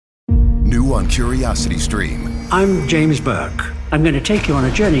new on CuriosityStream. I'm James Burke. I'm going to take you on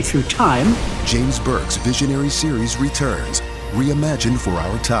a journey through time. James Burke's visionary series returns, reimagined for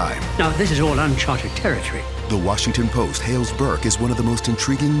our time. Now, this is all uncharted territory. The Washington Post hails Burke as one of the most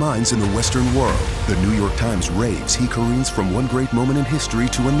intriguing minds in the Western world. The New York Times raves he careens from one great moment in history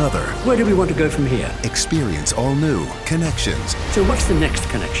to another. Where do we want to go from here? Experience all new Connections. So what's the next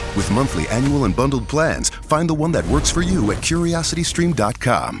connection? With monthly, annual, and bundled plans, find the one that works for you at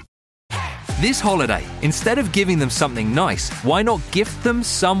CuriosityStream.com. This holiday, instead of giving them something nice, why not gift them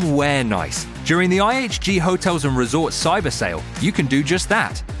somewhere nice? During the IHG Hotels and Resorts Cyber Sale, you can do just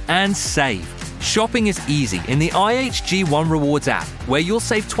that and save. Shopping is easy in the IHG One Rewards app, where you'll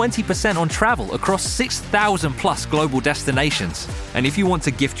save 20% on travel across 6,000 plus global destinations. And if you want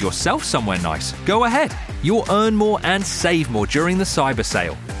to gift yourself somewhere nice, go ahead. You'll earn more and save more during the cyber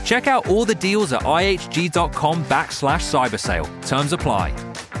sale. Check out all the deals at ihg.com/cybersale. Terms apply.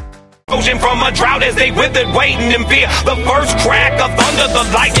 From a drought as they withered, waiting in fear. The first crack of thunder, the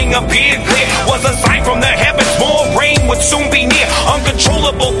lightning appeared clear. Was a sign from the heavens, more rain would soon be near.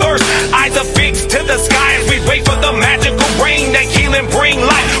 Uncontrollable thirst, eyes are fixed to the sky as we wait for the magical rain that heal and bring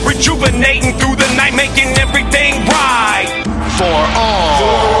life. Rejuvenating through the night, making everything right. For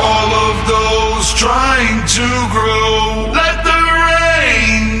all of those trying to grow, let the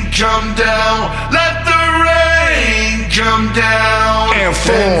rain come down. Let the rain come down. And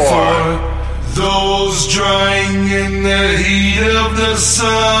for those drying in the heat of the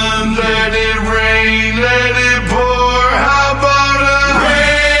sun, let it rain, let it pour. How about a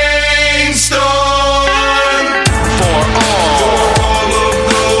rainstorm? For all of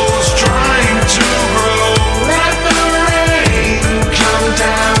those trying to grow, let the rain come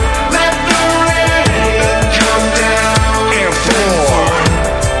down. Let the rain come down. And for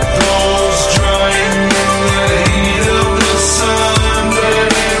those drying in the heat of the sun,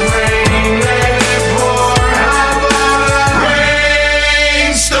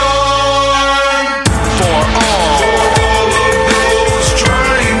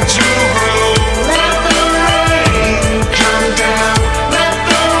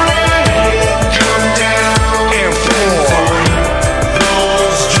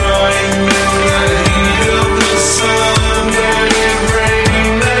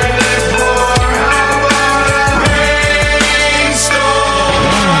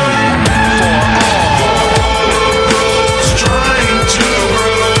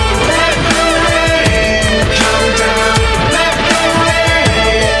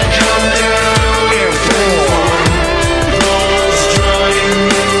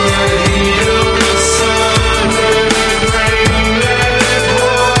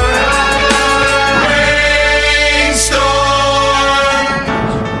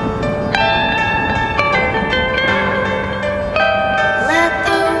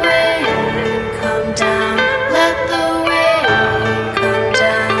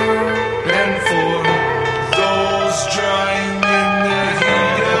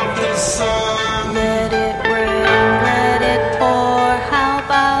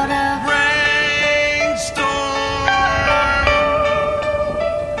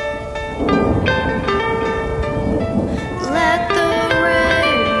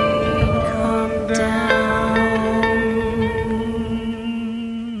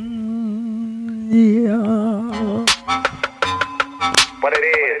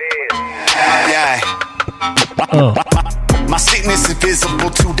 My sickness is visible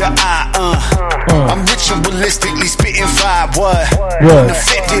to the eye, I'm ritualistically spitting fire, what?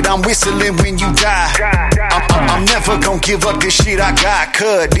 Unaffected, I'm whistling when you die. I'm never gonna give up this shit I got,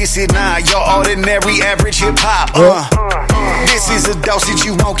 cuz this is not your ordinary average hip-hop, This is a dosage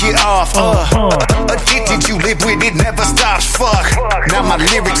you won't get off, Addicted, you live with it, never stops, fuck. Now my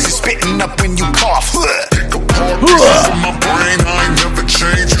lyrics is spitting up when you cough. Pick apart pieces of my brain, I ain't never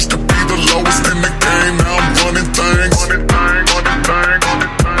changed. Used to be the lowest in the game, now I'm running things.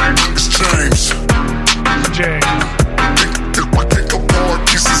 It's James. Pick apart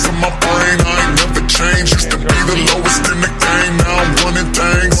pieces of my brain, I ain't never changed. Used to be the lowest in the game, now I'm running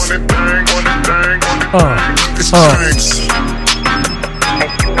things. It's James.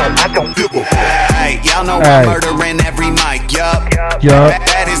 I don't give a fuck. Hey, y'all know I'm murdering every mic, yup.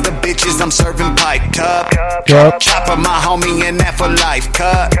 That is the bitches I'm serving pipe, cup. Chopper, my homie, and that for life,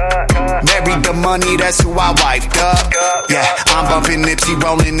 cut. Married the money, that's who I wiped up. Yeah, I'm bumping Nipsey,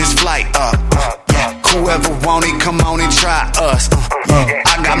 rolling this flight up. Yeah, whoever want it, come on and try us.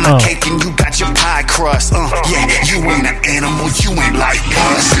 I got my cake and you got your pie crust. Yeah, you ain't an animal, you ain't like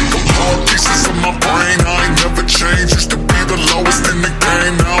us. All pieces of my brain, I ain't never changed. Used to be the lowest in the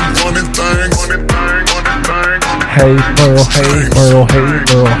game, now I'm running things. Hey, Merle, hey, Merle, hey,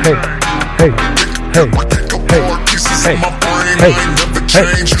 Merle, hey. hey, hey, hey, hey,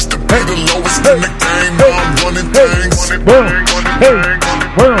 hey, used to be the lowest in the game. Now I'm running things.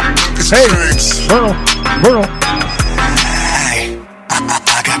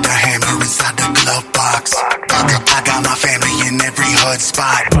 I got the hammer inside the glove box. I got my family in every hood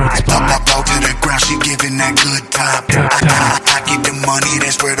spot. Up to the ground, she giving that good top. I get the money,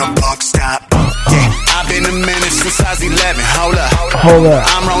 that's where the buck stop. Yeah, I've been a menace since I was 11. Hold up.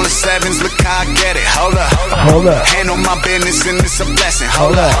 I'm rolling sevens, look how I get it. Hold up. Handle my business and it's a blessing.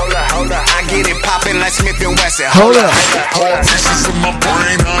 Hold up. I get it popping like Smith and Wesson. Hold up. Pieces of my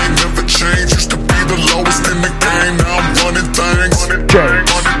brain, I ain't never changed. Used to be the lowest in the game. Now I'm running things.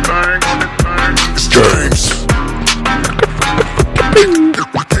 It's James.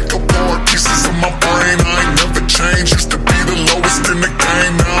 Take apart pieces of my brain, I ain't never changed. Used to be the lowest in the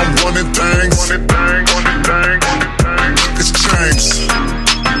game. Now I'm running things. It's James.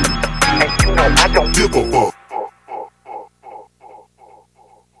 And you know I don't give a fuck.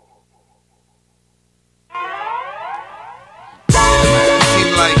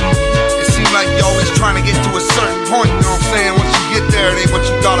 It seemed like you always trying to get to a certain point, you know what I'm saying? Once you get there, it ain't what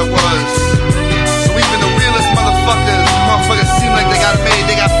you thought it was. So even the realest motherfuckers seem like they got made,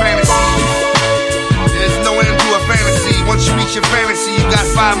 they got fantasies. There's no end to a fantasy. Once you reach your fantasy, you got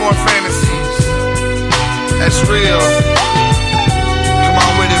 5 more fantasies. That's real. Come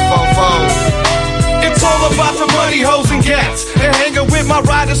on with it, fofo. It's all about the money, hoes, and gats. And hanging with my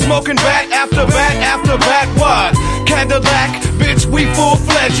riders, smoking back after back after back. What? Cadillac, bitch, we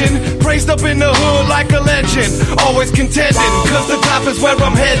full-fledged. Praised up in the hood like a legend. Always contending, cause the top is where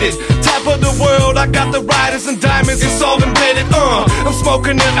I'm headed. Top of the world, I got the riders and diamonds, it's all embedded. I'm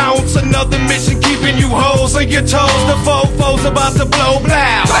smoking an ounce, another mission, keeping you hoes on your toes. The foes about to blow,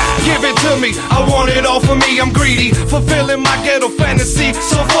 blow. Give it to me, I want it all for me, I'm greedy. Fulfilling my ghetto fantasy,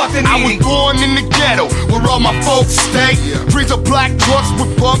 so fucking needy. I was born in the ghetto, where all my folks stay. Dreams of black trucks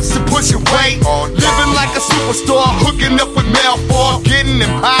with bumps and pushing weight. Living like a superstar, hooking up with mail for getting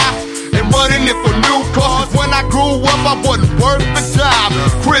them high and running it for new cars. When I grew up, I wasn't worth the time.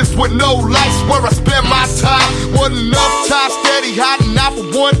 Cribs with no lights where I spend my time. Wasn't enough time, steady hiding out for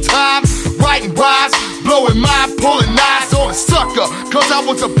one time. Writing rhymes, blowing mine, pulling knives on a sucker. Cause I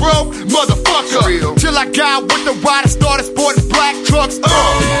was a broke motherfucker. Till I got with the rider, started sporting black trucks.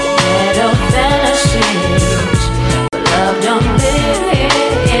 Ghetto fantasies, but love don't live here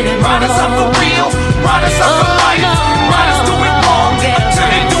anymore. Riders up for real, riders up for life. Riders do it wrong until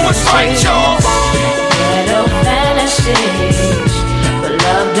they do it right, y'all. Ghetto fantasies, but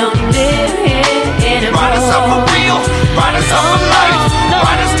love don't live here anymore. Riders up for real, riders up for life.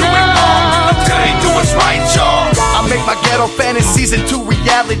 Riders do it wrong until they do it right, y'all. I make my ghetto fantasies into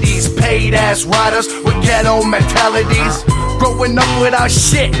realities. Paid ass riders with ghetto mentalities. Growing up without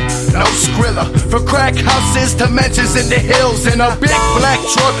shit, no Skrilla. From crack houses to mansions in the hills. In a big black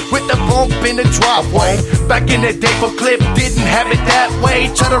truck with the bump in the driveway. Back in the day for Clip, didn't have it that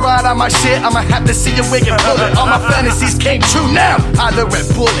way. Try to ride on my shit, I'ma have to see a wig and bullet. All my fantasies came true now, Holler at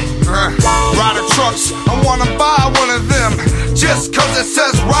Bullet. Rider trucks, I wanna buy one of them. Just cause it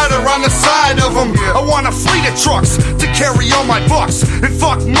says rider on the side of them. I want a fleet of trucks to carry all my bucks. And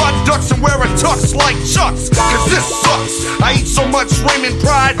fuck mud ducks and wear a tux like Chucks. Cause this sucks. I eat so much Raymond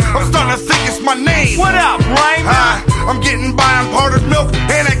Pride, I'm starting to think it's my name. What up, Raymond? I'm getting by on powdered milk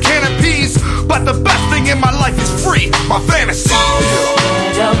and a can of peas. But the best thing in my life is free, my fantasy.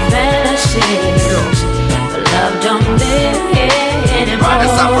 Ghetto fantasies, but love don't live here anymore.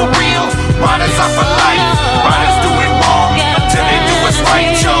 Riders up for real, riders up for life. Riders do it wrong until they do it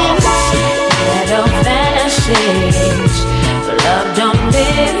right, y'all. Ghetto fantasies, but love don't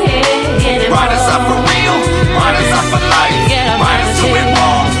live here anymore. Riders up for real, riders up for life. Riders do it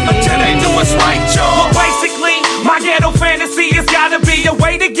wrong until they do it right, y'all. Well, basically, my ghetto fantasy has gotta be a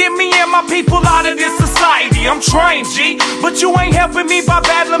way to get me and my people out of this society. I'm trained, G, but you ain't helping me by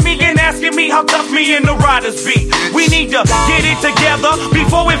battling me and asking me how tough me and the riders be. We need to get it together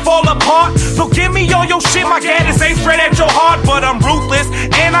before we fall apart. So give me all your shit, my gadgets ain't straight at your heart, but I'm ruthless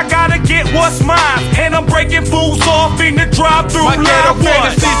and I gotta get what's mine. And I'm breaking fools off in the drive-thru. My ghetto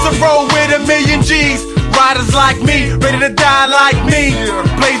fantasies to roll with a million G's. Riders like me, ready to die like me.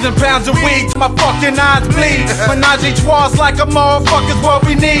 Blazing pounds of weed till my fucking eyes bleed. Menage a trois like a motherfucker's what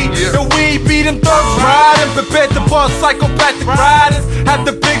we need. And we beat them thugs riding, prepared to bust psychopathic riders. Have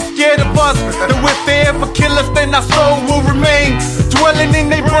the big scared of us. And if they ever kill us, then our soul will remain. Dwelling in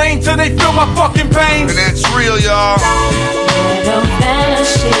their brain till they feel my fucking pain. And that's real, y'all. Ghetto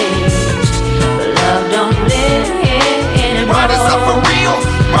fantasies, but love don't live here anymore. Riders up for real,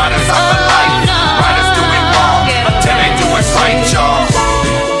 riders up for life. Riders do it wrong until they do it right, y'all.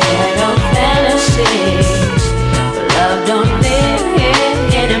 Ghetto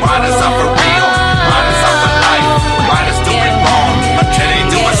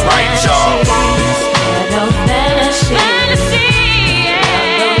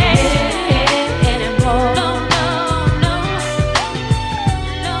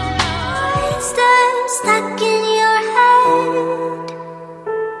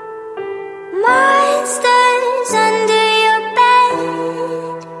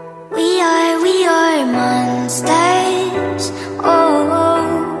monsters. Oh,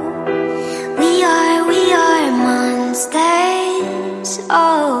 we are monsters.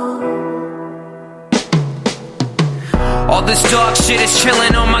 Oh. All this dark shit is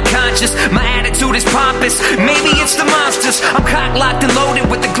chilling on my conscience. My attitude is pompous. Maybe it's the monsters. I'm cock locked and loaded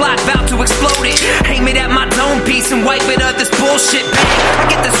with the Glock about to explode it. Aim it at my dome piece and wipe it up this bullshit pain. I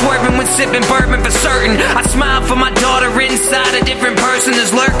get the swerving when sipping bourbon for certain. I smile for my daughter inside. A different person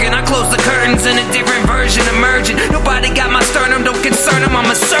is lurking. I close the curtains and a different version emerging. Nobody got my sternum, don't concern them, I'm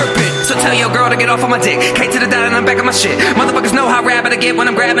a serpent. So tell your girl to get off on my dick. K to the dot and I'm back on my shit. Motherfuckers know how rabid I get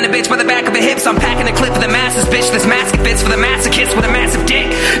when I'm grabbing a bitch by the back of the hips. I'm packing a clip for the masses, bitch. This mask fits for the masochist with a massive dick.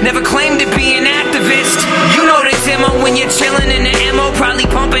 Never claimed to be an activist. You know the demo when you're chilling in the ammo. Probably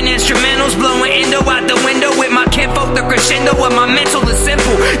pumping instrumentals, blowing endo out the window with my kinfolk. The crescendo of my mental is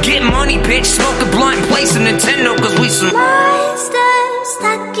simple. Get money, bitch. Smoke a blunt and play some Nintendo, cause we some monsters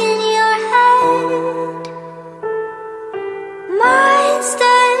stuck in your head.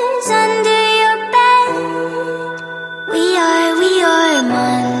 Monsters under your bed. We are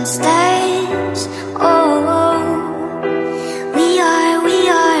monsters. Oh, we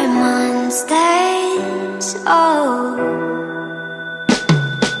are monsters. Oh.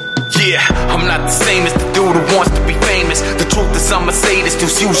 Yeah, I'm not the same as the dude who wants to be famous. The truth is I'm a sadist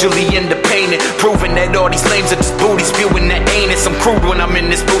who's usually into painting, proving that all these lames are just booty spewing that anus. I'm crude when I'm in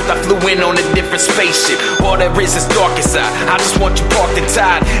this booth, I flew in on a different spaceship. All there is dark inside, I just want you parked and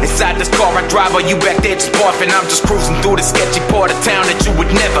tied. Inside this car I drive, are you back there just barfing? I'm just cruising through the sketchy part of town that you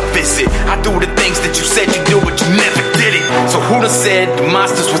would never visit. I do the things that you said you do, but you never did it. So who done said the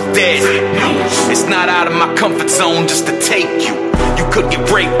monsters was dead? It's not out of my comfort zone just to take you. You could get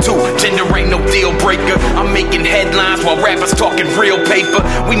raped too, gender ain't no deal breaker. I'm making headlines while rappers talking real paper.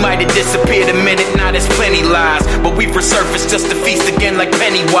 We might have disappeared a minute, now there's plenty lies, but we've resurfaced just to feast again like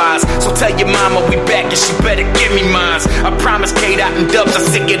Pennywise. So tell your mama we back and she better give me mines. I promise K-Dot and Dubs are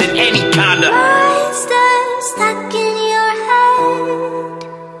sicker than any kinda monsters stuck in your head.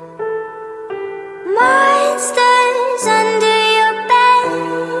 Monsters under your bed.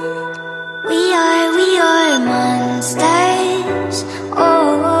 We are monsters.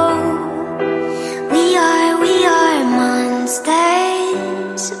 Oh, we are monsters.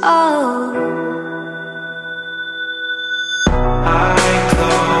 Oh. I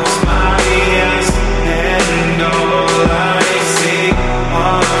close my eyes and all I see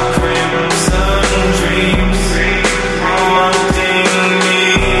are crimson dreams haunting me,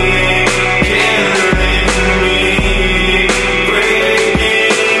 killing me,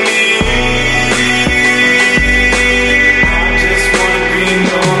 breaking me. I just wanna be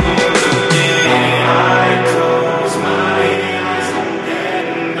normal again. I close my eyes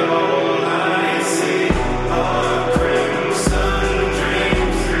and all I see are crimson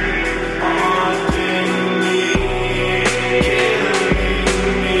dreams haunting me, killing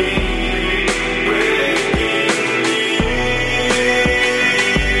me, breaking me.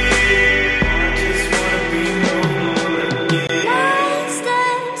 I just wanna be normal again.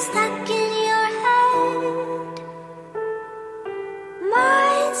 Monsters stuck in your head.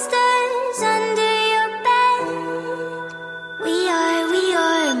 Monsters under your bed. We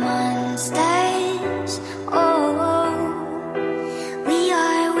are monsters. Oh, we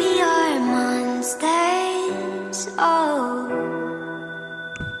are monsters. Oh.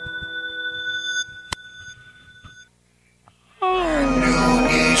 New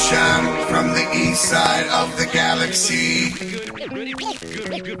Isham from the east side of the galaxy.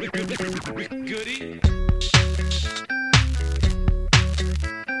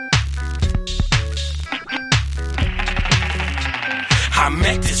 I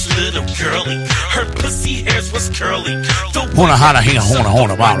met this little girlie. Her pussy hairs was curly. Hona hana hinga hona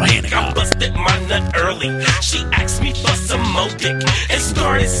hona bala I hinga. busted my nut early. She asked me for some more dick and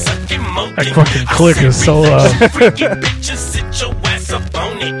started sucking more dick. That fucking click I is said, so loud. Freaky bitch and sit your ass up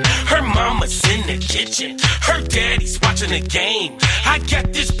on it. Her mama's in the kitchen. Her daddy's watching the game. I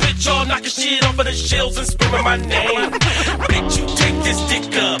got this bitch all knocking shit off of the shelves and screaming my name. Bitch, you take this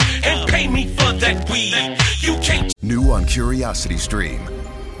dick up and pay me for that weed. You can't. New on Curiosity Stream.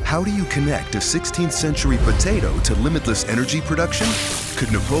 How do you connect a 16th century potato to limitless energy production?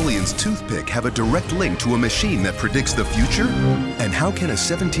 Could Napoleon's toothpick have a direct link to a machine that predicts the future? And how can a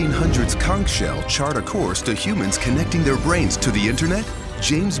 1700s conch shell chart a course to humans connecting their brains to the internet?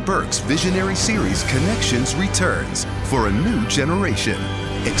 James Burke's visionary series Connections returns for a new generation.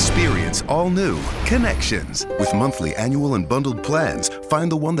 Experience all new Connections. With monthly, annual, and bundled plans, find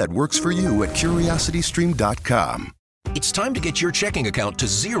the one that works for you at curiositystream.com. It's time to get your checking account to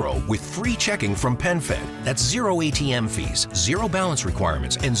zero with free checking from PenFed. That's zero ATM fees, zero balance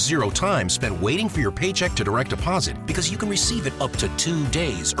requirements, and zero time spent waiting for your paycheck to direct deposit because you can receive it up to 2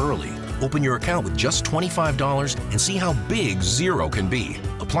 days early. Open your account with just $25 and see how big zero can be.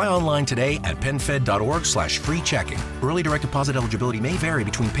 Apply online today at PenFed.org/free checking. Early direct deposit eligibility may vary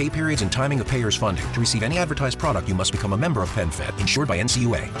between pay periods and timing of payers' funding. To receive any advertised product, you must become a member of PenFed, insured by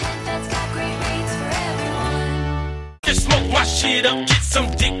NCUA. Just smoke my shit up, get some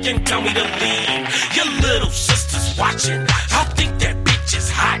dick and tell me to leave. Your little sister's watching. I think that bitch is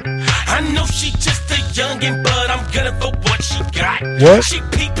hot. I know she just a youngin', but I'm gonna for what she got. What? She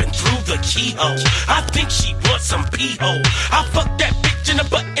peeping through the keyhole. I think she wants some pee-hole. I fuck that bitch in the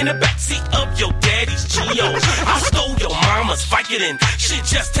butt in the backseat of your daddy's Geo. I stole your mama's Vicodin. She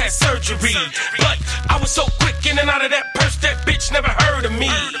just had surgery, but I was so quick in and out of that purse, that bitch never heard of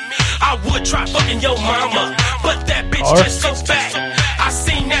me. I would try fucking your mama, but that bitch just so fat. I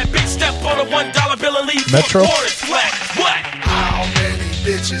seen that bitch step on a $1 bill and leave Metro? 4 quarters flat. What? How many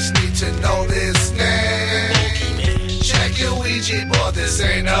bitches need to know this name? Check your Ouija board, this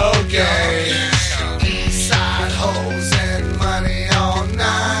ain't no game. Eastside hoes and money all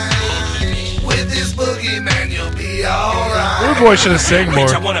night. With this boogeyman, you'll be alright. Rude Boy should have sang more.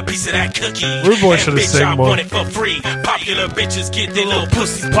 Bitch, I want a piece of that cookie. Rude Boy And should have bitch, sang I more. want it for free. Popular bitches get their little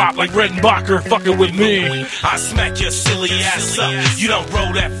pussies pop like Redenbacher fucking with me. I smack your silly ass up. You don't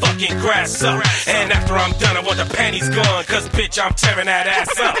roll that fucking grass up. And after I'm done, I want the panties gone. Cause bitch, I'm tearing that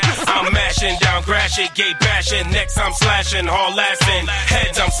ass up. I'm mashing down, crashing, gay bashing. Next, I'm slashing, haul assing.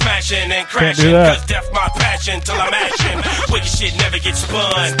 Heads, I'm smashing and crashing. that. Cause death my passion till I'm ashing. Wicked shit never gets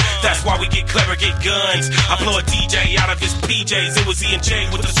spun. That's why we get clever, get guns. I blow a DJ out of his PJs. It was E&J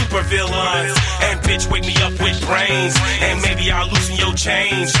with the super villains. And bitch, wake me up with brains. And maybe I'll loosen your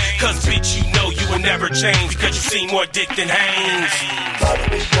chains. Cause bitch, you know you will never change. Because you seen more dick than Haynes. What are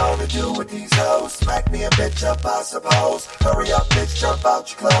we gonna do with these hoes? Smack me a bitch up, I suppose. Hurry up, bitch, jump out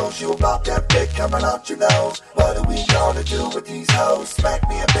your clothes. You about that dick coming out your nose. What are we gonna do with these hoes? Smack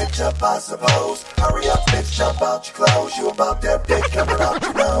me a bitch up, I suppose. Hurry up, bitch, jump out your clothes. You about that dick coming out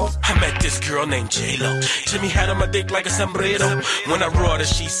your nose. I met this girl named J-Lo. Jimmy had on my dick like a sombrero. When I roared her,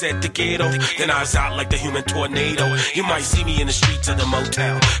 she said Tequedo. Then I was out like the human tornado. You might see me in the streets of the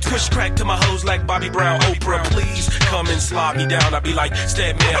Motown. Push crack to my hoes like Bobby Brown. Oprah, please come and slide me down. I be like,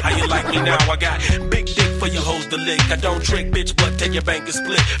 Stedman, how you like me now? I got big dick for your hoes to lick. I don't trick, bitch, but take your bank and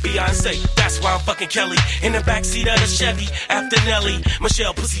split. Beyonce, that's why I'm fucking Kelly. In the backseat of the Chevy, after Nelly.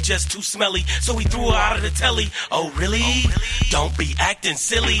 Michelle, pussy just too smelly, so we threw her out of the telly. Oh, really? Don't be acting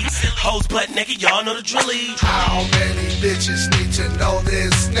silly. Hoes butt naked, y'all know the drilly. How many bitches need to know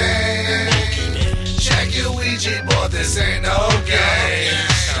this name? Check your Ouija board, this ain't no game.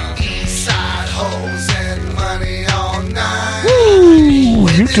 Eastside hoes and money all night. Woo!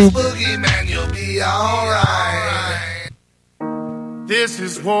 With YouTube. this boogeyman, you'll be alright. This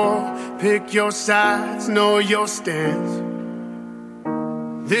is war. Pick your sides, know your stance.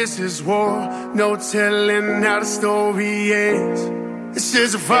 This is war. No telling how the story ends. This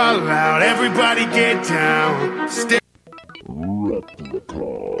is a fallout. Everybody get down.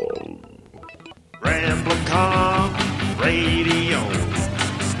 Ramblicon Radio.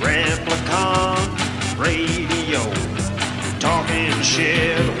 Ramblicon Radio. Talking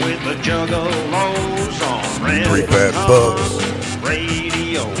shit with the juggalos on 3 Fat Bucks. Ramblicon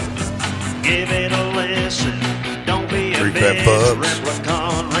Radio. Give it a listen. Don't be a 3 bitch. Fat Bucks.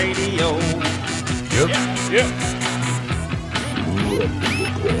 Ramblicon Radio. Yep.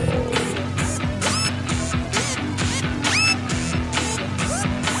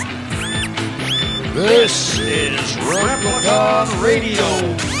 This is Ramblicon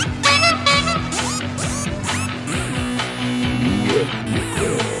Radio.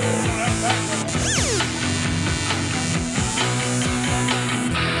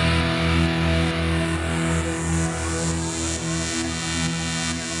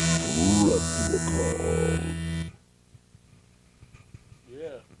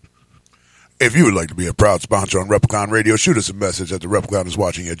 If you would like to be a proud sponsor on Replicon Radio, shoot us a message at the Replicon is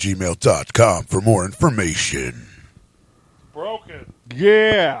watching at gmail.com for more information. Broken.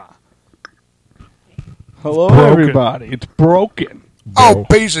 Yeah. Hello, Broken. everybody. It's broken. Oh,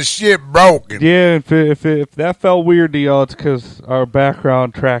 piece of shit broken. Yeah, if that felt weird to y'all, it's because our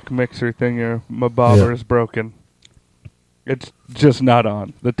background track mixer thing here, my bobber is broken. It's just not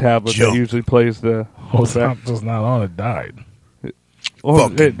on. The tablet that usually plays the... Oh, it's not on. It died.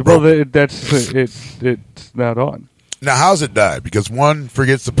 It's not on. Now, how's it die? Because one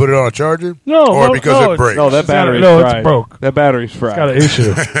forgets to put it on a charger? No, or because it breaks? No, that battery's fried. It's broke. That battery's fried. It's got an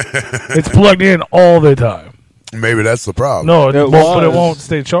issue. It's plugged in all the time. Maybe that's the problem. No, It but it was. won't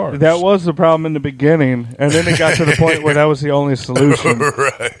stay charged. That was the problem in the beginning, and then it got to the point where that was the only solution.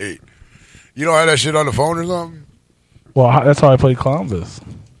 Right. You don't have that shit on the phone or something? Well, that's how I play Columbus.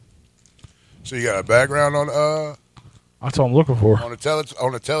 So you got a background on That's what I'm looking for. on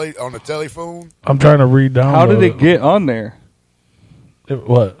the telephone? I'm trying to re-download. How did it get on there?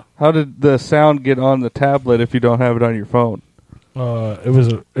 What? How did the sound get on the tablet if you don't have it on your phone? Or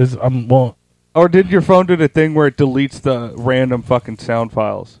did your phone do the thing where it deletes the random fucking sound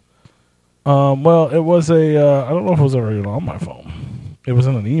files? Well, it was I don't know if it was ever even on my phone. It was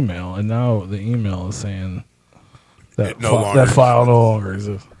in an email, and now the email is saying that that file no longer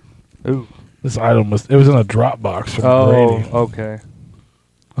exists. Ooh. This item was in a Dropbox from Brady. Okay.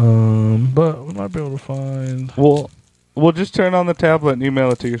 But we might be able to find. We'll just turn on the tablet and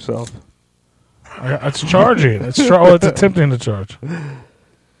email it to yourself. It's charging. It's attempting to charge.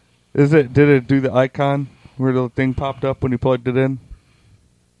 Did it do the icon where the thing popped up when you plugged it in?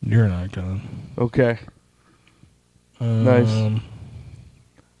 You're an icon. Okay. Nice.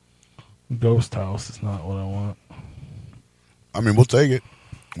 Ghost House is not what I want. I mean, we'll take it.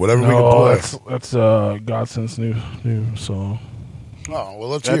 Whatever we can play. That's Godson's new song. Oh, well,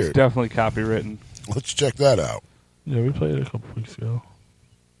 let's That's hear it. definitely copywritten. Let's check that out. Yeah, we played it a couple weeks ago.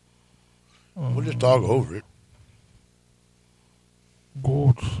 We'll just talk over it.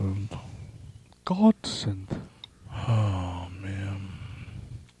 Godsend. Oh, man.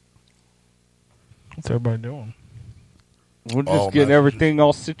 What's everybody doing? We're just getting everything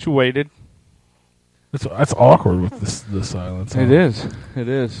all situated. That's awkward with the silence. It is. It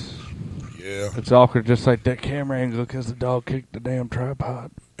is. Yeah. It's awkward just like that camera angle because the dog kicked the damn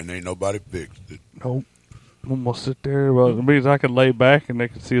tripod. And ain't nobody fixed it. Nope. I'm going to sit there. Well, it means I can lay back and they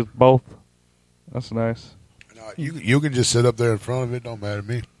can see us both. That's nice. You can just sit up there in front of it. Don't matter to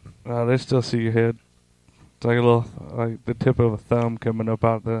me. No, they still see your head. It's like like the tip of a thumb coming up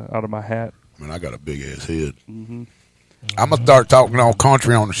out of my hat. I mean, I got a big ass head. Mm-hmm. I'm gonna start talking on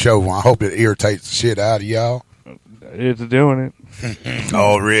country on the show. I hope it irritates the shit out of y'all. It's doing it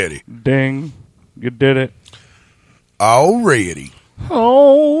already. Ding, you did it already.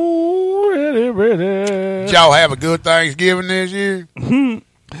 Ready. Did y'all have a good Thanksgiving this year? You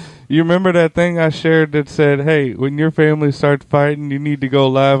remember that thing I shared that said, "Hey, when your family starts fighting, you need to go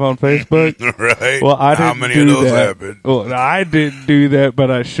live on Facebook." Right. Well, I didn't How many do of those that. happened? Well, I didn't do that, but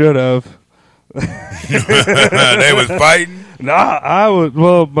I should have. They was fighting? Nah, I was.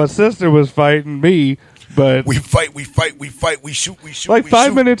 Well, my sister was fighting me, but we fight, we shoot. Like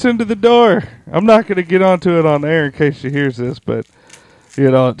 5 minutes into the door, I'm not going to get onto it on air in case she hears this, but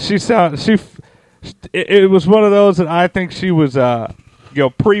you know, it was one of those that I think she was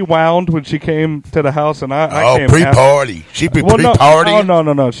pre-wound when she came to the house, and I came pre-party. She pre-party.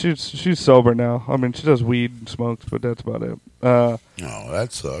 No. She's sober now. I mean, she does weed and smokes, but that's about it. No,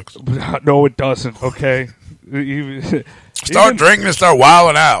 that sucks. No, it doesn't. Okay, start drinking and start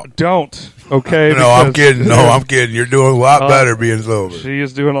wilding out. Don't. Okay. No, I'm kidding. No, I'm kidding. You're doing a lot better being sober. She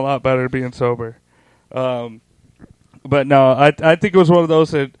is doing a lot better being sober. But no, I think it was one of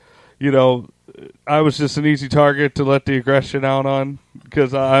those that, you know, I was just an easy target to let the aggression out on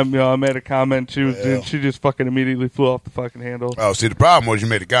because I made a comment. She just fucking immediately flew off the fucking handle. Oh, see, the problem was you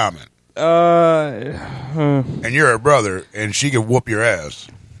made a comment. And you're her brother, and she could whoop your ass.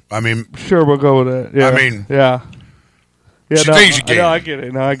 I mean, sure, we'll go with that. Yeah. I mean, yeah. She thinks she can. No, I get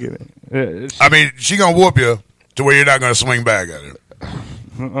it. No, I get it. I mean, she gonna whoop you to where you're not gonna swing back at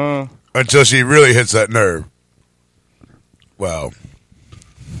her until she really hits that nerve. Well,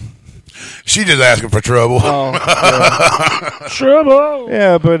 she just asking for trouble. Trouble.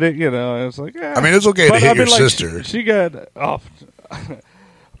 Yeah, but it's like. Yeah. I mean, it's okay to hit your sister. She got off.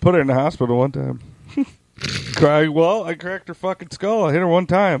 Put her in the hospital one time. I cracked her fucking skull. I hit her one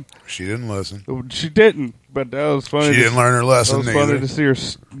time. She didn't listen. She didn't, but that was funny. She didn't learn her lesson. It was funny to see her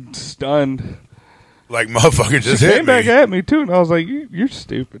stunned. Like, motherfucker just she hit came back at me too, and I was like, "You're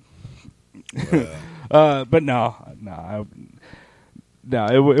stupid." But no,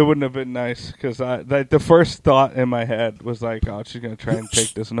 it wouldn't have been nice because the first thought in my head was like, "Oh, she's gonna try and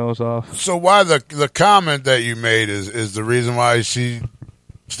take this nose off." So why the comment that you made is the reason why she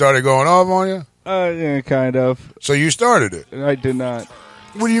started going off on you? Yeah, kind of. So you started it? I did not.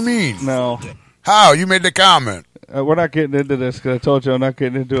 What do you mean? No. How? You made the comment. We're not getting into this because I told you I'm not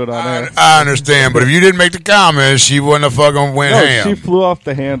getting into it on air. I understand, but if you didn't make the comment, she wouldn't have fucking went ham. She flew off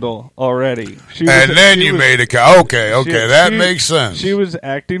the handle already. Then you made a comment. Okay, that makes sense. She was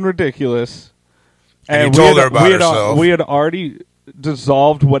acting ridiculous. And you told her about herself. We had already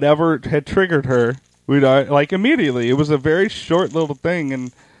dissolved whatever had triggered her. Immediately. It was a very short little thing,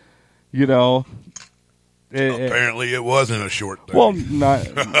 and, Apparently, it wasn't a short thing. Well, not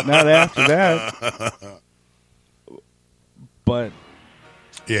after that. But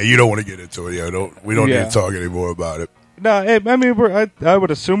yeah, you don't want to get into it. Yeah, we don't need to talk anymore about it. No, I mean, I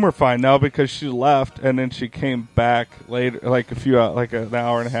would assume we're fine now because she left and then she came back later, like an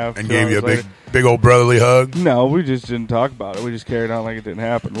hour and a half, and gave you a big old brotherly hug. No, we just didn't talk about it. We just carried on like it didn't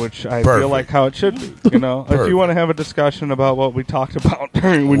happen, which I feel like how it should be. You know, if you want to have a discussion about what we talked about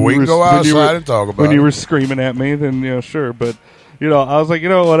during when we you can go outside and talk about when you were screaming at me, then sure. But I was like,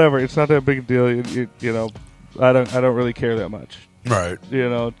 whatever. It's not that big a deal. I don't really care that much. Right.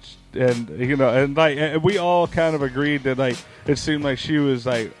 And like we all kind of agreed that like it seemed like she was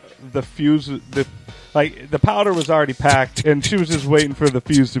like the fuse, the powder was already packed and she was just waiting for the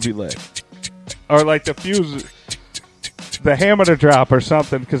fuse to be lit, or like the fuse, the hammer to drop or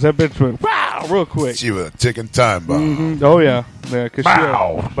something, because that bitch went wow real quick. She was a ticking time bomb. Mm-hmm. Oh yeah.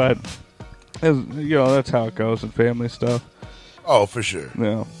 Wow. But that's how it goes in family stuff. Oh, for sure.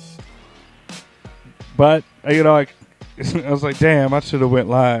 Yeah. But I was like, damn, I should have went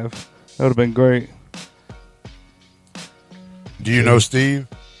live. That would have been great. Do you know Steve?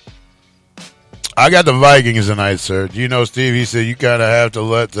 I got the Vikings tonight, sir. Do you know Steve? He said you kind of have to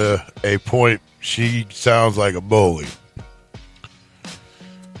let a point. She sounds like a bully.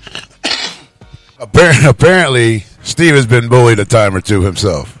 Apparently, Steve has been bullied a time or two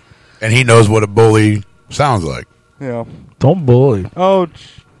himself, and he knows what a bully sounds like. Yeah. Don't bully. Oh,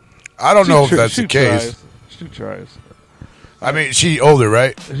 I don't know if that's the case. She tries. I mean, she older,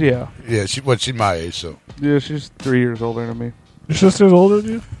 right? Yeah. Yeah, she's my age, so. Yeah, she's 3 years older than me. Your sister's older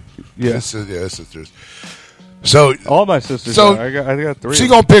than you? Yeah. Sisters. So all my sisters are. I got 3. She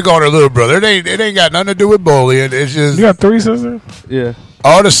gonna pick on her little brother. It ain't got nothing to do with bullying. It's just you got 3 sisters. Yeah.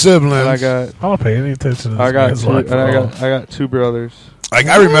 All the siblings. And I don't pay any attention to this. I got 2 brothers. Like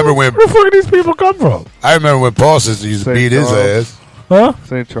I remember when. Where the fuck did these people come from? I remember when Paul's sister used to beat his ass. Huh?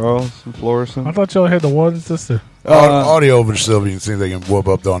 St. Charles and Florissant. I thought y'all had the one sister. All the older siblings think they can whoop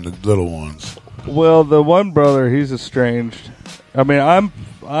up on the little ones. Well, the one brother, he's estranged. I mean, I'm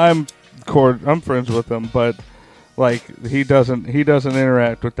friends with him, but like he doesn't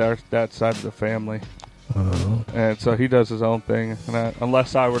interact with that side of the family, and so he does his own thing. And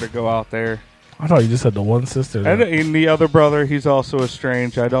unless I were to go out there. I thought you just had the one sister. And the other brother, he's also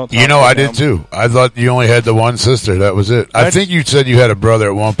estranged. I don't. I did too. I thought you only had the one sister. That was it. I think you said you had a brother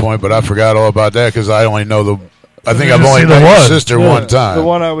at one point, but I forgot all about that because I only know I think I've only met your sister one time. The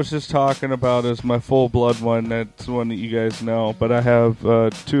one I was just talking about is my full blood one. That's the one that you guys know. But I have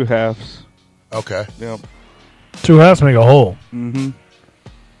 2 halves. Okay. Yep. 2 halves make a whole. Mm-hmm.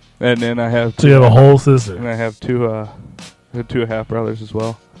 And then I have. So you have a whole sister. And I have 2 half brothers as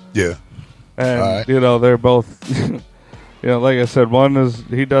well. Yeah. And they're both. Like I said, one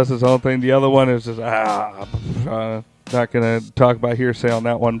he does his own thing. The other one is just not going to talk about hearsay on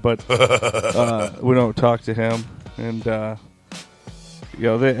that one, but we don't talk to him. And I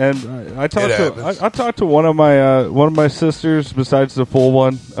talked to one of my sisters besides the full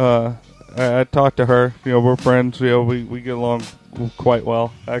one. I talked to her. We're friends. We get along quite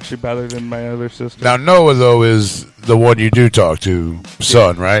well, actually better than my other sister. Now Noah though is the one you do talk to,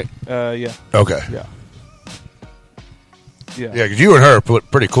 son, right? Yeah. Okay. Yeah. Yeah, because you and her are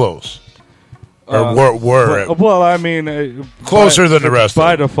pretty close. Or were well, I mean, closer than the rest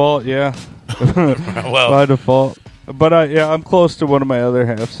by of them. default, yeah. Well, by default, but I'm close to one of my other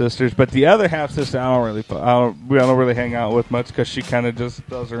half sisters. But the other half sister, we don't really hang out with much because she kind of just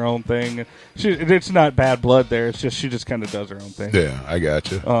does her own thing. It's not bad blood there. It's just she just kind of does her own thing. Yeah, I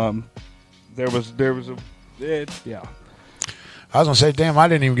got you. There was yeah. I was gonna say, damn, I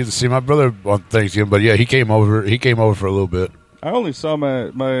didn't even get to see my brother on Thanksgiving, but yeah, he came over. He came over for a little bit. I only saw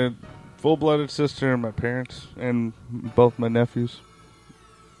my full-blooded sister and my parents and both my nephews.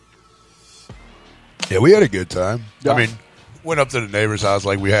 Yeah, we had a good time. Yeah. I mean, went up to the neighbor's house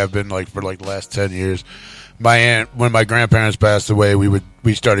like we have been for the last 10 years. My aunt, when my grandparents passed away,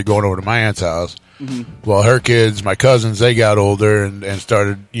 we started going over to my aunt's house. Mm-hmm. Well, her kids, my cousins, they got older and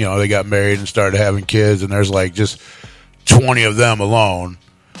started, they got married and started having kids, and there's like just 20 of them alone.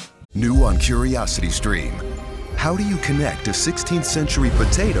 New on CuriosityStream. How do you connect a 16th century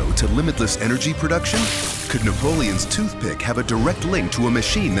potato to limitless energy production? Could Napoleon's toothpick have a direct link to a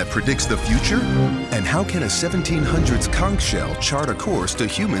machine that predicts the future? And how can a 1700s conch shell chart a course to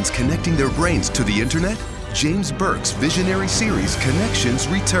humans connecting their brains to the internet? James Burke's visionary series Connections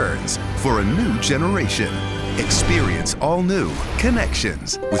returns for a new generation. Experience all new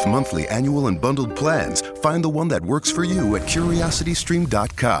Connections. With monthly, annual, and bundled plans, find the one that works for you at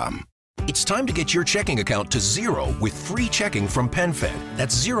CuriosityStream.com. It's time to get your checking account to zero with free checking from PenFed.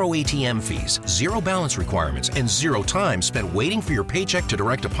 That's zero ATM fees, zero balance requirements, and zero time spent waiting for your paycheck to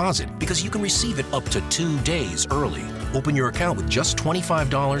direct deposit because you can receive it up to 2 days early. Open your account with just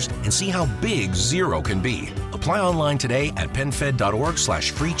 $25 and see how big zero can be. Apply online today at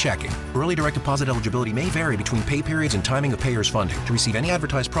PenFed.org/free checking. Early direct deposit eligibility may vary between pay periods and timing of payers' funding. To receive any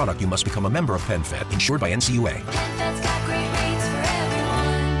advertised product, you must become a member of PenFed, insured by NCUA.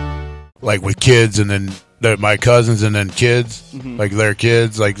 Like with kids and then my cousins and then kids, like their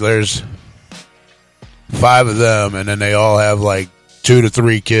kids, like there's 5 of them and then they all have like 2 to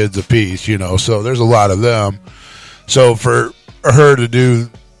 3 kids apiece, you know, so there's a lot of them. So for her to do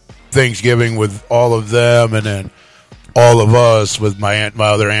Thanksgiving with all of them and then all of us with my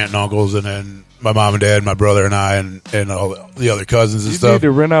other aunt and uncles and then my mom and dad, my brother and I and all the other cousins and stuff. You need to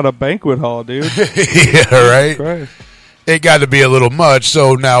rent out a banquet hall, dude. Yeah, right? Christ. It got to be a little much,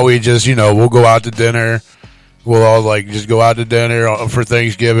 so now we just, you know, we'll go out to dinner. We'll all like just go out to dinner for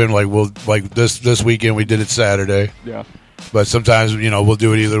Thanksgiving. Like this weekend we did it Saturday. Yeah. But sometimes, you know, we'll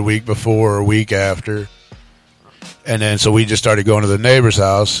do it either a week before or a week after. And then so we just started going to the neighbor's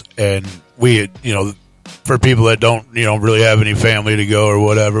house, and we had, you know, for people that don't, you know, really have any family to go or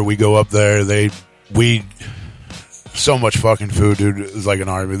whatever, we go up there. So much fucking food, dude. It was like an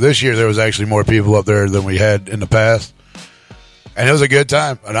army. This year there was actually more people up there than we had in the past. And it was a good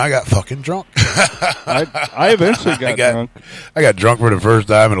time, and I got fucking drunk. I eventually got drunk. I got drunk for the first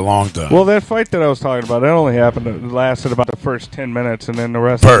time in a long time. Well, that fight that I was talking about, that only happened. It lasted about the first 10 minutes, and then the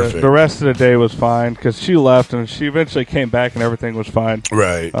rest of the day was fine because she left, and she eventually came back, and everything was fine.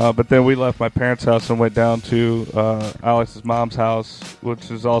 Right. But then we left my parents' house and went down to Alex's mom's house,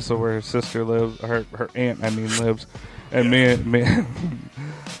 which is also where her sister lives. Her aunt, lives. And me,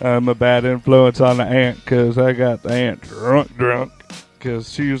 I'm a bad influence on the aunt because I got the aunt drunk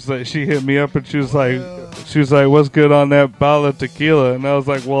because she hit me up and she was like, what's good on that bottle of tequila? And I was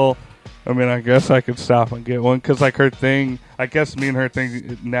like, well, I mean, I guess I could stop and get one because like her thing, I guess me and her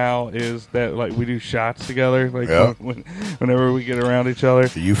thing now is that like we do shots together, like whenever we get around each other.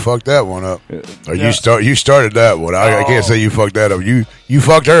 You fucked that one up. Or you started that one. I can't say you fucked that up. You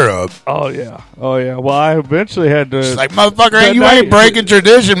fucked her up. Oh yeah. Well, I eventually had to. It's like, motherfucker, you ain't breaking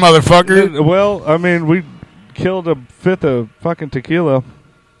tradition, motherfucker. Well, I mean, we killed a 5th of fucking tequila,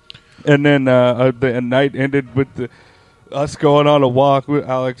 and then the night ended with us going on a walk with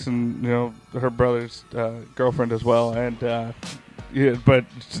Alex and, you know, her brother's girlfriend as well, and but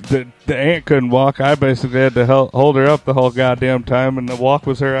the aunt couldn't walk. I basically had to hold her up the whole goddamn time, and the walk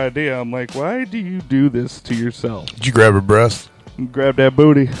was her idea. I'm like, why do you do this to yourself? Did you grab her breast? Grab that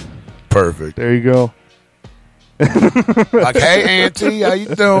booty. Perfect. There you go. Like, hey, auntie, how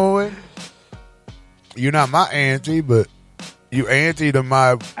you doing? You're not my auntie, but you auntie to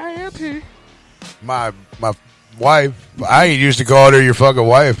my auntie. My wife. I ain't used to call her your fucking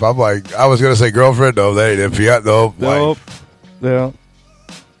wife. I'm like, I was gonna say girlfriend. No, that ain't it. No, wife. Yeah.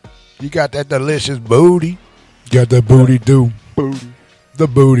 You got that delicious booty. You got that booty do. Booty. The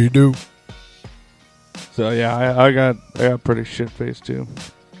booty do. So yeah, I got pretty shit faced too.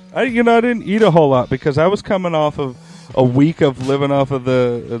 I didn't eat a whole lot because I was coming off of a week of living off of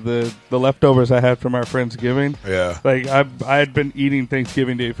the leftovers I had from our Friendsgiving. Yeah. Like I had been eating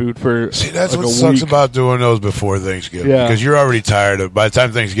Thanksgiving Day food for that's like what a sucks week. about doing those before Thanksgiving. Yeah. Because you're already tired of, by the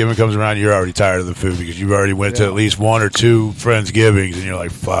time Thanksgiving comes around, you're already tired of the food because you've already went to at least 1 or 2 Friendsgivings and you're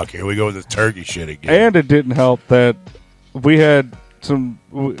like, fuck, here we go with the turkey shit again. And it didn't help that we had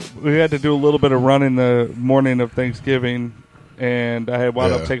we had to do a little bit of running the morning of Thanksgiving. And I had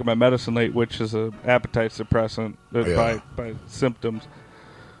wound up taking my medicine late, which is an appetite suppressant by symptoms.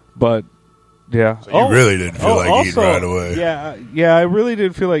 But, yeah. So you really didn't feel like eating right away. Yeah, I really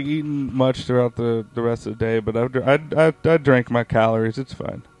didn't feel like eating much throughout the rest of the day. But I drank my calories. It's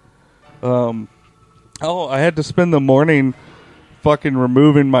fine. I had to spend the morning fucking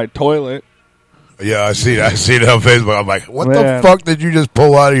removing my toilet. Yeah, I see it on Facebook. I'm like, what the fuck did you just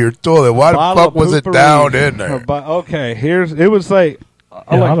pull out of your toilet? Why the fuck was it down in there? Okay, it was like...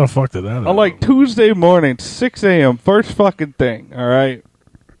 how the fuck did that like Tuesday morning, 6 a.m., first fucking thing, all right?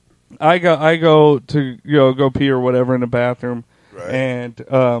 I go to, go pee or whatever in the bathroom, and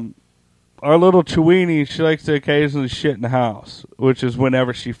our little Chewini, she likes to occasionally shit in the house, which is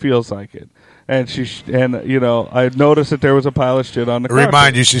whenever she feels like it. And I noticed that there was a pile of shit on the carpet.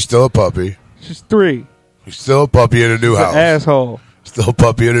 Remind you, she's still a puppy. She's 3. She's still a puppy in a new house. An asshole. Still a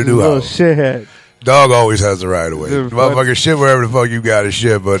puppy in a new house. Little shithead. Dog always has the right of way. Motherfucker, shit wherever the fuck you got to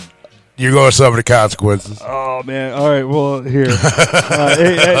shit, but You're going to suffer the consequences. Oh man! All right, well here,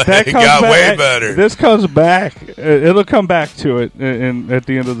 that It comes got back, way better. This comes back. It'll come back to it at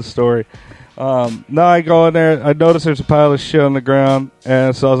the end of the story. Now I go in there. I notice there's a pile of shit on the ground,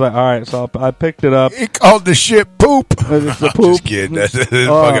 and so I was like, all right. So I picked it up. He called the shit poop. It's the I'm poop. just kidding.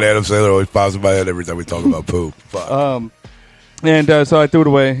 Fucking Adam Sandler always pops in my head every time we talk about poop. Fuck. And so I threw it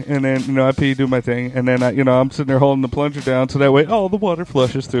away, and then I pee, do my thing, and then I'm sitting there holding the plunger down, so that way the water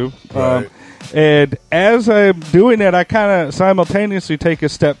flushes through. Right. And as I'm doing that, I kind of simultaneously take a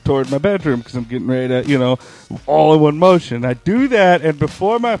step toward my bedroom because I'm getting ready to, all in one motion. I do that, and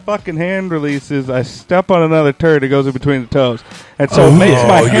before my fucking hand releases, I step on another turd that goes in between the toes, and so it makes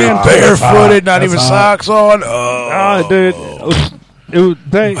my hand barefooted, not even socks on. dude.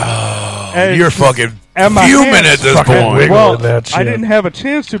 You're fucking and my fuming hand at this point. Well, I didn't have a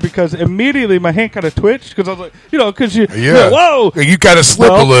chance to because immediately my hand kind of twitched because I was like, because you, whoa, you kind of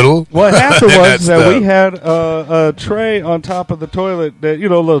slip a little. What happened was that we had a tray on top of the toilet that a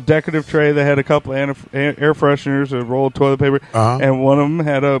little decorative tray that had a couple air fresheners, a roll of toilet paper, and one of them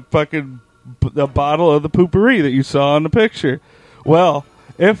had a bottle of the poopery that you saw in the picture. Well,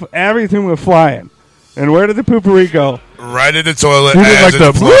 if everything went flying, and where did the poopery go? Right in the toilet. You did like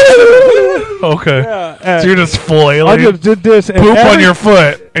the okay. Yeah, so you're just flailing. I just did this. And poop on your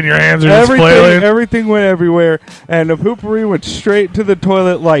foot, and your hands are just flailing. Everything went everywhere, and the poopery went straight to the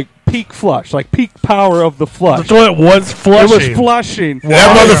toilet like peak flush, like peak power of the flush. The toilet was flushing. It was flushing.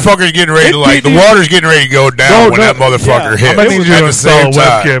 That motherfucker's getting ready to the water's getting ready to go down when that motherfucker hit. I'm gonna need you to install a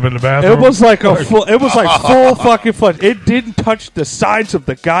webcam in the bathroom. It was like full fucking flush. It didn't touch the sides of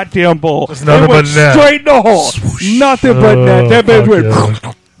the goddamn bowl. It went straight in the hole. Swoosh. Nothing but net. That bitch went.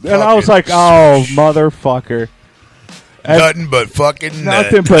 And I was like, oh, motherfucker. Nothing but fucking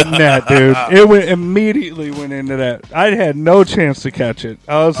net. Nothing but net, dude. It immediately went into that. I had no chance to catch it.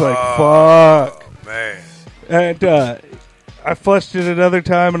 I was like, fuck. Man. And I flushed it another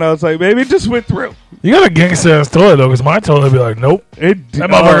time, and I was like, maybe it just went through. You got a gangsta-ass toilet, though, because my toilet would be like, nope. That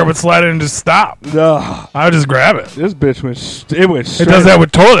motherfucker would slide in and just stop. No. I would just grab it. This bitch went straight. It does that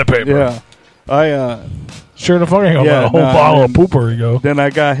with toilet paper. Yeah. Sure the fuck ain't gonna let a whole bottle of pooper go. Then I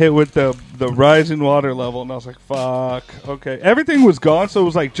got hit with the rising water level, and I was like, fuck. Okay. Everything was gone, so it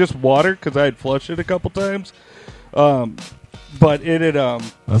was like just water, because I had flushed it a couple times. But it had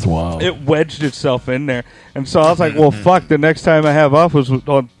that's wild. It wedged itself in there, and so I was like, "Well, fuck." The next time I have off was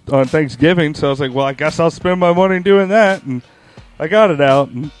on Thanksgiving, so I was like, "Well, I guess I'll spend my morning doing that." And I got it out,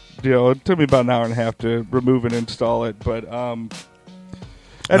 and it took me about an hour and a half to remove and install it. But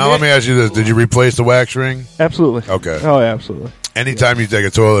now let me ask you this: did you replace the wax ring? Absolutely. Okay. Oh, absolutely. Anytime you take a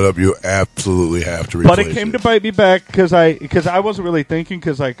toilet up, you absolutely have to replace it. But it came to bite me back because I wasn't really thinking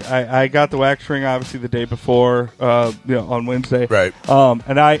because I got the wax ring obviously the day before on Wednesday, right?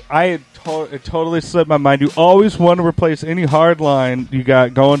 And I had it totally slipped my mind. You always want to replace any hard line you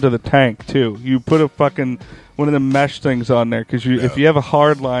got going to the tank too. You put a fucking one of the mesh things on there because if you have a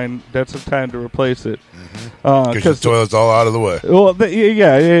hard line, that's the time to replace it. Because the toilet's all out of the way. Well,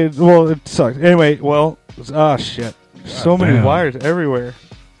 it sucks. Anyway, shit. So many wires everywhere.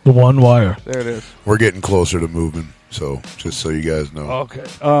 The one wire. There it is. We're getting closer to moving, so just so you guys know. Okay.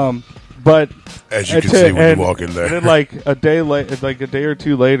 But as you can see when you walk in there, and then a day or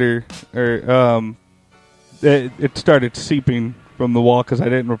two later, it started seeping from the wall because I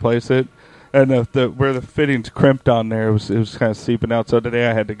didn't replace it, and where the fittings crimped on there, it was kind of seeping out. So today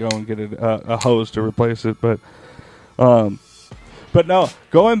I had to go and get a hose to replace it, but no.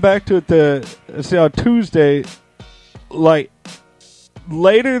 Going back to it, on Tuesday. Like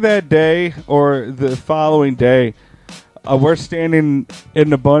later that day or the following day, we're standing in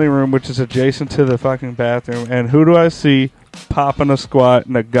the bunny room, which is adjacent to the fucking bathroom, and who do I see popping a squat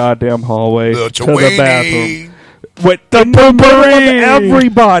in the goddamn hallway to the bathroom with the poopery?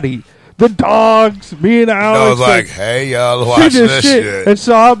 Everybody, the dogs, me and Alex. I was like, "Hey, y'all, watch this shit!" And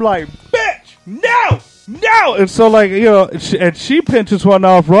so I'm like, "Bitch, no!" And so she pinches one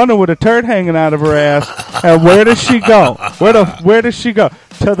off running with a turd hanging out of her ass. And where does she go? Where does she go?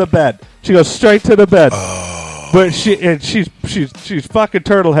 To the bed. She goes straight to the bed. But she's fucking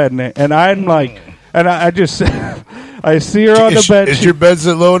turtle heading it. And I'm like, and I just I see her on the bed. Is your bed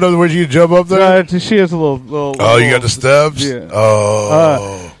so low enough where you can jump up there? She has a little. Oh, you got the steps. Yeah.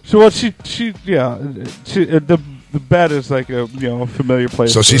 Oh. The bed is like a familiar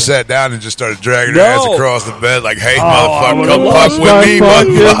place. So she sat down and just started dragging her ass across the bed like, "Hey, motherfucker, come fuck with me,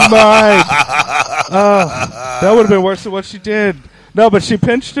 motherfucker." That would have been worse than what she did. No, but she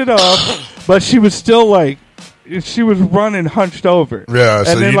pinched it off, but she was still like she was running hunched over. Yeah,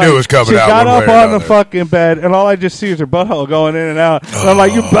 so and then, you knew it was coming she out. She got one up way or on another. the fucking bed, and all I just see is her butthole going in and out. And I'm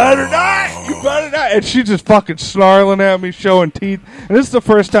like, you better not! You better not! And she's just fucking snarling at me, showing teeth. And this is the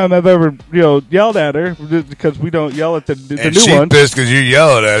first time I've ever, yelled at her, because we don't yell at the new and ones. she's pissed because you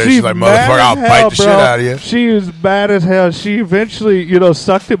yelling at her. She's like, motherfucker, I'll bite the shit out of you. She was bad as hell. She eventually,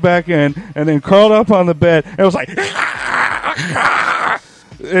 sucked it back in and then curled up on the bed and was like,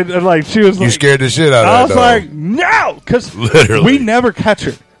 and like she was. You like, scared the shit out of her. I was like, no, because we never catch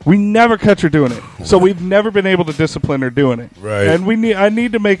her. We never catch her doing it. So we've never been able to discipline her doing it. Right. And I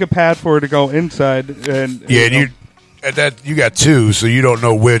need to make a pad for her to go inside. And you got two, so you don't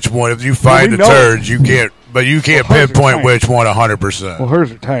know which one. If you find the know. turds, you can't. But you can't pinpoint which one 100%. Well, hers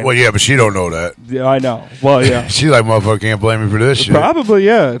are tiny. Well, yeah, but she don't know that. Yeah, I know. Well, yeah. She's like, motherfucker, can't blame me for this shit. Probably,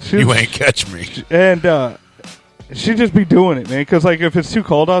 yeah. You ain't catch me. And she just be doing it, man. Because like if it's too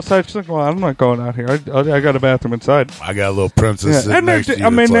cold outside, she's like, "Well, I'm not going out here. I got a bathroom inside." I got a little princess sitting and next to you. I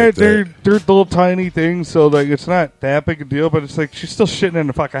mean, that's they're like little tiny things, so like it's not that big a deal. But it's like she's still shitting in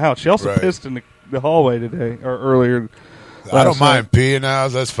the fucking house. She also pissed in the hallway today or earlier. I don't mind peeing in the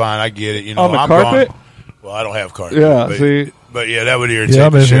house. That's fine. I get it. On the I'm carpet. Gone. Well, I don't have carpet. Yeah, but yeah, that would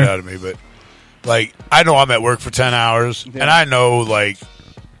irritate the shit out of me. But like, I know I'm at work for 10 hours, and I know like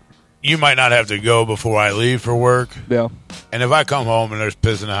you might not have to go before I leave for work. Yeah. And if I come home and there's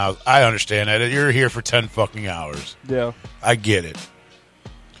piss in the house, I understand that you're here for 10 fucking hours. Yeah. I get it.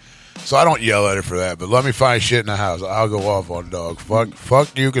 So I don't yell at her for that, but let me find shit in the house. I'll go off on dog.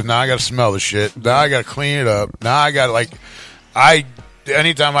 Fuck you, because now I got to smell the shit. Now I got to clean it up. Now I got to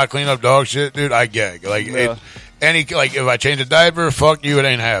anytime I clean up dog shit, dude, I gag. Like if I change a diaper, fuck you, it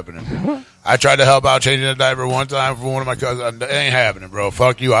ain't happening. I tried to help out changing a diaper one time for one of my cousins. It ain't happening, bro.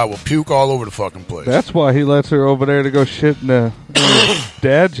 Fuck you. I will puke all over the fucking place. That's why he lets her over there to go shit in the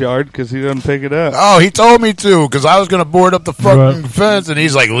dad's yard, because he doesn't pick it up. Oh, he told me to, because I was going to board up the fucking fence, and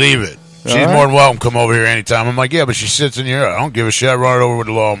he's like, leave it. She's more than welcome to come over here anytime. I'm like, yeah, but she sits in here. I don't give a shit. I run it over with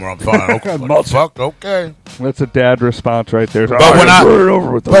the lawnmower. I'm fine. Okay. Fuck, okay. That's a dad response right there. But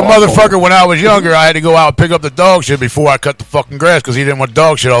motherfucker, when I was younger, I had to go out and pick up the dog shit before I cut the fucking grass, because he didn't want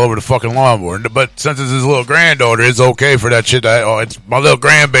dog shit all over the fucking lawnmower. But since it's his little granddaughter, it's okay for that shit. It's my little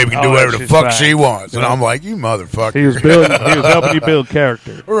grandbaby can do whatever the fuck she wants. And I'm like, you motherfucker. He was helping you build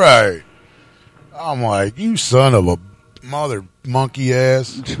character. Right. I'm like, you son of a mother monkey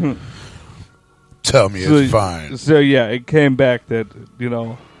ass. Tell me it's fine. So yeah, it came back that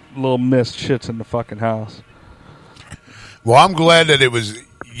little mist shits in the fucking house. Well, I'm glad that it was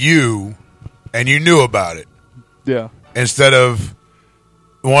you, and you knew about it. Yeah. Instead of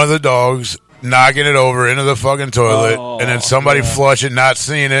one of the dogs knocking it over into the fucking toilet, and then somebody flush it, not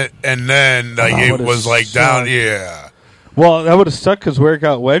seeing it, and then it was like down. Yeah. Well, that would have sucked, because where it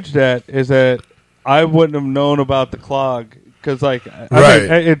got wedged at is that I wouldn't have known about the clog. Because, I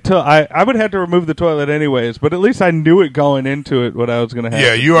would have to remove the toilet anyways, but at least I knew it going into it what I was going to have.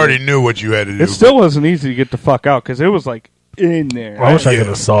 Yeah, you already knew what you had to do. It still wasn't easy to get the fuck out, because it was, in there. I wish I could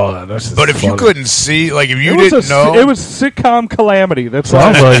have saw that. That's just but if funny. you couldn't see, if you didn't know... It was sitcom calamity. That's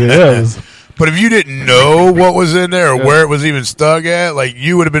sounds like it is. But if you didn't know what was in there or where it was even stuck at,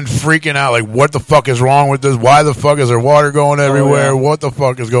 you would have been freaking out. What the fuck is wrong with this? Why the fuck is there water going everywhere? Oh, yeah. What the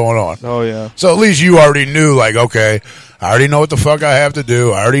fuck is going on? Oh, yeah. So at least you already knew, okay, I already know what the fuck I have to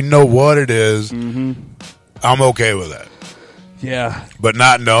do. I already know what it is. Mm-hmm. I'm okay with that. Yeah. But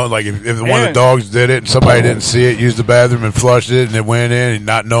not knowing, if one of the dogs did it and somebody didn't see it, used the bathroom and flushed it, and it went in and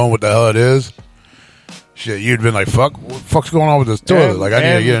not knowing what the hell it is, shit, you'd been like, fuck, what the fuck's going on with this toilet? I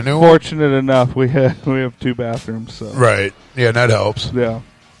need to get a new one. Fortunate enough, we have two bathrooms. So. Right. Yeah, that helps. Yeah.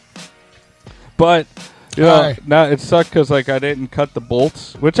 But... now it sucked because I didn't cut the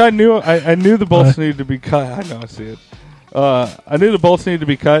bolts, which I knew. I knew the bolts needed to be cut. I know, I see it. I knew the bolts needed to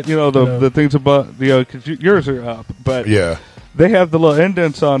be cut. The things above because yours are up, but they have the little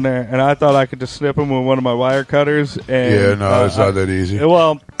indents on there, and I thought I could just snip them with one of my wire cutters. And it's not that easy.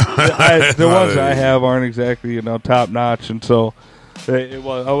 Well, the ones I have aren't exactly top notch, and so I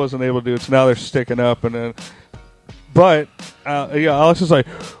wasn't able to do it. So now they're sticking up, and then. But I was just like,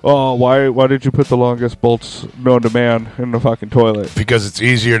 oh, why did you put the longest bolts known to man in the fucking toilet? Because it's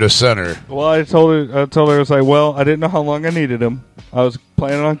easier to center. Well, I told her I was like, well, I didn't know how long I needed them. I was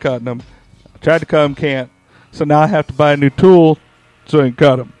planning on cutting them. I tried to cut them, can't. So now I have to buy a new tool so I can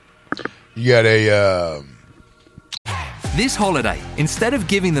cut them. You got a. This holiday, instead of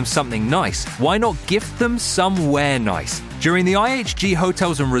giving them something nice, why not gift them somewhere nice? During the IHG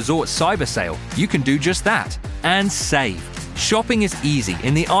Hotels and Resorts Cyber Sale, you can do just that and save. Shopping is easy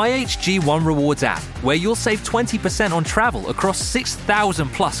in the IHG One Rewards app, where you'll save 20% on travel across 6,000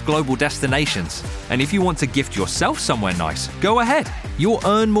 plus global destinations. And if you want to gift yourself somewhere nice, go ahead. You'll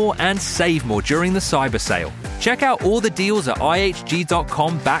earn more and save more during the Cyber Sale. Check out all the deals at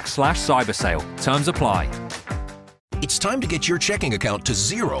ihg.com/cybersale. Terms apply. It's time to get your checking account to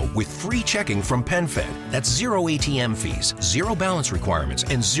zero with free checking from PenFed. That's zero ATM fees, zero balance requirements,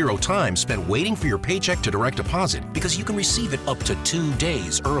 and zero time spent waiting for your paycheck to direct deposit because you can receive it up to 2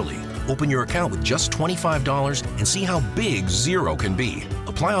 days early. Open your account with just $25 and see how big zero can be.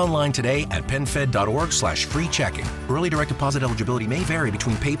 Apply online today at PenFed.org/free checking. Early direct deposit eligibility may vary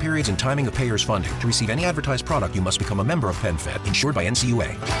between pay periods and timing of payer's funding. To receive any advertised product, you must become a member of PenFed, insured by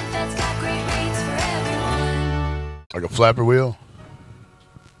NCUA. Like a flapper wheel?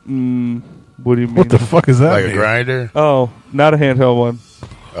 What do you mean? What the fuck is that? Like a grinder? Oh, not a handheld one.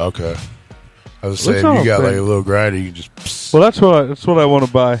 Okay. I was saying, you got like a little grinder, you can just... Well, that's what I want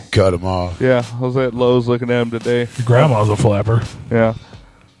to buy. Cut them off. Yeah, I was at Lowe's looking at them today. Your grandma's a flapper. Yeah.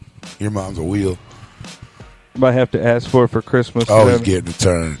 Your mom's a wheel. Might have to ask for it for Christmas. Always getting a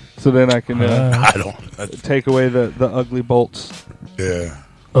turn. So then I can I don't take away the ugly bolts. Yeah.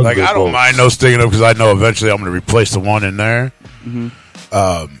 Like, I don't mind those sticking up because I know eventually I'm going to replace the one in there. Mm-hmm.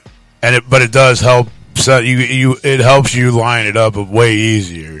 But it does help. So it helps you line it up way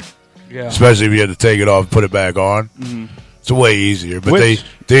easier. Yeah. Especially if you had to take it off and put it back on. Mm-hmm. It's way easier. But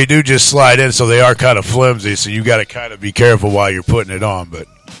they do just slide in, so they are kind of flimsy. So you got to kind of be careful while you're putting it on. But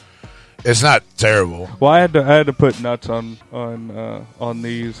it's not terrible. Well, I had to put nuts on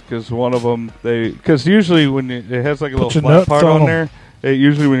these because one of them because usually when it has like a little flat part on there.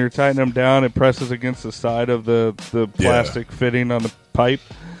 Usually when you're tightening them down, it presses against the side of the plastic fitting on the pipe.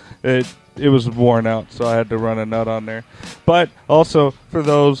 It was worn out, so I had to run a nut on there. But also for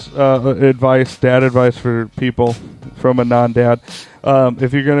those dad advice for people from a non-dad,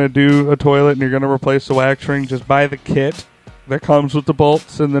 if you're going to do a toilet and you're going to replace the wax ring, just buy the kit that comes with the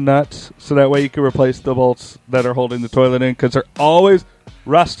bolts and the nuts, so that way you can replace the bolts that are holding the toilet in, because they're always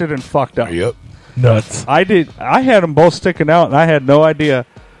rusted and fucked up. Yep. Nuts. I had them both sticking out, and I had no idea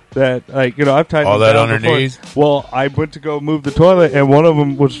that, I've tightened all them that down underneath. Before. Well, I went to go move the toilet, and one of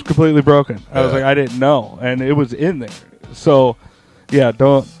them was completely broken. I was like, I didn't know, and it was in there. So, yeah,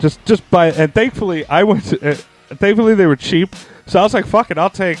 don't just buy it. And thankfully, thankfully they were cheap. So I was like, fuck it, I'll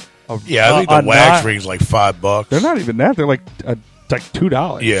take. I think the wax ring's like $5. They're not even that. They're like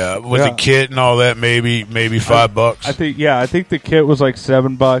 $2. Yeah, with the kit and all that, maybe $5. I think the kit was like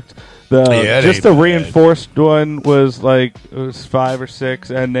 $7. The reinforced one was it was $5 or $6,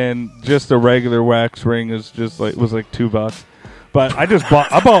 and then just the regular wax ring was like $2. But I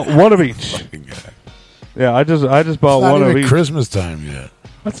bought one of each. Yeah, I just bought one of each. Christmas time yet.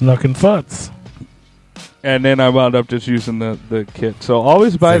 That's knuckin' futz. And then I wound up just using the kit. So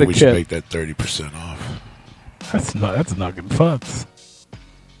always buy the kit. We should make that 30% off. That's knuckin' futz.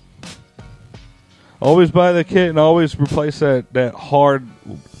 Always buy the kit and always replace that hard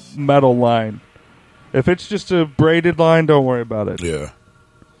metal line. If it's just a braided line, don't worry about it. Yeah.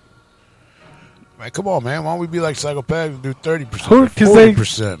 Man, come on, man. Why don't we be like Psychopath and do 30%? Because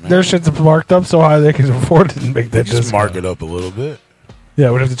 40%, man. Their shit's marked up so high they can afford it and make that just discount. mark it up a little bit.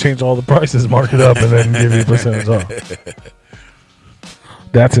 Yeah, we'd have to change all the prices, mark it up, and then give you a percentage off.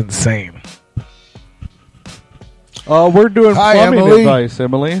 That's insane. We're doing plumbing Emily. advice,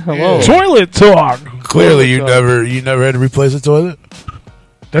 Emily. Hello. Yeah. Toilet talk. Clearly, you never had to replace a toilet.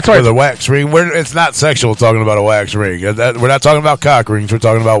 That's right. With a wax ring. It's not sexual talking about a wax ring. We're not talking about cock rings. We're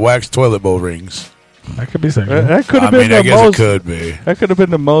talking about wax toilet bowl rings. That could be sexual. That could have been I guess it could be. That could have been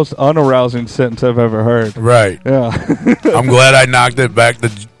the most unarousing sentence I've ever heard. Right. Yeah. I'm glad I knocked it back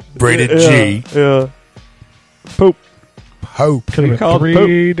to braided G. Yeah. Poop. Hope. Could have been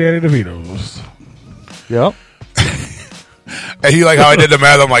 3 Danny DeVitos. Yep. And he like how I did the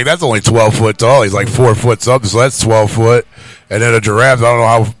math. I'm like, that's only 12 foot tall. He's like 4 foot something, so that's 12 foot. And then a giraffe, I don't know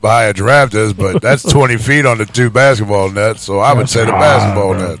how high a giraffe is, but that's 20 feet on the 2 basketball nets. So I would say the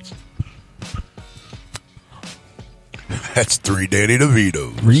basketball nets. That's 3 Danny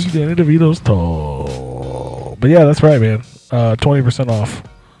DeVitos. 3 Danny DeVitos tall. But yeah, that's right, man. 20% off.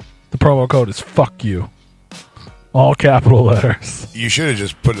 The promo code is fuck you. All capital letters. You should have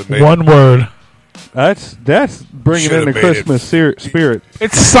just put it. One word. That's bringing in the Christmas spirit.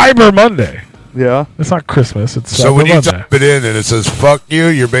 It's Cyber Monday. Yeah. It's not Christmas. It's so Cyber when you Monday. type it in and it says fuck you,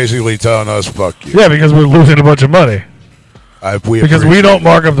 you're basically telling us fuck you. Yeah, because we're losing a bunch of money. Because we don't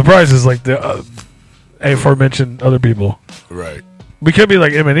mark up the prices like the aforementioned other people. Right. We could be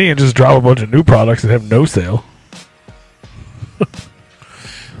like M&E and just drop a bunch of new products and have no sale.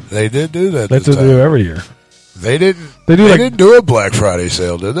 They did do that. That's this what they do time. every year. They didn't. They do They like didn't do a Black Friday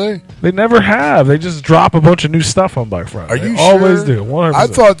sale, did they? they never have. They just drop a bunch of new stuff on Black Friday. Are you They always sure? do. 100%. I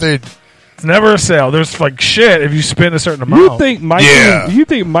thought they'd. It's never a sale. There's like shit if you spend a certain amount. You think Mikey? Yeah. You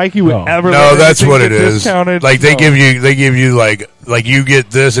think Mikey would ever? No, let that's anything what it get is. discounted? Like they No. give you like you get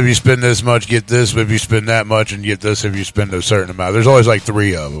this if you spend this much, get this if you spend that much, and get this if you spend a certain amount. There's always like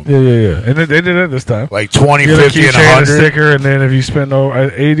 3 of them. Yeah. And they did it this time. Like 20, You get a 50, and keychain, 100. sticker, and then if you spend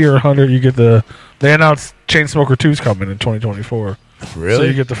over 80 or 100, you get the. They announced Chainsmoker 2's coming in 2024. Really? So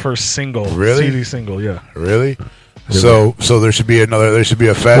you get the first single, Really? CD single. Yeah. Really? So there should be another. There should be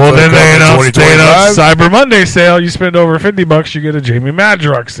a fat. Well, then they announced 2025. Cyber Monday sale. You spend over $50, you get a Jamie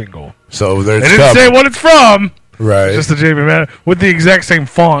Madrox single. So there's. They didn't say what it's from. Right. It's just a Jamie Mad with the exact same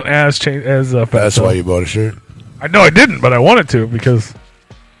font as Fat That's Soul. why you bought a shirt. I know I didn't, but I wanted to because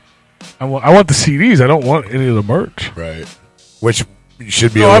I want the CDs. I don't want any of the merch. Right. Which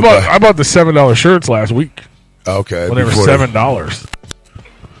should be. No, a little I bought the $7 shirts last week. Okay. When they were before $7.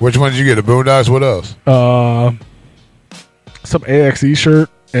 Which ones did you get? The Boondocks. What else? Some AXE shirt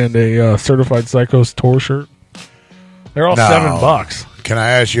and a Certified Psychos tour shirt. They're all $7. Can I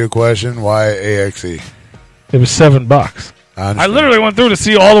ask you a question? Why AXE? It was $7. I literally went through to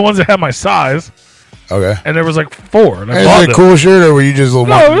see all the ones that had my size. Okay. And there was like 4. And I Is bought it a them. cool shirt, or were you just No,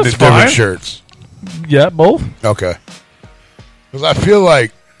 wanting it was different fine. shirts? Yeah, both. Okay. Because I feel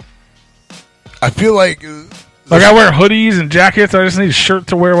like. Like I wear hoodies and jackets. I just need a shirt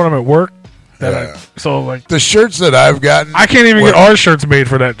to wear when I'm at work. So like the shirts that I've gotten, I can't even get our shirts made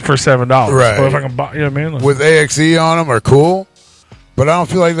for $7. Right. Or if I can buy, you know what I mean? Like, with AXE on them are cool, but I don't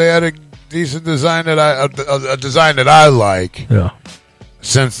feel like they had a decent design that a design that I like. Yeah.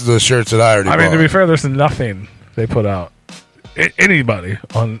 Since the shirts that I already I mean, bought. to be fair, there's nothing they put out. Anybody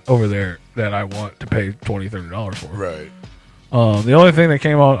on over there that I want to pay $20-$30 for. Right. The only thing that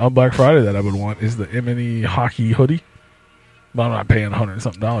came out on Black Friday that I would want is the M&E hockey hoodie, but I'm not paying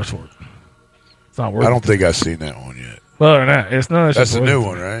 $100-something for it. It's not worth it. I don't think I've seen that one yet. Well, other than that, it's none of That's shit's the worth new it to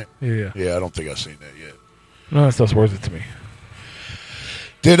one, me. right? Yeah. Yeah, I don't think I've seen that yet. None of that stuff's worth it to me.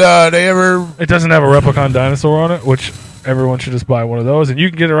 Did they ever? It doesn't have a Replicon dinosaur on it, which everyone should just buy one of those, and you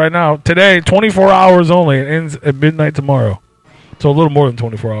can get it right now today. 24 hours only. It ends at midnight tomorrow, so a little more than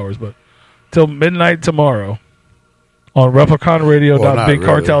 24 hours, but till midnight tomorrow on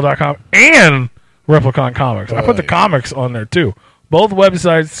RepliconRadio.BigCartel.com and Replicon Comics. I put the comics on there too. Both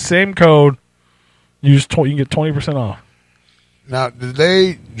websites, same code. You can get 20% off. Now, did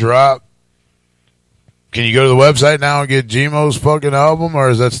they drop? Can you go to the website now and get Gmo's fucking album, or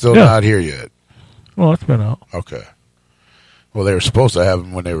is that still not here yet? Well, it's been out. Okay. Well, they were supposed to have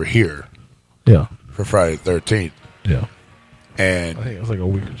them when they were here. Yeah. For Friday the 13th. Yeah. And I think it was like a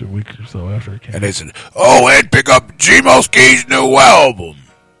week or so after it came. And they said, "Oh, Ed, pick up Gmo Ski's new album."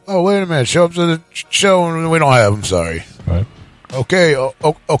 Oh, wait a minute! Show up to the show, and we don't have them. Sorry. Right. Okay.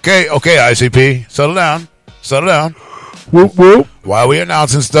 Okay. ICP, settle down. Whoop whoop. Why are we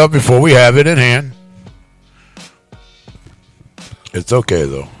announcing stuff before we have it in hand? It's okay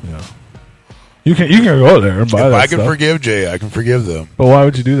though. Yeah. You can go there and buy If that I can stuff. forgive Jay, I can forgive them. But why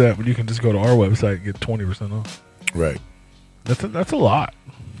would you do that when you can just go to our website and get 20% off? Right. That's a lot.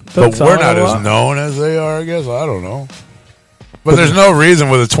 But we're not as known as they are, I guess. I don't know. But there's no reason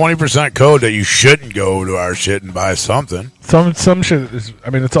with a 20% code that you shouldn't go to our shit and buy something. Some shit is. I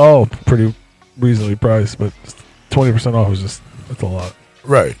mean, it's all pretty reasonably priced, but 20% off is just that's a lot.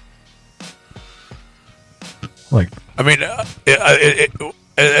 Right. Like, I mean,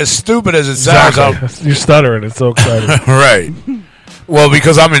 as stupid as it sounds, exactly. You're stuttering. It's so exciting. Right. Well,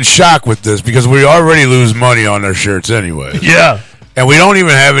 because I'm in shock with this because we already lose money on their shirts anyway. Yeah. And we don't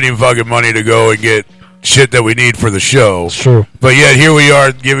even have any fucking money to go and get shit that we need for the show. It's true. But yet here we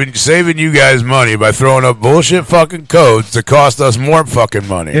are saving you guys money by throwing up bullshit fucking codes to cost us more fucking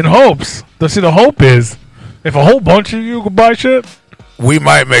money. In hopes. See, the hope is if a whole bunch of you could buy shit, we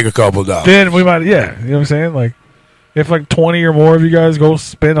might make a couple dollars. Then we might, yeah. You know what I'm saying? Like, if like 20 or more of you guys go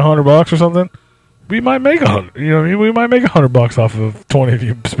spend $100 or something, we might make 100. You know what I mean? We might make $100 off of 20 of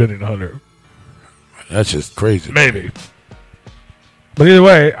you spending 100. That's just crazy. Maybe. But either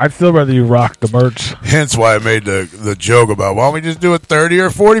way, I'd still rather you rock the merch. Hence why I made the joke about why don't we just do it 30 or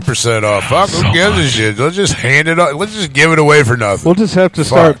 40% off? Fuck, who gives a shit? Let's just hand it up. Let's just give it away for nothing. We'll just have to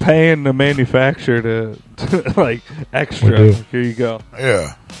start paying the manufacturer to like extra. Here you go.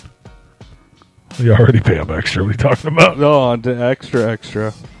 Yeah. You already pay them extra. What are you talking about? No, on to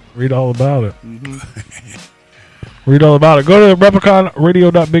extra. Read all about it. Mm-hmm. Read all about it. Go to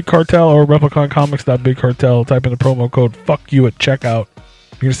RepliconRadio.BigCartel or RepliconComics.BigCartel. Type in the promo code "fuck you" at checkout,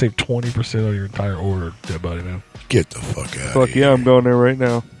 You're gonna save 20% on your entire order, dead body man. Get the fuck out. Fuck yeah, I'm going there right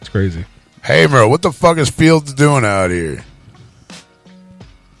now. It's crazy. Hey, bro, what the fuck is Fields doing out here?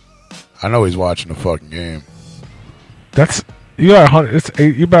 I know he's watching the fucking game. That's you got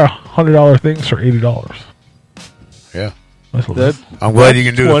you buy $100 things for $80. Yeah, that's what it is. I'm glad you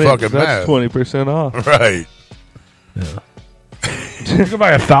can do the fucking that's math. 20% off. Right. Yeah. You can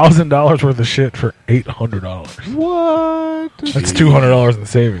buy $1,000 worth of shit for $800. What? That's $200 in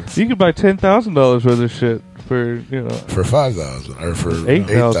savings. You could buy $10,000 worth of shit for for $5,000 or for $8,000.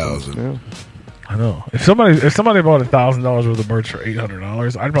 $8,000. Yeah. I know. If somebody bought $1,000 worth of merch for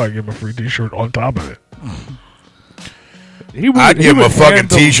 $800, I'd probably give him a free T-shirt on top of it. I'd give him a fucking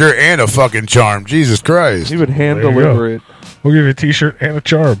T-shirt and a fucking charm. Jesus Christ. He would hand There you deliver go. it. We'll give you a T-shirt and a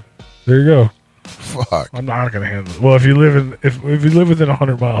charm. There you go. Fuck. I'm not gonna handle it. Well, if you live within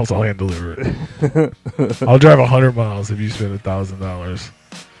 100 miles, I'll hand deliver it. I'll drive 100 miles if you spend $1,000,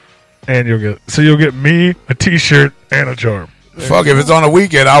 and you'll get me a T-shirt and a charm. Fuck, if it's on a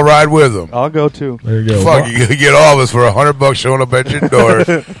weekend, I'll ride with them. I'll go too. There you go. Fuck, you could get all of us for $100 showing up at your door,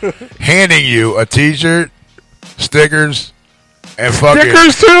 handing you a T-shirt, stickers, and fucking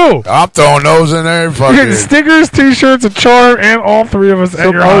Stickers too. I'm throwing those in there. You're Fucking getting stickers, T-shirts, a charm, and all three of us at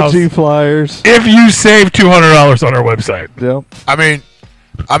Some your house. OG flyers. If you save $200 on our website. Yep.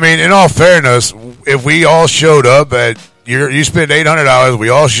 I mean, in all fairness, if we all showed up at you spend $800, we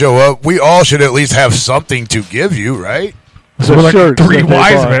all show up. We all should at least have something to give you, right? So we're like shirts three that they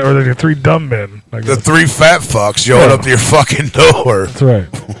wise bought. men, or the three dumb men. I The guess. 3 fat fucks showing Yeah. up to your fucking door. That's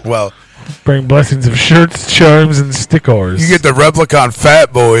right. Well, Bring blessings of shirts, charms, and stickers. you get the Replicon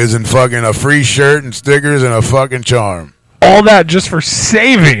Fat Boys and fucking a free shirt and stickers and a fucking charm. all that just for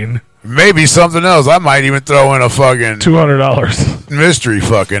saving Maybe something else. I might even throw in a fucking $200 mystery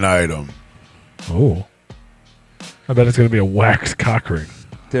fucking item. Oh, I bet it's going to be a wax cock ring.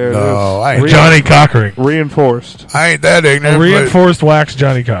 There No, it I is. ain't, Johnny cock ring. Reinforced. I ain't that ignorant. A reinforced wax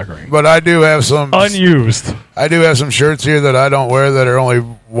Johnny cock ring. But I do have some Unused. I do have some shirts here that I don't wear that are only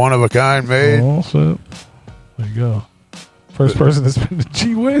one of a kind made. Oh, so there you go. First person to spend the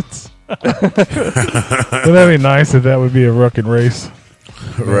G wins. Wouldn't that be nice if that would be a rucking race?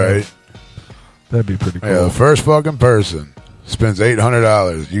 Right. That'd be pretty cool. Yeah, the first fucking person spends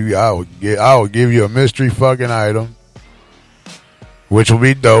 $800. I will give you a mystery fucking item, which will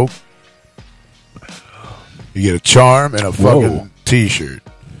be dope. You get a charm and a fucking Whoa. T-shirt.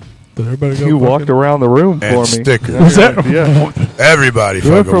 Did everybody go You walked around the room for And me. stickers. Was that? Yeah. Everybody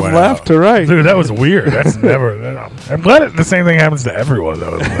You went fucking from went left out. to right. Dude, that was weird. That's never. I'm glad the same thing happens to everyone,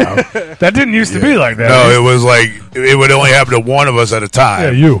 though. That didn't used to be like that. No, it was like it would only happen to one of us at a time.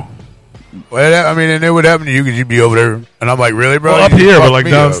 Yeah, you. Well, I mean, and it would happen to you because you'd be over there, and I'm like, really, bro? Well, up You here, but fucked like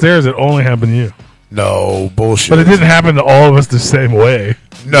me up. downstairs, it only happened to you. No bullshit. But it didn't happen to all of us the same way.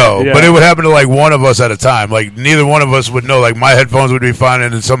 No, Yeah. but it would happen to like one of us at a time. Like neither one of us would know. Like my headphones would be fine,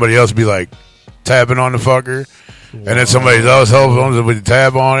 and then somebody else would be like tapping on the fucker, and then somebody else's headphones would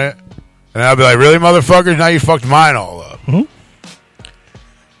tab on it, and I'd be like, "Really, motherfucker? Now you fucked mine all up."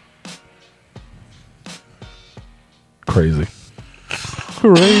 Crazy.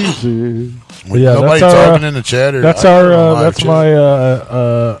 Crazy. But yeah, Nobody that's our, talking in the chat. Or That's I- our. on live That's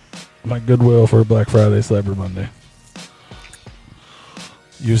chat. my goodwill for Black Friday, Cyber Monday.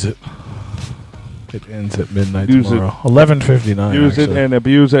 Use it. It ends at midnight Use it. tomorrow. 11:59. Use it and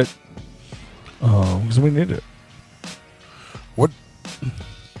abuse it. because we need it. What?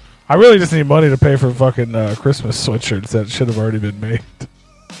 I really just need money to pay for fucking Christmas sweatshirts that should have already been made.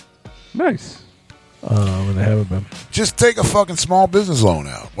 Nice. And they haven't been. Just take a fucking small business loan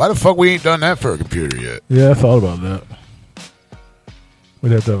out. Why the fuck we ain't done that for a computer yet? Yeah, I thought about that.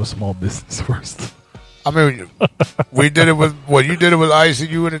 We'd have to have a small business first. I mean, we did it with you did it with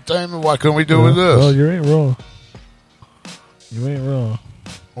ICU Entertainment. Why couldn't we do it with this? Well, you ain't wrong. You ain't wrong.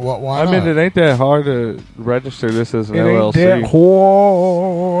 Why I not? mean, it ain't that hard to register this as an It ain't that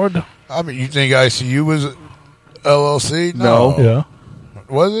LLC. hard. I mean, you think ICU was LLC? No. Yeah.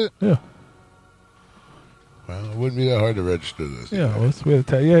 Was it? Yeah. Well, it wouldn't be that hard to register this. Yeah, we had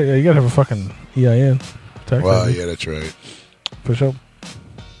to yeah, you gotta have a fucking EIN. Tax Well, ID. yeah, that's right. For sure.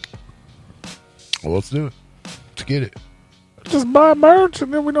 Well, let's do it. Let's get it. Just buy merch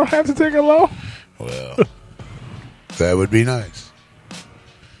and then we don't have to take a loan. Well, that would be nice.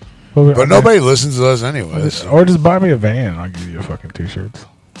 But But nobody listens to us anyway. so- Or just buy me a van. I'll give you a fucking t-shirts.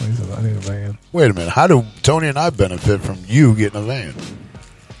 I need a van. Wait a minute. How do Tony and I benefit from you getting a van?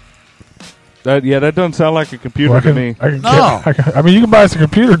 That doesn't sound like a computer Well, to me. No. I mean, you can buy us a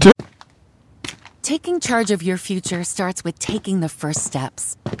computer too. Taking charge of your future starts with taking the first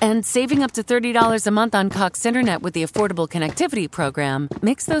steps. And saving up to $30 a month on Cox Internet with the Affordable Connectivity Program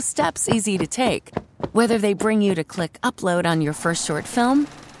makes those steps easy to take. Whether they bring you to click upload on your first short film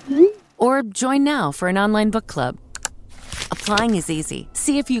or join now for an online book club. Applying is easy.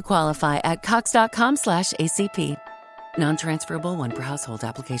 See if you qualify at cox.com/ACP. Non-transferable one per household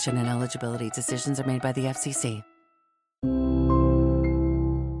application and eligibility decisions are made by the FCC.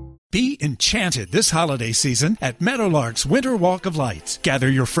 Be enchanted this holiday season at Meadowlark's Winter Walk of Lights.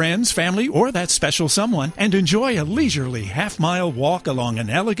 Gather your friends, family, or that special someone and enjoy a leisurely half-mile walk along an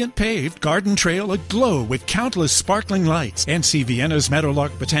elegant paved garden trail aglow with countless sparkling lights, and see Vienna's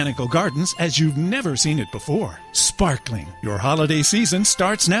Meadowlark Botanical Gardens as you've never seen it before. Sparkling. Your holiday season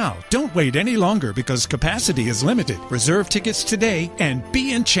starts now. Don't wait any longer because capacity is limited. Reserve tickets today and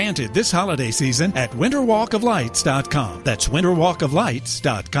be enchanted this holiday season at winterwalkoflights.com. That's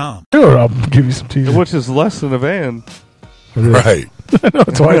winterwalkoflights.com. Sure, I'll give you some teasers. Which is less than a van. Right.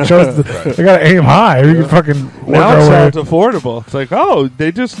 That's why I chose they gotta aim high. You can fucking work Now our it way. sounds affordable. It's like, oh,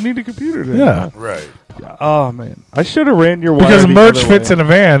 they just need a computer. To Yeah. Right. Oh man, I should have ran your wire Because the merch other fits way. in a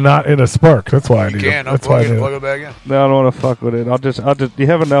van, not in a Spark. That's why I need can't it. That's why I unplug it need and it. plug it back in. No, I don't want to fuck with it. I'll just. You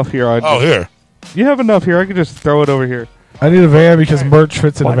have enough here. Here. You have enough here. I can just throw it over here. I need a van because merch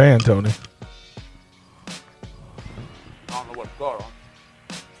fits in a van, Tony. I don't know what's going on.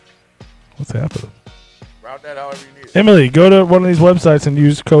 What's happening? Route that however you need it. Emily, go to one of these websites and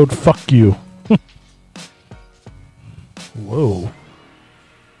use code FUCK you. Whoa.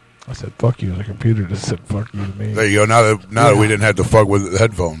 I said fuck you, and the computer just said fuck you to me. There you go. Now that we didn't have to fuck with the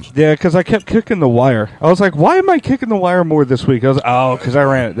headphones. Yeah, because I kept kicking the wire. I was like, why am I kicking the wire more this week? I was because I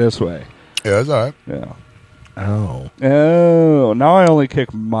ran it this way. Yeah, that's all right. Yeah. Oh. Now I only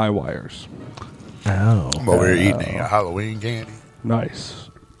kick my wires. Oh. I'm over here eating a Halloween candy. Nice.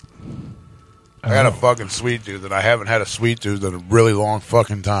 I got a fucking sweet tooth, and I haven't had a sweet tooth in a really long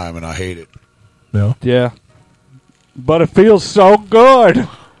fucking time, and I hate it. No. Yeah. But it feels so good.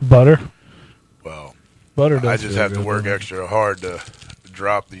 Butter. Well, butter. Does I just feel have to good, work doesn't it? extra hard to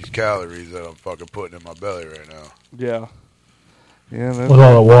drop these calories that I'm fucking putting in my belly right now. Yeah. Yeah. With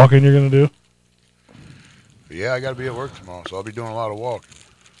all that walking you're gonna do. But yeah, I got to be at work tomorrow, so I'll be doing a lot of walking.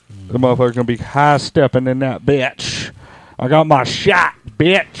 The motherfucker gonna be high stepping in that bitch. I got my shot,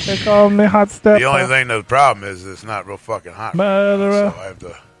 bitch. They call me hot step. The only thing the problem is it's not real fucking hot. Murderer.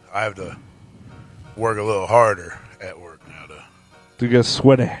 So I have to work a little harder at work now to get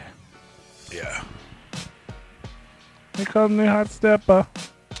sweaty. Yeah. They call me hot stepper.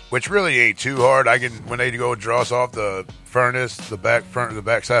 Which really ain't too hard. I can when they go dross off the furnace, the back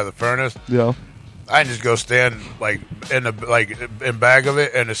side of the furnace. Yeah. I can just go stand in back of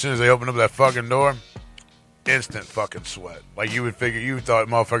it, and as soon as they open up that fucking door, instant fucking sweat. Like you thought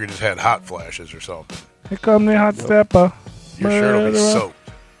motherfucker just had hot flashes or something. They call me hot stepper. Your shirt will be Murderer. soaked.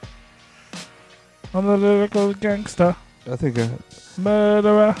 I'm the lyrical gangster. I think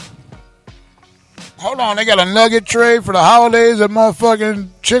murderer. Hold on, they got a nugget tray for the holidays at motherfucking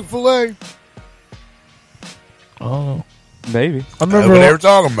Chick-fil-A. Oh, maybe. I remember what they were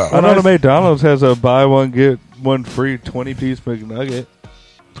talking about. I know the McDonald's has a buy one get one free 20-piece McNugget.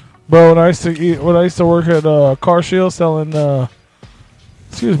 Bro, when I used to work at Car Shield selling.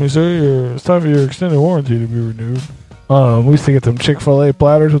 Excuse me, sir. It's time for your extended warranty to be renewed. We used to get them Chick-fil-A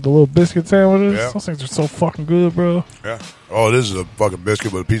platters with the little biscuit sandwiches. Yeah. Those things are so fucking good, bro. Yeah. Oh, this is a fucking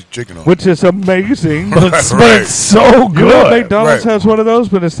biscuit with a piece of chicken on it. Which is amazing. But it's so good. You know, McDonald's Right. has one of those,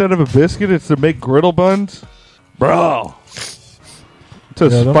 but instead of a biscuit, it's the McGriddle buns. Bro. It's a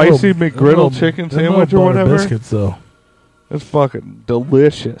them spicy little- McGriddle them chicken little sandwich or butter whatever. biscuits, though. It's fucking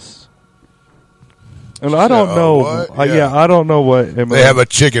delicious. And I don't know. what? Yeah. I don't know what. They have a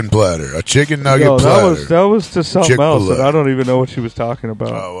chicken platter, a chicken nugget No, platter. that was to something else, Chick-fil-A. and I don't even know what she was talking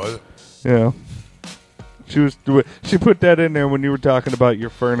about. Oh, was it? Yeah. She put that in there when you were talking about your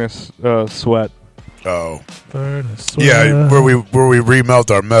furnace sweat. Oh. Furnace Yeah, where we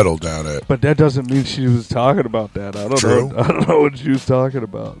remelt our metal down at. But that doesn't mean she was talking about that. I don't True. know. I don't know what she was talking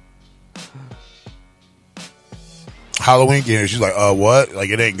about. Halloween candy. She's like, what? Like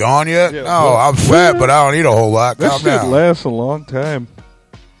it ain't gone yet? Yeah, No, well, I'm fat, but I don't eat a whole lot. That Calm shit down. lasts a long time.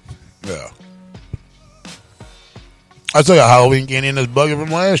 Yeah. I still got Halloween candy in this bucket from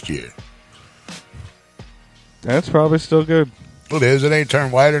last year. That's probably still good. It is. It ain't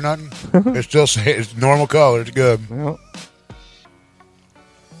turned white or nothing. It's normal color. It's good. Well,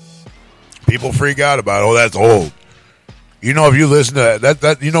 people freak out about it. Oh, that's old. You know, if you listen to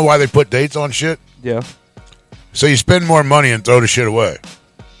that, you know why they put dates on shit? Yeah. So you spend more money and throw the shit away.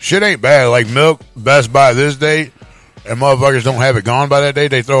 Shit ain't bad. Like milk, Best Buy this date, and motherfuckers don't have it gone by that date.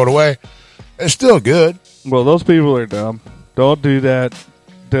 They throw it away. It's still good. Well, those people are dumb. Don't do that.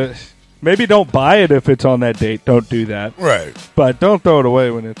 Maybe don't buy it if it's on that date. Don't do that. Right. But don't throw it away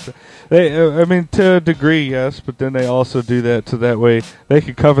when it's... I mean, to a degree, yes, but then they also do that so that way they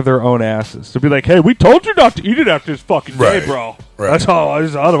can cover their own asses. To be like, hey, we told you not to eat it after this fucking day, bro. Right. That's all.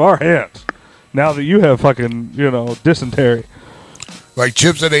 It's out of our hands. Now that you have fucking, dysentery. Like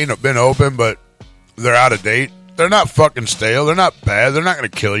chips that ain't been open, but they're out of date. They're not fucking stale. They're not bad. They're not going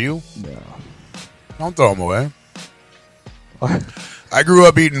to kill you. No. Don't throw them away. I grew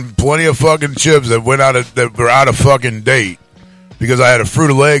up eating plenty of fucking chips that were out of fucking date because I had a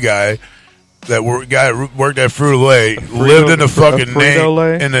Frito-Lay guy that worked at Frito-Lay, lived in the fucking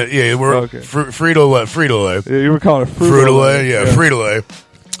Frito-Lay? Frito-Lay. You were calling it Frito-Lay, Frito-Lay.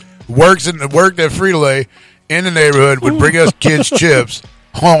 Worked at Frito-Lay in the neighborhood, would bring us kids chips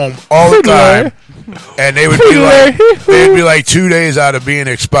home all the time, and they would be like 2 days out of being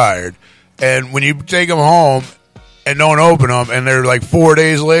expired. And when you take them home and don't open them, and they're like 4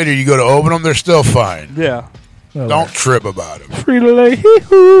 days later, you go to open them, they're still fine. Yeah. Don't trip about them. Frito-Lay,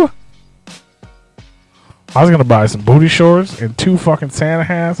 hee-hoo. I was going to buy some booty shorts and 2 fucking Santa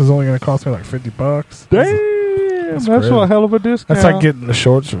hats. It's only going to cost me like $50. Damn, that's a hell of a discount. That's like getting the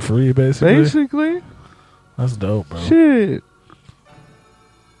shorts for free, basically. That's dope, bro. Shit.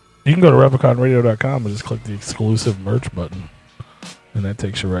 You can go to RepliconRadio.com and just click the exclusive merch button, and that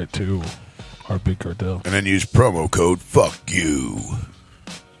takes you right to our big cartel. And then use promo code FUCK-YOU.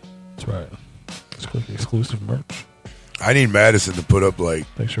 That's right. Just click the exclusive merch. I need Madison to put up like...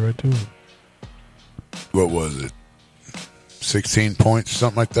 Takes you right to it. What was it? 16 points,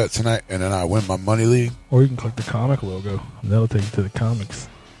 something like that tonight, and then I win my money league. Or you can click the comic logo, and that'll take you to the comics.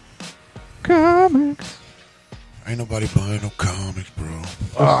 Comics. Ain't nobody buying no comics, bro.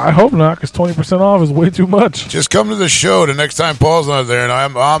 I hope not, because 20% off is way too much. Just come to the show the next time Paul's not there and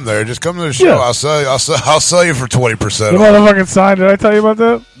I'm there. Just come to the show. Yeah. I'll sell you for 20% The off. motherfucking sign, did I tell you about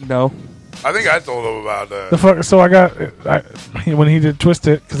that? No. I think I told him about that. So when he did Twist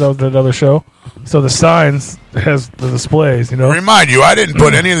It, because I was at another show, so the signs has the displays, Remind you, I didn't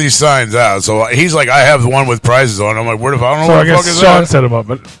put any of these signs out. So he's like, I have the one with prices on. I'm like, where the fuck? I don't know So what I the fuck guess is Sean that? set them up,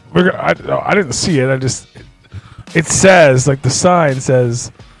 but I didn't see it. It says, like, the sign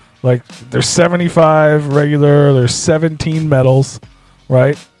says, like, there's 75 regular, there's 17 metals,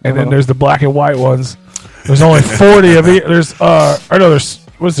 right? And then there's the black and white ones. There's only 40 of each.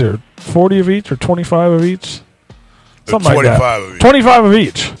 What's there, 40 of each or 25 of each? Something like that. 25 of each. 25 of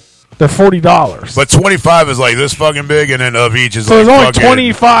each. They're $40. But 25 is like this fucking big, and then of each is So like there's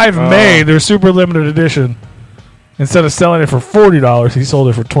only fucking 25 made. They're super limited edition. Instead of selling it for $40, he sold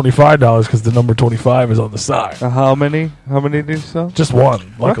it for $25 because the number 25 is on the side. How many? How many did you sell? Just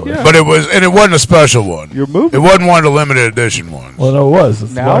one, luckily. But it wasn't a special one. You're moving. It wasn't one of the limited edition ones. Well, no, it was.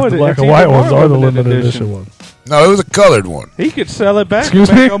 It's Now the black it's and white even more ones are the limited limited edition. edition ones. No, it was a colored one. He could sell it back. Excuse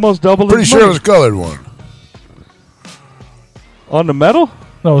and make me? almost double Pretty his sure it money. was a colored one. On the metal?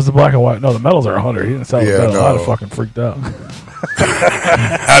 No, it was the black and white. No, the metals are 100. He didn't sell the Yeah, metal. no. I'd have fucking freaked out.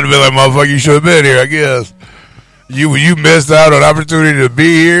 I'd be like, motherfucker, you should have been here, I guess. You missed out on opportunity to be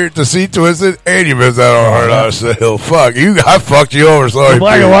here to see Twisted, and you missed out on $100 sale. Fuck you! I fucked you over. Sorry. The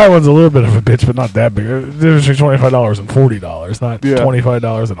black dude. and white one's a little bit of a bitch, but not that big. There's $25 and $40, not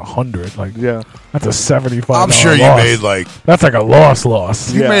 $25 and $100. Like, that's a $75. I'm sure you loss. made like that's like a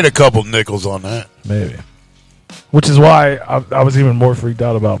loss. You made a couple nickels on that, maybe. Which is why I was even more freaked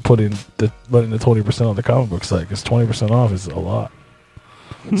out about letting the 20% on the comic book site, because 20% off is a lot.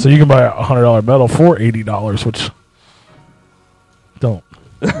 So you can buy a $100 metal for $80, which don't.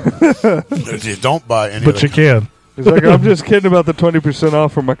 Don't buy any. But you can. He's like, I'm just kidding about the 20%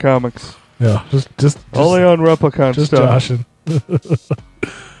 off for my comics. Yeah, just only on Replicon just stuff. joshing.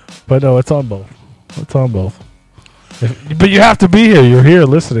 But no, it's on both. It's on both. But you have to be here. You're here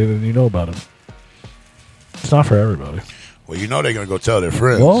listening, and you know about them. It's not for everybody. Well, you know they're gonna go tell their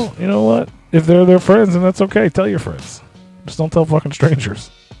friends. Well, you know what? If they're their friends, then that's okay. Tell your friends. Just don't tell fucking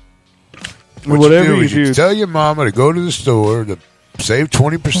strangers. Whatever you do, tell your mama to go to the store to save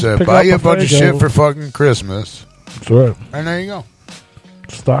 20%, Pick buy up you a a bunch of Faygo. shit for fucking Christmas. That's right. And there you go.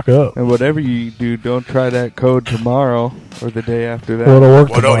 Stock up. And whatever you do, don't try that code tomorrow or the day after that. Well, it'll work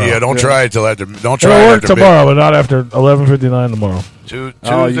Well, tomorrow. don't try it till after. Don't try It'll it work after tomorrow, but not after 11:59 tomorrow. Tuesday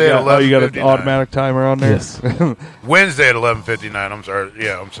Oh, you at got, you got an 11:59. automatic timer on there? Yes. Wednesday at 11:59. I'm sorry.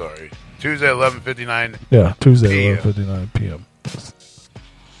 Yeah, I'm sorry. Tuesday at 11:59. Yeah, Tuesday, PM. 11:59 p.m. Yes.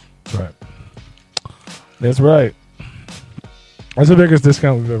 That's right. That's right. That's the biggest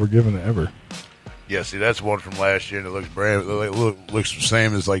discount we've ever given ever. Yeah, see, that's one from last year that looks looks the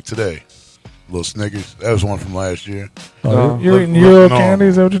same as like today. Little Snickers. That was one from last year. Oh, you're eating Euro candy?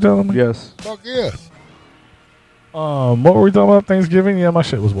 Is that what you're telling me? Yes. Fuck yeah. What were we talking about? Thanksgiving? Yeah, my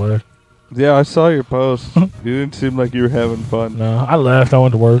shit was whack. Yeah, I saw your post. You didn't seem like you were having fun. No, I left. I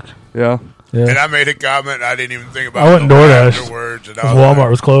went to work. Yeah. And I made a comment. I didn't even think about I went it DoorDash. afterwards. And Because Walmart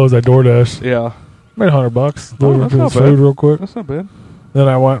was closed. I DoorDash. Yeah. Made $100. Oh, Delivered that's to not the bad. food real quick. That's not bad. Then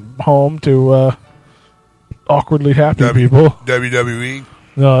I went home to awkwardly happy people. WWE.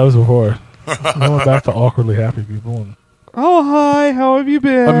 No, that was before. I went back to awkwardly happy people. And Oh, hi. How have you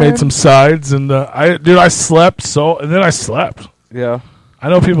been? I made some sides, and I slept and then I slept. Yeah. I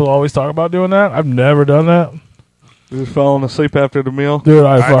know people always talk about doing that. I've never done that. You just falling asleep after the meal? Dude,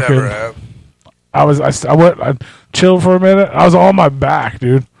 I never have. I chilled for a minute. I was on my back,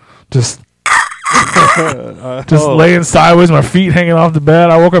 dude. Just laying sideways, my feet hanging off the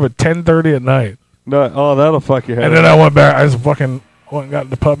bed. I woke up at 10:30 at night. No, that'll fuck your head. And then I went back. I just fucking went and got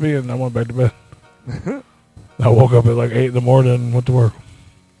the puppy, and I went back to bed. I woke up at like 8 in the morning and went to work.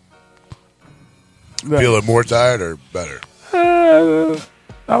 Feeling more tired or better?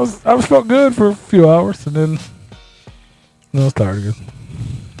 I was felt good for a few hours, and then I was tired again.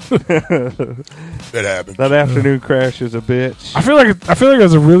 It happened. That afternoon crash is a bitch. I feel like it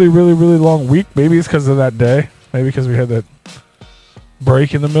was a really, really, really long week. Maybe it's because of that day. Maybe because we had that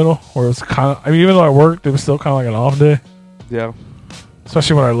break in the middle where it was kind of. I mean, even though I worked, it was still kind of like an off day. Yeah.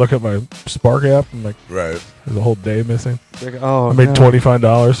 Especially when I look at my Spark app and like, right, there's a whole day missing. Like, oh, I made no.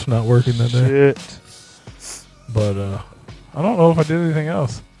 $25 for not working that day. Shit. But I don't know if I did anything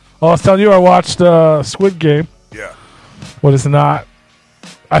else. Oh, I was telling you, I watched Squid Game. Yeah. But it's not.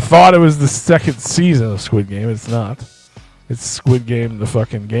 I thought it was the second season of Squid Game. It's not. It's Squid Game, the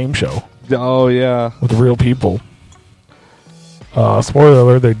fucking game show. Oh, yeah. With real people. Spoiler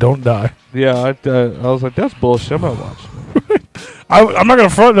alert, they don't die. Yeah, I was like, that's bullshit. I'm not watching. I'm not going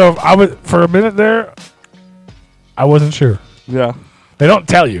to front though. For a minute there, I wasn't sure. Yeah. They don't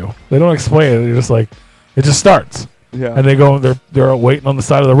tell you. They don't explain it. They're just like, it just starts. Yeah. And they go, they're waiting on the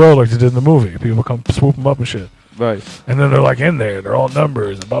side of the road like they did in the movie. People come swoop them up and shit. Right. And then they're like in there. They're all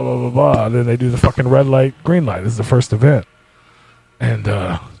numbers and blah, blah, blah, blah. And then they do the fucking red light, green light. This is the first event. And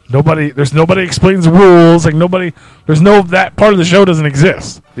nobody explains the rules. Like that part of the show doesn't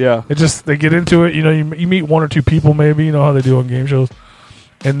exist. Yeah. It just, they get into it. You know, you meet one or two people maybe. You know how they do on game shows.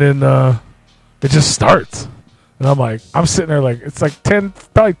 And then it just starts. And I'm sitting there like, it's like 10,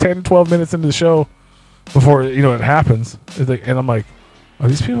 12 minutes into the show before, you know, it happens. And I'm like, are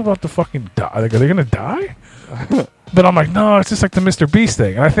these people about to fucking die? Like, are they going to die? But I'm like, no, it's just like the Mr. Beast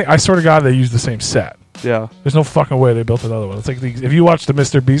thing. And I swear to God, they used the same set. Yeah. There's no fucking way they built another one. It's like, if you watch the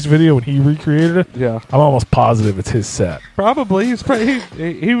Mr. Beast video when he recreated it, yeah, I'm almost positive it's his set. Probably.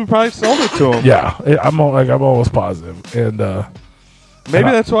 He would probably sold it to him. Yeah. I'm almost positive. And maybe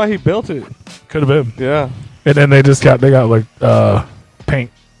that's why he built it. Could have been. Yeah. And then they got like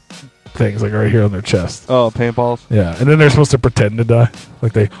paint things like right here on their chest. Oh, paintballs. Yeah, and then they're supposed to pretend to die,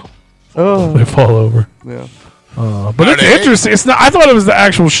 like they fall over. Yeah. But it's interesting. It's not. I thought it was the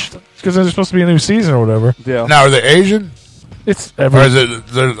actual because there's supposed to be a new season or whatever. Yeah. Now, are they Asian? It's or is it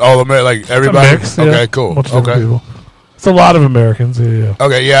they're all like everybody? It's a mix, okay, yeah. cool. Bunch of different Okay. people. It's a lot of Americans. Yeah.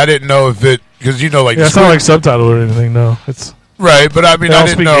 Okay, yeah, I didn't know if it because like Yeah, it's not like subtitled or anything. No, it's right. But I mean, they I all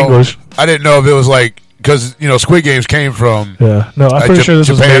didn't speak know. English. I didn't know if it was like because Squid Games came from Yeah. No, I'm pretty sure this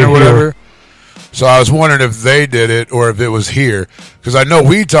was Japan made or whatever. here. So I was wondering if they did it or if it was here because I know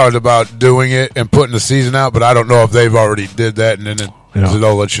we talked about doing it and putting the season out, but I don't know if they've already did that and then it said,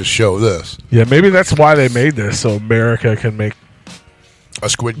 "Oh, let's just show this." Yeah, maybe that's why they made this so America can make a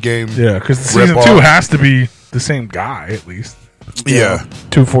Squid Game. Yeah, because season rip-off. 2 has to be the same guy at least. Yeah.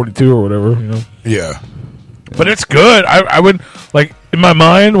 242 or whatever. Yeah. But it's good. I would like in my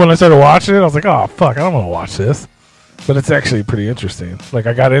mind when I started watching it, I was like, "Oh fuck, I don't want to watch this." But it's actually pretty interesting. Like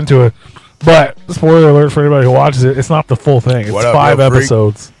I got into it, but spoiler alert for anybody who watches it, it's not the full thing. It's What up, 5 yo, freak?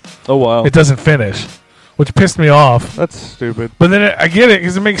 episodes. Oh wow! It doesn't finish, which pissed me off. That's stupid. But then I get it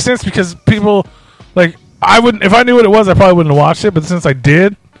because it makes sense because people like I wouldn't if I knew what it was, I probably wouldn't have watched it. But since I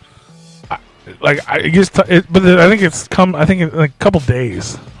did, but I think it's come. I think in like a couple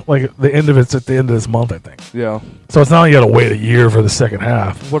days. Like the end of it's at the end of this month, I think. Yeah. So it's not like you got to wait a year for the second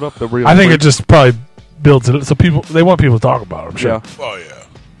half. What up the real? I think freak? it just probably builds it so they want people to talk about it. I'm sure. Yeah. Oh yeah.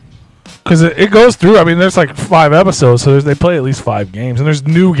 Because it goes through. I mean, there's like 5 episodes, so they play at least 5 games, and there's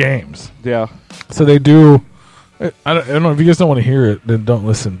new games. Yeah. So they do. I don't know if you guys don't want to hear it, then don't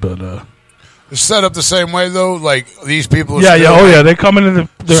listen. But It's set up the same way though. Like these people. Are yeah, still, oh yeah, they come into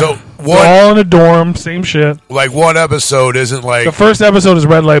they're all in a dorm, same shit. Like one episode isn't like The first episode is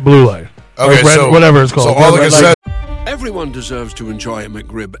red light, blue light. Or Okay, red, so- whatever it's called. so all Red the light, cassette- Everyone deserves to enjoy a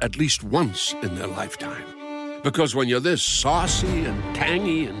McRib at least once in their lifetime. Because when you're this saucy and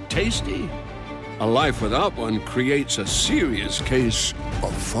tangy and tasty, a life without one creates a serious case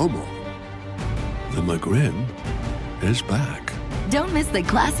of FOMO. The McRib is back. Don't miss the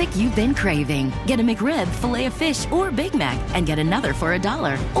classic you've been craving. Get a McRib, Filet-O-Fish, or Big Mac, and get another for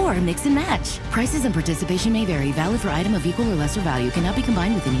 $1. Or mix and match. Prices and participation may vary. Valid for item of equal or lesser value. Cannot be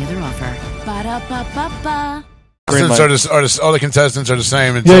combined with any other offer. Ba-da-ba-ba-ba. All the contestants are the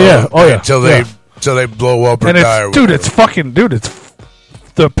same until until they blow up or and die. It's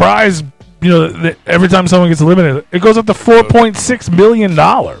the prize. Every time someone gets eliminated, it goes up to $4.6 million.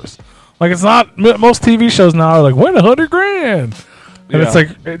 Like, it's not, most TV shows now are like, win $100,000. And it's like,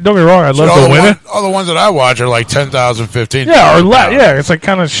 don't get me wrong, I'd love to win it. All the ones that I watch are like 10,000, 15,000. Yeah, or less. Yeah, it's like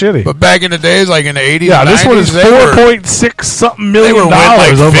kind of shitty. But back in the days, like in the 80s, yeah, 90s, this one is $4.6 something million. They were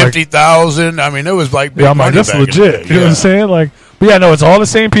winning like 50,000. I mean, it was like big I'm like, money that's back in the legit. day. You know what I'm saying? Like, but yeah, no, it's all the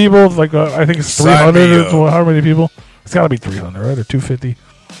same people. Like, I think it's 300 or how many people? It's got to be 300, right? Or 250.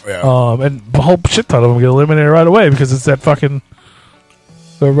 Yeah. And a whole shit ton of them get eliminated right away because it's that fucking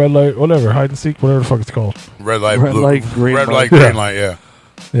the red light, whatever, hide and seek, whatever the fuck it's called. Red light, green light. Green light, yeah.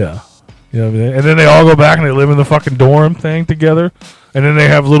 Yeah. You know what I mean? And then they all go back and they live in the fucking dorm thing together. And then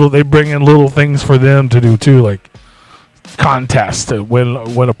they bring in little things for them to do too, like contests to win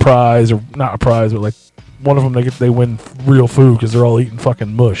a prize, or not a prize, but like one of them they win real food because they're all eating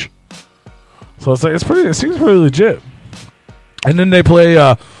fucking mush. So it's like it seems pretty legit. And then they play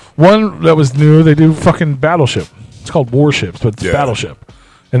one that was new. They do fucking Battleship. It's called Warships, but it's Battleship.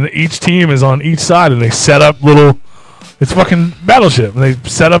 And each team is on each side, and they set up little. It's fucking Battleship, and they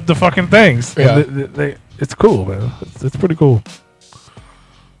set up the fucking things. Yeah. And it's cool, man. It's pretty cool.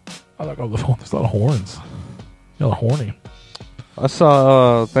 I like all the horns. There's a lot of horns. A lot horny. I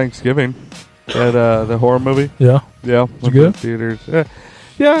saw Thanksgiving at the horror movie. Yeah. Yeah. Was it good? Theaters.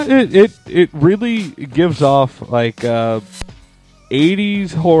 Yeah. It really gives off like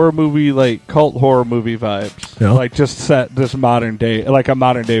 80s horror movie, like cult horror movie vibes. Yeah. Like just set this modern day, like a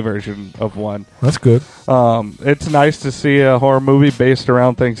modern day version of one. That's good. It's nice to see a horror movie based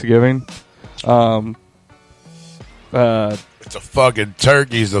around Thanksgiving. It's a fucking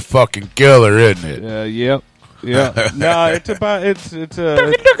turkey's a fucking killer, isn't it? Yep. Yeah. No, it's about it's a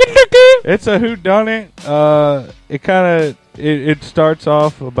whodunit. It kind of it starts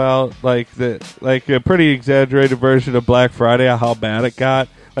off about like a pretty exaggerated version of Black Friday, how bad it got,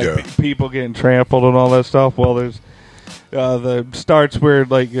 like people getting trampled and all that stuff. Well, there's the starts where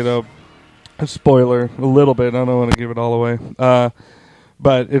a spoiler a little bit. I don't want to give it all away,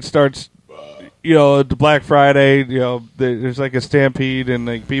 but it starts. The Black Friday, there's like a stampede and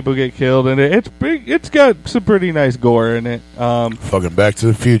like people get killed, and it's big. It's got some pretty nice gore in it. Fucking Back to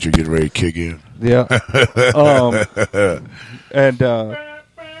the Future getting ready to kick in. Yeah.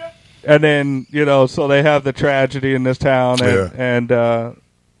 And then so they have the tragedy in this town, and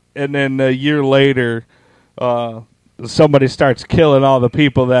then a year later, somebody starts killing all the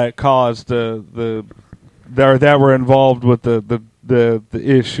people that caused that were involved with the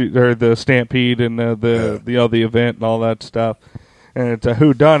issue or the stampede and the event and all that stuff, and it's a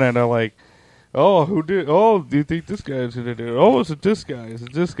whodunit. They're like, who did? Do you think this guy's gonna do it? Is it this guy? Is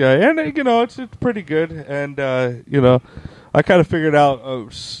it this guy? And it's pretty good. And I kind of figured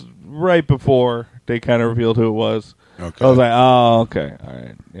out right before they kind of revealed who it was. Okay. I was like, oh, okay, all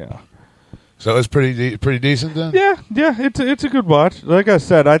right, yeah. So it's pretty decent then. Yeah, it's a good watch. Like I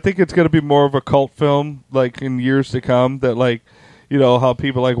said, I think it's gonna be more of a cult film, like in years to come. That like. How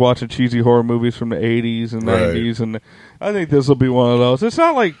people like watching cheesy horror movies from the 80s and 90s, and I think this will be one of those. It's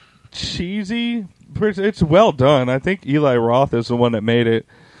not like cheesy. It's well done. I think Eli Roth is the one that made it.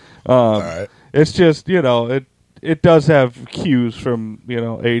 Right. It's just, it does have cues from,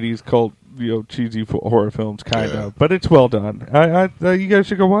 80s cult, cheesy horror films, kind of. But it's well done. You guys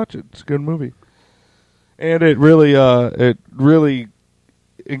should go watch it. It's a good movie. And it really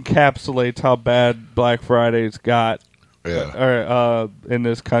encapsulates how bad Black Friday's got. Yeah. In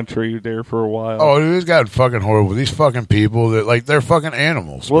this country there for a while. Oh, dude, it's got fucking horrible. These fucking people that they're fucking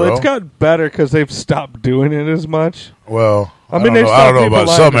animals. Well, bro. it's got better because they've stopped doing it as much. Well, I mean, I don't know about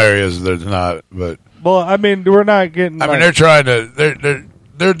some areas. There's not, but well, I mean, we're not getting. I mean, they're trying to.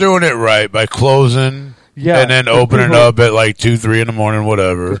 They're doing it right by closing, and then opening up at like 2-3 in the morning,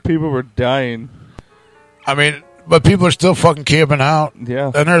 whatever. People were dying. I mean. But people are still fucking camping out.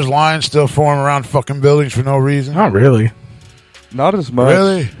 Yeah. And there's lines still forming around fucking buildings for no reason. Not really. Not as much.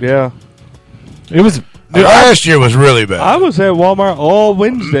 Really? Yeah. It was... last year was really bad. I was at Walmart all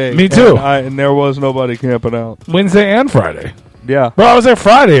Wednesday. Me too. And there was nobody camping out. Wednesday and Friday. Yeah. Bro, I was there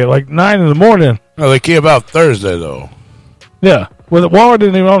Friday at like 9 in the morning. No, they camp out Thursday, though. Yeah. Well, the Walmart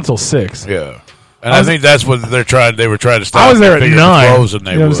didn't even open until 6. Yeah. And I think that's what they were trying to stop. I was there at Bigger 9. flows than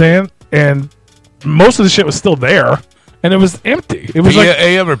they you know what I'm would. saying? And most of the shit was still there, and it was empty. It was like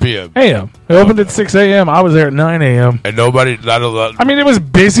AM or PM? AM. It opened at 6 a.m. I was there at 9 a.m. And nobody, not a lot. I mean, it was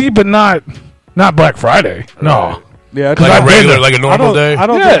busy, but not Black Friday. No. Yeah, like a regular, like a normal day. I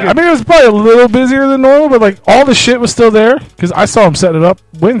don't Yeah, think I mean, it was probably a little busier than normal, but like all the shit was still there because I saw them setting it up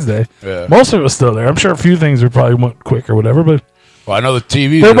Wednesday. Yeah. Most of it was still there. I'm sure a few things would probably went quick or whatever, but Well, I know the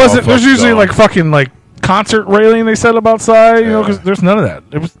TV. there wasn't. There's usually like fucking like concert railing they set up outside, you know, because there's none of that.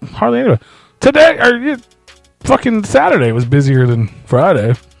 It was hardly anyway. Today or fucking Saturday was busier than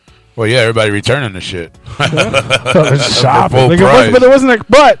Friday. Well, yeah, everybody returning the shit. So it's shopping, Full like price. but it wasn't like.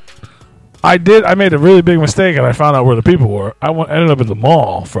 But I made a really big mistake, and I found out where the people were. ended up at the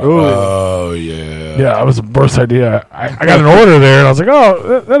mall Friday. Oh yeah. Yeah, it was the worst idea. I got an order there, and I was like,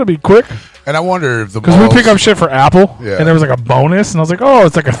 "Oh, that'll be quick." And I wonder if the because we malls- pick up shit for Apple, Yeah. and there was like a bonus, and I was like, "Oh,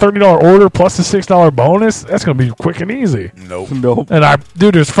 it's like a $30 order plus a $6 bonus. That's gonna be quick and easy." Nope. And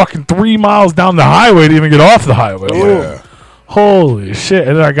there's fucking 3 miles down the highway to even get off the highway. Yeah. Holy shit!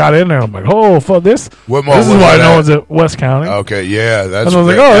 And then I got in there. I'm like, "Oh, fuck this! What mall This is was why that no at? one's at West County." Okay, yeah, that's. And I was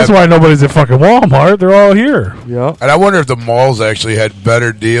like, "Oh, that's why nobody's at fucking Walmart. They're all here." Yeah. And I wonder if the malls actually had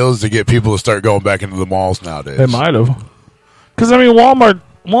better deals to get people to start going back into the malls nowadays. They might have. Because I mean,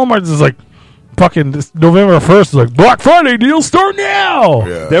 Walmart's is like fucking this November 1st is like Black Friday deals start now.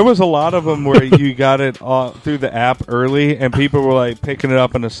 Yeah. There was a lot of them where you got it through the app early, and people were like picking it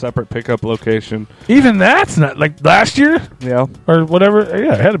up in a separate pickup location. Even that's not like last year. Yeah. Or whatever.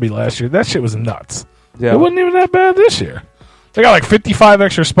 Yeah, it had to be last year. That shit was nuts. Yeah. It wasn't even that bad this year. They got like 55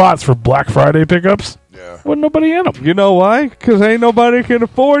 extra spots for Black Friday pickups. Yeah. Wasn't nobody in them. You know why? Because ain't nobody can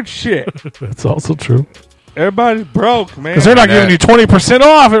afford shit. That's also true. Everybody's broke, man. Because they're not giving you 20%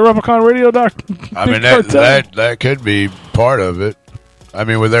 off at RubiconRadio.com. I mean that could be part of it. I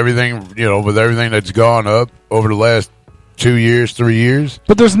mean, with everything that's gone up over the last 2 years, 3 years.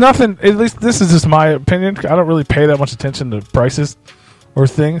 But there's nothing, at least this is just my opinion. I don't really pay that much attention to prices or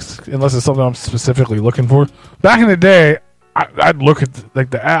things unless it's something I'm specifically looking for. Back in the day, I'd look at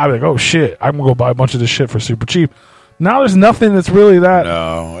the app, like, oh shit, I'm going to go buy a bunch of this shit for super cheap. Now there's nothing that's really that.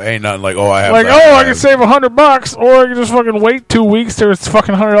 No, ain't nothing like, I have like, that. I can save $100 or I can just fucking wait 2 weeks till it's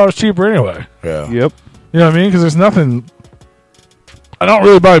fucking $100 cheaper anyway. Yeah. Yep. You know what I mean? Because there's nothing. I don't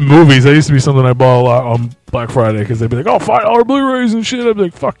really buy movies. That used to be something I bought a lot on Black Friday because they'd be like, oh, $5 Blu-rays and shit. I'd be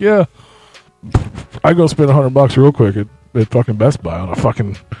like, fuck yeah. I'd go spend $100 real quick at fucking Best Buy on a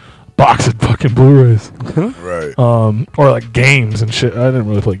fucking box of fucking Blu-rays. Right. Or like games and shit. I didn't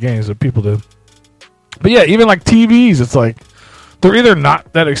really play games, but people did. But yeah, even like TVs, it's like they're either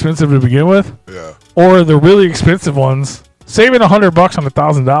not that expensive to begin with, Yeah. or they're really expensive ones. Saving $100 on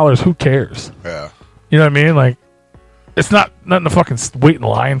 $1,000, who cares? Yeah. You know what I mean? Like, it's not nothing to fucking wait in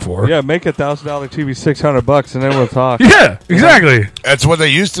line for. Yeah, make a $1,000 TV $600 and then we'll talk. Yeah, exactly. That's what they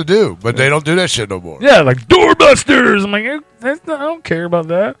used to do, but they don't do that shit no more. Yeah, like doorbusters. I'm like, I don't care about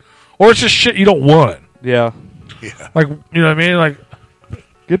that. Or it's just shit you don't want. Yeah. Yeah. Like, you know what I mean? Like,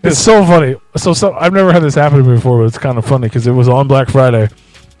 Get it's so funny. So I've never had this happen to me before, but it's kind of funny because it was on Black Friday.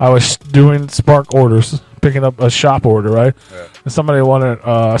 I was doing Spark orders, picking up a shop order, right? Yeah. And somebody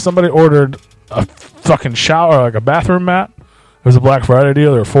ordered a fucking shower, like a bathroom mat. It was a Black Friday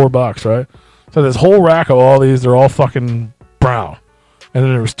deal. They were $4, right? So this whole rack of all these, they're all fucking brown. And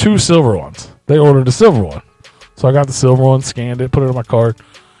then there was 2 silver ones. They ordered a silver one. So I got the silver one, scanned it, put it on my card.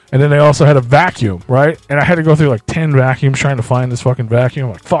 And then they also had a vacuum, right? And I had to go through like 10 vacuums trying to find this fucking vacuum.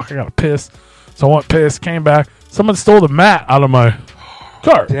 I'm like, fuck, I gotta piss. So I went pissed, came back. Someone stole the mat out of my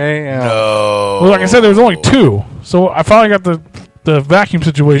cart. Damn. No. Well, like I said, there was only 2. So I finally got the vacuum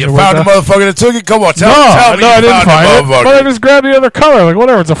situation. You found the motherfucker that took it? Come on, tell me I you didn't found find the it. motherfucker. But I just grabbed the other color. Like,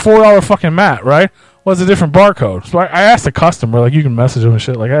 whatever. It's a $4 fucking mat, right? Well, it's a different barcode. So I asked the customer, like, you can message them and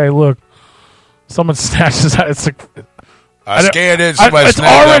shit. Like, hey, look, someone snatches out. It's like, I scanned in. Somebody it's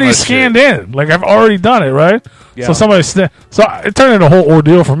snagged already that scanned shit. in. Like, I've already done it, right? Yeah. So somebody so it turned into a whole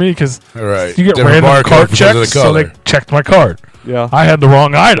ordeal for me because Right. you get Different random barcode card because of the checks. So they color. checked my card. Yeah. I had the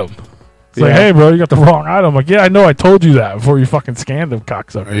wrong item. It's like, Yeah. hey, bro, you got the wrong item. I'm like, yeah, I know. I told you that before you fucking scanned them,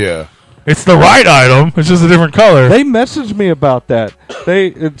 cocksucker. Yeah. It's the right item. It's just a different color. They messaged me about that.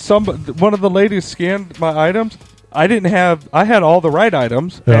 One of the ladies scanned my items. I had all the right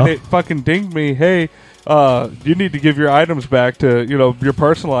items, Yeah. and it fucking dinged me. Hey, you need to give your items back to your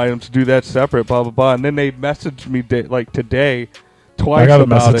personal items. Do that separate. Blah blah blah. And then they messaged me today, twice I got a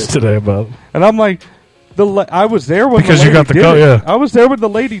about message it. today about it. And I'm like, I was there when Because the you lady got the did code, it. yeah. I was there when the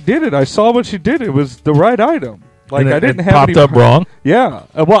lady did it. I saw what she did. It was the right item. Like And I it didn't have popped any up wrong? Yeah.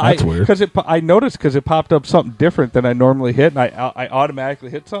 That's weird. Because I noticed because it popped up something different than I normally hit, and I automatically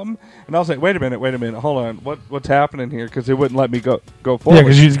hit something, and I was like, wait a minute, hold on, what's happening here? Because it wouldn't let me go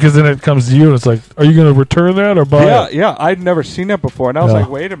forward. Yeah, because then it comes to you and it's like, are you going to return that or buy it? Yeah, I'd never seen that before, and I was Yeah. like,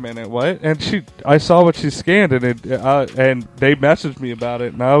 "Wait a minute, what?" And I saw what she scanned, and and they messaged me about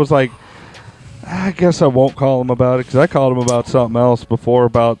it, and I was like, "I guess I won't call them about it," because I called them about something else before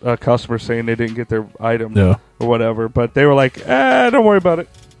about a customer saying they didn't get their item Yeah. or whatever, but they were like, "Don't worry about it."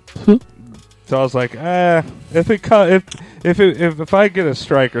 So I was like, if I get a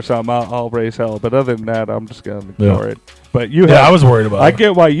strike or something, I'll raise hell. But other than that, I'm just gonna ignore it. But I was worried about it. I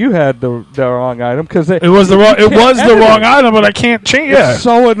get why you had the wrong item because It was the wrong item, but I can't change it. It's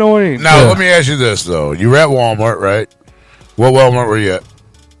so annoying. Now, let me ask you this, though. You were at Walmart, right? What Walmart were you at?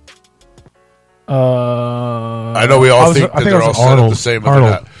 I know we all think that they're all set up the same, but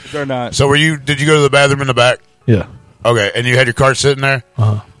Arnold. They're not. So did you go to the bathroom in the back? Yeah. Okay, and you had your cart sitting there?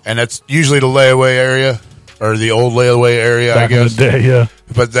 Uh-huh. And that's usually the layaway area, or the old layaway area, Back I guess. in the day, yeah.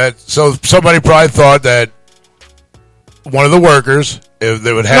 But so somebody probably thought that one of the workers, if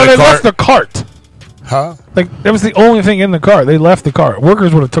they would have No, a they cart. left the cart. Huh? Like, that was the only thing in the cart. They left the cart.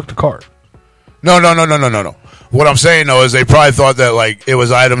 Workers would have took the cart. No. What I'm saying, though, is they probably thought that, like, it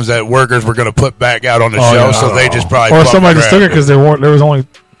was items that workers were going to put back out on the shelf, so they just probably Or fucking somebody just took grabbed it because there was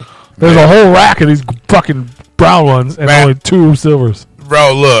a whole rack of these fucking brown ones and only 2 silvers.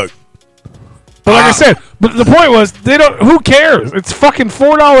 Bro, look. But like I said, but the point was, who cares? It's fucking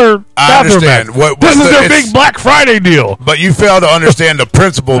 $4 I bathroom understand. mat. This is their big Black Friday deal. But you fail to understand the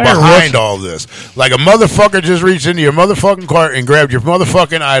principle I ain't behind rushing. all this. Like a motherfucker just reached into your motherfucking cart and grabbed your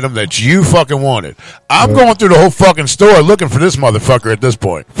motherfucking item that you fucking wanted. I'm going through the whole fucking store looking for this motherfucker at this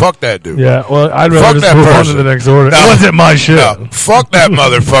point. Fuck that dude. Yeah, well, I'd rather Fuck just that move on to person. the next order. No. It wasn't my shit. No, fuck that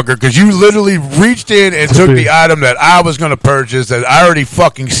motherfucker, because you literally reached in and took the item that I was going to purchase that I already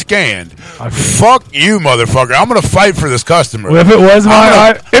fucking scanned. Fuck you, motherfucker. I'm going to fight for this customer. Well, if it was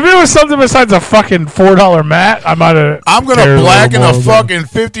if it was something besides a fucking $4 mat, I might have. I'm going to blacken a fucking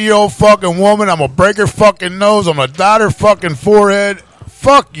 50-year-old fucking woman. I'm going to break her fucking nose. I'm going to dot her fucking forehead.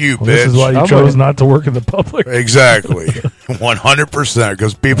 Fuck you, bitch. This is why you chose not to work in the public. Exactly. 100%,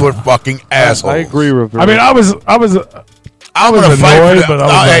 because people are fucking assholes. I agree with I mean, I was I'm going to fight for annoyed, that. but I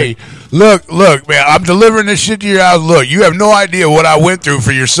was Hey, look, man, I'm delivering this shit to your house. Look, you have no idea what I went through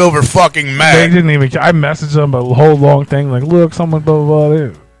for your silver fucking They mat. didn't even. I messaged them a whole long thing like, "Look, someone blah blah blah."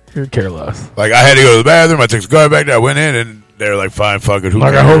 They could care less. Like, I had to go to the bathroom. I took the car back there. I went in, and they're like, fine, fuck it. Who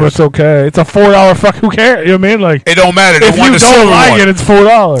Like, I cares? hope it's okay. It's a $4 fuck. Who cares? You know what I mean? Like, It don't matter. They if want you the don't silver like one. it, it's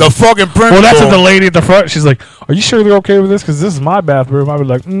 $4. The fucking principle. Well, that's what the lady at the front. She's like, "Are you sure they're okay with this? Because this is my bathroom." I was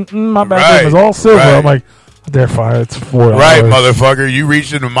like, "My bathroom is all silver." right. I'm like, "They're fine. It's $4." Right, motherfucker. You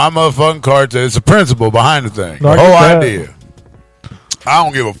reached into my motherfucking cart. It's a principle behind the thing. No, I the whole get that. idea. I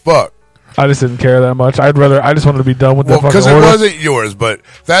don't give a fuck. I just didn't care that much. I just wanted to be done with Well, that because fucking it order. wasn't yours, but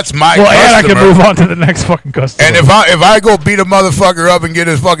that's my Well, customer. and I can move on to the next fucking customer. And if I go beat a motherfucker up and get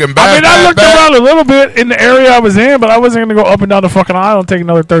his fucking bath, I mean, I looked around a little bit in the area I was in, but I wasn't going to go up and down the fucking aisle and take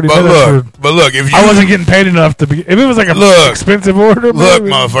another 30 minutes. But look, if you I wasn't getting paid enough to be. If it was like a expensive order, Look,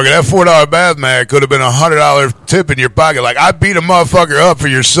 maybe. motherfucker, that $4 bath mat could have been $100 tip in your pocket. Like, I beat a motherfucker up for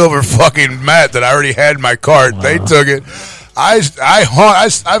your silver fucking mat that I already had in my cart. They took it. I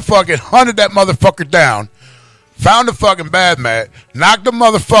fucking hunted that motherfucker down, found the fucking bath mat, knocked the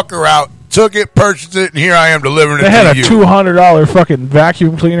motherfucker out, took it, purchased it, and here I am delivering it They had to a you. $200 fucking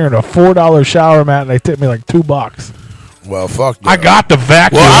vacuum cleaner and a $4 shower mat, and they tipped me like $2. Well, fuck that. I got the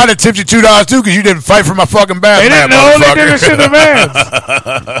vacuum. Well, I'd have tipped you $2 too because you didn't fight for my fucking bath They mat, didn't know. They motherfucker. did this shit in advance.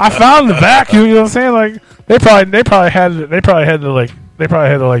 I found the vacuum. You know what I'm saying? Like they probably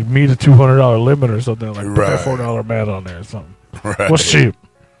had to like meet a $200 limit or something. Like put that $4 mat on there or something. Right. What's cheap?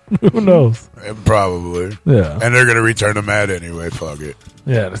 Who knows? Probably. Yeah. And they're gonna return the mat anyway. Fuck it.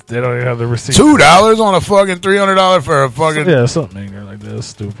 Yeah, they don't even have the receipt. $2 on a fucking $300 for a fucking something ignorant like that. That's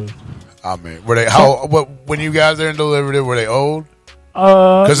stupid. I mean, were they when you got there and delivered it? Were they old?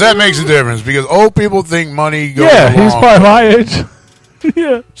 Because Because that makes a difference. Because old people think money goes. yeah, he's along. probably my age.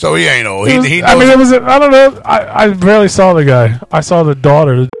 Yeah. So he ain't old. It was- He I mean, knows- I don't know. I barely saw the guy. I saw the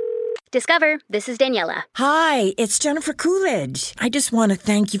daughter. Discover, this is Daniela. Hi, it's Jennifer Coolidge. I just want to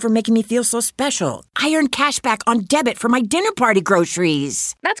thank you for making me feel so special. I earned cash back on debit for my dinner party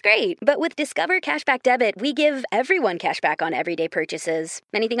groceries. That's great, but with Discover Cashback Debit, we give everyone cash back on everyday purchases.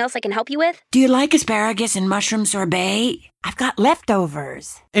 Anything else I can help you with? Do you like asparagus and mushroom sorbet? I've got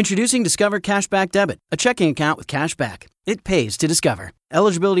leftovers. Introducing Discover Cashback Debit, a checking account with cash back. It pays to Discover.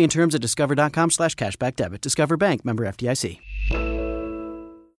 Eligibility and terms at discover.com/cashback debit. Discover Bank, member FDIC.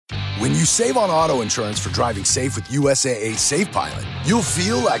 When you save on auto insurance for driving safe with USAA Safe Pilot, you'll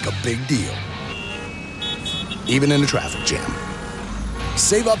feel like a big deal, even in a traffic jam.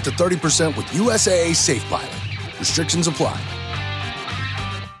 Save up to 30% with USAA Safe Pilot. Restrictions apply.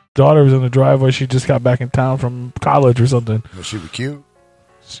 Daughter was in the driveway. She just got back in town from college or something. Was she cute?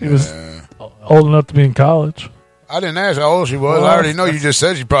 She was old enough to be in college. I didn't ask how old she was. Well, I already know you just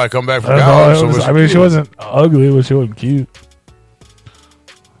said she'd probably come back from That's college. all it was. So I mean, she wasn't ugly, but she wasn't cute.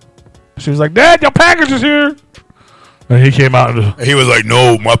 She was like, "Dad, your package is here." And he came out and he was like,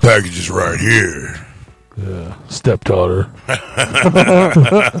 "No, my package is right here." Yeah, stepdaughter.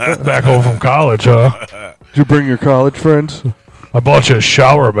 Back home from college, huh? Did you bring your college friends? I bought you a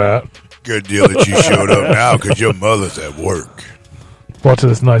shower mat. Good deal that you showed up now because your mother's at work. Bought you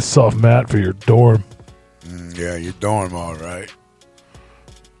this nice soft mat for your dorm. Yeah, your dorm, all right.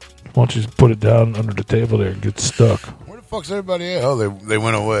 Why don't you just put it down under the table there and get stuck? Where the fuck's everybody at? Oh, they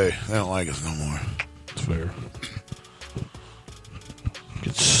went away. They don't like us no more. It's fair.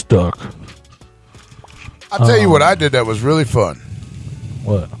 Get stuck. I'll tell you what I did that was really fun.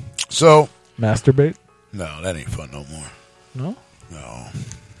 What? So. Masturbate? No, that ain't fun no more. No? No.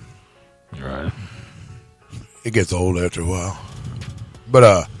 You're right. It gets old after a while.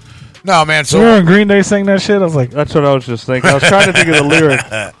 But, no, man. So remember when Green Day sang that shit? I was like, that's what I was just thinking. I was trying to think of the lyric.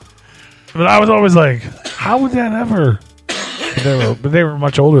 But I was always like, how would that ever? But they were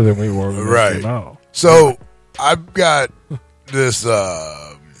much older than we were when they came out. So I've got this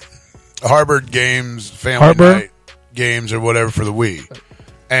Harvard Games Family Night games or whatever for the Wii,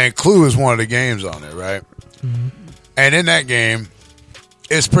 and Clue is one of the games on there, right? Mm-hmm. And in that game,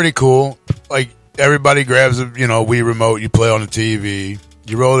 it's pretty cool. Like everybody grabs a Wii remote, you play on the TV,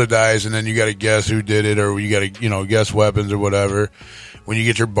 you roll the dice, and then you got to guess who did it, or you got to guess weapons or whatever. When you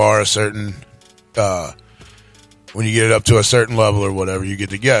get your bar a certain, when you get it up to a certain level or whatever, you get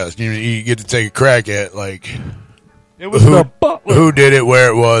to guess. You get to take a crack at like it was the butler who did it, where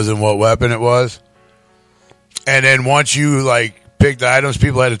it was, and what weapon it was. And then once you like picked the items,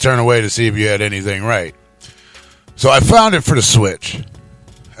 people had to turn away to see if you had anything right. So I found it for the Switch,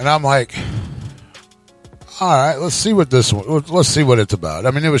 and I'm like, all right, let's see what this one. Let's see what it's about.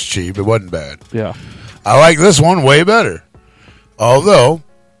 I mean, it was cheap; it wasn't bad. Yeah, I like this one way better. Although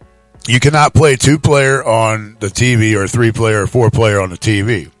you cannot play 2-player on the TV or 3-player or 4-player on the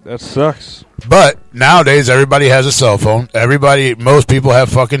TV. That sucks. But nowadays, everybody has a cell phone. Most people have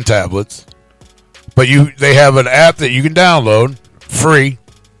fucking tablets. But they have an app that you can download free.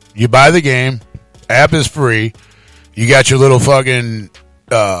 You buy the game. App is free. You got your little fucking,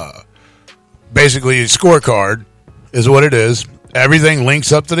 basically, scorecard is what it is. Everything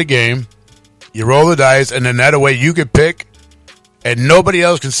links up to the game. You roll the dice, and then that way you can pick, and nobody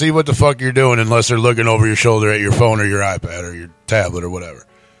else can see what the fuck you're doing unless they're looking over your shoulder at your phone or your iPad or your tablet or whatever.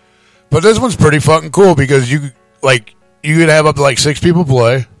 But this one's pretty fucking cool because you could have up to like 6 people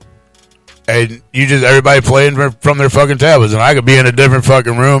play, and everybody playing from their fucking tablets, and I could be in a different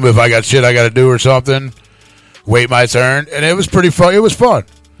fucking room if I got shit I got to do or something. Wait my turn, and it was pretty fun. It was fun.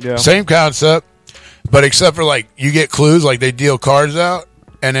 Yeah. Same concept, but except for like you get clues, like they deal cards out,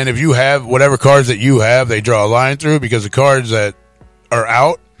 and then if you have whatever cards that you have, they draw a line through because the cards that are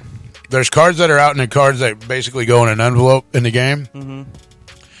out, there's cards that are out and then cards that basically go in an envelope in the game. Mm-hmm.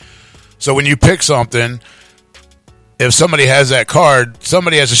 So when you pick something, if somebody has that card,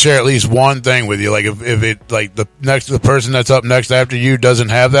 somebody has to share at least one thing with you. Like if it like the person that's up next after you doesn't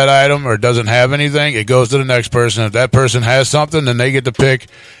have that item or doesn't have anything, it goes to the next person. If that person has something, then they get to pick.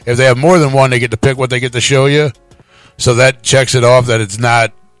 If they have more than one, they get to pick what they get to show you. So that checks it off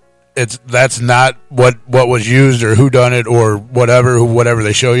that that's not what was used or who done it or whatever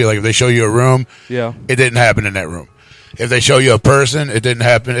they show you. Like if they show you a room, yeah, it didn't happen in that room. If they show you a person, it didn't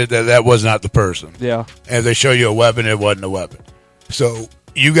happen. That was not the person. Yeah. And if they show you a weapon, it wasn't a weapon. So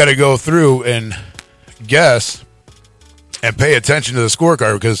you got to go through and guess and pay attention to the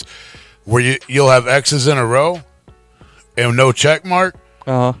scorecard because where you'll have X's in a row and no check mark.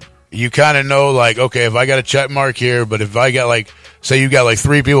 You kind of know, like, okay, if I got a check mark here, but if I got, like, say you got, like,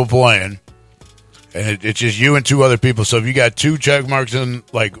 3 people playing, and it's just you and 2 other people. So if you got 2 check marks in,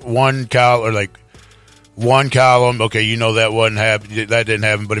 like, one column, or, like, one column, okay, you know that wasn't happen, that didn't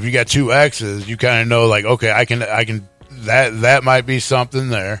happen. But if you got 2 X's, you kind of know, like, okay, I can, that might be something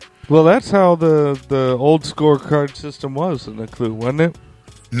there. Well, that's how the old scorecard system was in the Clue, wasn't it?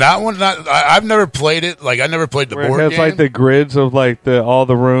 I've never played it. Like I never played the Where board it has game. like the grids of like all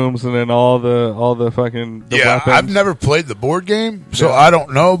the rooms and then all the fucking the yeah, weapons. I've never played the board game, so I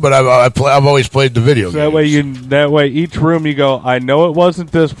don't know. But I've always played the video So game. that way each room you go, I know it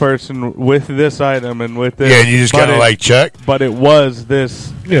wasn't this person with this item and with this. Yeah, and you just but gotta, it- like, check. But it was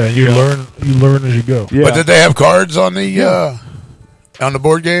this. Yeah, you learn as you go. Yeah. But did they have cards on the on the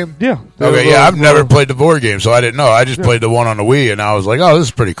board game? Yeah. Okay. Yeah, I've never played the board game, so I didn't know. I just played the one on the Wii, and I was like, "Oh, this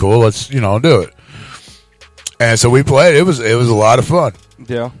is pretty cool. Let's do it." And so we played. It was a lot of fun.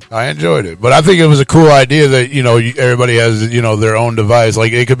 Yeah. I enjoyed it, but I think it was a cool idea that everybody has their own device.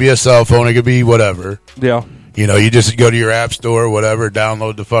 Like it could be a cell phone, it could be whatever. Yeah. You just go to your app store, or whatever,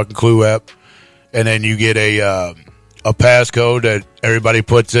 download the fucking Clue app, and then you get a passcode that everybody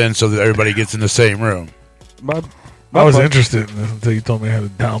puts in, so that everybody gets in the same room. I was interested in this until you told me how to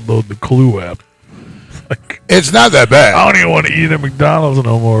download the Clue app. It's not that bad. I don't even want to eat at McDonald's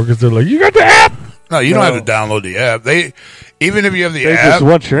no more because they're like, "You got the app." No, you don't have to download the app. Even if you have the They app, just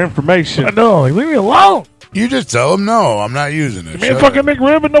want your information. I know. Like, leave me alone. you just tell them, "No, I'm not using it." Give me a Shut fucking up.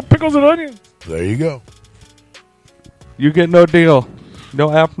 McRib and no pickles and onions. There you go. You get no deal.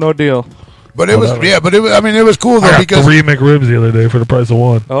 No app, no deal. But it was it was cool though I got because 3 McRibs the other day for the price of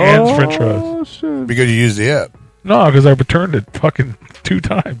one, Oh, and French fries. shit. because you used the app. No, because I returned it fucking 2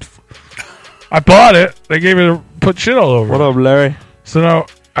 times. I bought it. They gave me to put shit all over. What it. up, Larry? So now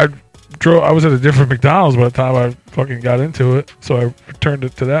I was at a different McDonald's by the time I fucking got into it. So I returned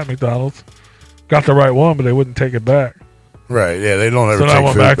it to that McDonald's. Got the right one, but they wouldn't take it back. Right? Yeah, they don't ever. So then take I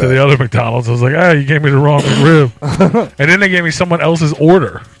went food back to the other McDonald's. I was like, "Hey, you gave me the wrong McRib," and then they gave me someone else's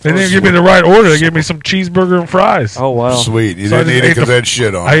order. They didn't give me the right order. They gave me some cheeseburger and fries. Oh wow, Sweet. You So I didn't just eat it ate because the- they had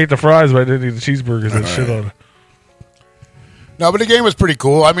shit on I it. ate the fries, but I didn't eat the cheeseburgers that shit on it. No, but the game was pretty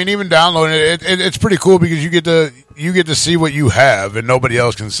cool. I mean, even downloading it's pretty cool because you get to see what you have and nobody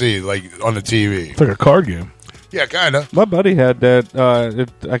else can see, like on the TV. It's like a card game. Yeah, kind of. My buddy had that.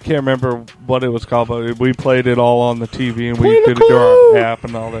 I can't remember what it was called, but we played it all on the TV and we did it through our app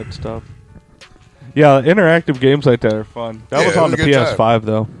and all that stuff. Yeah, interactive games like that are fun. That Yeah, was it on was the a good time. PS5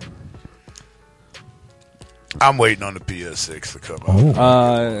 though. I'm waiting on the PS6 to come out.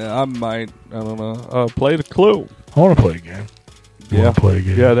 I might. I don't know. Play the Clue. I want to play a game. Yeah, play a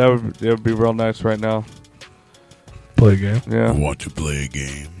game. Yeah, that would be real nice right now. Play a game. Yeah. I want to play a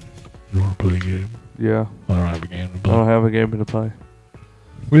game. You want to play a game? Yeah. I don't have a game to I play. don't have a game to play.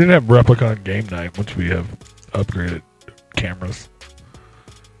 We didn't have Replicon game night, which we have upgraded cameras.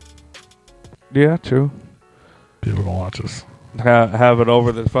 Yeah, true. People gonna watch us. Have it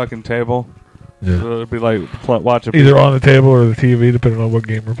over the fucking table. Yeah. So it'd be like watching Either on the table or the TV, depending on what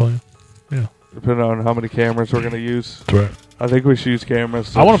game we're playing. Yeah. Depending on how many cameras we're gonna use. That's right. I think we should use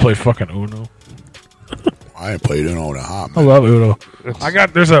cameras. I want to play fucking Uno. I ain't played it on a hot I love Uno.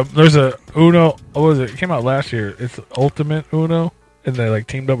 There's a Uno. What was it? It came out last year. It's Ultimate Uno, and they like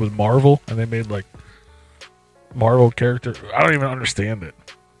teamed up with Marvel, and they made like Marvel character. I don't even understand it.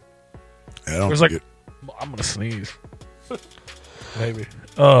 I don't There's like get- I'm gonna sneeze. Maybe.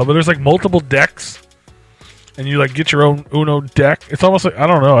 But there's like multiple decks, and you like get your own Uno deck. It's almost like I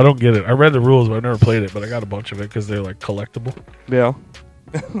don't know. I don't get it. I read the rules, but I never played it. But I got a bunch of it because they're like collectible. Yeah.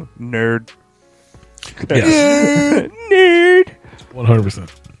 Nerd. Yes. Nerd. 100%.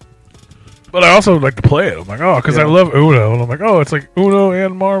 But I also like to play it. I'm like, oh, because I Yeah. love Uno, and I'm like, oh, it's like Uno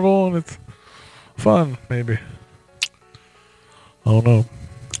and Marvel, and it's fun. Maybe. I don't know.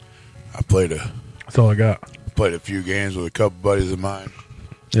 I played That's all I got. a few games with a couple buddies of mine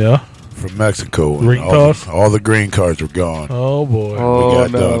Yeah. from Mexico. and Green toss? all the green cards were gone. Oh boy. we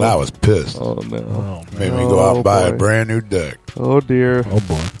got no. done. I was pissed. Oh no. Made me go out and buy a boy. brand new deck. Oh dear. Oh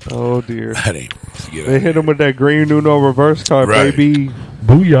boy. Oh dear. That ain't get They hit him with that green Uno reverse card, Right. baby.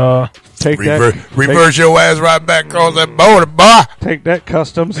 Booyah. Take reverse your ass right back across that border, boy. Take that,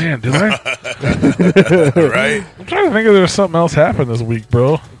 customs. Man, did I? Right? I'm trying to think if there's something else happened this week,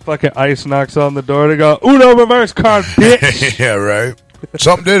 bro. Fucking ice knocks on the door. They go, Uno reverse card, bitch. Yeah, right.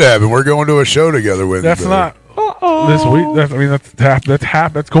 Something did happen. We're going to a show together with. That's not this week. That's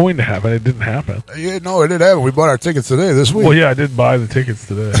going to happen. It didn't happen. Yeah, no, it did happen. We bought our tickets today. This week. Well, yeah, I did buy the tickets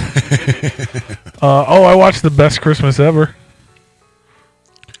today. I watched the best Christmas ever.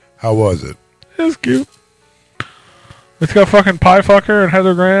 How was it? It was cute. It's got fucking Pie Fucker and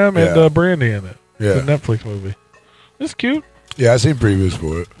Heather Graham and Yeah. Brandy in it. Yeah. It's a Netflix movie. It's cute. Yeah, I seen previews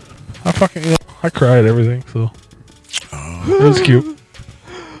for it. I fucking I cried everything. So it was cute.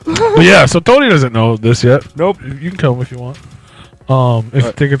 But yeah, so Tony doesn't know this yet. Nope. You can tell him if you want.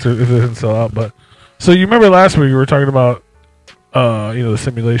 If tickets if it doesn't sell out, but so you remember last week we were talking about the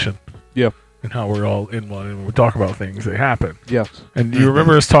simulation. Yep. and how we're all in one, and we talk about things that happen. Yes. And you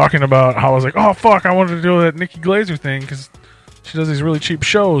remember us talking about how I was like, oh, fuck, I wanted to do that Nikki Glazer thing because she does these really cheap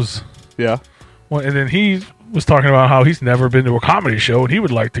shows. Yeah. Well, and then he was talking about how he's never been to a comedy show, and he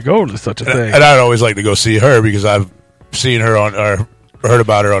would like to go to such a thing. And I'd always like to go see her because I've seen her on, or heard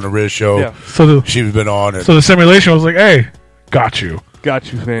about her on the Riz show. Yeah. So she's been on. And so the simulation was like, hey, got you.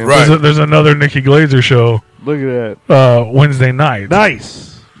 Got you, fam. Right. There's another Nikki Glazer show. Look at that. Wednesday night. Nice.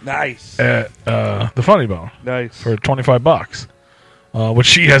 At the Funny Bone. Nice. For $25. Which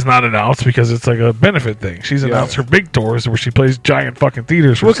she has not announced because it's like a benefit thing. She's announced her big tours where she plays giant fucking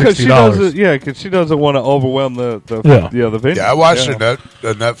theaters for $60. Because she doesn't want to overwhelm the venue. Yeah, I watched the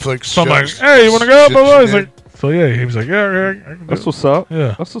Netflix So I'm like, shows. hey, you want to go? Shit Blah, blah. she He's did. like, so yeah, he was like, yeah, I can do That's it. what's up.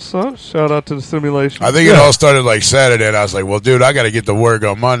 Yeah. That's what's up. Shout out to the simulation. I think it all started like Saturday, and I was like, well, dude, I got to get to work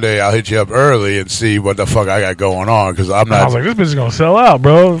on Monday. I'll hit you up early and see what the fuck I got going on because I'm And I not. was like, this bitch is gonna sell out,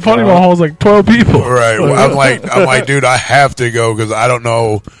 bro. The Funny Bone holds like 12 people. Right. Well, I'm like, dude, I have to go because I don't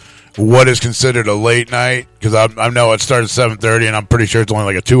know what is considered a late night because I know it starts at 7:30, and I'm pretty sure it's only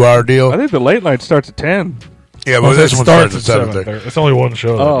like a 2-hour deal. I think the late night starts at 10. Yeah, but this one starts at 7:30. It's only one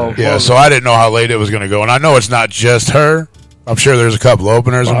show. Oh, Yeah, so I didn't know how late it was going to go, and I know it's not just her. I'm sure there's a couple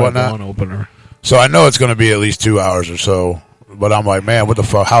openers and whatnot. One opener. So I know it's going to be at least 2 hours or so. But I'm like, man, what the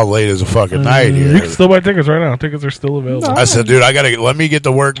fuck? How late is the fucking night here? You can still buy tickets right now. Tickets are still available. I said, dude, I gotta let me get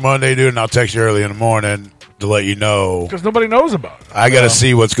to work Monday, dude, and I'll text you early in the morning to let you know. Because nobody knows about it. I gotta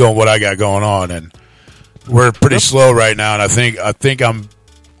see what I got going on, and we're pretty slow right now. And I think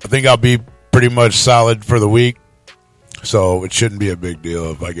I'll be pretty much solid for the week. So it shouldn't be a big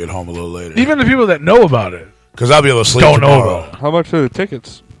deal if I get home a little later. Even the people that know about it Because I'll be able to sleep don't know tomorrow. about it. How much are the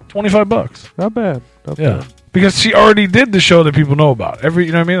tickets? $25. Not bad. Not bad. Because she already did the show that people know about. You know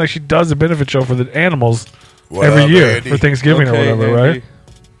what I mean? Like she does a benefit show for the animals every year Andy? for Thanksgiving or Okay, whatever, Andy.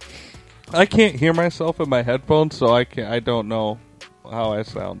 right? I can't hear myself in my headphones, so I don't know how I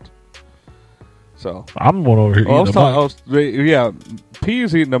sound. So I'm one over here Well, eating a mic. yeah,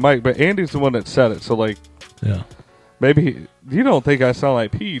 P's eating the mic, but Andy's the one that said it. So like, Yeah. maybe you don't think I sound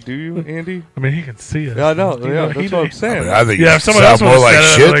like P, do you, Andy? I mean, he can see it. Yeah, I know. You Yeah, know, that's he what I'm did- saying. I think Yeah, you if someone sound else more would've like said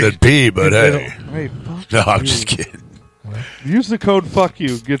it, shit like, than P, but they hey. Hey, fuck No, I'm you. just kidding. Use the code "fuck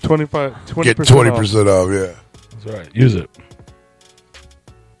you." Get 20% Get 20% off, yeah. That's right. Use it.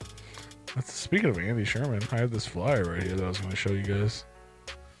 Speaking of Andy Sherman, I have this flyer right here that I was going to show you guys.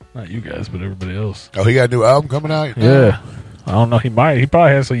 Not you guys, but everybody else. Oh, he got a new album coming out? Yeah. I don't know. He might. He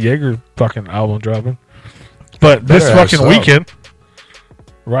probably has a Jaeger fucking album dropping. But this Better have fucking some. weekend,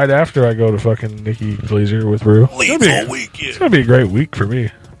 right after I go to fucking Nikki Glazer with Rue, Lethal weekend. it's going to be a great week for me.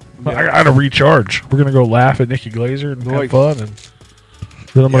 I got to recharge. We're going to go laugh at Nikki Glazer and have fun. And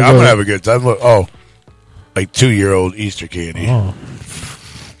then I'm Yeah, going I'm going to have a good time. Look, like 2-year-old Easter candy. Oh.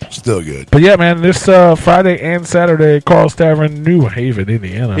 Still good. But yeah, man, this Friday and Saturday, Carl's Tavern, New Haven,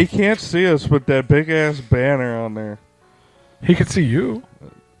 Indiana. He can't see us with that big ass banner on there. He can see you.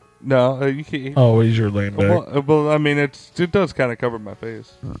 No, you can't. Oh, he's your lame back. Well, I mean, it does kind of cover my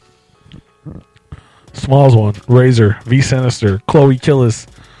face. Smalls one, Razor, V Sinister, Chloe Killis,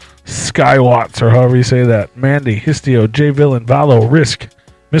 Skywatts, or however you say that, Mandy, Histio, J Villain, Valo, Risk,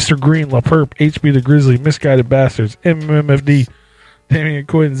 Mr. Green, La Perp, HB the Grizzly, Misguided Bastards, MMFD, Damian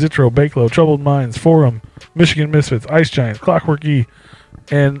Quinn, Zitro, Bakelo, Troubled Minds, Forum, Michigan Misfits, Ice Giants, Clockwork E,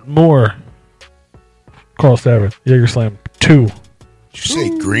 and more. Carl's Tavern, Jaeger Slam 2. Did you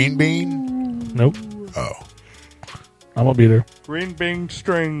say green bean? Nope. Oh. I'm going to be there. Green Bing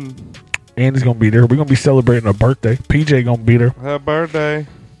String. Andy's going to be there. We're going to be celebrating a birthday. PJ going to be there. Happy birthday.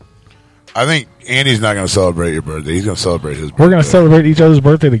 I think Andy's not going to celebrate your birthday. He's going to celebrate his birthday. We're going to celebrate each other's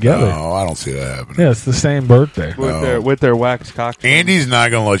birthday together. No, I don't see that happening. Yeah, it's the same birthday. With their wax cocktail. Andy's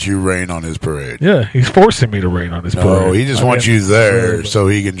not going to let you rain on his parade. Yeah, he's forcing me to rain on his parade. No, he just wants you there so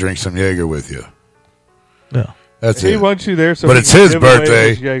he can drink some Jaeger with you. No. That's He it. wants you there so but he it's can his give away birthday,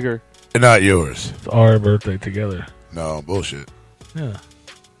 his Jaeger. and not yours. It's our birthday together. No, bullshit. Yeah.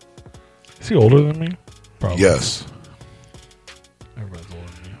 Is he older than me? Probably. Yes. Everybody's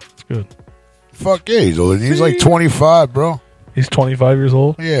older than me. It's good. Fuck yeah, he's older than you. He's like 25, bro. He's 25 years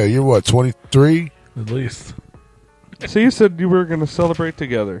old? Yeah, you're what, 23? At least. So you said you were going to celebrate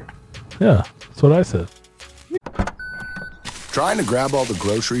together. Yeah, that's what I said. Trying to grab all the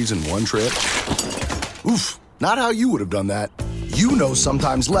groceries in one trip? Oof, not how you would have done that. You know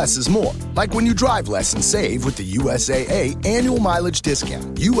sometimes less is more. Like when you drive less and save with the USAA annual mileage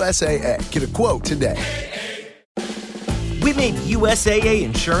discount. USAA. Get a quote today. We made USAA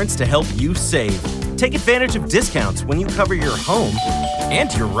insurance to help you save. Take advantage of discounts when you cover your home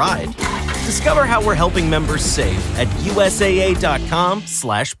and your ride. Discover how we're helping members save at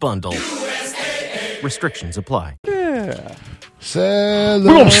USAA.com/bundle. Restrictions apply. Yeah.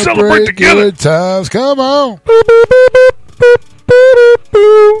 Celebrate, We're gonna celebrate together. good times. Come on.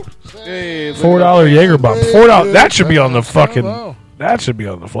 Hey, $4 Jaeger bomb. $4. That should be on the fucking. That should be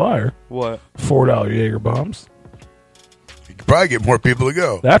on the flyer. What? $4 Jaeger bombs. You could probably get more people to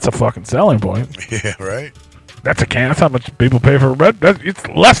go. That's a fucking selling point. Yeah, right. That's a can. That's how much people pay for a Red. It's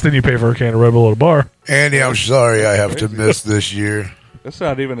less than you pay for a can of Red Bull at a bar. Andy, I'm sorry I have to miss this year. That's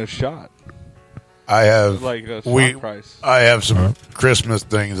not even a shot. I have It's like a stock price. I have some Christmas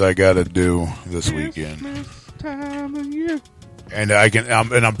things I got to do this weekend, Time of year. and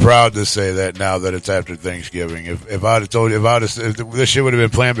I'm proud to say that now that it's after Thanksgiving. If I'd have told you if this shit would have been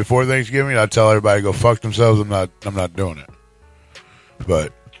planned before Thanksgiving, I'd tell everybody to go fuck themselves. I'm not doing it.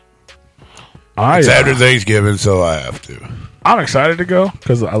 But it's after Thanksgiving, so I have to. I'm excited to go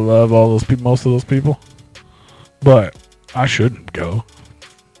because I love all those people, most of those people. But I shouldn't go.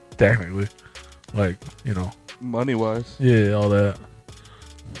 Technically, money wise. Yeah, all that.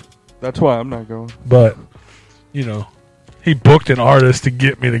 That's why I'm not going. But he booked an artist to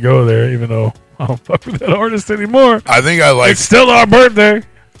get me to go there, even though I don't fuck with that artist anymore. I think I like. It's still our birthday.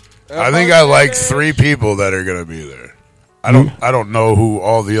 I think I like 3 people that are going to be there. I don't know who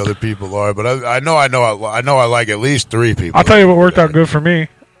all the other people are, but I know I like at least 3 people. I'll tell you what worked out good for me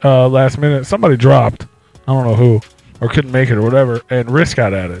last minute. Somebody dropped. I don't know who, or couldn't make it or whatever, and Risk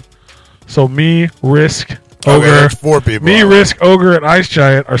got added. So me, Risk, Ogre. that's 4 people. Me, Risk, Ogre, and Ice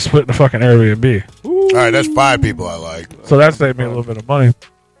Giant are splitting the fucking Airbnb. All right, that's 5 people I like. So that saved me a little bit of money.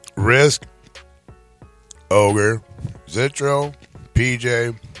 Risk, Ogre, Zitro,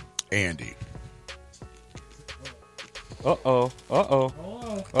 PJ, Andy. Oh,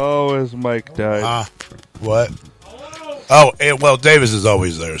 his mic died. What? Oh, well, Davis is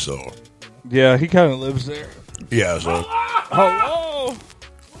always there, so. Yeah, he kind of lives there. Yeah, so. Hello.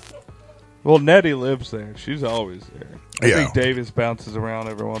 Well, Nettie lives there. She's always there. I think Davis bounces around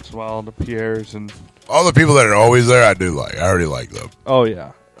every once in a while to Pierre's and all the people that are always there, I do like. I already like them. Oh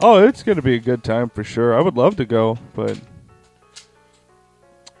yeah. Oh, it's going to be a good time for sure. I would love to go, but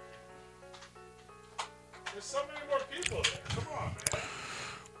there's so many more people there. Come on, man.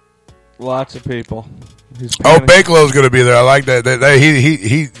 Lots of people. Bakelow's going to be there. I like that.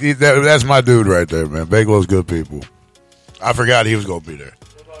 That's my dude right there, man. Bakelow's good people. I forgot he was going to be there.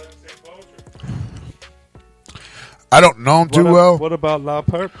 I don't know him too well. What about La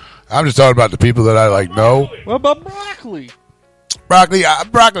Perp? I'm just talking about the people that I know. What about Broccoli? Broccoli, all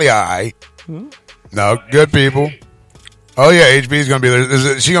right. No, good people. Oh yeah, HB's going to be there.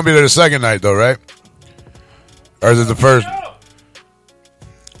 Is she going to be there the second night though, right? Or is it the first?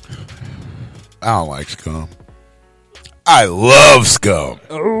 I don't like Scum. I love Scum.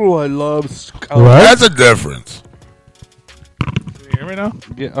 Oh, I love Scum. What? That's a difference. Can you hear me now?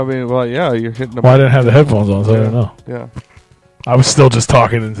 Yeah, I mean, well, yeah, you're hitting the. Well, I didn't have the headphones on, so I don't know. Yeah. I was still just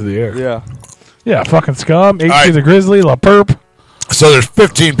talking into the air. Yeah. Yeah, fucking Scum, HB the Grizzly, La Perp. So there's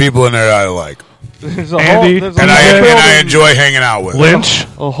 15 people in there that I like. There's Andy, there's and I enjoy hanging out with Lynch.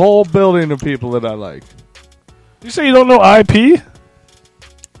 A whole building of people that I like. You say you don't know IP?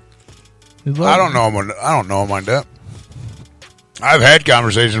 I don't know him. I don't know him like that. I've had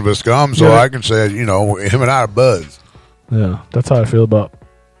conversations with Scum, so I can say, him and I are buds. Yeah, that's how I feel about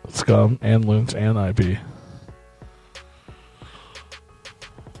Scum and Lynch and IP.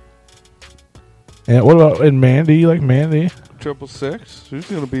 And what about Mandy? You like Mandy? 666. She's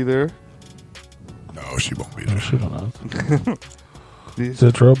gonna be there. No, she won't be there. She don't know.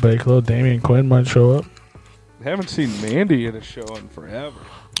 Citro, Bakelo, Damian Quinn might show up. Haven't seen Mandy in a show in forever.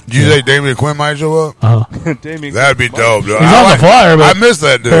 Did you say Damian Quinn might show up? Damian That'd be dope. He's on the flyer, but I missed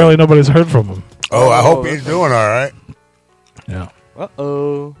that dude. Apparently nobody's heard from him. Oh, I hope he's doing all right. Yeah.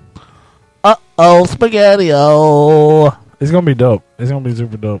 Uh-oh, Spaghetti-O. It's going to be dope. It's going to be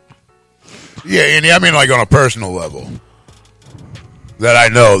super dope. Yeah, Andy, I mean like on a personal level. That I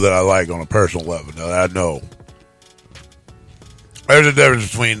know that I like on a personal level. That I know. There's a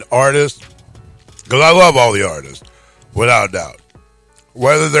difference between artists, because I love all the artists, without a doubt.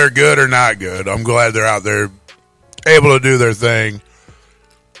 Whether they're good or not good, I'm glad they're out there able to do their thing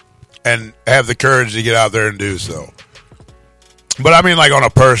and have the courage to get out there and do so. But I mean like on a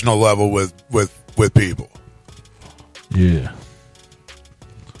personal level with people. Yeah.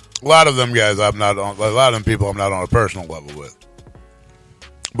 A lot of them guys a lot of them people I'm not on a personal level with.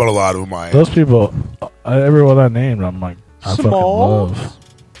 But a lot of them I am. Those people, everyone I named, I'm like, I fucking love.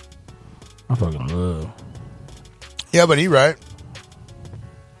 Yeah, but he right.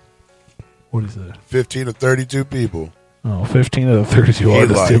 What is that? 15 to 32 people. Oh, 15 of the 32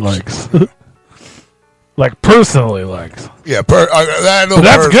 artists he likes. Like personally likes. Yeah, But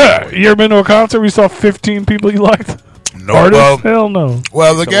that's good. You ever been to a concert where you saw 15 people you liked? No, Artists? Hell no.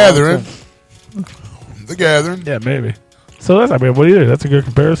 Well, The Gathering. The Gathering. Yeah, maybe. So that's, I mean, what do you do? That's a good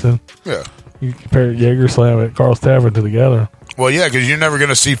comparison. Yeah. You compare Jaeger Slam at Carl's Tavern to The Gathering. Well, yeah, because you're never going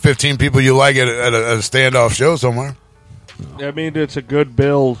to see 15 people you like at a standoff show somewhere. I mean, it's a good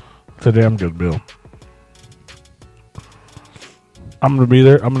bill. It's a damn good bill. I'm gonna be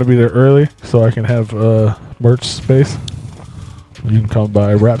there. I'm gonna be there early so I can have merch space. You can come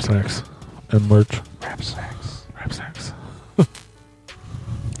by Rap Snacks and merch. Rap Snacks. Rap Snacks.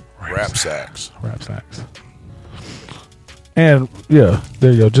 Rap Sacks. Rap Snacks. And yeah,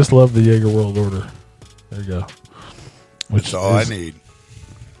 there you go. Just love the Jaeger World Order. There you go. That's all I need.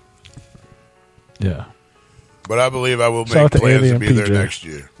 Yeah. But I believe I will Shout make out to plans Andy to and be there PJ. next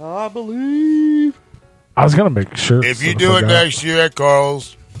year. I believe. I was gonna make sure. If you do it next year at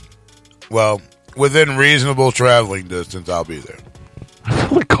Carl's, well, within reasonable traveling distance, I'll be there. I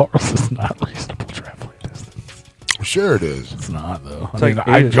feel like Carl's is not reasonable traveling distance. Sure it is. It's not though. It's I mean,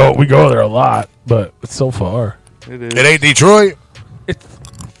 like we go there a lot, but it's so far. It is. It ain't Detroit. It's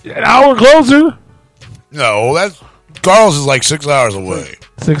an hour closer. No, that's Carl's is like 6 hours away.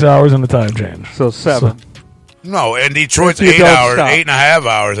 6 hours in the time change. So 7. No, and Detroit's If you 8 don't hours, stop. 8.5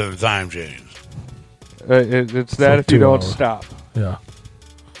 hours in the time change. It's that So if you 2 don't hours. stop. Yeah.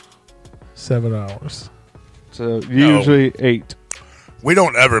 7 hours. So usually 8. We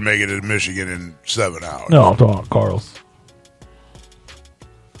don't ever make it to Michigan in 7 hours. No, I'm talking about Carl's.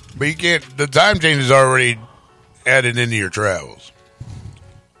 But you can't. The time change is already added into your travels.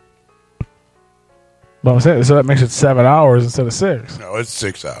 But I'm saying, so that makes it 7 hours instead of 6. No, it's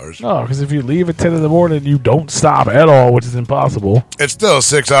 6 hours. No, because if you leave at 10 in the morning, you don't stop at all, which is impossible. It's still a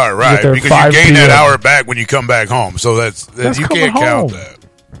 6 hour get ride there because 5 you gain that p.m. hour back when you come back home. So that's you coming can't count home. that.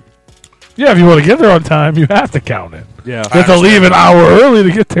 Yeah, if you want to get there on time, you have to count it. Yeah. You have to leave an hour early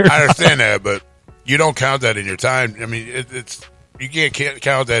to get there. I understand that, but you don't count that in your time. I mean, it's you can't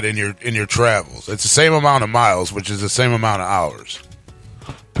count that in your travels. It's the same amount of miles, which is the same amount of hours.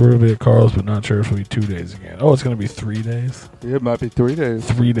 We're going to be at Carl's, but not sure if it'll be 2 days again. Oh, it's going to be 3 days? Yeah, it might be 3 days.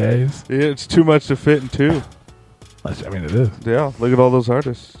 3 days? Yeah, it's too much to fit in 2. I mean, it is. Yeah, look at all those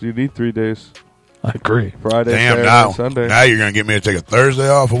artists. You need 3 days. I agree. Friday, Damn, Saturday, Sunday. now you're gonna get me to take a Thursday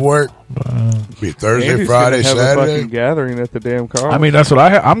off of work. Be Thursday, Andy's Friday, gonna have a Saturday. fucking gathering at the damn car. I mean, that's what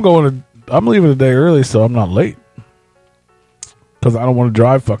I'm leaving a day early, so I'm not late. Because I don't want to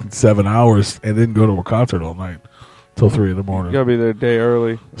drive fucking 7 hours and then go to a concert all night till 3 in the morning. You gotta be there a day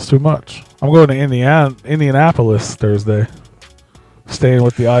early. It's too much. I'm going to Indianapolis Thursday. Staying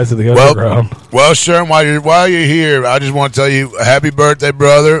with the eyes of the underground. Well, Sherm, while you're here, I just want to tell you happy birthday,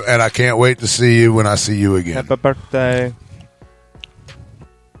 brother, and I can't wait to see you when I see you again. Happy birthday.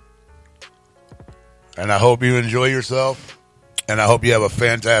 And I hope you enjoy yourself, and I hope you have a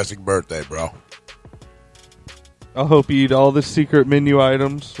fantastic birthday, bro. I hope you eat all the secret menu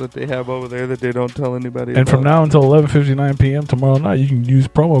items that they have over there that they don't tell anybody And about. from now until 11:59 p.m. tomorrow night, you can use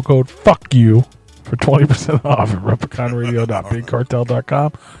promo code FUCK-YOU for 20% off at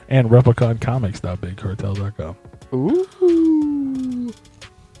repliconradio.bigcartel.com and repliconcomics.bigcartel.com. Ooh.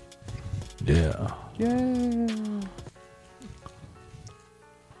 Yeah. Yeah.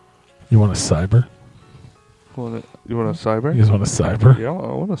 You want a cyber? You want a cyber? You guys want a cyber? Yeah,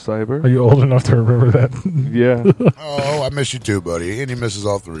 I want a cyber. Are you old enough to remember that? Yeah. Oh, I miss you too, buddy. And he misses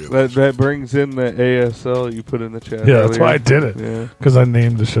all three of us. That brings in the ASL you put in the chat. Yeah, that's why I did it. Yeah. Because I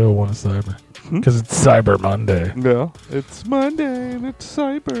named the show One Cyber. Because it's Cyber Monday. Yeah. It's Monday and it's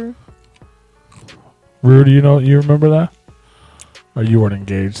cyber. Rudy, you remember that? Or you weren't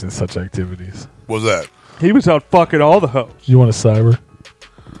engaged in such activities? What's that? He was out fucking all the hoes. You want a cyber?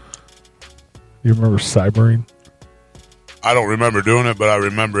 You remember cybering? I don't remember doing it, but I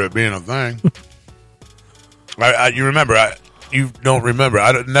remember it being a thing. You don't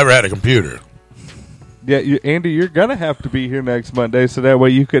remember. Never had a computer. Yeah, Andy, you're going to have to be here next Monday so that way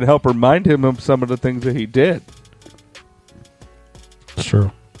you can help remind him of some of the things that he did. It's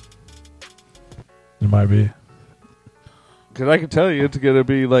true. It might be. Because I can tell you it's going to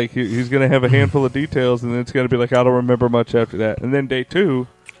be like he's going to have a handful of details and then it's going to be like, I don't remember much after that. And then day 2.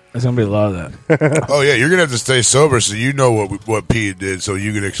 There's going to be a lot of that. Oh, yeah, you're going to have to stay sober so you know what Pete did so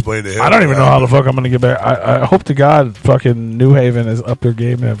you can explain to him. I don't even know how the fuck I'm going to get back. I hope to God fucking New Haven is up their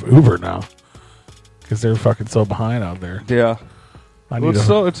game and have Uber now. Because they're fucking so behind out there. Yeah. Well,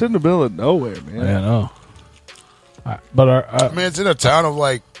 it's in the middle of nowhere, man. I know. But I mean, it's in a town of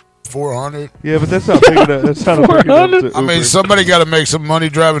like 400. Yeah, but that's not big enough. That's not big enough to I mean, Uber. somebody got to make some money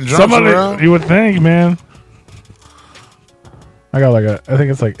driving drunks around. You would think, man. I got I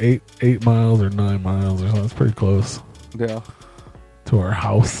think it's like 8 miles or 9 miles or something. It's pretty close. Yeah. To our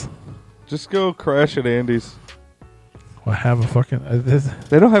house. Just go crash at Andy's. I have a fucking.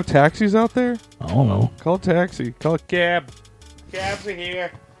 They don't have taxis out there? I don't know. Call a taxi. Call a cab. Cabs are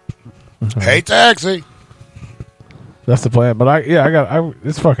here. Hey, taxi. That's the plan. But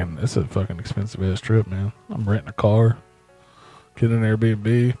it's a fucking expensive ass trip, man. I'm renting a car, getting an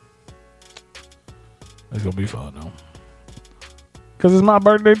Airbnb. It's gonna be fun though. Cause it's my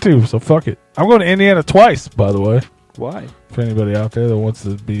birthday too, so fuck it. I'm going to Indiana twice, by the way. Why? For anybody out there that wants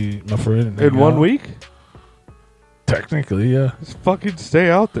to be my friend. In 1 week? Technically, yeah. Just fucking stay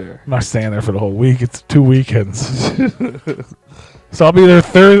out there. I'm not staying there for the whole week. It's 2 weekends. So I'll be there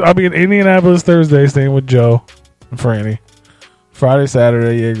Thursday. I'll be in Indianapolis Thursday, staying with Joe and Franny. Friday,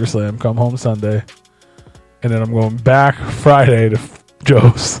 Saturday, Jaeger Slam. Come home Sunday, and then I'm going back Friday to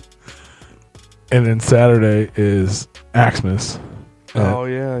Joe's, and then Saturday is Axmas. Oh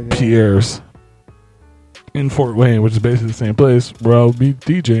yeah. Pierre's in Fort Wayne, which is basically the same place where I'll be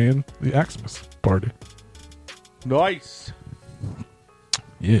DJing the Axmas party. Nice.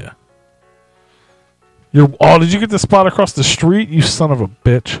 Yeah. Did you get the spot across the street? You son of a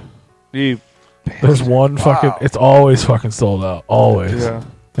bitch. There's one fucking. It's always fucking sold out. Always. Yeah.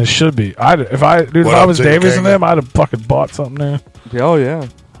 It should be. If I was Davies and them, I'd have fucking bought something there. Oh yeah.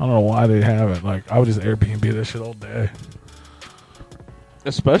 I don't know why they haven't. Like, I would just Airbnb that shit all day.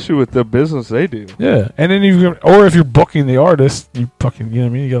 Especially with the business they do. Yeah, and then if you're booking the artist, you fucking, you know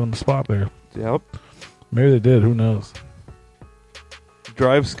what I mean? You got them a spot there. Yep. Maybe they did. Who knows?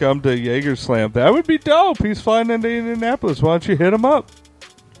 Drive Scum to Jaeger Slam. That would be dope. He's flying into Indianapolis. Why don't you hit him up?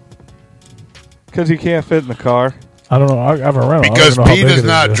 Because he can't fit in the car. I don't know. I haven't rented. Because Pete does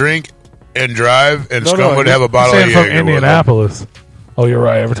not drink and drive, and Scum would have a bottle of Jaeger from Indianapolis. Oh, you're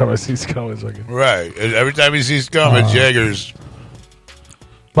right. Every time I see Scum, it's like right. Every time he sees Scum, it's Jaeger's.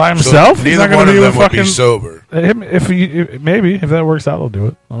 By himself? So he's neither not one gonna of be them would be sober. Maybe if that works out, I'll do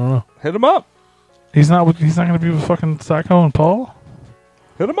it. I don't know. Hit him up. He's not going to be with fucking Psycho and Paul.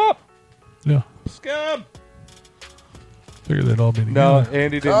 Hit him up. Yeah. Scum. Figured they'd all be together. No,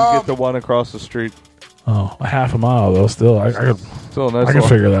 Andy didn't get the one across the street. Oh, a half a mile though. Still, I could nice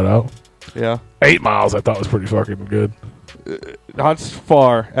figure that out. Yeah. 8 miles. I thought was pretty fucking good. Not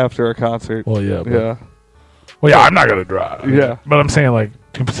far after a concert. Well, yeah. Yeah. Well, yeah. I'm not gonna drive. Yeah. But I'm saying, like,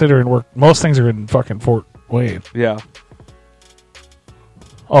 considering most things are in fucking Fort Wayne. Yeah.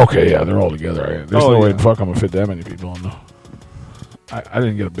 Okay, yeah, they're all together. There's no way yeah. in fuck I'm gonna fit that many people in. I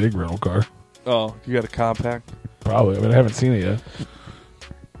didn't get a big rental car. Oh, you got a compact? Probably. I mean, I haven't seen it yet.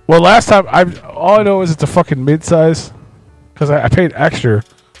 Well, last time all I know is it's a fucking midsize because I paid extra.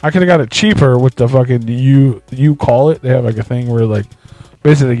 I could have got it cheaper with the fucking you call it. They have like a thing where like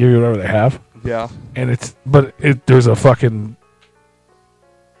basically they give you whatever they have. Yeah. And there's a fucking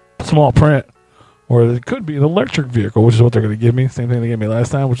small print where it could be an electric vehicle, which is what they're going to give me. Same thing they gave me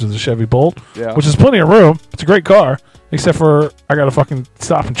last time, which is a Chevy Bolt. Yeah. Which is plenty of room. It's a great car, except for I got to fucking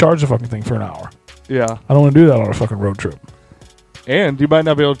stop and charge the fucking thing for an hour. Yeah. I don't want to do that on a fucking road trip. And you might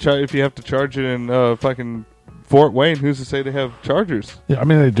not be able to charge if you have to charge it in fucking Fort Wayne. Who's to say they have chargers? Yeah, I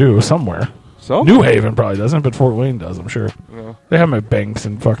mean they do somewhere. So New Haven probably doesn't, but Fort Wayne does. I'm sure. Yeah. They have them at banks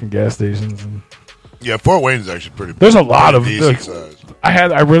and fucking gas stations. And yeah, Fort Wayne's actually pretty. There's a lot of decent size.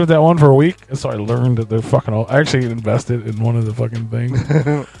 I rented that one for a week, and so I learned that they're fucking. I actually invested in one of the fucking things.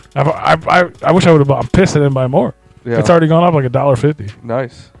 I wish I would have bought. I'm pissed I didn't buy more. Yeah. It's already gone up like $1.50.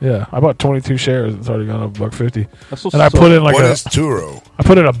 Nice. Yeah, I bought 22 shares. It's already gone up $1.50. That's so and I put in like what is Turo? I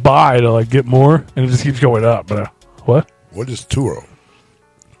put in a buy to like get more, and it just keeps going up. But what? What is Turo?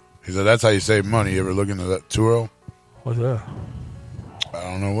 He said that's how you save money. You ever look into that Turo? What's that? I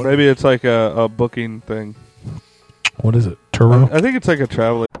don't know what. Maybe it's like a booking thing. What is it? Turo? I think it's like a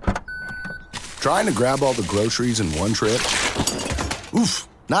travel. Trying to grab all the groceries in one trip? Oof,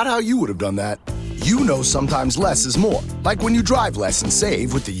 not how you would have done that. You know sometimes less is more. Like when you drive less and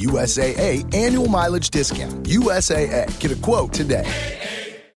save with the USAA annual mileage discount. USAA. Get a quote today.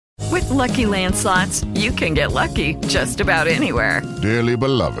 With Lucky Land Slots, you can get lucky just about anywhere. Dearly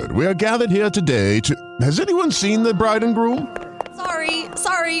beloved, we are gathered here today to... Has anyone seen the bride and groom?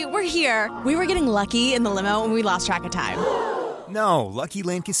 Sorry, we're here. We were getting lucky in the limo and we lost track of time. No, Lucky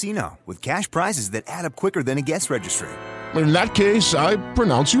Land Casino, with cash prizes that add up quicker than a guest registry. In that case, I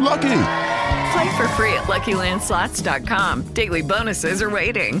pronounce you lucky. Play for free at LuckyLandSlots.com. Daily bonuses are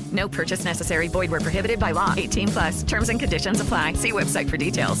waiting. No purchase necessary. Void where prohibited by law. 18+. Terms and conditions apply. See website for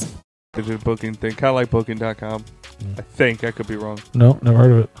details. It's a booking thing, kind of like Booking.com. I think I could be wrong. No, never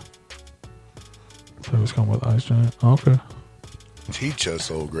heard of it. So it was going with Ice Giant. Okay. Teach us,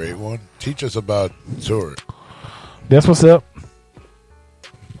 old great one. Teach us about touring. That's what's up.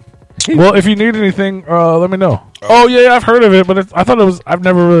 Well, if you need anything, let me know. Oh yeah, I've heard of it, but I thought it was. I've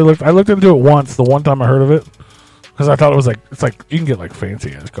never really looked. I looked into it once. The one time I heard of it, because I thought it was like it's like you can get like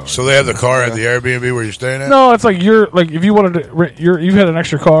fancy ass cars. So they have the car at the Airbnb where you're staying at? No, it's like if you wanted to rent you had an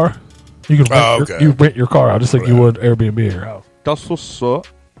extra car, you can rent you rent your car out just like you would Airbnb at your house. That's what's up.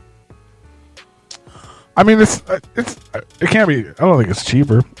 I mean, it can't be. I don't think it's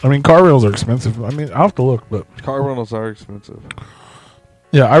cheaper. I mean, car rentals are expensive. I mean, I'll have to look, but car rentals are expensive.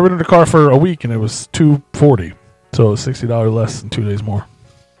 Yeah, I rented a car for a week and it was $240, so it was $60 less than 2 days more.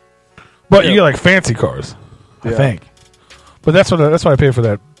 But you get like fancy cars, I think. But that's what I paid for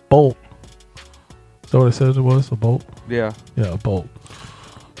that Bolt. Is that what I said it was? A Bolt? Yeah. Yeah, a Bolt.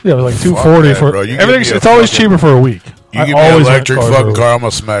 Yeah, it was like $240 for everything. It's always cheaper for a week. You give me an electric fucking car, I'm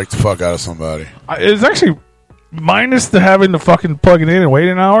gonna smack the fuck out of somebody. It's actually minus the having to fucking plug it in and wait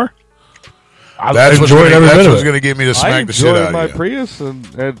an hour. That's what's going to get me to smack the shit out of you. I enjoy my Prius, and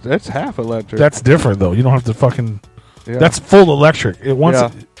it's half electric. That's different, though. You don't have to fucking... Yeah. That's full electric. You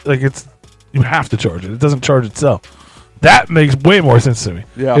have to charge it. It doesn't charge itself. That makes way more sense to me.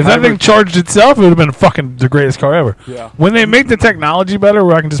 Yeah, if that thing charged itself, it would have been fucking the greatest car ever. Yeah. When they make the technology better,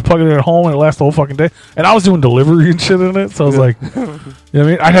 where I can just plug it in at home and it lasts the whole fucking day, and I was doing delivery and shit in it, so I was like, you know what I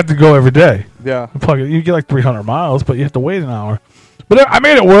mean? I'd have to go every day. Yeah. Plug it. You get like 300 miles, but you have to wait an hour. But I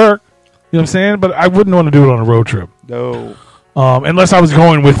made it work. You know what I'm saying? But I wouldn't want to do it on a road trip. No. Unless I was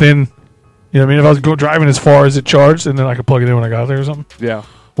going within, you know what I mean? If I was driving as far as it charged, and then I could plug it in when I got there or something. Yeah.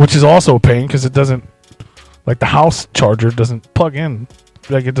 Which is also a pain because it doesn't, like the house charger doesn't plug in.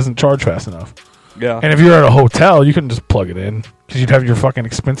 Like it doesn't charge fast enough. Yeah. And if you're at a hotel, you couldn't just plug it in because you'd have your fucking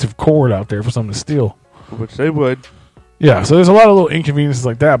expensive cord out there for someone to steal. Which they would. Yeah. So there's a lot of little inconveniences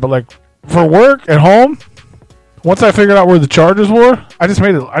like that. But like for work at home, once I figured out where the chargers were, I just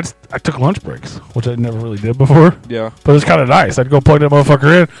made it. I took lunch breaks, which I never really did before. Yeah. But it was kind of nice. I'd go plug that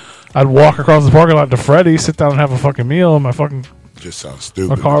motherfucker in. I'd walk across the parking lot to Freddy's, sit down and have a fucking meal in my fucking... Just sounds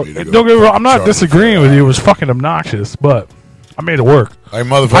stupid. Don't get me wrong. I'm not disagreeing with you. It was fucking obnoxious, but I made it work. Like,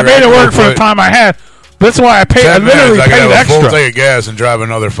 motherfucker, I made it work for the time I had. That's why I paid. I literally I paid have extra. a full tank of gas and drive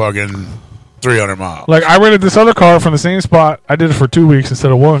another fucking 300 miles. Like, I rented this other car from the same spot. I did it for 2 weeks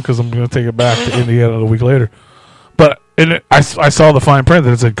instead of one because I'm going to take it back to Indiana a week later. But I saw the fine print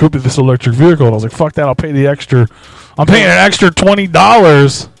that it said, could be this electric vehicle. And I was like, fuck that. I'll pay the extra. I'm paying an extra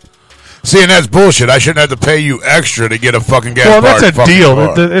 $20. See, and that's bullshit. I shouldn't have to pay you extra to get a fucking gas Well, that's powered a deal.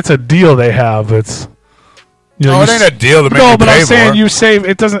 car. It's a deal they have. It's... You know, no, it ain't a deal to make no, you but pay I'm saying more. you save.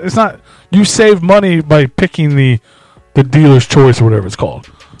 It doesn't. It's not. You save money by picking the dealer's choice or whatever it's called.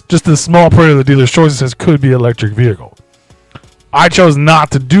 Just the small print of the dealer's choice that says could be electric vehicle. I chose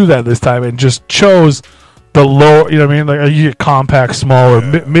not to do that this time and just chose the low. You know what I mean? Like you get compact, small, or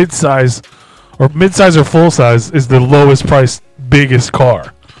mid-size, or full size is the lowest price, biggest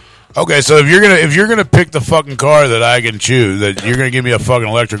car. Okay, so if you're gonna pick the fucking car that I can choose, that you're gonna give me a fucking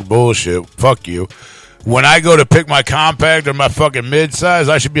electric bullshit, fuck you. When I go to pick my compact or my fucking mid-size,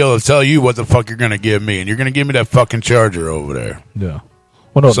 I should be able to tell you what the fuck you're gonna give me, and you're gonna give me that fucking Charger over there. Yeah.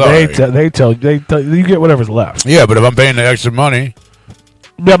 Well, no, Sorry. they tell you get whatever's left. Yeah, but if I'm paying the extra money,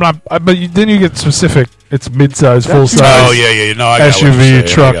 yeah, but then you get specific. It's mid-size, full-size. Oh yeah. No, I got SUV what you're saying.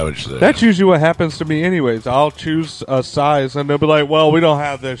 truck. I got what you're saying. That's usually what happens to me, anyways. I'll choose a size, and they'll be like, "Well, we don't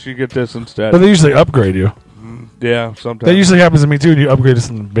have this. You get this instead." But they usually upgrade you. Yeah, sometimes That usually happens to me too. And you upgrade to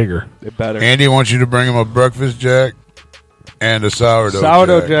something bigger. It better. Andy wants you to bring him a breakfast jack and a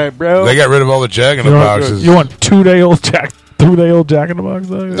sourdough jack, bro. They got rid of all the Jack in the boxes. You want 2-day-old Jack? 2-day-old Jack in the Box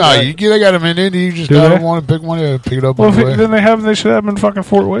though? No, they got them in Indy. You just don't want to pick one. You pick it up. Well, on the way. then they should have them in fucking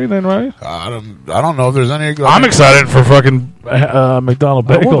Fort Wayne, then, right? I don't know if there's any. I'm excited for fucking McDonald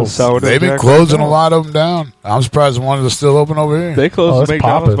bagels. They've been closing a lot of them down. I'm surprised the one is still open over here. They closed the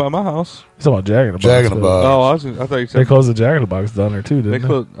McDonald's by my house. You talking about Jack in the Box? Jack in the Box. Oh, I thought you said they closed the Jack in the Box down there too, didn't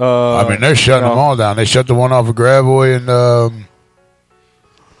they? I mean, they're shutting them all down. They shut the one off of Gravois and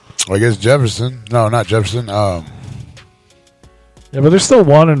I guess Jefferson. No, not Jefferson. Yeah, but there's still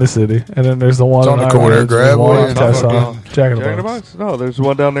one in the city, and then there's the one on the corner, Gravois and Jack in the Box. No, there's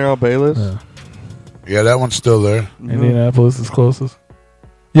one down there on Bayless. Yeah, that one's still there. Indianapolis is closest.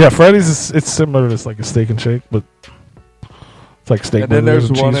 Yeah, Freddy's it's similar to like a Steak and Shake, but it's like steak. And then there's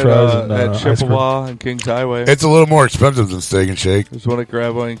and one cheese fries and, at ice cream. Chippewa and Kings Highway. It's a little more expensive than Steak and Shake. There's one at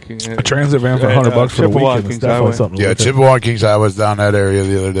Gravois and Kings. A transit van for $100 for the weekend. It's definitely something. Yeah, Chippewa and Kings Highway was down that area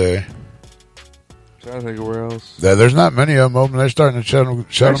the other day. I'm trying to think of where else. Yeah, there's not many of them open. They're starting to shut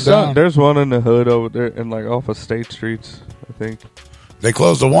them down. There's one in the hood over there, and like off of State Streets, I think. They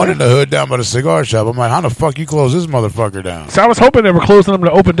closed the one in the hood down by the cigar shop. I'm like, how the fuck you close this motherfucker down? So I was hoping they were closing them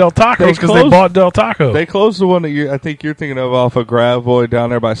to open Del Tacos because they bought Del Taco. They closed the one that I think you're thinking of off of Gravois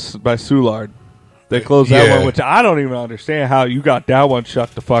down there by Soulard. They closed that one, which I don't even understand how you got that one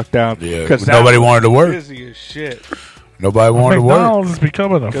shut the fuck down. Yeah, because nobody wanted to work. Busy as shit. Nobody wanted to work. McDonald's is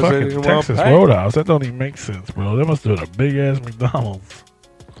becoming a fucking Texas Roadhouse. That don't even make sense, bro. They must have been a big ass McDonald's.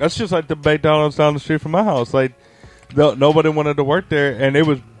 That's just like the McDonald's down the street from my house. Like nobody wanted to work there, and it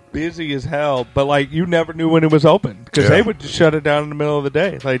was busy as hell. But like you never knew when it was open because they would just shut it down in the middle of the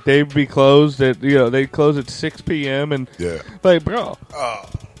day. Like they'd be closed at they'd close at 6 p.m. and like bro.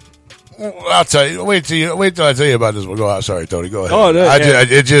 I'll tell you. Wait till I tell you about this one. Go out. Sorry, Tony. Go ahead. Oh,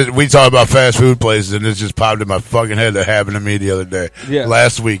 no, we talk about fast food places, and it just popped in my fucking head. That happened to me the other day. Yeah.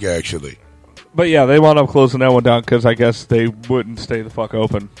 Last week actually. But yeah, they wound up closing that one down because I guess they wouldn't stay the fuck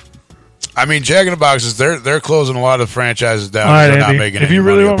open. I mean, Jack in the Boxes, they're closing a lot of franchises down. All right, they're Andy, not making if any you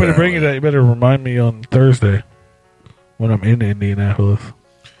really money, want me to bring you that, you better remind me on Thursday when I'm in Indianapolis.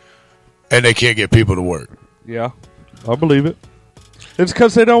 And they can't get people to work. Yeah, I believe it. It's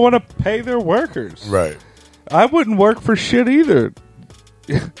because they don't want to pay their workers. Right. I wouldn't work for shit either.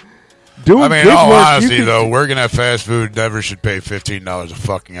 I mean, in all honesty, though, working at fast food never should pay $15 a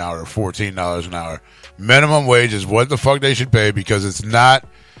fucking hour or $14 an hour. Minimum wage is what the fuck they should pay because it's not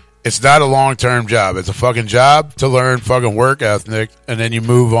a long-term job. It's a fucking job to learn fucking work ethic, and then you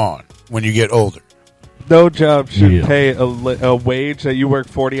move on when you get older. No job should pay a wage that you work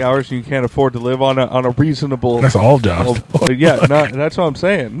 40 hours and you can't afford to live on a reasonable... That's all jobs. That's what I'm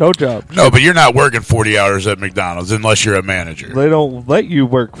saying. No job. No, but you're not working 40 hours at McDonald's unless you're a manager. They don't let you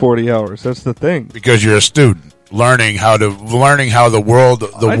work 40 hours. That's the thing. Because you're a student. Learning how the work world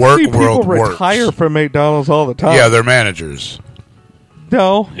works. People retire from McDonald's all the time. Yeah, they're managers.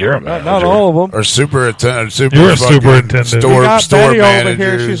 No, you're a manager. Not all of them. Or superintendent. You're a superintendent. Store Betty managers.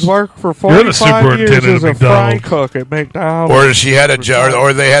 over here. She's worked for You're the 45 years superintendent as of a fry McDonald's. cook at McDonald's. Or she had a job,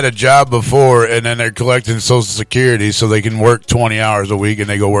 or they had a job before, and then they're collecting Social Security, so they can work 20 hours a week, and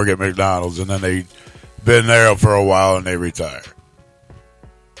they go work at McDonald's, and then they've been there for a while, and they retire.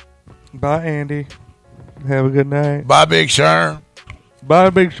 Bye, Andy. Have a good night. Bye, Big Sherm. Bye,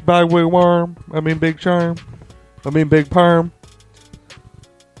 Wigworm. Big Sherm. Big Perm.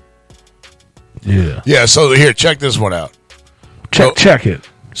 Yeah. Yeah, so here, check this one out. Check it.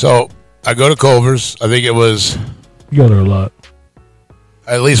 So, I go to Culver's. I think it was... You go there a lot.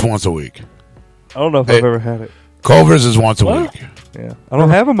 At least once a week. I don't know if I've ever had it. Culver's is once a week. Yeah. I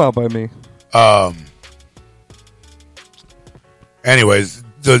don't have them out by me. Anyways,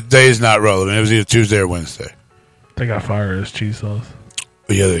 the day is not relevant. It was either Tuesday or Wednesday. They got fire as cheese sauce.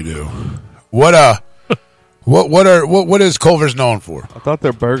 Yeah, they do. What is Culver's known for? I thought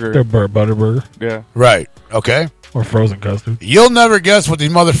they're burgers. They're butter burger. Yeah. Right. Okay. Or frozen custard. You'll never guess what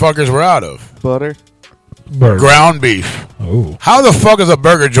these motherfuckers were out of. Butter. Burger. Ground beef. Oh. How the fuck is a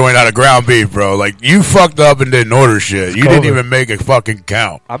burger joint out of ground beef, bro? Like, you fucked up and didn't order shit. You didn't even make a fucking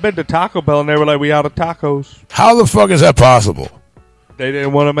count. I've been to Taco Bell and they were like, we out of tacos. How the fuck is that possible? They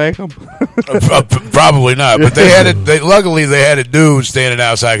didn't want to make them. Probably not. But luckily they had a dude standing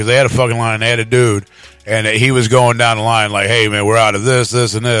outside because they had a fucking line. They had a dude, and he was going down the line like, "Hey man, we're out of this,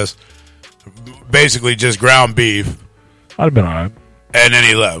 and this." Basically, just ground beef. I'd have been all right. And then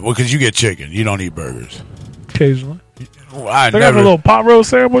he left. Well, because you get chicken, you don't eat burgers. Occasionally. Well, They got a little pot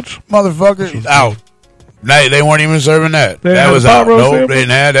roast sandwich. Motherfucker, out. They weren't even serving that. They That had was a pot out. roast Nope, sandwich? they didn't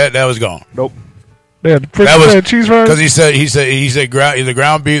have that. That was gone. Nope. They had That was cheese fries. because he said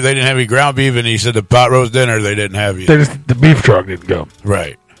ground beef. They didn't have any ground beef, and he said the pot roast dinner they didn't have yet. The beef truck didn't go.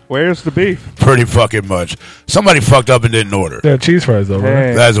 Right. Where's the beef? Pretty fucking much. Somebody fucked up and didn't order. They had cheese fries though, right?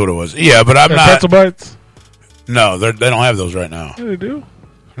 Hey. That's what it was. Yeah, but I'm They had not. pretzel bites. No, they don't have those right now. Yeah, they do.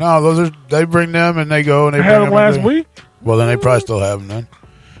 No, they bring them and they go and they I bring had them last and week. Well, then they probably still have them then.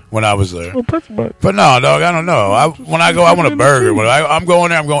 When I was there. Oh, pretzel bites. But no, dog, I don't know. When I go, I want a burger. When I'm going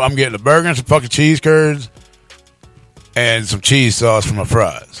there, I'm getting a burger and some fucking cheese curds and some cheese sauce for my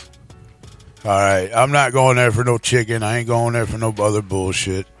fries. All right, I'm not going there for no chicken. I ain't going there for no other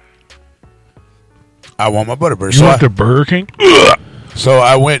bullshit. I want my Butterburger. You went to Burger King? So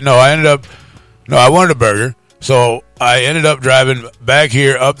I went. I wanted a burger. So I ended up driving back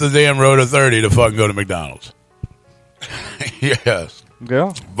here up the damn road of 30 to fucking go to McDonald's. Yes.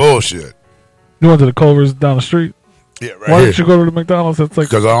 Yeah. Bullshit. You went to the Culver's down the street? Yeah, right. Why here. didn't you go to the McDonald's? That's like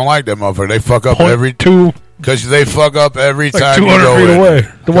Because I don't like that motherfucker. They fuck up every two. Because they fuck up every Like time you 200 go feet in. away.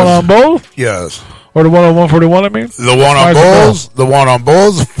 The one on both? Yes. Or the one on 141, I mean? The one on Bulls, the one on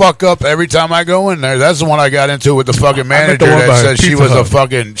Bulls, fuck up every time I go in there. That's the one I got into with the fucking manager one that by said she Pizza was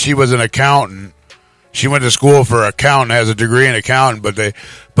Hut. she was an accountant, She went to school for accounting, has a degree in accounting, but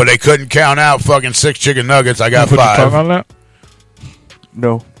they couldn't count out fucking 6 chicken nuggets. I got Put your 5. tongue on that?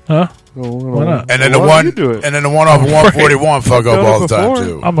 No. Huh? No, Why not? And then Why do you do it? and then the one off of 141 fuck up all the time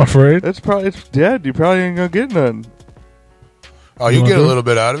too. I'm afraid. It's dead. You probably ain't gonna get none. Oh, you get a little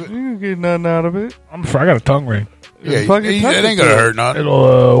bit out of it. You ain't gonna get nothing out of it. I'm afraid. I got a tongue ring. Yeah, it fucking ain't touch gonna it. hurt nothing.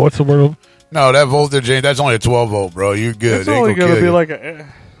 It'll. What's the word? No, that voltage ain't. That's only a 12 volt, bro. You good? It's It ain't only gonna kill be you. like a.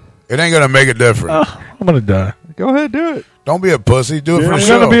 It ain't gonna make a difference. I'm gonna die. Go ahead, do it. Don't be a pussy. Do it for the I'm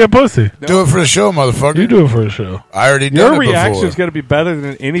show. gonna be a pussy. Do it for the show, motherfucker. You do it for the show. I already done Your it reaction's before. gonna be better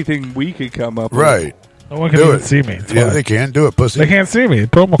than anything we could come up with. Right. No one can Do even it. see me. It's Yeah, fine. they can. Do it, pussy. They can't see me.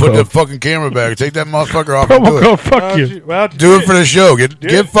 Promo Put the code. fucking camera back. Take that motherfucker off and do Promo it. code. Fuck you. Do it for the show.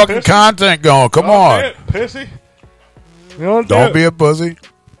 Get fucking pussy. content going. Come on. Pissy. You don't Don't be a pussy.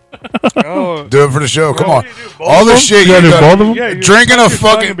 Oh. Do it for the show. Come on. Both All of the them? shit You you gotta do got. both of them? Yeah, you Drinking a stuck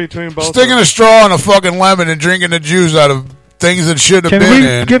your tongue in fucking. between both Sticking of a straw in a fucking lemon and drinking the juice out of things that shouldn't have Can been we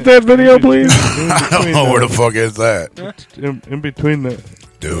in. get that video, please? I don't know where the fuck is that. in between the.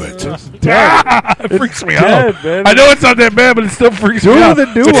 Do it. It freaks me dead, out. man. I know it's not that bad, but it still freaks Do me it out. with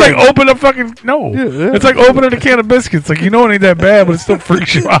a new It's like one. open a fucking Yeah. It's like opening a can of biscuits. Like, you know it ain't that bad, but it still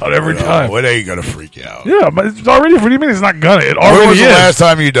freaks you out every time. No, it ain't gonna freak you out. Yeah, but it's already. What do you mean it's not gonna? It When already was the is. last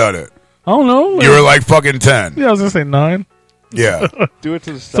time you done it? I don't know. You were like fucking 10. Yeah, I was gonna say 9. Yeah. Do it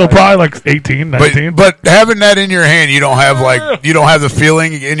to the side. So probably like 18, 19. But having that in your hand, you don't have the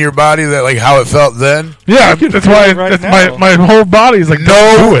feeling in your body that like how it felt then. Yeah, can that's feel why it right that's now. my whole body's like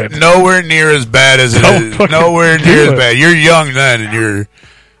don't do it. Nowhere near as bad as it Don't is. fucking Nowhere do near as it. bad. You're young then, and you're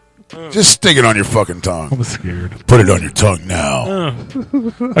just stick it on your fucking tongue. I'm scared. Put it on your tongue now.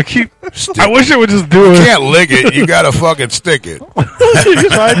 I wish it would just do it. You can't lick it. You gotta fucking stick it. You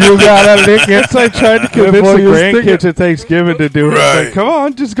gotta lick it. It's like trying to convince Before the you stick grandkids at Thanksgiving to do it. It's Right. like, come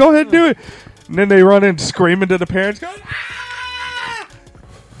on, just go ahead and do it. And then they run in screaming to the parents, going,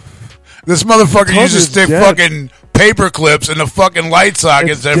 This motherfucker Tongue used to is stick dead. fucking paper clips in the fucking light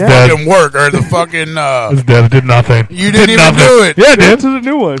sockets It's that dead. fucking work, or the fucking. It's dead. It did nothing. You Did didn't even nothing. do it. Yeah, it Get did. to the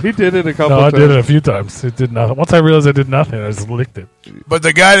new one. He did it a couple No, I times. did it a few times. It did nothing. Once I realized I did nothing, I just licked it. But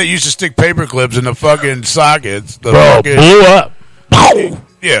the guy that used to stick paper clips in the fucking sockets, the Bro, fucking, blew up.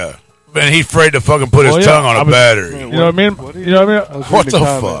 yeah, and he's afraid to fucking put his Well, yeah, tongue on I a was- battery. You know what I mean? You know what I mean? What the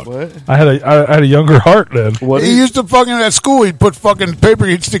fuck? What? I had a younger heart then. What He used to fucking at school. He'd put fucking paper.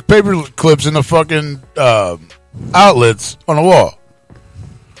 He'd stick paper clips in the fucking outlets on the wall.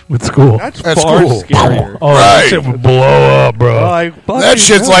 With school. That's At far school. scarier. Oh, that Right. shit would blow up, bro. Like, That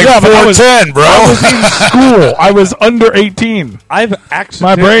shit's like Yeah, but I was- 410, bro. I was in school. I was under 18. I've My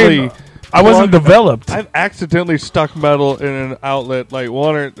accidentally. brain, I wasn't plugged- developed. I've accidentally stuck metal in an outlet like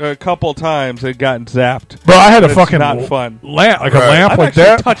one or a couple times and gotten zapped. Bro, I had a It's fucking not fun. lamp, like a Right. lamp I've like actually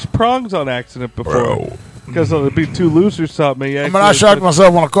that. touched prongs on accident before because it'd be too loose or something. I mean, I shocked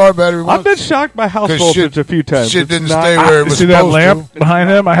myself on a car battery once. I've been shocked by house 'Cause voltage shit- a few times. shit It's didn't not- stay where it You was see that supposed lamp to. behind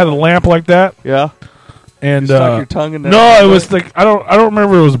him? I had a lamp like that, Yeah. and You stuck your tongue in that no, it outlet? was like I don't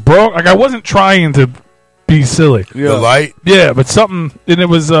remember. It was broke. Like I wasn't trying to be silly. Yeah. The light. Yeah, but something, and it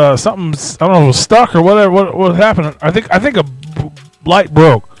was something. I don't know if it was stuck or whatever. What happened? I think a light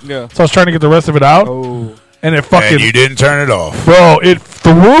broke. Yeah. So I was trying to get the rest of it out, Oh. and it fucking. And you didn't turn it off. Bro, it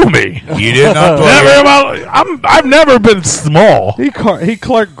threw me. You did not plug Never it. in my- I've never been small. He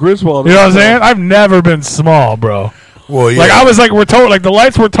Clark Griswold. You know what I'm saying? I've never been small, bro. Well, yeah. Like I was like we're Tony, like the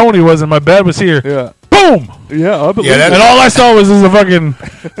lights were Tony was, and my bed was here. Yeah. Boom. Yeah, I believe Yeah, And all I saw was a fucking.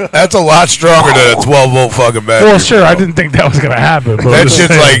 That's a lot stronger than a 12 volt fucking battery. Well, sure, bro. I didn't think that was gonna happen. But That I'm just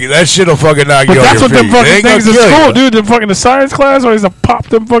shit's saying. like that shit'll fucking knock But you that's off what your them feet. It fucking ain't gonna things in kill school, you. dude. The fucking the science class, I used to pop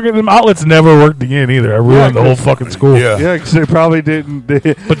them fucking them outlets. Never worked again either. I ruined the whole fucking school. Yeah. Yeah, because they probably didn't. But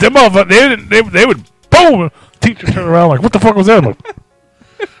them motherfuckers, they would boom. Teacher turn around like, what the fuck was that? I'm like,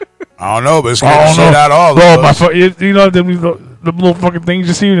 I don't know, but it's I getting don't shit know. out all Bro, of my us. you know the little fucking things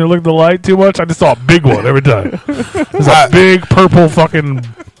you see when you look at the light too much. I just saw a big one every time. It's a big purple fucking.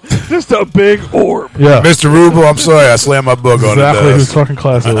 Just a big orb. Yeah. Mr. Rubel, I'm sorry, I slammed my book on Exactly the whose desk. fucking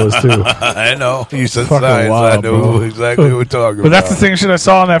class it was too. I know. You said Fucking science. I wild, knew bro. exactly what we're talking But about. that's the same shit I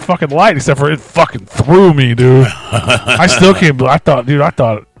saw on that fucking light, except for it fucking threw me, dude. I still can't believe. I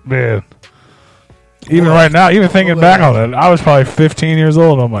thought, man. Even right now, even thinking back on it, I was probably 15 years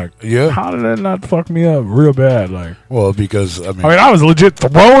old. And I'm like, Yeah. how did that not fuck me up real bad? Like, Well, because, I mean, I was legit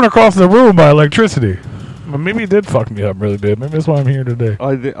thrown across the room by electricity. But maybe it did fuck me up really bad. Maybe that's why I'm here today.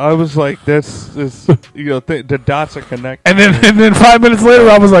 I was like, this, you know, the dots are connected. And then 5 minutes later,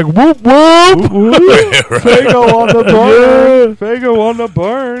 I was like, whoop whoop, Fago on the burn. Fago on the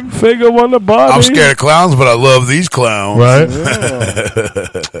burn. Fago on the body. I'm scared of clowns, but I love these clowns. Right?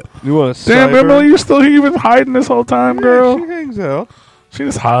 Yeah. You want to Damn, Emily, you still here? You been hiding this whole time, girl? She hangs out. She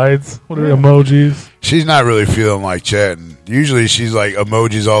just hides. What are the emojis? She's not really feeling like chatting. Usually she's like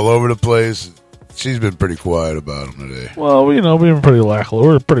emojis all over the place. She's been pretty quiet about them today. Well, you know, we've been pretty lackluster.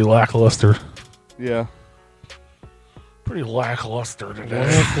 We're pretty lackluster. Yeah. Pretty lackluster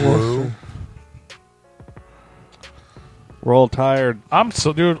today. We're all tired. I'm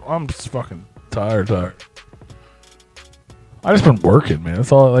just fucking tired. I just been working, man.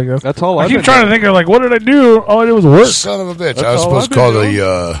 That's all. That's all. I keep trying to think of what did I do? All I did was work. Son of a bitch! I was supposed to call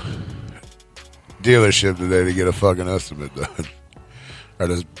the dealership today to get a fucking estimate done.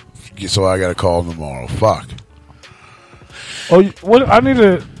 So I got to call them tomorrow. Fuck. Oh, what? I need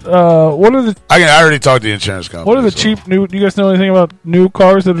to. What are the? I already talked to the insurance company. What are the cheap new? Do you guys know anything about new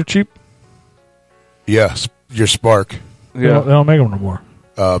cars that are cheap? Yes, your Spark. Yeah, they don't make them no more.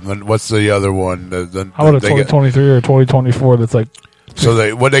 And what's the other one? How about a 2023 or 2024? That's like. So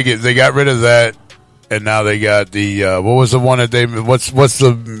they got rid of that, and now they got the what was the one that they? What's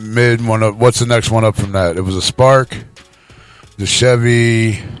the mid one up? What's the next one up from that? It was a Spark, the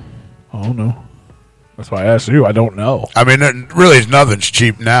Chevy. Oh no. That's why I asked you. I don't know. I mean, really, nothing's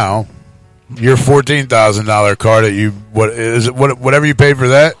cheap now. Your $14,000 car that you whatever you paid for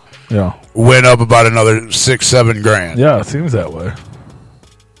that, went up about another $6-7 grand. Yeah, it seems that way.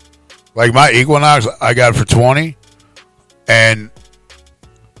 Like my Equinox, I got for $20,000, and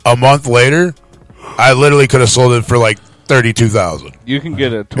a month later, I literally could have sold it for like $32,000. You can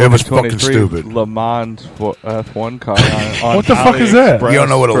get a It was fucking 2023 stupid. Le Mans F1 car on What the fuck is that? You don't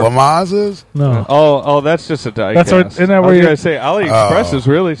know what a Le Mans is? No. Oh, that's just a diecast. That's what. Isn't that where I was you gonna say AliExpress is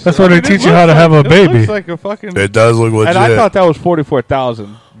really? That's where they teach you how to have a It baby. looks like a fucking. It does look legit. And I thought that was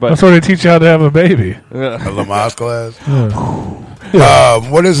 44,000. But That's where they teach you how to have a baby. A Le Mans class. Yeah.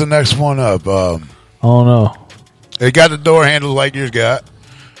 What is the next one up? Oh no. It got the door handles like yours got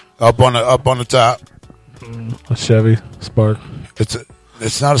up on the top. A Chevy Spark.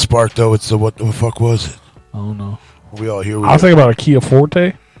 It's not a Spark though. It's what the fuck was it? Oh no. We all here. I was thinking about a Kia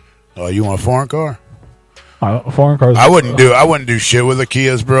Forte. Oh, you want a foreign car? Foreign cars. I wouldn't do shit with the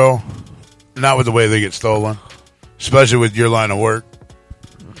Kias, bro. Not with the way they get stolen, especially with your line of work.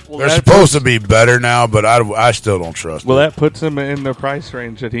 Well, they're supposed to be better now, but I still don't trust well, them. that puts him in the price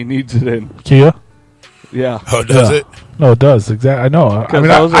range that he needs it in. Kia. Yeah. Oh, does it? No, it does. Exactly. I know. I mean,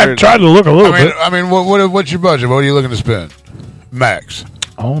 those I are- tried to look a little bit. I mean, what's your budget? What are you looking to spend? Max.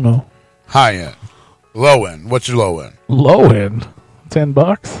 I don't know. High end. Low end. What's your low end? Low end,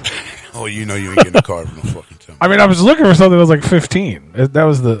 $10. Oh, you know you ain't getting a car from the fucking time. I mean, I was looking for something that was like 15. That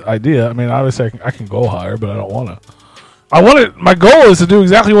was the idea. I mean, obviously, I can go higher, but I don't want to. My goal is to do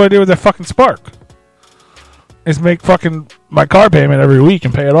exactly what I did with that fucking Spark. Is make fucking my car payment every week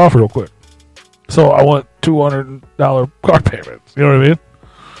and pay it off real quick. So I want $200 car payments. You know what I mean?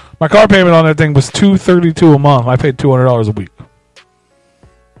 My car payment on that thing was $232 a month. I paid $200 a week.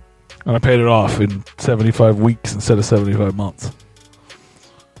 And I paid it off in 75 weeks instead of 75 months.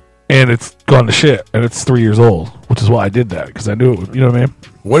 And it's gone to shit. And it's 3 years old, which is why I did that, because I knew it would. You know what I mean?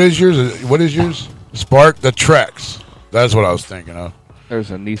 What is yours? Spark? The Trex. That's what I was thinking of.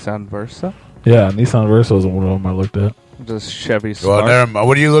 There's a Nissan Versa. Yeah, Nissan Versa was one of them I looked at. Just Chevy Well, Spark. never mind.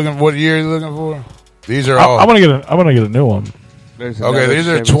 What year are you looking for? These are all. I'm gonna get a new one. There's Okay, another these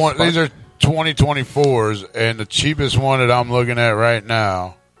are Chevy Spark. these are 2024s, and the cheapest one that I'm looking at right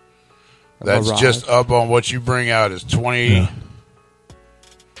now, that's Mirage. just up on what you bring out is 21.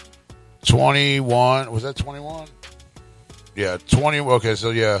 Was that 21? Yeah, 20. Okay,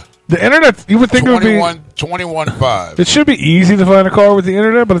 so yeah, The internet, you would think it would be. 21.5. It should be easy to find a car with the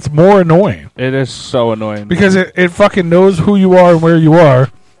internet, but it's more annoying. It is so annoying. Because it fucking knows who you are and where you are.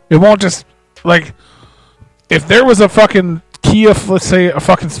 It won't just, like, if there was a fucking Kia, let's say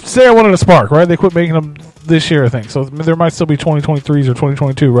say I wanted a Spark, right? They quit making them this year, I think. So there might still be 2023s or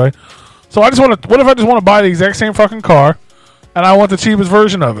 2022, right? So I just want to, what if I just want to buy the exact same fucking car and I want the cheapest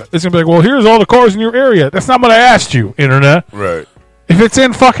version of it? It's going to be like, well, here's all the cars in your area. That's not what I asked you, internet. Right. If it's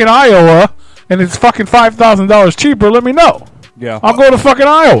in fucking Iowa and it's fucking $5,000 cheaper, let me know. Yeah. I'll go to fucking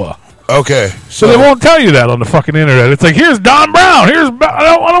Iowa. Okay, So they won't tell you that on the fucking internet. It's like, here's Don Brown.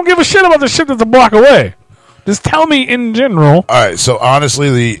 I don't give a shit about the shit that's a block away. Just tell me in general. All right, so honestly,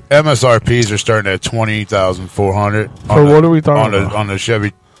 the MSRPs are starting at 20,400. For what are we talking about? On the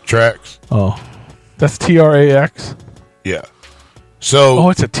Chevy Trax. Oh, that's TRAX. Yeah. So Oh,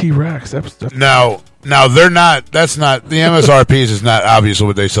 it's a T-Rex. That's now they're not. That's not the MSRPs. Is not obviously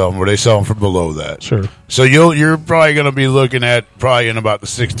what they sell them. Where they sell them for below that. Sure. So you're probably going to be looking at probably in about the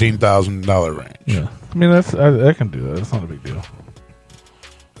 $16,000 range. Yeah. I mean, I can do that. It's not a big deal.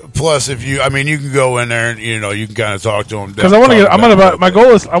 Plus, if you, I mean, you can go in there and you can kind of talk to them. Because I want to get. I'm gonna buy. My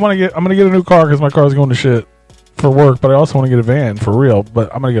goal is I'm gonna get a new car because my car's going to shit for work. But I also want to get a van for real.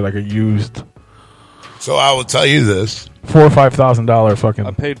 But I'm gonna get like a used. So I will tell you this: $4,000 or $5,000 fucking.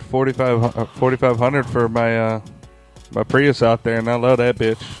 I paid $4,500 for my my Prius out there, and I love that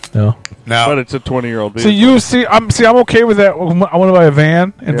bitch. Yeah. Now, but it's a 20-year-old So vehicle. I'm okay with that. I want to buy a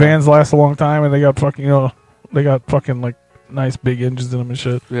van, and vans last a long time, and they got fucking they got fucking like nice big engines in them and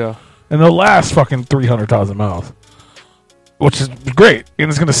shit. Yeah. And they'll last fucking 300,000 miles, which is great, and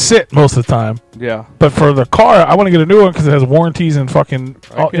it's gonna sit most of the time. Yeah. But for the car, I want to get a new one because it has warranties and fucking. You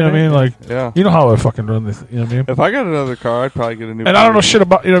know what I mean? Like, yeah. You know how I fucking run this. You know what I mean? If I got another car, I'd probably get a new. And I don't know shit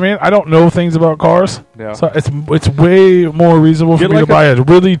about. You know what I mean? I don't know things about cars. Yeah. So it's way more reasonable for Get me to like buy a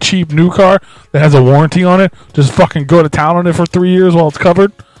really cheap new car that has a warranty on it. Just fucking go to town on it for 3 years while it's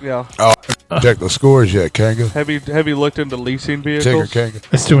covered. Yeah. Oh, check the scores yet, Kanga. Have you looked into leasing vehicles? Check your Kanga.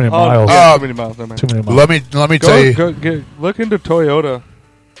 It's too many miles. Yeah, too many miles. Never mind. Too many miles. Let me tell you. Look into Toyota,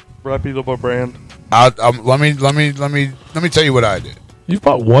 reputable brand. Let me tell you what I did. You've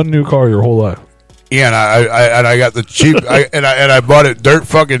bought one new car your whole life. Yeah, and I got the cheap, and I bought it dirt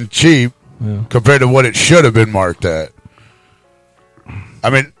fucking cheap compared to what it should have been marked at. I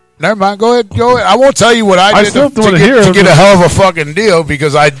mean, never mind. Go ahead. I won't tell you what I did to get a hell of a fucking deal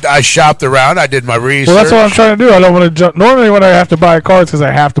because I shopped around. I did my research. Well, that's what I'm trying to do. I don't want to jump. Normally, when I have to buy a car, it's because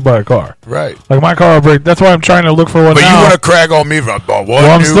I have to buy a car. Right. Like my car will break. That's why I'm trying to look for one. But now. you want to crack on me for I bought one.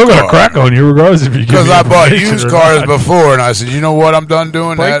 Well, I'm new still going to car. crack on you regardless if you give because me I bought information used or cars not. before, and I said, you know what, I'm done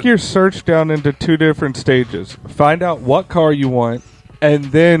doing Break that. your search down into two different stages. Find out what car you want, and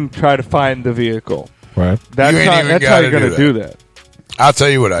then try to find the vehicle. Right. That's how you're going to do that. I'll tell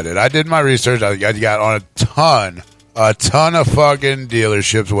you what I did. I did my research. I got on a ton of fucking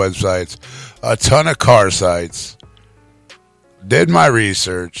dealerships websites, a ton of car sites. Did my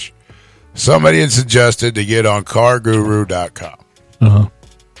research. Somebody had suggested to get on carguru.com. Uh-huh.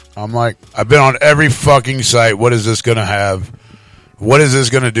 I'm like, I've been on every fucking site. What is this going to have? What is this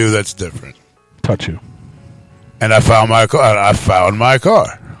going to do that's different? Touch you. And I found my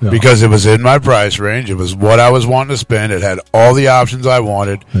car. Yeah. Because it was in my price range. It was what I was wanting to spend. It had all the options I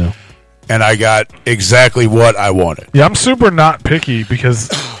wanted. Yeah. And I got exactly what I wanted. Yeah, I'm super not picky because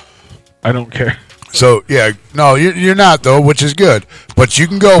I don't care. So, yeah, no, you're not, though, which is good. But you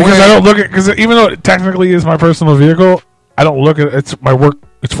can go Because in. I don't look at, because even though it technically is my personal vehicle, I don't look at it. It's my work.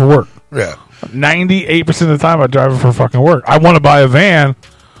 It's for work. Yeah. 98% of the time I drive it for fucking work. I want to buy a van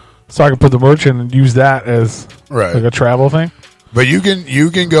so I can put the merch in and use that as like a travel thing. But you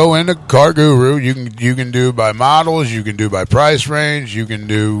can go into Car Guru. You can do by models. You can do by price range. You can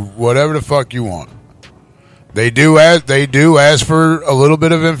do whatever the fuck you want. They do ask for a little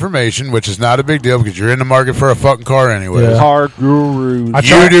bit of information, which is not a big deal because you're in the market for a fucking car anyway. Yeah. Car Guru.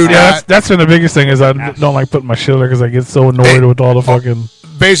 That's been the biggest thing is I don't like putting my shit there because I get so annoyed with all the fucking.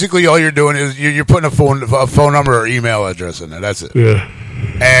 Basically, all you're doing is you're putting a phone number or email address in there. That's it. Yeah.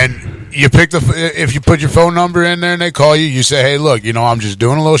 And you pick if you put your phone number in there and they call you, you say, "Hey, look, I'm just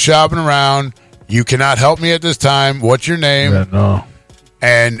doing a little shopping around. You cannot help me at this time. What's your name?" Yeah, no.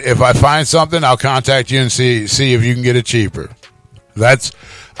 And if I find something, I'll contact you and see if you can get it cheaper.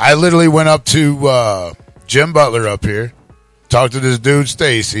 I literally went up to Jim Butler up here, talked to this dude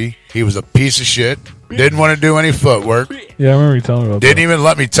Stacy. He was a piece of shit. Didn't want to do any footwork. Yeah, I remember you telling me about Didn't that. even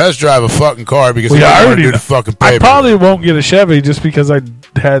let me test drive a fucking car because Well, he yeah, didn't I want to already do the fucking I paper. probably won't get a Chevy just because I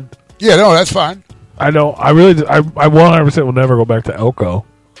had. Yeah, no, that's fine. I know. I really. I 100% will never go back to Elko.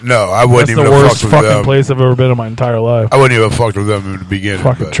 No, I wouldn't That's even the have worst fucked with fucking them. place I've ever been in my entire life. I wouldn't even have fucked with them in the beginning.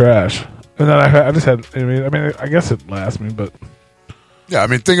 Fucking but- trash. And then I just had. I mean, I guess it lasts me, but Yeah, I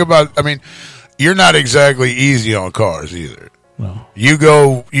mean, think about. I mean, you're not exactly easy on cars either. No. You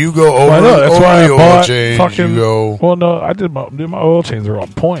go over, Well, I know, that's over why the I oil bought change. fucking. You go. Well, no, I did my oil changes are on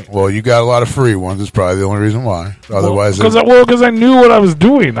point. Well, you got a lot of free ones. That's probably the only reason why. Otherwise, because I knew what I was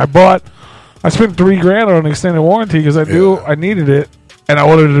doing. I spent $3,000 on an extended warranty because I knew I needed it and I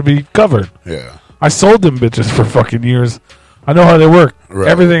wanted it to be covered. Yeah. I sold them bitches for fucking years. I know how they work. Right.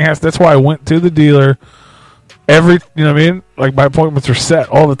 Everything has. That's why I went to the dealer. You know what I mean? Like my appointments are set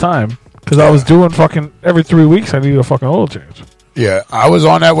all the time because I was doing fucking every 3 weeks. I needed a fucking oil change. Yeah, I was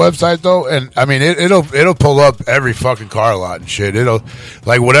on that website though, and I mean it'll pull up every fucking car lot and shit. It'll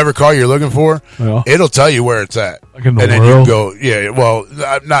like whatever car you're looking for, it'll tell you where it's at, Like in the and then world? you go, yeah. Well,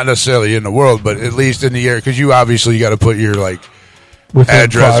 not necessarily in the world, but at least in the area because you obviously got to put your like Within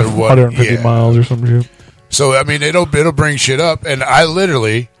address or what, 150 miles or some shit. So I mean it'll bring shit up, and I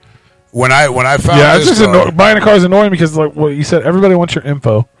literally when I found It's this just car, buying a car is annoying because like what you said, everybody wants your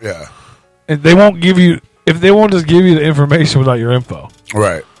info. Yeah. And they won't give you if they won't just give you the information without your info.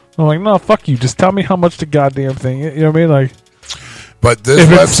 Right. I'm like, no, fuck you. Just tell me how much the goddamn thing. You know what I mean? Like, but this if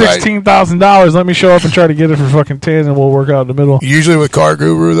website, it's $16,000, let me show up and try to get it for fucking 10, and we'll work out in the middle. Usually with Car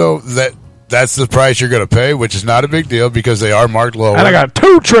Guru though, that's the price you're going to pay, which is not a big deal because they are marked lower. And I got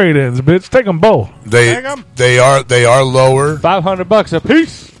 2 trade-ins, bitch. Take them both. They are lower. $500 a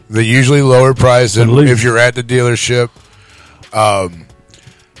piece. They're usually lower price than if you're at the dealership.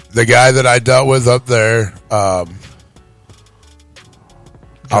 The guy that I dealt with up there, I'll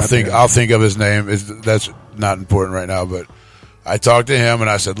think of his name. That's not important right now, but I talked to him and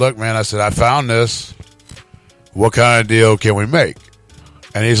I said, "Look, man," I said, "I found this. What kind of deal can we make?"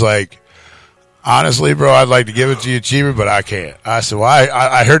 And he's like, "Honestly, bro, I'd like to give it to you cheaper, but I can't." I said, "Well,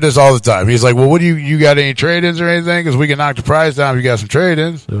 I heard this all the time." He's like, "Well, what do you got any trade-ins or anything? Because we can knock the price down if you got some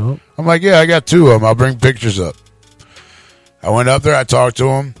trade-ins." Yep. I'm like, "Yeah, I got 2 of them. I'll bring pictures up." I went up there. I talked to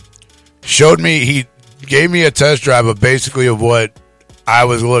him. He gave me a test drive of basically of what I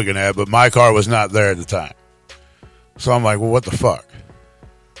was looking at, but my car was not there at the time. So I'm like, well, what the fuck?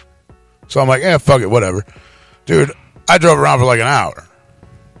 So I'm like, fuck it, whatever. Dude, I drove around for like an hour.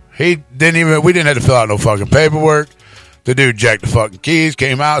 We didn't have to fill out no fucking paperwork. The dude jacked the fucking keys,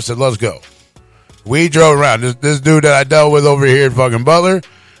 came out, said, let's go. We drove around. This dude that I dealt with over here at fucking Butler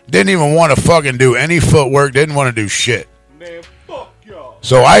didn't even want to fucking do any footwork, didn't want to do shit. Man, fuck y'all.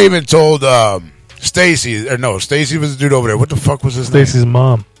 So I even told Stacy was the dude over there. What the fuck was his name? Stacy's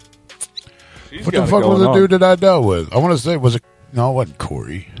mom. What the fuck was the dude that I dealt with? I want to say, it wasn't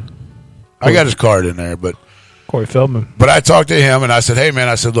Corey. I got his card in there, but Corey Feldman. But I talked to him and I said, hey man,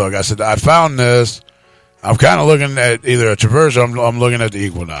 I said, look, I found this. I'm kind of looking at either a Traverse or I'm looking at the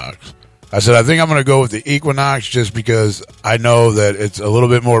Equinox. I said, I think I'm going to go with the Equinox just because I know that it's a little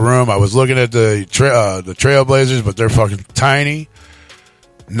bit more room. I was looking at the Trailblazers, but they're fucking tiny.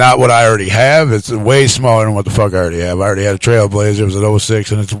 Not what I already have. It's way smaller than what the fuck I already have. I already had a Trailblazer. It was an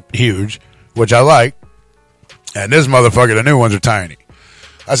 06 and it's huge, which I like. And this motherfucker, the new ones are tiny.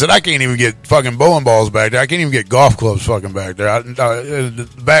 I said, I can't even get fucking bowling balls back there. I can't even get golf clubs fucking back there. The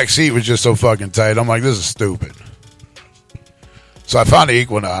back seat was just so fucking tight. I'm like, this is stupid. So I found the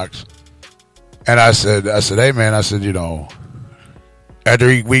Equinox. And I said, hey, man, I said,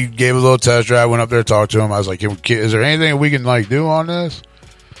 after we gave a little test drive, I went up there and talked to him. I was like, is there anything we can, do on this?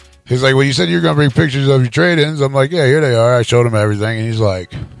 He's like, well, you said you're going to bring pictures of your trade-ins. I'm like, yeah, here they are. I showed him everything. And he's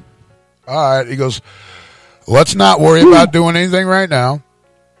like, all right. He goes, let's not worry about doing anything right now.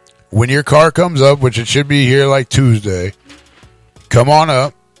 When your car comes up, which it should be here like Tuesday, come on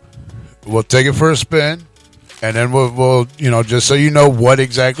up. We'll take it for a spin. And then we'll just so you know what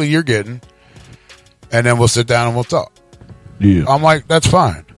exactly you're getting. And then we'll sit down and we'll talk. Yeah. I'm like, that's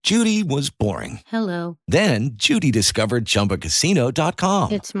fine. Judy was boring. Hello. Then Judy discovered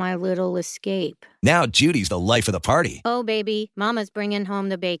ChumbaCasino.com. It's my little escape. Now Judy's the life of the party. Oh, baby, mama's bringing home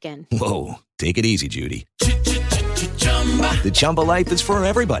the bacon. Whoa, take it easy, Judy. The Chumba life is for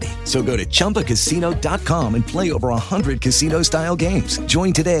everybody. So go to ChumbaCasino.com and play over 100 casino-style games.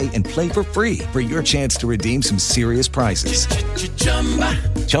 Join today and play for free for your chance to redeem some serious prizes.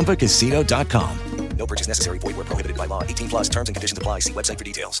 ChumbaCasino.com. No purchase necessary. Void where prohibited by law. 18+ terms and conditions apply. See website for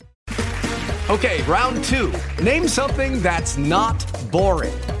details. Okay, round 2. Name something that's not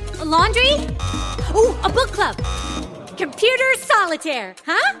boring. A laundry? Ooh, a book club. Computer solitaire,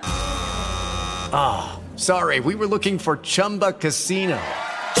 huh? Ah, oh, sorry. We were looking for Chumba Casino.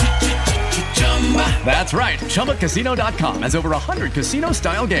 That's right. ChumbaCasino.com has over 100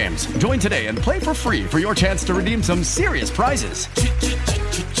 casino-style games. Join today and play for free for your chance to redeem some serious prizes.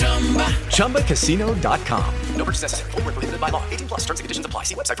 ChumbaCasino.com. No purchase necessary. Void where prohibited by law. 18+ terms and conditions apply.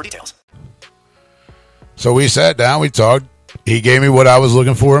 See website for details. So we sat down, we talked. He gave me what I was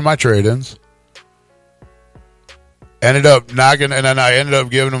looking for in my trade-ins. Ended up knocking, and then I ended up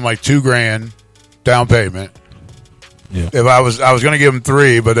giving him like $2,000 down payment. Yeah. If I was going to give him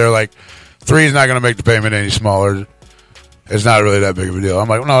 3, but they're like, 3 is not going to make the payment any smaller. It's not really that big of a deal. I'm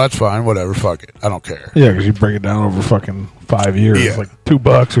like, no, that's fine. Whatever. Fuck it. I don't care. Yeah, because you break it down over fucking 5 years. Yeah. Like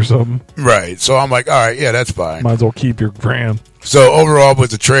 $2 or something. Right. So I'm like, all right, yeah, that's fine. Might as well keep your grand. So overall,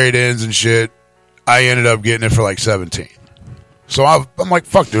 with the trade-ins and shit, I ended up getting it for like 17. So I'm like,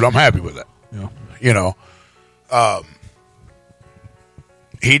 fuck, dude, I'm happy with that. Yeah.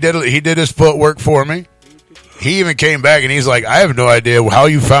 He did his footwork for me. He even came back and he's like, I have no idea how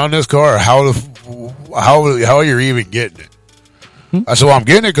you found this car or how you're even getting it. I said, well, I'm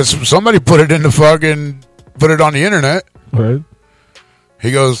getting it because somebody put it on the internet. Right.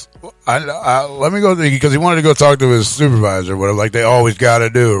 He goes, let me go, because he wanted to go talk to his supervisor, whatever, like they always got to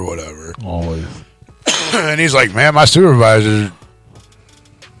do or whatever. Always. And he's like, man, my supervisor,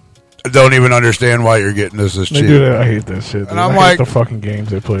 don't even understand why you're getting this They cheap. do that. I hate that shit. And I I'm hate like, the fucking games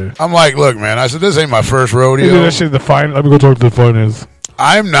they play. I'm like, look, man. I said, this ain't my first They do rodeo. that shit. Let me go talk to the finance.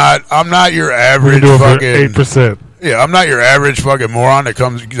 I'm not your average do it for fucking 8%. Yeah, I'm not your average fucking moron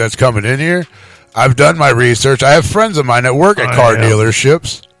that's coming in here. I've done my research. I have friends of mine that work at car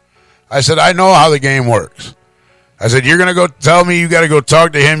dealerships. I said, I know how the game works. I said, you're going to go tell me you got to go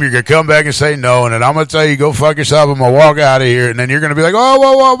talk to him. You're going to come back and say no. And then I'm going to tell you, go fuck yourself. I'm going to walk out of here. And then you're going to be like, oh,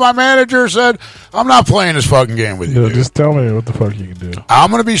 whoa, my manager said, I'm not playing this fucking game with you. Yeah, just tell me what the fuck you can do.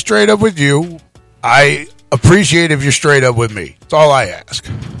 I'm going to be straight up with you. I appreciate if you're straight up with me. That's all I ask.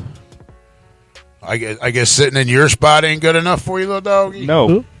 I guess sitting in your spot ain't good enough for you, little doggy?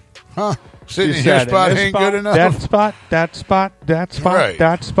 No. Huh? Sitting in your spot ain't good enough? That spot. Right.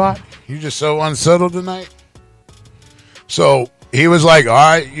 That spot. You just so unsettled tonight? So he was like, all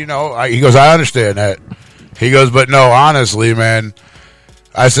right, he goes, I understand that. He goes, but no, honestly, man.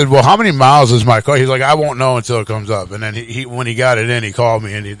 I said, well, how many miles is my car? He's like, I won't know until it comes up. And then he when he got it in, he called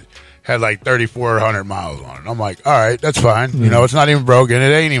me and he had like 3,400 miles on it. I'm like, all right, that's fine. It's not even broken.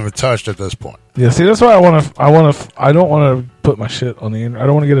 It ain't even touched at this point. Yeah, see, that's why I don't want to put my shit on the internet. I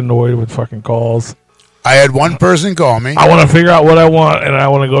don't want to get annoyed with fucking calls. I had one person call me. I want to figure out what I want, and I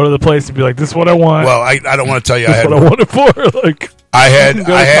want to go to the place and be like, this is what I want. Well, I don't want to tell you. This is what I want it for. Like, I had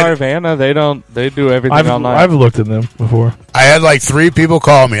Carvana. They do everything online. I've looked at them before. I had like 3 people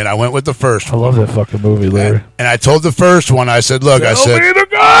call me, and I went with the first one. I love that fucking movie, Larry. And I told the first one, I said, look, Tell me the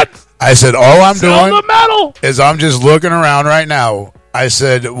gods! I said, all I'm Sell doing the metal! is I'm just looking around right now. I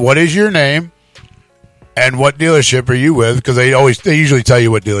said, what is your name? And what dealership are you with? Because they usually tell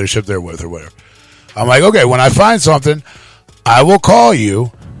you what dealership they're with or whatever. I'm like, okay, when I find something, I will call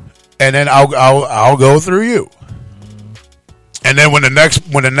you, and then I'll go through you. And then when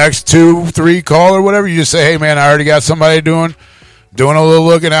the next 2, 3 call or whatever, you just say, hey man, I already got somebody doing a little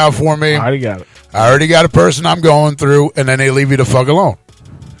looking out for me. I already got it. I already got a person I'm going through, and then they leave you the fuck alone.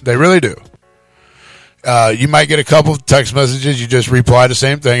 They really do. You might get a couple of text messages. You just reply the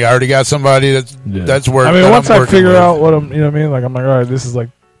same thing. I already got somebody that's working. I mean, once I figure out what I'm, what I mean? Like, I'm like, all right, this is like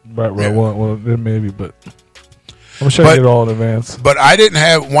right where I want. Well, then maybe, but I'm sure I get it all in advance. But I didn't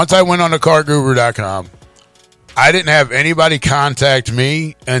have, once I went on to CarGuru.com, I didn't have anybody contact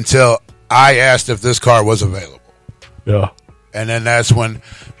me until I asked if this car was available. Yeah. And then that's when,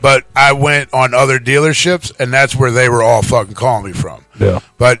 but I went on other dealerships, and that's where they were all fucking calling me from. Yeah.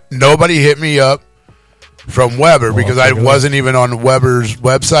 But nobody hit me up from Weber because I wasn't even on Weber's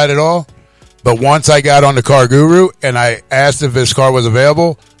website at all. But once I got on the Car Guru and I asked if this car was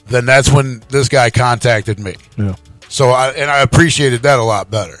available, then that's when this guy contacted me. Yeah. So I appreciated that a lot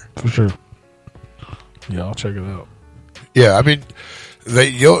better. For sure. Yeah, I'll check it out. Yeah, I mean,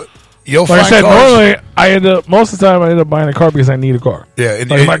 you'll like find I said, cars. normally most of the time I end up buying a car because I need a car. Yeah, and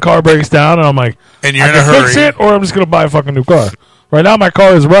like my car breaks down and I'm like, and you're I in a can hurry. fix it, or I'm just gonna buy a fucking new car. Right now, my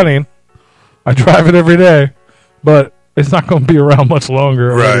car is running. I drive it every day, but it's not going to be around much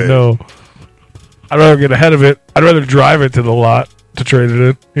longer. I already know. I'd rather get ahead of it. I'd rather drive it to the lot to trade it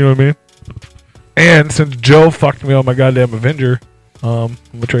in. You know what I mean? And since Joe fucked me on my goddamn Avenger, I'm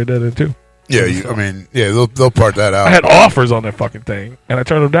gonna trade that in too. Yeah, they'll part that out. I had offers on that fucking thing, and I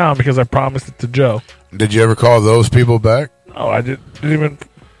turned them down because I promised it to Joe. Did you ever call those people back? Oh, I didn't even.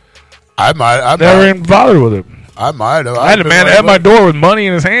 I might. Never even bothered with it. I might have. I had a man at my door with money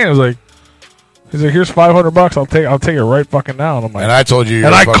in his hand. He was like, "Here's $500. I'll take it right fucking now." And I'm like, and I told you,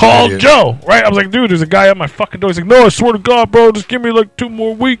 and I called Joe. Right, I was like, "Dude, there's a guy at my fucking door." He's like, "No, I swear to God, bro, just give me like 2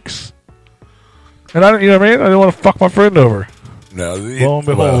 more weeks." And I, you know what I mean? I didn't want to fuck my friend over. No, lo and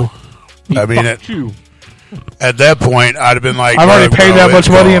behold, I mean, at that point, I'd have been like, I've already paid that much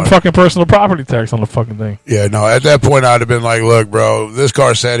money in fucking personal property tax on the fucking thing. Yeah, no, at that point, I'd have been like, look, bro, this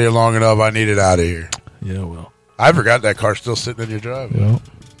car sat here long enough. I need it out of here. Yeah, well, I forgot that car's still sitting in your driveway. Yeah.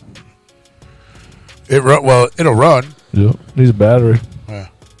 It'll run. Yeah, needs a battery. Yeah.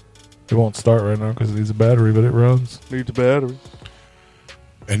 It won't start right now because it needs a battery, but it runs. Needs a battery.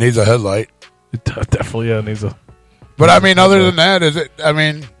 It needs a headlight. It definitely needs a. But I mean, other than that,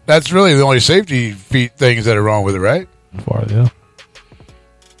 that's really the only safety things that are wrong with it, right? As far as, yeah.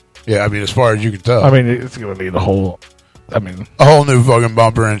 Yeah, I mean, as far as you can tell. I mean, it's going to need a whole new fucking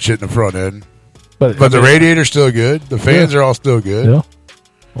bumper and shit in the front end. But the radiator's still good. The fans are all still good. Yeah.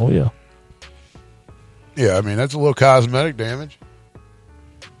 Oh, yeah. Yeah, I mean, that's a little cosmetic damage.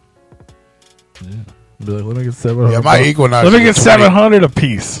 Yeah. Be like, let me get 700. Yeah, my Equinox. Let me get 700 a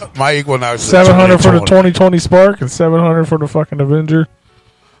piece. My Equinox. 700 for the 2020 Spark and 700 for the fucking Avenger.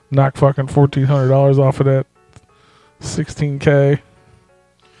 Knock fucking $1,400 off of that. $16K.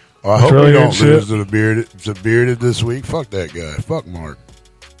 Well, I hope we don't lose to the bearded this week. Fuck that guy. Fuck Mark.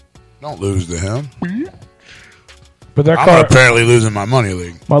 Don't lose to him. But that I'm car, apparently losing my money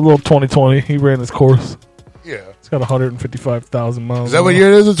league. my little 2020, he ran his course. Yeah. It's got 155,000 miles. Is that what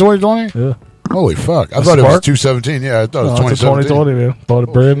year it is in 2020? Yeah. Holy fuck. I A thought it was Spark? 217. Yeah, I thought it was No, it's a 2017. 2020, man. Bought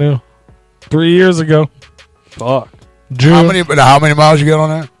it brand new. 3 years ago. Fuck. June. How many miles you get on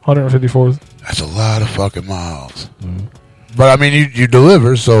that? 154. That's a lot of fucking miles. But I mean, you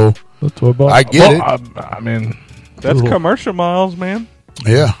deliver, so That's what I bought. I get it. I mean, That's commercial miles, man.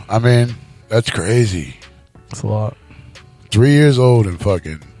 Yeah, I mean, that's crazy. That's a lot. 3 years old and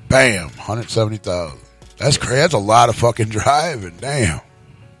fucking bam, 170,000. That's crazy. That's a lot of fucking driving. Damn.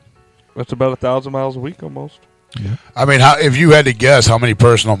 That's about 1,000 miles a week almost. Yeah. I mean, if you had to guess, how many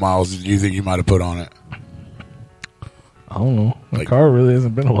personal miles do you think you might have put on it? I don't know. The car really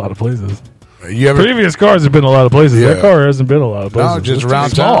hasn't been a lot of places. You ever? Previous cars have been a lot of places. Yeah. That car hasn't been a lot of places. No, just It's around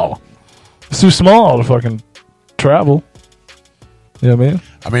too small. town. It's too small to fucking travel. You know what I mean?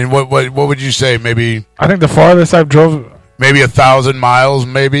 I mean, what would you say? Maybe I think the farthest I've drove, maybe 1,000 miles,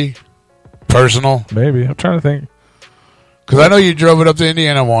 maybe personal. maybe. I'm trying to think. Because I know you drove it up to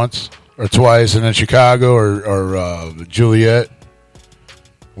Indiana once or twice, and then Chicago or Juliet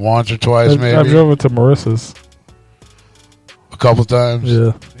once or twice, maybe. I drove it to Marissa's. A couple times.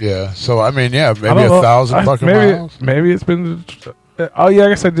 Yeah. Yeah. So I mean, yeah, I maybe don't know. 1,000 fucking miles. Maybe it's been. Oh yeah, I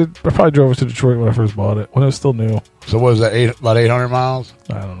guess I did. I probably drove it to Detroit when I first bought it, when it was still new. So what was that? About 800 miles.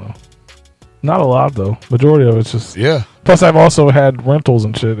 I don't know. Not a lot though. Majority of it's just Yeah. Plus, I've also had rentals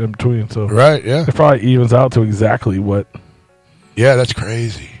and shit in between, so Right. Yeah. it probably evens out to exactly what. Yeah, that's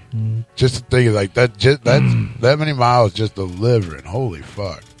crazy. Just to think of like that. Just that many miles just delivering. Holy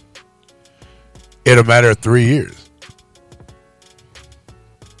fuck! In a matter of 3 years.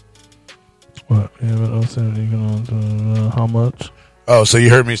 What? Yeah, but I'm saying you can how much? Oh, so you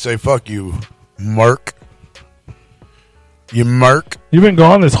heard me say "fuck you, Merc"? You Merc? You've been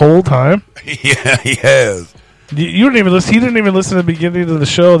gone this whole time. Yeah, he has. You didn't even listen. He didn't even listen to the beginning of the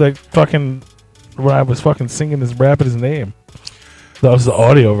show. That fucking when I was fucking singing his rapping his name. That was the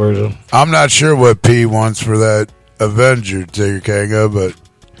audio version. I'm not sure what P wants for that Avenger Tigger Kanga, but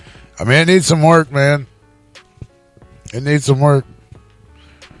I mean, it needs some work, man. It needs some work.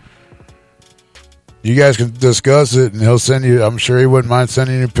 You guys can discuss it, and he'll send you. I'm sure he wouldn't mind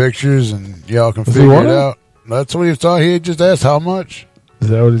sending you pictures, and y'all can figure it out. That's what he was talking. He just asked how much. Is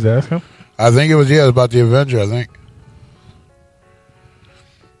that what he's asking? I think it was about the Avenger. I think.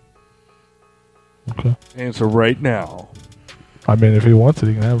 Okay. Answer right now. I mean, if he wants it,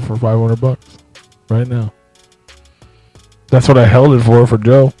 he can have it for $500 right now. That's what I held it for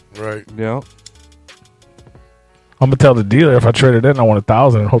Joe. Right. Yeah. I'm gonna tell the dealer if I trade it in, I want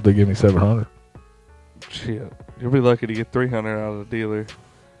 1,000 and hope they give me 700. Shit. You'll be lucky to get 300 out of the dealer.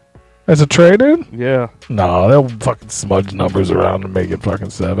 As a trade-in? Yeah. No, they'll fucking smudge numbers around and make it fucking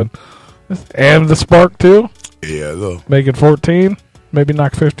 7. And the Spark too. Yeah, though. Make it 14. Maybe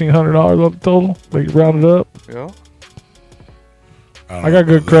knock $1,500 off the total. Make it round it up. Yeah. I got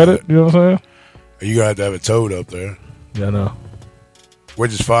good credit. You know what I'm saying? You got to have it towed up there. Yeah, I know.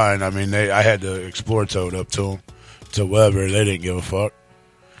 Which is fine. I mean, I had the Explorer towed up to them. To Weber, they didn't give a fuck.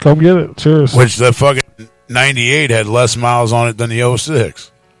 Come get it. Cheers. Which the fucking 98 had less miles on it than the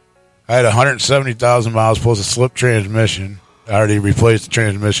 06. I had 170,000 miles plus a slip transmission. I already replaced the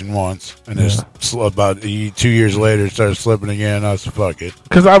transmission once, and it's about 2 years later it started slipping again. I was fuck it.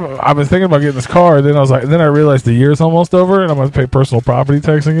 Because I've been thinking about getting this car, and then I was like, then I realized the year's almost over, and I'm gonna pay personal property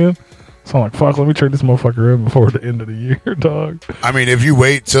tax again. So I'm like, fuck, let me trade this motherfucker in before the end of the year, dog. I mean, if you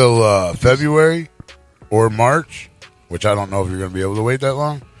wait till February or March, which I don't know if you're going to be able to wait that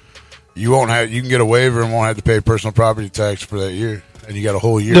long, you can get a waiver and won't have to pay personal property tax for that year, and you got a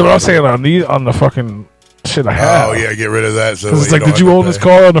whole year. Yeah, but I'm saying on the fucking shit I have. Oh yeah, get rid of that. So it's like, did you own this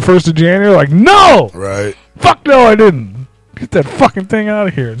car on the 1st of January? Like, no. Right. Fuck no, I didn't. Get that fucking thing out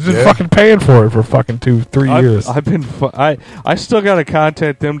of here. Just fucking paying for it for fucking 2-3 years. I've been. I still got to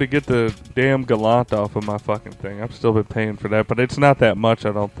contact them to get the damn Galant off of my fucking thing. I've still been paying for that, but it's not that much,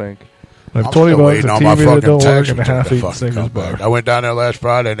 I don't think. Like I'm $20 still a waiting on TV my that fucking don't tax work and a return to half-eaten fucking Snickers come bar. back. I went down there last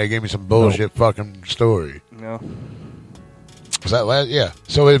Friday and they gave me some bullshit fucking story. No. Was that last? Yeah.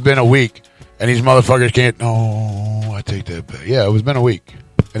 So it's been a week, and these motherfuckers can't. No, I take that back. Yeah, it's been a week,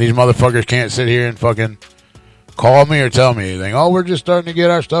 and these motherfuckers can't sit here and fucking call me or tell me anything. Oh, we're just starting to get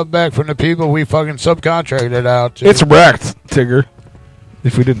our stuff back from the people we fucking subcontracted out to. It's wrecked, Tigger.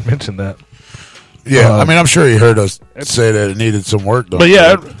 If we didn't mention that. Yeah, I mean, I'm sure he heard us say that it needed some work done. But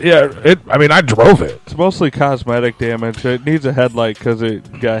I mean, I drove it. It's mostly cosmetic damage. It needs a headlight because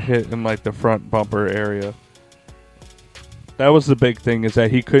it got hit in like the front bumper area. That was the big thing, is that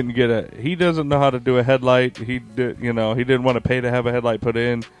he couldn't get he doesn't know how to do a headlight. He didn't want to pay to have a headlight put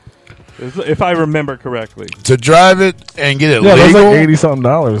in. If I remember correctly. To drive it and get it Yeah, that was legal, like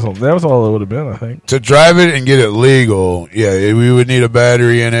 $80-something. That was all it would have been, I think. to drive it and get it legal, yeah, we would need a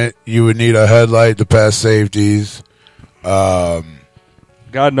battery in it. You would need a headlight to pass safeties. God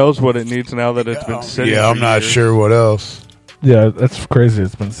knows what it needs now that it's been sitting. Yeah, I'm for not years. sure what else. Yeah, that's crazy.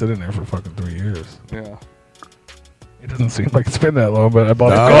 It's been sitting there for fucking 3 years. Yeah. It doesn't seem like it's been that long, but I bought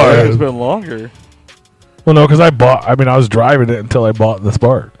the I car. think it's been longer. Well, no, because I was driving it until I bought the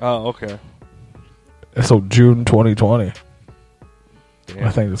Spark. Oh, okay. So June 2020. Damn. I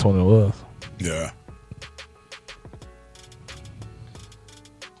think that's when it was. Yeah.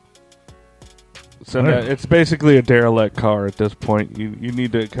 So it's basically a derelict car at this point. You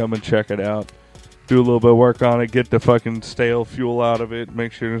need to come and check it out. Do a little bit of work on it. Get the fucking stale fuel out of it.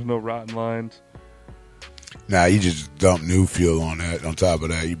 Make sure there's no rotten lines. Nah, you just dump new fuel on that. On top of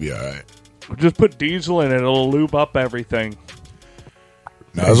that, you'd be all right. Just put diesel in it. It'll lube up everything.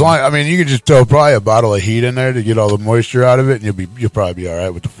 No, as long, I mean, you could just throw probably a bottle of heat in there to get all the moisture out of it, and you'll probably be all right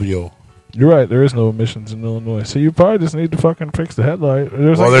with the fuel. You're right. There is no emissions in Illinois, so you probably just need to fucking fix the headlight.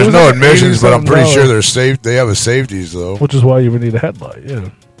 There's no emissions, but I'm pretty sure they're safe. They have a safeties though, which is why you would need a headlight. Yeah.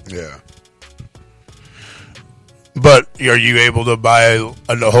 Yeah. But are you able to buy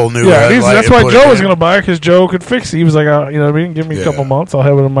a whole new Yeah, headlight? that's why Joe was going to buy it, because Joe could fix it. He was like, you know what I mean? Give me a Yeah. couple months. I'll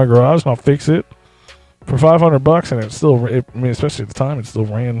have it in my garage, and I'll fix it for $500, and it still, I mean, especially at the time, it still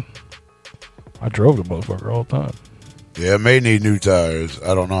ran. I drove the motherfucker all the time. Yeah, it may need new tires.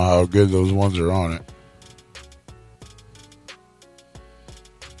 I don't know how good those ones are on it.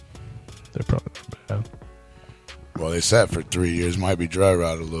 They're probably not bad. Well, they sat for 3 years. Might be dry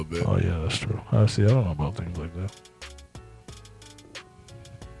rot a little bit. Oh, yeah, that's true. I see. I don't know about things like that.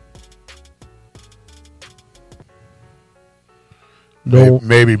 No,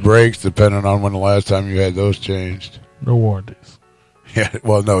 Maybe brakes, depending on when the last time you had those changed. no warranties. Yeah,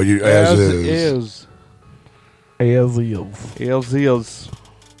 well, no, you as is. As is.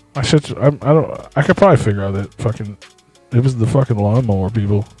 I should. I don't. I could probably figure out that fucking. It was the fucking lawnmower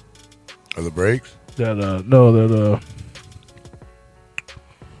people. Are the brakes? That no, that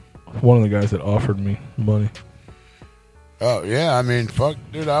one of the guys that offered me money. Oh yeah, I mean, fuck,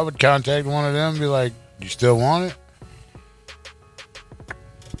 dude, I would contact one of them and be like, "You still want it?"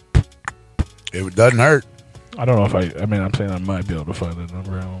 It doesn't hurt. I don't know if I mean, I'm saying I might be able to find that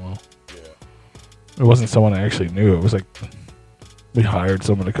number. I don't know. Yeah. It wasn't someone I actually knew. It was like we hired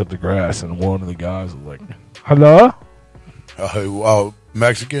someone to cut the grass, and one of the guys was like, "Hello." Oh,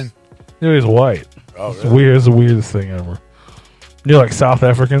 Mexican. He was white. Oh, It's really? weird. It's the weirdest thing ever. You know, like South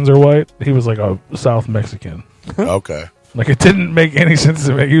Africans are white. He was like a South Mexican. Okay. Like it didn't make any sense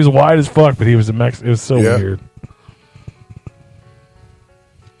to me. He was white as fuck, but he was a Mexican. It was so Yeah. weird.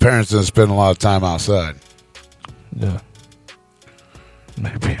 Parents didn't spend a lot of time outside. Yeah.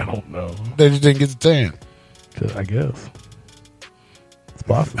 Maybe, I don't know. They just didn't get the tan. I guess. It's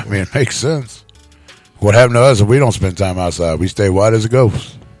possible. I mean, it makes sense. What happened to us if we don't spend time outside? We stay white as a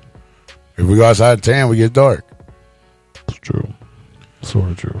ghost. If we go outside and tan, we get dark. It's true.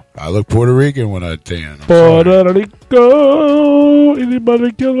 Sort of true. I look Puerto Rican when I tan. I'm sorry. Puerto Rico,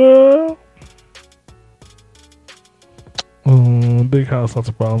 anybody killer? Big house, lots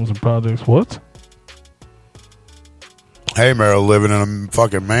of problems and projects. What? Hey, Meryl, living in a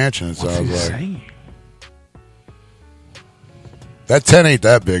fucking mansion, it sounds like. Saying? That tent ain't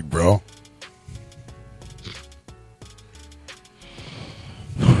that big, bro.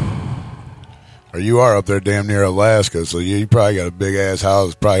 Or you are up there damn near Alaska, so you probably got a big ass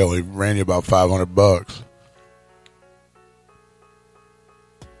house. Probably only ran you about $500.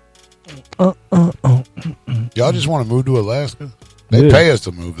 Y'all just want to move to Alaska? They Yeah. pay us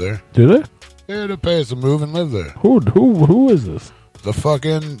to move there. Do they? Yeah, they pay us to move and live there. Who is this? The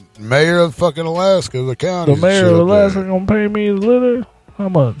fucking mayor of fucking Alaska, the county. The mayor of Alaska gonna pay me to live there? How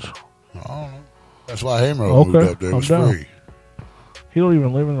much? I don't know. That's why Hamer moved up there. It was down. free. He don't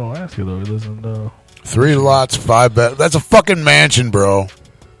even live in Alaska though. He lives in 3 lots, 5 bed. That's a fucking mansion, bro.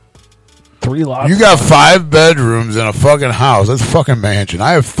 3 lots. You got 5 bedrooms in a fucking house. That's a fucking mansion.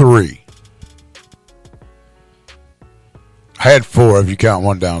 I have 3. I had 4 if you count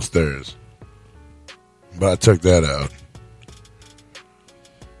one downstairs. But I took that out.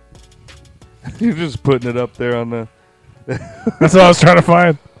 You're just putting it up there on the. That's what I was trying to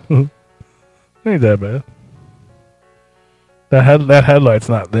find. Ain't that bad. That headlight's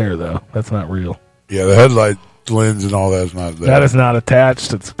not there though. That's not real. Yeah, the headlight lens and all that's not there. That is not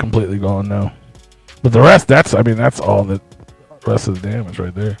attached. It's completely gone now. But the rest, that's all the rest of the damage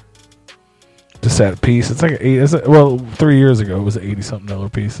right there. Just that piece. It's like 3 years ago it was an $80-something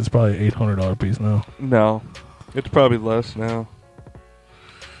piece. It's probably $800 piece now. No, it's probably less now.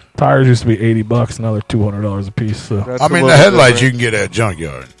 Tires used to be $80, now they're $200 a piece. So That's I a mean, little the headlights different. you can get at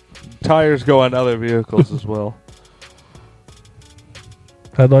junkyard. Tires go on other vehicles as well.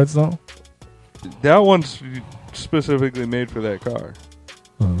 Headlights though? That one's specifically made for that car.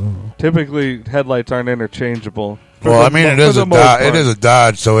 Oh. Typically, headlights aren't interchangeable. Well, I mean, it is a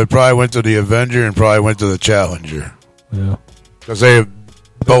Dodge, so it probably went to the Avenger and probably went to the Challenger. Yeah. Because they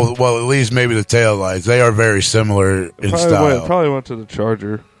both, well, at least maybe the tail lights, they are very similar in style. Probably went to the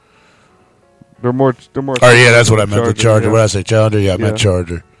Charger. They're more. Oh yeah, that's what I meant. The Charger. Yeah. What did I say? Challenger. Yeah, I meant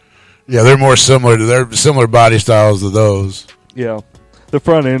Charger. Yeah, they're more similar to they're similar body styles to those. Yeah, the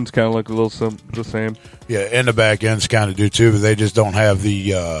front ends kind of look a little the same. Yeah, and the back ends kind of do too, but they just don't have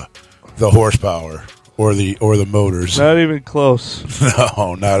the horsepower or the motors. Not even close.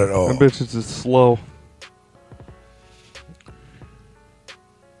 No, not at all. Them bitches is slow.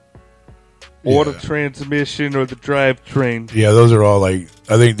 Or the transmission or the drivetrain. Yeah, those are all like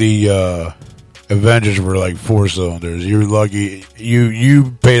I think the Avengers were like 4 cylinders. You're lucky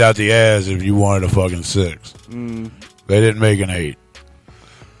you paid out the ass if you wanted a fucking 6. Mm. They didn't make an 8.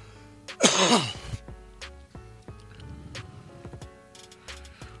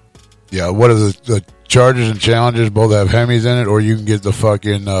 Yeah, what are the Chargers and Challengers both have Hemis in it, or you can get the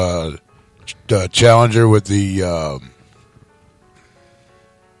fucking Challenger with the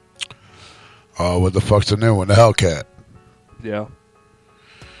what the fuck's the new one? The Hellcat. Yeah.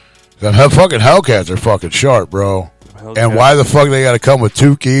 Them fucking Hellcats are fucking sharp, bro. Hellcat. And why the fuck they got to come with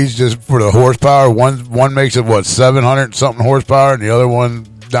 2 keys just for the horsepower? One makes it what 700 something horsepower, and the other one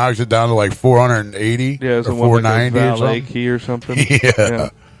knocks it down to like 480 or 490 or something. Key or something. Yeah.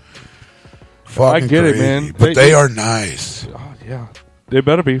 Fucking I get crazy. it, man. But they are nice. Oh, yeah. They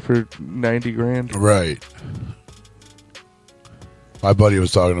better be for $90,000. Right. My buddy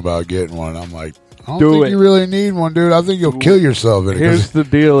was talking about getting one. I'm like, I don't Do think it. you really need one, dude. I think you'll kill yourself in it. 'cause Here's the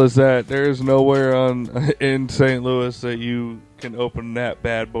deal: is that there is nowhere in St. Louis that you can open that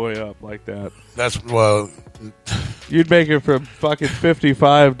bad boy up like that. That's well, you'd make it from fucking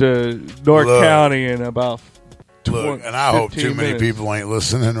 55 to North Look. County in about. Look, and I hope 15 too many minutes. people ain't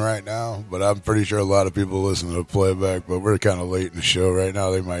listening right now, but I'm pretty sure a lot of people listen to the playback. But we're kind of late in the show right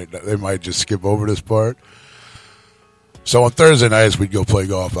now. They might just skip over this part. So on Thursday nights we'd go play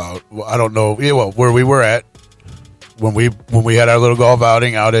golf out. Well, I don't know. Yeah, well, where we were at when we had our little golf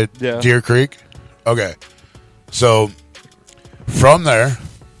outing out at Deer Creek. Okay, so from there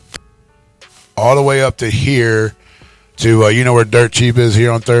all the way up to here to you know where Dirt Cheap is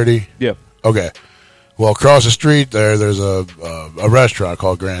here on 30. Yeah. Okay. Well, across the street there's a restaurant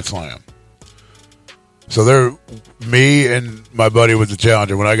called Grand Slam. So me and my buddy with the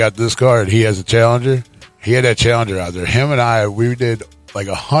Challenger. When I got this car and he has a Challenger, he had that Challenger out there. Him and I, we did like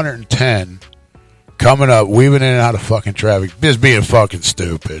 110 coming up, weaving in and out of fucking traffic, just being fucking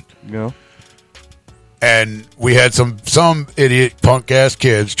stupid. Yeah. And we had some idiot punk ass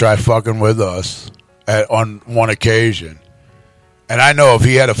kids try fucking with us on one occasion. And I know if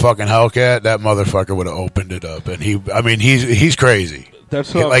he had a fucking Hellcat, that motherfucker would have opened it up. And he's crazy.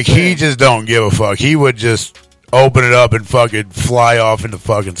 That's what I'm like saying. he just don't give a fuck. He would just open it up and fucking fly off into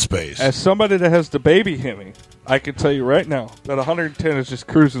fucking space. As somebody that has the baby Hemi, I can tell you right now that 110 is just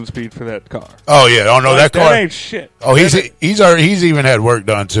cruising speed for that car. Oh yeah, oh no, that car that ain't shit. Oh, he's even had work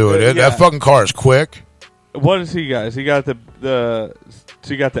done to it. Yeah. That fucking car is quick. What is he got? He got the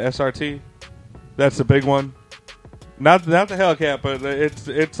SRT. That's the big one. Not the Hellcat, but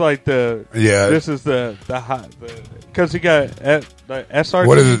it's like the This is the hot because he got the SRT.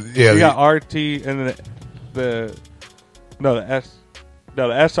 What is it? Yeah, he got RT and then the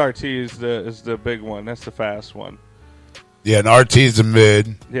SRT is the big one. That's the fast one. Yeah, and RT's the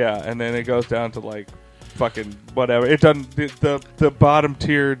mid. Yeah, and then it goes down to like fucking whatever. It doesn't. The bottom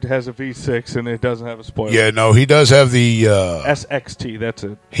tier has a V6 and it doesn't have a spoiler. Yeah, no, he does have the SXT. That's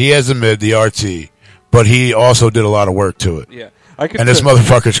it. He has the mid, the RT, but he also did a lot of work to it. Yeah, and this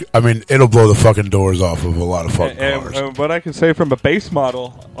motherfucker's. I mean, it'll blow the fucking doors off of a lot of fucking cars. And what I can say from a base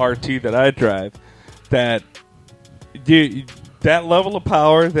model RT that I drive, that level of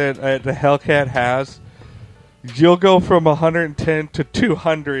power that the Hellcat has, you'll go from 110 to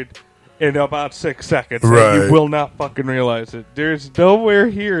 200 in about 6 seconds. Right. And you will not fucking realize it. There's nowhere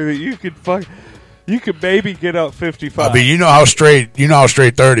here that you could you could maybe get up 55. I mean, you know how straight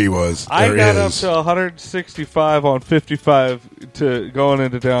 30 was. I got up to 165 on 55 to going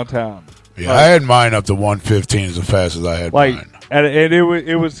into downtown. Yeah, I had mine up to 115 as fast as I had mine. And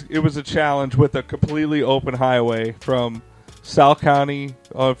it was a challenge with a completely open highway from South County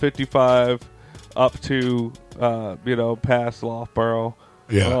on 55 up to past Loughborough.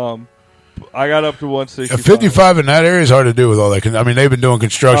 Yeah. I got up to 165. 55 in that area is hard to do with all that. I mean, they've been doing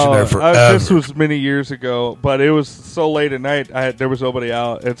construction there forever. This was many years ago, but it was so late at night. There was nobody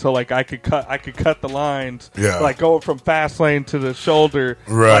out, and so like I could cut the lines. Yeah. Like going from fast lane to the shoulder,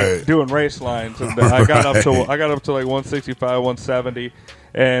 right? Like doing race lines, and I got up to like 165, 170,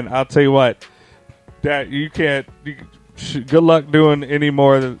 and I'll tell you what, that you can't. Good luck doing any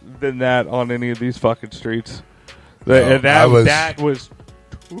more than that on any of these fucking streets. That was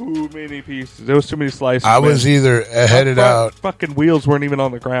too many pieces. There was too many slices. I was either headed out. Fucking wheels weren't even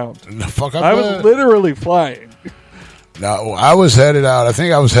on the ground. Fuck, I was literally flying. No, I was headed out. I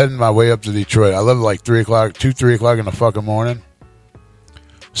think I was heading my way up to Detroit. I left at like 3 o'clock in the fucking morning.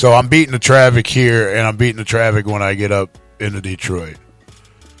 So I'm beating the traffic here, and I'm beating the traffic when I get up into Detroit.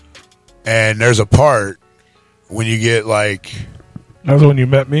 And there's a part when you get like. That was when you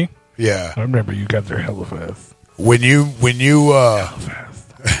met me? Yeah. I remember you got there hella fast. When you hella fast.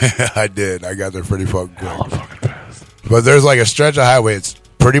 I did. I got there pretty fucking quick. But there's like a stretch of highway. It's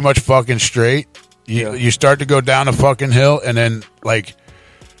pretty much fucking straight. You start to go down a fucking hill, and then like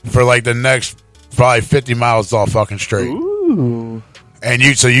for like the next probably 50 miles, it's all fucking straight. Ooh. And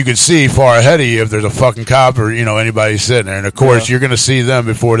so you can see far ahead of you if there's a fucking cop or anybody sitting there. And of course, you're going to see them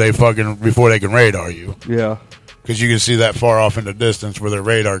before they can radar you. Yeah. Because you can see that far off in the distance where their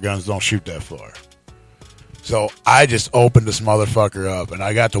radar guns don't shoot that far. So I just opened this motherfucker up, and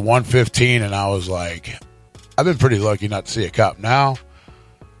I got to 115, and I was like, I've been pretty lucky not to see a cop now.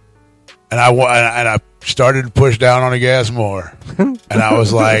 And I started to push down on the gas more, and I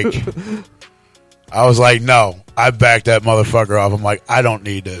was like, no, I backed that motherfucker off. I'm like, I don't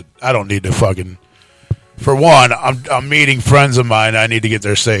need to fucking. For one, I'm meeting friends of mine. I need to get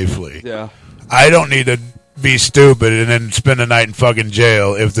there safely. Yeah, I don't need to be stupid and then spend the night in fucking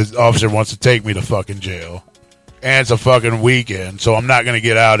jail if the officer wants to take me to fucking jail. And it's a fucking weekend, so I'm not going to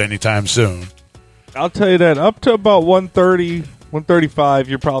get out anytime soon. I'll tell you that. Up to about 130, 135,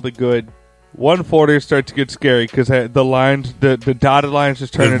 you're probably good. 140 starts to get scary because the lines, the dotted lines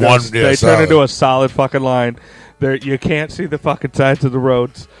just turn into a solid fucking line. There, you can't see the fucking sides of the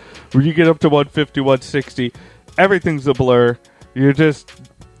roads. When you get up to 150, 160, everything's a blur. You're just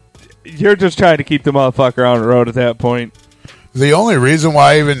trying to keep the motherfucker on the road at that point. The only reason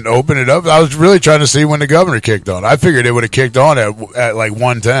why I even opened it up, I was really trying to see when the governor kicked on. I figured it would have kicked on at like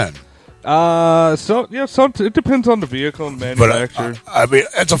 110. It depends on the vehicle and manufacturer. But I mean,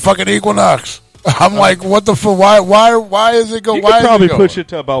 it's a fucking Equinox. I'm like, what the fuck? Why is it going? You could probably push it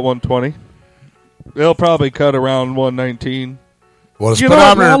to about 120. They'll probably cut around 119. Well, the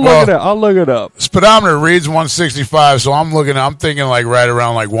speedometer. I'll look it up. Speedometer reads 165, so I'm thinking like right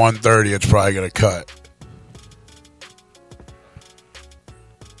around like 130. It's probably going to cut.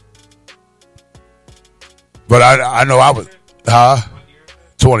 But I know I was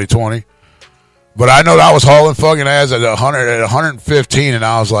 2020. But I know I was hauling fucking ass at 115, and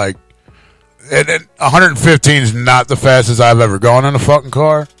I was like, and 115 is not the fastest I've ever gone in a fucking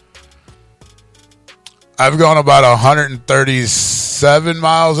car. I've gone about 137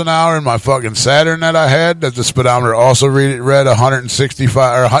 miles an hour in my fucking Saturn that I had. That the speedometer also read 165.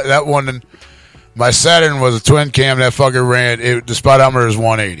 Or that one, my Saturn was a twin cam that fucking ran. The speedometer is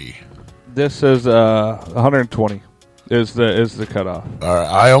 180. This is 120. Is the cutoff. All right,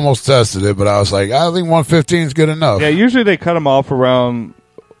 I almost tested it, but I was like, I think 115 is good enough. Yeah, usually they cut them off around,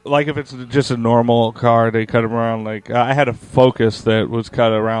 like if it's just a normal car, they cut them around like I had a Focus that was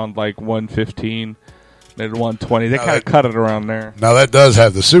cut around like 115, then 120. They kind of cut it around there. Now that does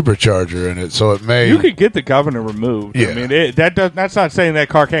have the supercharger in it, so it may. You could get the governor removed. Yeah. I mean, that's not saying that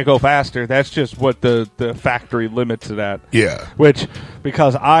car can't go faster. That's just what the factory limits it at. Yeah. Which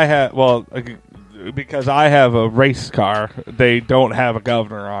because I have a race car, they don't have a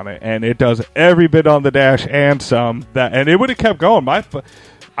governor on it, and it does every bit on the dash and some. And it would have kept going.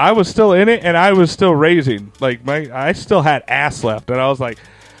 I was still in it, and I was still raising. Like I still had ass left, and I was like,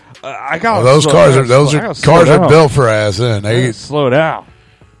 I got those cars are built for ass in. They slow down.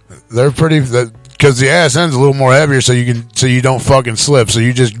 They're pretty because the ass end's a little more heavier, so you don't fucking slip. So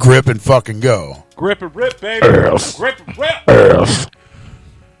you just grip and fucking go. Grip and rip, baby. Grip and rip.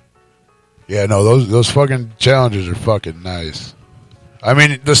 Yeah, no, those fucking Challengers are fucking nice. I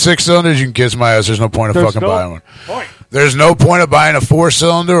mean, the 6-cylinders, you can kiss my ass. There's no point of fucking buying one. There's no point of buying a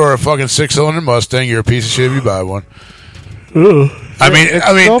 4-cylinder or a fucking 6-cylinder Mustang. You're a piece of shit if you buy one. Now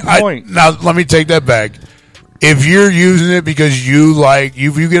let me take that back. If you're using it because you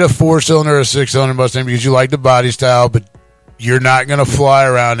get a 4-cylinder or a 6-cylinder Mustang because you like the body style, but you're not going to fly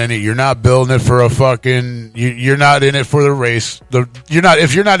around in it. You're not building it for a fucking. You're not in it for the race.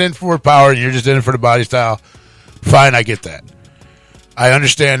 If you're not in for power and you're just in it for the body style, fine, I get that. I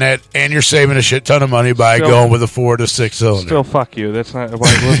understand that, and you're saving a shit ton of money by Still- going with a 4 to 6 cylinder. Still, fuck you. That's not.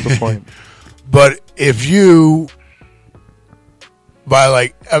 What's the point? But if you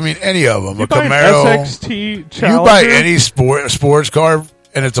buy any of them, You a buy an Camaro, SXT Challenger? you buy any sports car,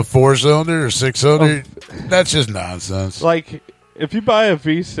 and it's a 4-cylinder or 6-cylinder, that's just nonsense. Like, if you buy a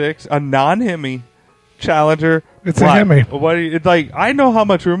V6, a non-Hemi Challenger, It's a Hemi. It's like, I know how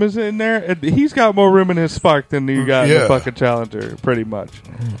much room is in there. And he's got more room in his Spark than you got in the fucking Challenger, pretty much.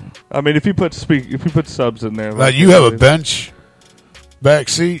 I mean, if you put subs in there, Now, you have a bench back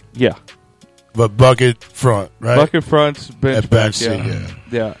seat, yeah, but bucket front, right? bucket fronts, bench, bench back, seat,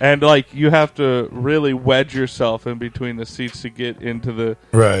 yeah, and like you have to really wedge yourself in between the seats to get into the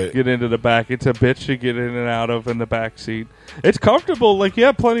back. It's a bitch to get in and out of in the back seat. It's comfortable, like you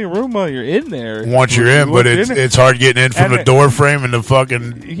have plenty of room while you're in there. Once you're in, but it's hard getting in from the door frame and the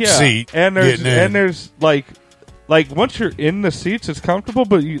fucking seat. And there's getting in. like once you're in the seats, it's comfortable.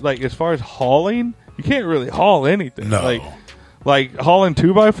 But you, like as far as hauling, you can't really haul anything. No. Like hauling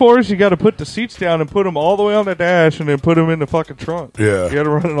 2x4s, you got to put the seats down and put them all the way on the dash, and then put them in the fucking trunk. Yeah. You got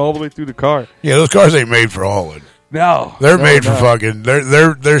to run it all the way through the car. Yeah, those cars ain't made for hauling. No, They're made for fucking.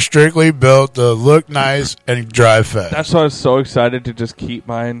 They're strictly built to look nice and drive fast. That's why I was so excited to just keep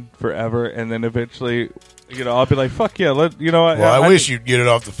mine forever, and then eventually, I'll be like, "Fuck yeah!" Well, I wish you'd get it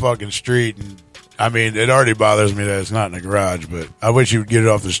off the fucking street. And I mean, it already bothers me that it's not in the garage, but I wish you'd get it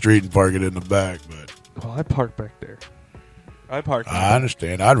off the street and park it in the back. But I park back there. I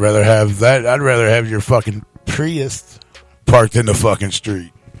understand. I'd rather have that. I'd rather have your fucking Prius parked in the fucking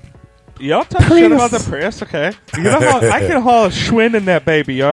street. Y'all talk shit about the Prius, okay? You know how I can haul a Schwinn in that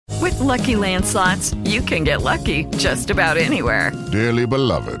baby, y'all. With Lucky Land Slots, you can get lucky just about anywhere. Dearly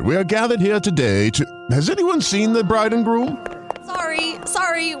beloved, we are gathered here today to... Has anyone seen the bride and groom?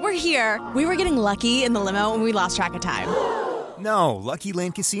 Sorry, we're here. We were getting lucky in the limo and we lost track of time. No, Lucky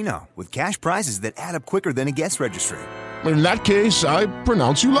Land Casino, with cash prizes that add up quicker than a guest registry. In that case, I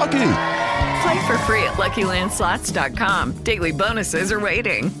pronounce you lucky. Play for free at LuckyLandSlots.com. Daily bonuses are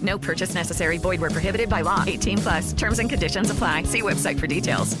waiting. No purchase necessary. Void where prohibited by law. 18+. Terms and conditions apply. See website for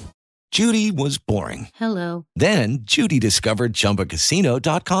details. Judy was boring. Hello. Then Judy discovered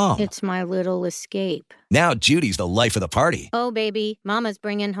ChumbaCasino.com. It's my little escape. Now Judy's the life of the party. Oh, baby, mama's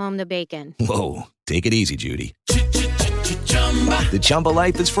bringing home the bacon. Whoa, take it easy, Judy. The Chumba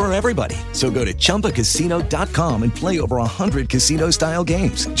life is for everybody. So go to ChumbaCasino.com and play over 100 casino-style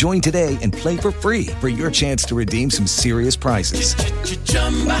games. Join today and play for free for your chance to redeem some serious prizes.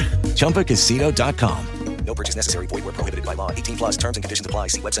 ChumbaCasino.com. No purchase necessary. Void where prohibited by law. 18+. Terms and conditions apply.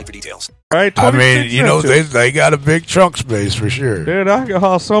 See website for details. Right, I mean, they got a big trunk space for sure. Dude, I can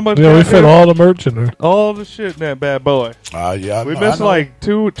haul so much. Yeah, we fit all the merch in there. All the shit in that bad boy. Yeah, we missed like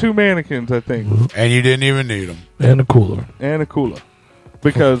two mannequins, I think. And you didn't even need them. And a cooler.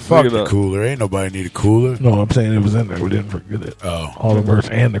 Because fuck the cooler. Ain't nobody need a cooler. No, I'm saying it was in there. We didn't forget it. Oh. All the merch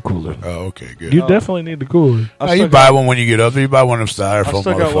and the cooler. Oh, okay, good. You definitely need the cooler. You buy one when you get up there. You buy one of them styrofoam. I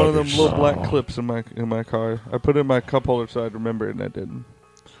still got one of them motherfuckers. little black clips in my car. I put it in my cup holder so I'd remember it, and I didn't.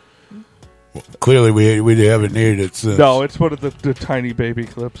 Clearly, we haven't needed it since. No, it's one of the tiny baby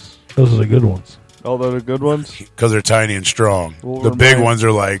clips. Those are the good ones. Oh, they're the good ones? Because they're tiny and strong. Well, the big ones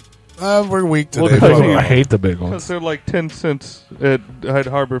are like, we're weak today. I hate the big ones. Because they're like 10 cents at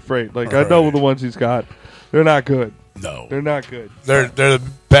Harbor Freight. Like, I know the ones he's got. They're not good. No. They're not good. They're the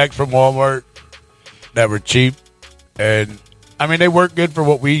bags from Walmart that were cheap. And, I mean, they work good for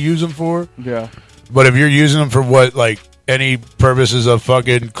what we use them for. Yeah. But if you're using them for what, like, any purposes of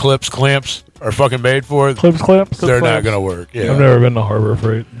fucking clamps are fucking made for, clamps, they're not going to work. Yeah. I've never been to Harbor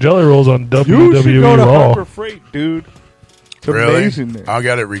Freight. Jelly Rolls on WWE You should go to Raw. Harbor Freight, dude. It's really? amazing there. I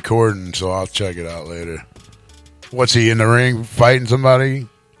got it recording, so I'll check it out later. What's he in the ring fighting somebody?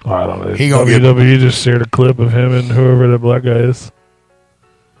 I don't know. He gonna WWE just shared a clip of him and whoever that black guy is.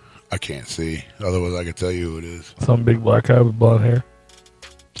 I can't see. Otherwise, I could tell you who it is. Some big black guy with blonde hair.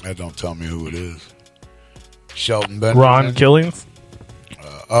 That don't tell me who it is. Shelton Benjamin. Ron Killings.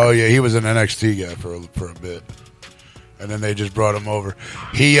 Oh yeah, he was an NXT guy for a bit, and then they just brought him over.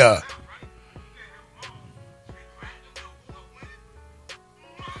 He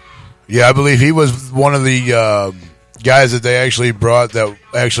yeah, I believe he was one of the guys that they actually brought that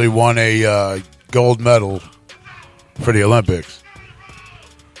actually won a gold medal for the Olympics.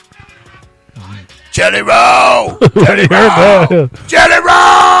 Jelly Roll! Jelly Roll! Jelly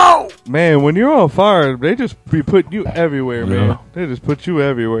Roll! Man, when you're on fire, they just be putting you everywhere, man. Yeah. They just put you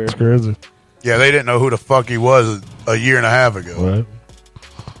everywhere. It's crazy. Yeah, they didn't know who the fuck he was a year and a half ago. Right.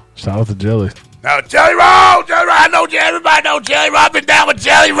 Shout out to Jelly. Now, Jelly Roll! Jelly Roll! I know told you, everybody know Jelly Roll. I've been down with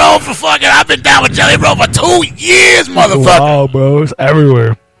Jelly Roll for 2 years, motherfucker. Wow, bro. It's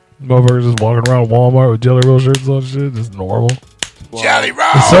everywhere. Motherfuckers just walking around Walmart with Jelly Roll shirts on shit. It's normal. Wow. Jelly Roll.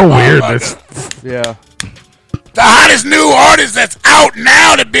 It's so weird. Yeah. The hottest new artist that's out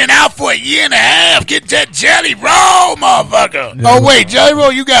now that been out for a year and a half. Get that Jelly Roll, motherfucker. Yeah. Oh, wait, Jelly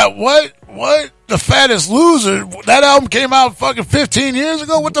Roll, you got what? What? The Fattest Loser. That album came out fucking 15 years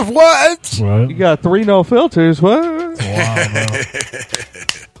ago? What the what? Right. You got 3 No Filters. What? Wow,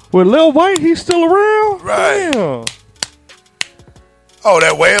 With Lil White, he's still around? Right. Damn. Oh,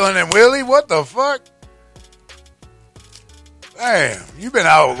 that Waylon and Willie? What the fuck? Damn, you've been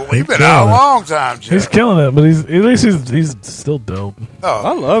out a long time, Jeff. He's killing it, but at least he's still dope. Oh.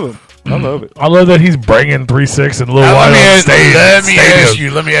 I love him. I love it. I love that he's bringing 3-6 and Lil Now, White on stage.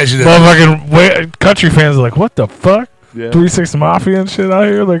 Let me ask you this. Motherfucking country fans are like, what the fuck? Yeah. 3-6 Mafia and shit out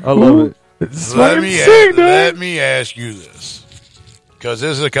here? Like, I love it. It's Let fucking me, sick, dude. let me ask you this. Because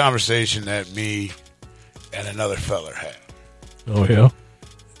this is a conversation that me and another feller had. Oh, yeah?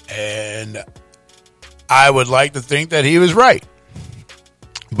 And I would like to think that he was right.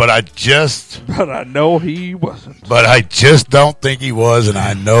 But I know he wasn't. But I just don't think he was, and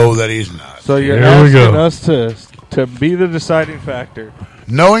I know that he's not. So you're asking us to be the deciding factor.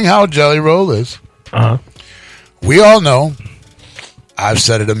 Knowing how Jelly Roll is, Uh-huh. we all know, I've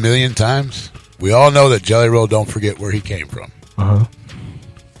said it a million times, we all know that Jelly Roll don't forget where he came from. Uh-huh.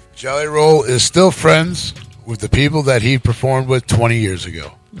 Jelly Roll is still friends with the people that he performed with 20 years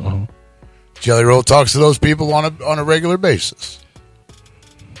ago. Uh-huh. Jelly Roll talks to those people on a regular basis.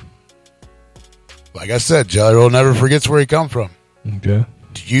 Like I said, Jelly Roll never forgets where he come from. Okay.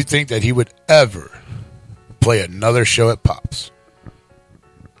 Do you think that he would ever play another show at Pops?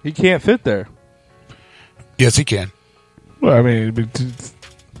 He can't fit there. Yes, he can. Well, I mean,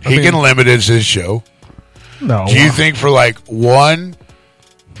 He can limit his show. No. Do you think for like one?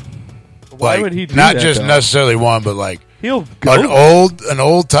 Why like, would he do not that, just though? necessarily one, but like He'll go. an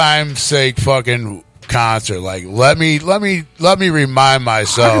old time sake fucking concert. Like let me remind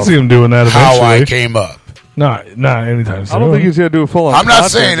myself. I can see him doing that how I eventually. came up. Not anytime soon. I don't think he's going to do a full-on I'm not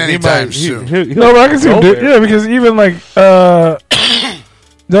concert. saying He anytime might- soon. No, but I can see him go do. there. Yeah, because even like the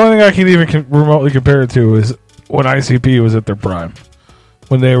only thing I can even remotely compare it to is when ICP was at their prime,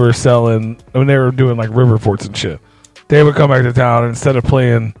 when they were doing like river ports and shit. They would come back to town, and instead of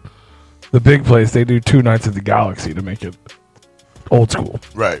playing the big place, they do 2 nights at the Galaxy to make it old school.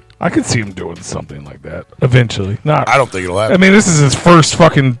 Right. I could see him doing something like that eventually. I don't think it'll happen. I mean, this is his first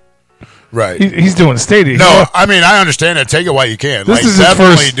fucking. Right. He's doing stadium. No, I mean I understand that. Take it while you can. This like, is his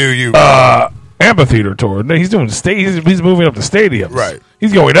definitely first do you. amphitheater tour. No, he's doing he's moving up to stadiums. Right.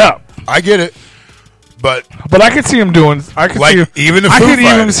 He's going up. I get it, but I could see him doing. I could like see him, even the I Foo could even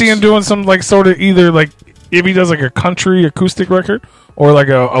Fighters. see him doing some like sort of either like if he does like a country acoustic record or like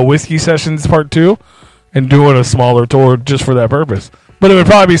a whiskey sessions part 2, and doing a smaller tour just for that purpose. But it would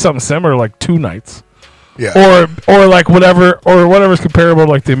probably be something similar, like 2 nights. Yeah. Or like whatever's comparable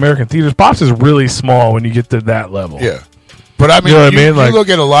to like the American theaters. Pops is really small when you get to that level. Yeah. But I mean, you know what I mean? you Like look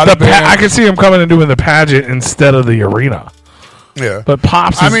at a lot of bands. I could see him coming and doing the pageant instead of the arena. Yeah. But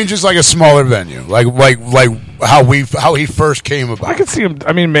Pops I is- mean, just like a smaller venue, like how he first came about. I could see him.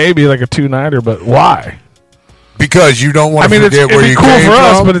 I mean, maybe like a 2-nighter, but why? Because you don't want to forget it'd where be you cool came for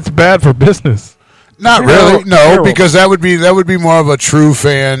us, from. but it's bad for business. Not You really, know, no, terrible. because that would be more of a true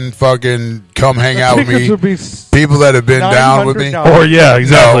fan. Fucking come hang out with tickets me. would be People that have been down with me. $900. Or yeah,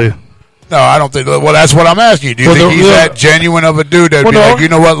 exactly. No, I don't think. Well, that's what I'm asking you. Do you Well, think the- he's the- that genuine of a dude that'd Well, be no. like, you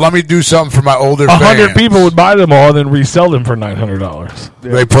know what? Let me do something for my older 100 fans. people would buy them all and then resell them for $900.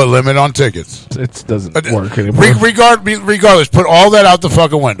 They put limit on tickets. It doesn't work anymore. Regardless, put all that out the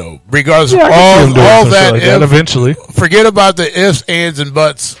fucking window. Regardless Yeah, I of can see him doing all some shit that, like that eventually. Forget about the ifs, ands, and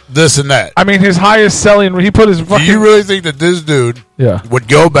buts. This and that. I mean, his highest selling. He put his fucking. Do you really think that this dude Yeah. would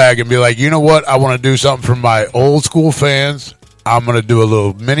go back and be like, you know what? I want to do something for my old school fans. I'm going to do a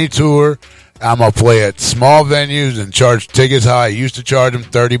little mini tour. I'm going to play at small venues and charge tickets how I used to charge them,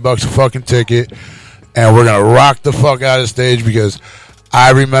 $30 a fucking ticket. And we're going to rock the fuck out of stage because I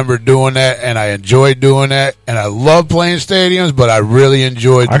remember doing that and I enjoyed doing that. And I love playing stadiums, but I really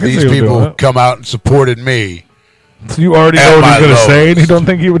enjoyed I that can these see him doing people that. come out and supported me. So you already at know what my he's going to lowest. say, and you don't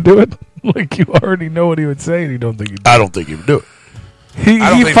think he would do it. Like you already know what he would say, and you don't think he'd do I don't think he would do it. He I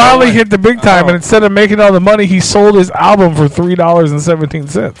don't think finally no way. hit the big time, and instead of making all the money, he sold his album for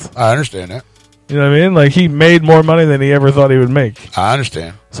 $3.17. I understand that. You know what I mean? Like he made more money than he ever thought he would make. I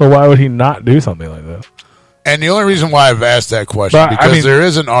understand. So why would he not do something like that? And the only reason why I've asked that question But, because I mean, there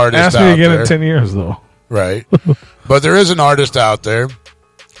is an artist Ask out me again there. in 10 years, though. Right. But there is an artist out there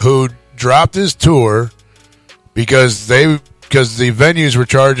who dropped his tour because the venues were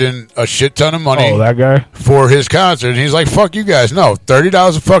charging a shit ton of money. Oh, that guy? For his concert. And he's like, fuck you guys. No,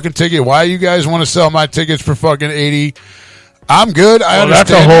 $30 a fucking ticket. Why you guys want to sell my tickets for fucking $80? I'm good. I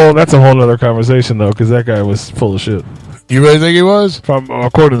understand. That's a whole other conversation, though, because that guy was full of shit. You really think he was?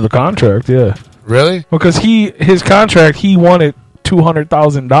 According to the contract, yeah. Really? Because his contract, he wanted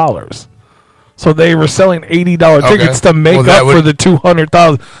 $200,000. So they were selling $80 tickets to make up for the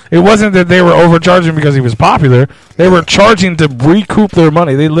 $200,000. It wasn't that they were overcharging because he was popular. They were charging to recoup their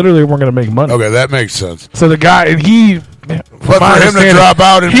money. They literally weren't going to make money. Okay, that makes sense. So the guy, and but for him to drop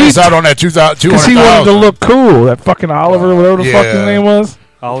out and miss out on that $200,000. Because he wanted to look cool. That fucking Oliver, whatever the fuck his name was.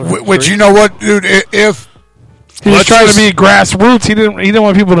 Which, you know what, dude, if he was trying to be grassroots, he didn't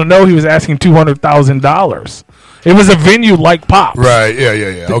want people to know he was asking $200,000. It was a venue like Pops. Right,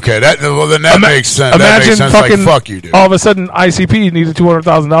 yeah. Okay, then that makes sense. Imagine that makes sense. Fucking, like, fuck you, dude. All of a sudden, ICP needed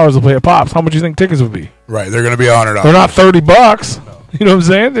 $200,000 to play at Pops. How much do you think tickets would be? Right, they're going to be $100. They're not $30. You know what I'm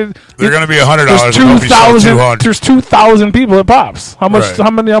saying? They're going to be $100. There's 2,000. There's 2,000 people at Pops. How much? Right.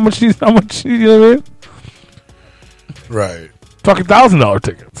 How much? You know what I mean? Right. Fucking $1,000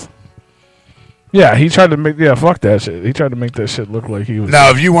 tickets. Yeah, he tried to make fuck that shit. He tried to make that shit look like he was. Now,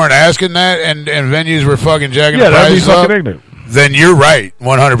 if you weren't asking that and venues were fucking jacking the that'd be prices fucking up, ignorant. then you're right,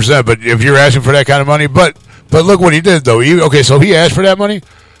 100%. But if you're asking for that kind of money, but look what he did though. So he asked for that money,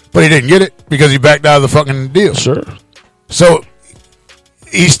 but he didn't get it because he backed out of the fucking deal. Sure. So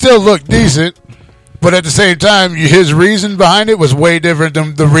he still looked decent, but at the same time, his reason behind it was way different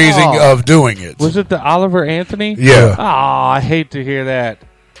than the reason of doing it. Was it the Oliver Anthony? Yeah. Oh, I hate to hear that.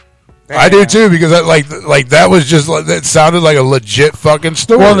 I do too, because that was just that sounded like a legit fucking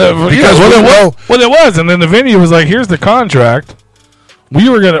story. Well, it was, and then the venue was like, "Here's the contract. We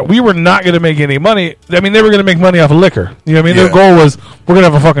were not gonna make any money. I mean, they were gonna make money off of liquor. You know what I mean? Their goal was, we're gonna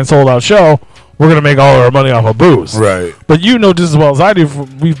have a fucking sold out show. We're gonna make all our money off of booze. Right. But you know just as well as I do.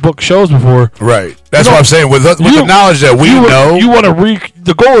 We've booked shows before. Right. That's what I'm saying. With the knowledge that we know, you want to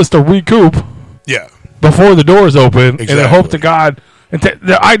the goal is to recoup. Yeah. Before the doors open, Exactly. and then hope to God. And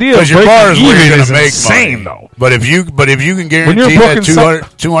the idea of your bar is where you're going to make insane, money. though. But if you can guarantee that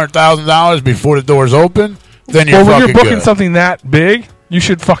 $200,000 before the doors open, then you're when fucking you're booking good. something that big, you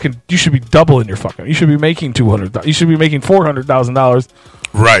should be doubling your fucking. You should be making $200,000. You should be making $400,000.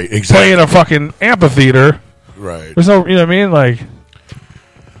 Right. Exactly. Playing a fucking amphitheater. Right. There's no. You know what I mean? Like.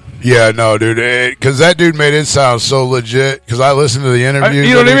 Yeah, no, dude. Because that dude made it sound so legit. Because I listened to the interviews.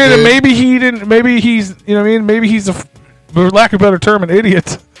 You know what I mean? And maybe he didn't. Maybe he's. You know what I mean? Maybe he's for lack of a better term, an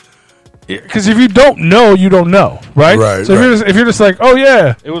idiot. Because if you don't know, you don't know, right? Right. So if you're just like, oh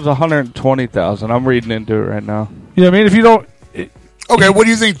yeah, it was 120,000. I'm reading into it right now. You know what I mean? If you don't, okay, what do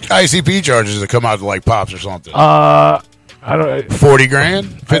you think ICP charges to come out to like Pops or something? I don't. $40,000,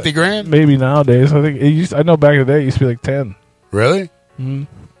 $50,000, maybe nowadays. I think I know back in the day it used to be like 10. Really? Mm-hmm.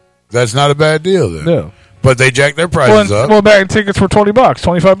 That's not a bad deal then. No. But they jacked their prices up. Well, back tickets were $20,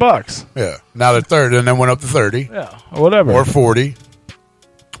 $25. Yeah. Now they're 30, and then went up to 30. Yeah, whatever. Or 40.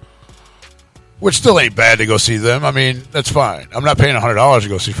 Which still ain't bad to go see them. I mean, that's fine. I'm not paying $100 to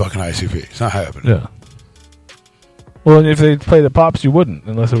go see fucking ICP. It's not happening. Yeah. Well, if they played the Pops, you wouldn't,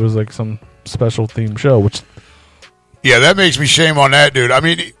 unless it was like some special themed show. Which. Yeah, that makes me shame on that dude. I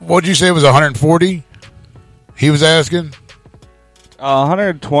mean, what'd you say it was 140? He was asking.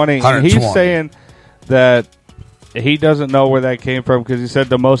 120. And he's saying that he doesn't know where that came from because he said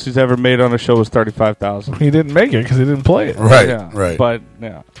the most he's ever made on a show was 35,000. He didn't make it because he didn't play it. Right, yeah, right. But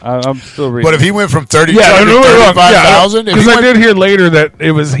yeah, I'm still reading. But if he went from 30 to 35,000, because I did hear later that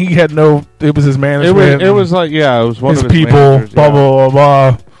it was it was his management. It was like it was one his of his people. managers, Blah blah blah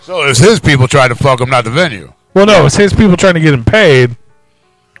blah. So it was his people trying to fuck him, not the venue. Well, no, it's his people trying to get him paid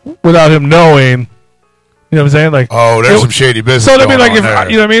without him knowing. You know what I'm saying? Like, oh, there's some shady business. So I mean, going like, on if there.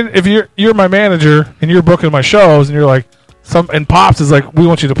 you know what I mean, if you're my manager and you're booking my shows and you're like, and Pops is like, we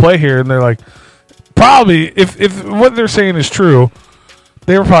want you to play here, and they're like, probably if what they're saying is true,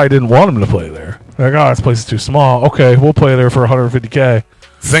 they probably didn't want him to play there. They're like, oh, this place is too small. Okay, we'll play there for $150K.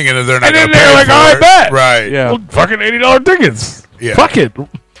 Thinking that they're not And going then to pay they're like, for I it. bet. Right. Yeah. Well, fucking $80 tickets. Yeah. Fuck it. And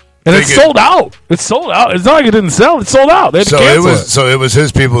it's sold out. It's sold out. It's not like it didn't sell. It's sold out. They had to cancel it. So it was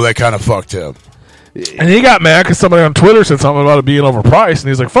his people that kind of fucked him. And he got mad because somebody on Twitter said something about it being overpriced, and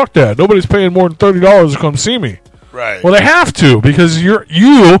he's like, "Fuck that! Nobody's paying more than $30 to come see me." Right. Well, they have to because you,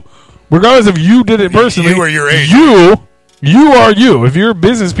 regardless if you did it personally, you or your agent. You are you. If your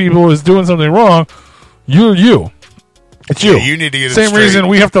business people is doing something wrong, you're you. It's you. Yeah, you need to get it Same straight. reason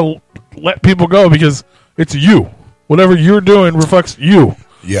we have to let people go because it's you. Whatever you're doing reflects you.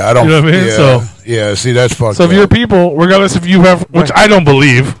 Yeah, I don't. You know what I mean? Yeah, see, that's fucked So if up. you're people, regardless if you have, which I don't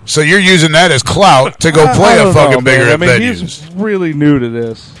believe. So you're using that as clout to go play I a don't fucking know, bigger man. I mean, venues. he's really new to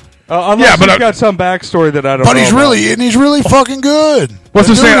this. Unless he's got some backstory that I don't know. But he's about. he's really fucking good. What's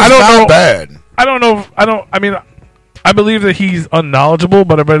The I'm saying? dude I is don't not know. Bad. I mean, I believe that he's unknowledgeable,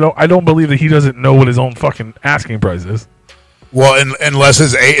 but I don't believe that he doesn't know what his own fucking asking price is. Well, unless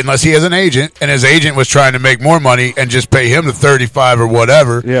he has an agent, and his agent was trying to make more money and just pay him the 35 or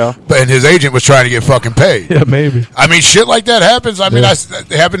whatever. Yeah. And his agent was trying to get fucking paid. Yeah, maybe. I mean, shit like that happens. I mean,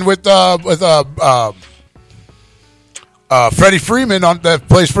 it happened with Freddie Freeman on that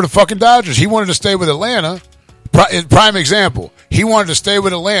plays for the fucking Dodgers. He wanted to stay with Atlanta. Prime example. He wanted to stay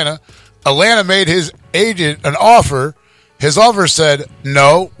with Atlanta. Atlanta made his agent an offer. His offer said,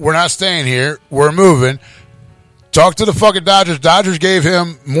 "No, we're not staying here. We're moving." Talked to the fucking Dodgers. Dodgers gave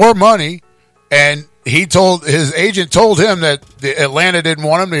him more money, and his agent told him that Atlanta didn't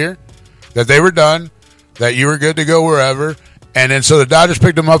want him here, that they were done, that you were good to go wherever. And then so the Dodgers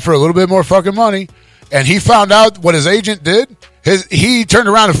picked him up for a little bit more fucking money, and he found out what his agent did. He turned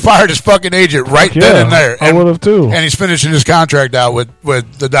around and fired his fucking agent right then and there. I would have too. And he's finishing his contract out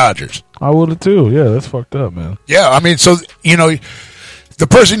with the Dodgers. I would have too. Yeah, that's fucked up, man. Yeah, I mean, so the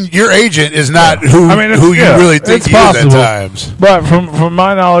person, your agent, is not who you really think he is at times. But from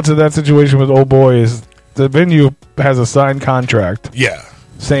my knowledge of that situation with Old Boy is the venue has a signed contract. Yeah,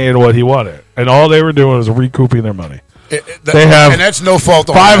 saying what he wanted, and all they were doing was recouping their money. They have, and that's no fault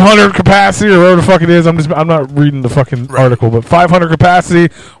on 500 capacity or whatever the fuck it is. I'm not reading the fucking article, but 500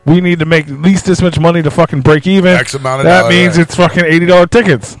 capacity. We need to make at least this much money to fucking break even. X amount of that dollars, means right. it's fucking $80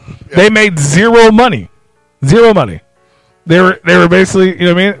 tickets. Yeah. They made zero money. They were basically, you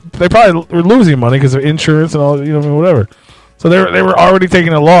know what I mean? They probably were losing money because of insurance and all, you know what I mean, whatever. So they were already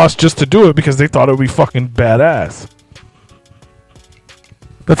taking a loss just to do it because they thought it would be fucking badass.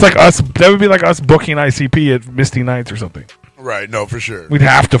 That's like us. That would be like us booking ICP at Misty Nights or something. Right, no, for sure. We'd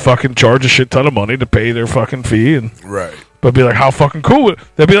have to fucking charge a shit ton of money to pay their fucking fee. Right. But be like, how fucking cool.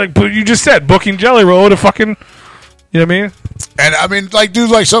 They'd be like, but you just said booking Jelly Roll to fucking, you know what I mean? And I mean, like,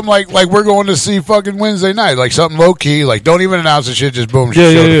 dude, like something like we're going to see fucking Wednesday night, like something low key, like don't even announce the shit, just boom,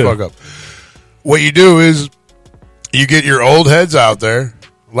 show the fuck up. What you do is you get your old heads out there,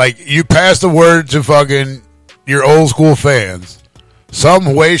 like you pass the word to fucking your old school fans,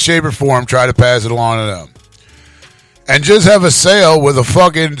 some way, shape, or form. Try to pass it along to them, and just have a sale with a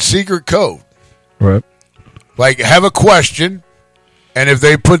fucking secret code. Right. Like have a question, and if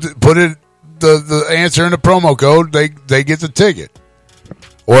they put it. The answer in the promo code, they get the ticket.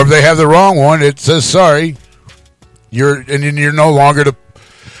 Or if they have the wrong one, it says sorry. You're no longer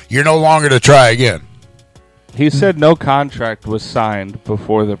to try again. He said no contract was signed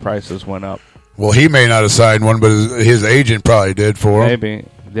before the prices went up. Well, he may not have signed one, but his agent probably did for him. Maybe,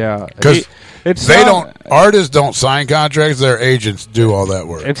 yeah. Because artists don't sign contracts; their agents do all that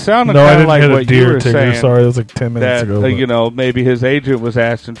work. It sounded kind of like what you were saying. Sorry, it was like 10 minutes ago. Maybe his agent was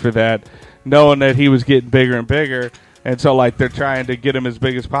asking for that, knowing that he was getting bigger and bigger, and so like they're trying to get him as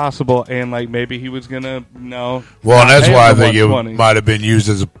big as possible, and like maybe he was gonna Well, and that's why I think it might have been used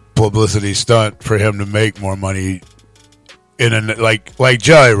as a publicity stunt for him to make more money. Like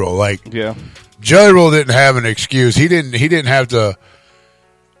Jelly Roll, Jelly Roll didn't have an excuse. He didn't have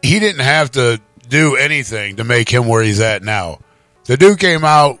to do anything to make him where he's at now. The dude came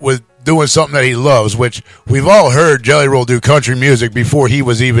out with doing something that he loves, which we've all heard Jelly Roll do country music before he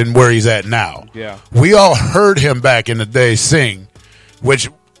was even where he's at now. Yeah. We all heard him back in the day sing, which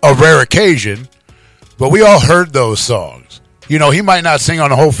a rare occasion, but we all heard those songs. You know, he might not sing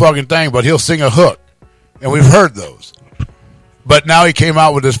on the whole fucking thing, but he'll sing a hook, and we've heard those. But now he came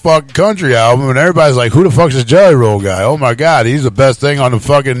out with this fucking country album, and everybody's like, who the fuck's this Jelly Roll guy? Oh my God, he's the best thing on the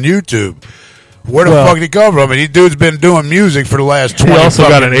fucking YouTube. Where the fuck did he come from? And he dude's been doing music for the last 20 years. He also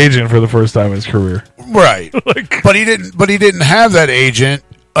got an agent for the first time in his career. Right. But he didn't have that agent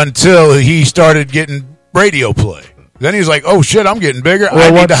until he started getting radio play. Then he's like, oh shit, I'm getting bigger. I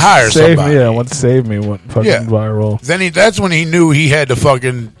need to hire somebody. Once Save Me went fucking viral. Then that's when he knew he had to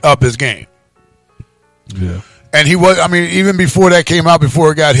fucking up his game. Yeah. And he was, I mean, even before that came out,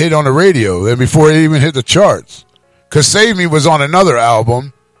 before it got hit on the radio, and before it even hit the charts. Because Save Me was on another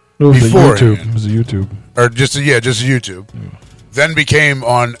album. It was before YouTube. It was a YouTube. Or just a YouTube. Yeah. Then became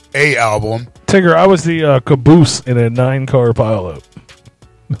on a album. Tigger, I was the caboose in a 9-car pileup.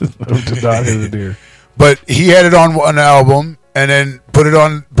 To not hit a deer. But he had it on one album, and then put it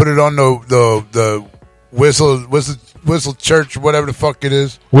on the Whistle Church, whatever the fuck it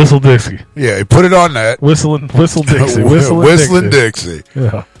is. Whistle Dixie. Yeah, he put it on that. Whistle Dixie. Whistling Dixie.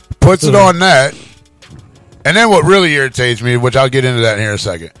 Yeah. Puts it on that, And then what really irritates me, which I'll get into that in here in a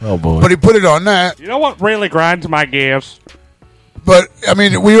second. Oh, boy. But he put it on that. You know what really grinds my gears? But, I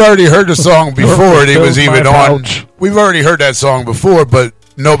mean, we already heard the song before it was even on. We've already heard that song before, but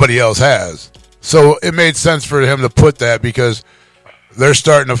nobody else has. So it made sense for him to put that because they're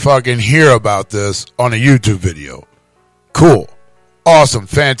starting to fucking hear about this on a YouTube video. Cool. Awesome.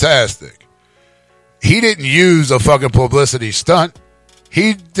 Fantastic. He didn't use a fucking publicity stunt.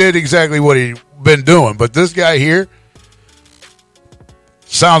 He did exactly what he'd been doing. But this guy here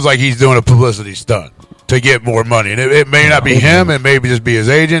sounds like he's doing a publicity stunt to get more money. And it may not be him. It may just be his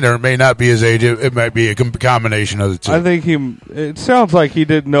agent, or it may not be his agent. It might be a combination of the two. I think it sounds like he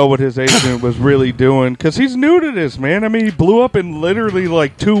didn't know what his agent was really doing, because he's new to this, man. I mean, he blew up in literally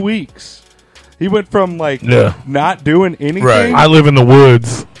like 2 weeks. He went from not doing anything. Right. I live in the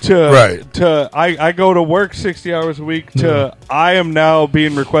woods. To I go to work 60 hours a week to I am now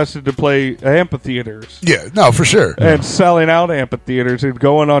being requested to play amphitheaters. Yeah, no, for sure. And selling out amphitheaters and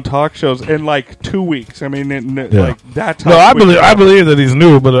going on talk shows in like 2 weeks. I mean, like that's how I believe that he's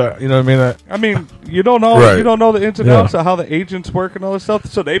new, but you know what I mean. I mean, you don't know you don't know the ins and outs of how the agents work and all this stuff.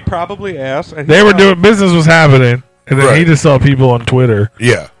 So they probably asked. And they were doing business was happening, and then he just saw people on Twitter.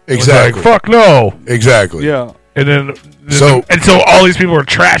 Yeah. Exactly. Like, fuck no. Exactly. Yeah. And then so all these people are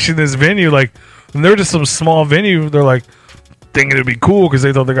trashing this venue. Like, and they're just some small venue. They're like thinking it'd be cool because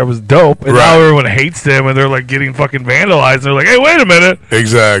they thought the guy was dope. And now everyone hates them, and they're like getting fucking vandalized. They're like, hey, wait a minute.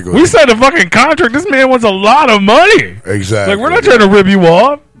 Exactly. We signed a fucking contract. This man wants a lot of money. Exactly. Like, we're not trying to rip you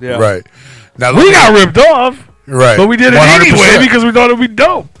off. Yeah. Right. Now we got ripped off. Right. But we did it 100%. anyway because we thought it'd be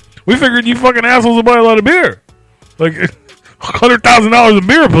dope. We figured you fucking assholes would buy a lot of beer. Like, $100,000 of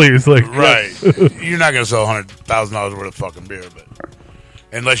beer, please. Like, right. You're not going to sell $100,000 worth of fucking beer, but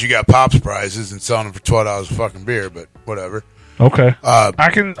unless you got Pops prizes and selling them for $12 of fucking beer, but whatever. Okay.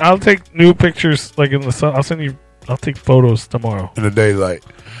 I'll take new pictures like in the sun. I'll take photos tomorrow. In the daylight.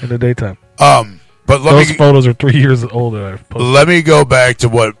 In the daytime. But those photos are 3 years old that I've posted. Let me go back to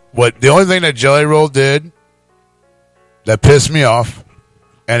what the only thing that Jelly Roll did that pissed me off,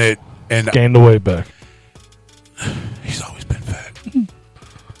 and gained the weight back. He's always been fat.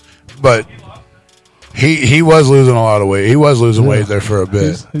 But he was losing a lot of weight. He was losing weight there for a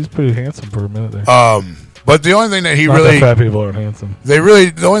bit. He's pretty handsome for a minute there. But the only thing that Not that fat people aren't handsome. the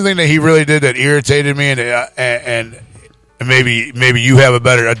only thing that he really did that irritated me, and maybe you have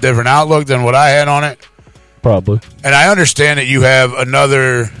a different outlook than what I had on it. Probably. And I understand that you have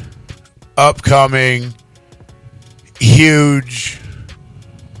another upcoming huge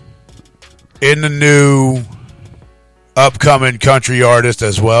in the new upcoming country artist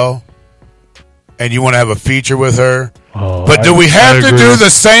as well, and you want to have a feature with her. But do we have to do the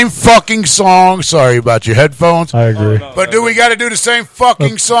same fucking song? Sorry about your headphones. I agree. But do we got to do the same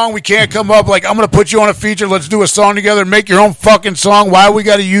fucking song? We can't come up like, I'm going to put you on a feature. Let's do a song together and make your own fucking song. Why we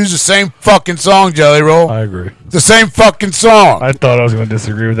got to use the same fucking song, Jelly Roll? I agree. The same fucking song. I thought I was going to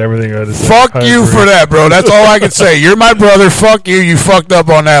disagree with everything I had to say. Fuck you for that, bro. That's all I can say. You're my brother. Fuck you. You fucked up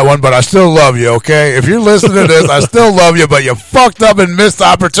on that one, but I still love you, okay? If you're listening to this, I still love you, but you fucked up and missed the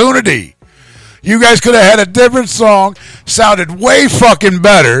opportunity. You guys could have had a different song, sounded way fucking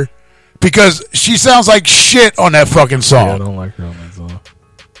better, because she sounds like shit on that fucking song. Yeah, I don't like her on that song.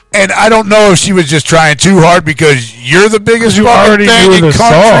 And I don't know if she was just trying too hard because you're the biggest fucking thing in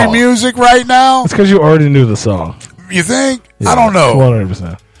country music right now. It's because you already knew the song. You think? Yeah, I don't know.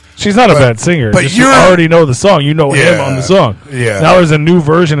 100%. She's not a bad singer. But you already know the song. You know him Yeah. on the song. Yeah. Now there's a new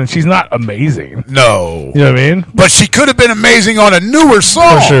version, and she's not amazing. No. You know what I mean? But she could have been amazing on a newer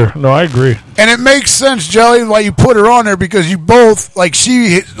song. For sure. No, I agree. And it makes sense, Jelly, why you put her on there, because you both,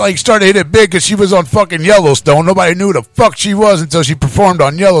 she started to hit it big because she was on fucking Yellowstone. Nobody knew who the fuck she was until she performed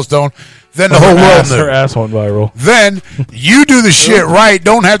on Yellowstone. Then the whole world knew. Her ass went viral. Then you do the shit right.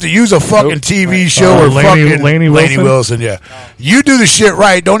 Don't have to use a fucking TV show or fucking Laney Wilson. Yeah, you do the shit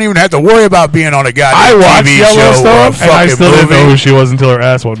right. Don't even have to worry about being on a goddamn I watched TV show or a Yellowstone, fucking and I still movie. didn't know who she was until her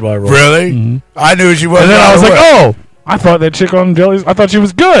ass went viral. Really? Mm-hmm. I knew she was. And then I was like, oh, I thought that chick on Jelly's, I thought she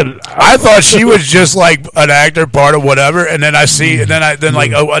was good. I thought she was just like an actor, part of whatever, and then I see, and then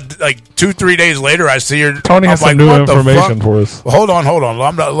like 2-3 days later, I see her. Tony has some new information for us. Well, hold on.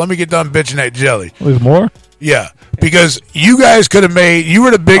 Let me get done bitching at Jelly. There's more? Yeah, because you guys could have made. You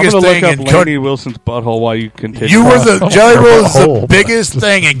were the biggest I'm thing look in up country. Laney Wilson's butthole while you continue. You were the Jelly Roll is the biggest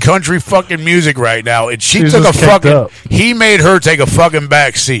thing in country fucking music right now, and she She's took a just kicked fucking. up. He made her take a fucking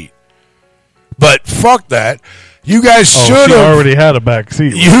back seat. But fuck that. You guys should She have already had a back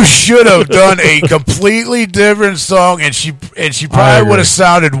seat. You should have done a completely different song, and she probably agree. would have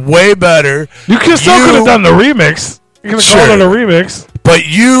sounded way better. You still could have done the remix. You could have called it a remix. But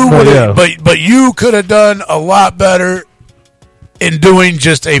you Well, would, yeah. but you could have done a lot better in doing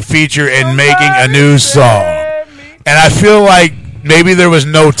just a feature and making a new song. And I feel like maybe there was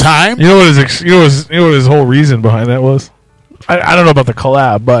no time. You know what his whole reason behind that was? I don't know about the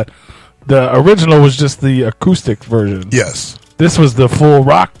collab, but the original was just the acoustic version. Yes. This was the full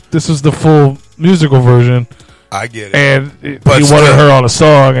rock. This was the full musical version. I get it. And But he still- wanted her on a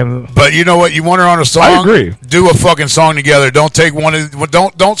song, and But you know what? You want her on a song? I agree. Do a fucking song together. Don't take one.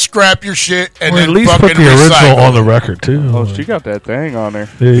 Don't scrap your shit and or then at least fucking put the original recycle. on the record too. Oh, she got that thing on there.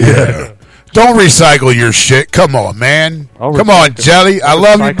 Yeah. Don't recycle your shit. Come on, man. I'll Come on, recycle- Jelly. I I'll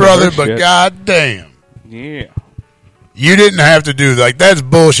love you, recycle brother, her but shit. goddamn, Yeah. you didn't have to do that. That's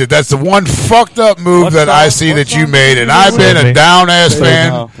bullshit. That's the one fucked up move What that I song- see what that you song made, did and you I've been do? a down ass Say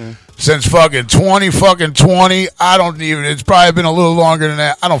fan no. Yeah. since fucking 20. I don't even. It's probably been a little longer than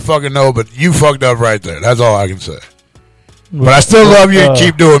that. I don't fucking know, but you fucked up right there. That's all I can say. But I still love you and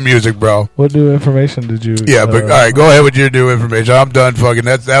keep doing music, bro. What new information did you? Yeah, but all right, go ahead with your new information. I'm done fucking.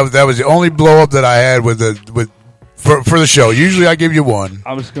 That was the only blow up that I had for the show. Usually I give you one.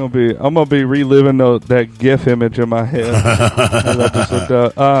 I'm gonna be reliving that GIF image in my head.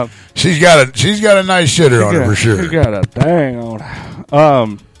 She's got a nice shitter on her for sure. She got a thing on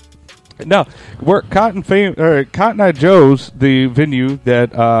her. No, we're Cotton Eye Joe's, the venue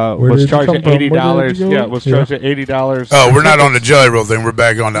that Where was did you charged come at from? $80. Where did you go? Yeah, was charged at $80. Oh, we're not on the Jelly Roll thing. We're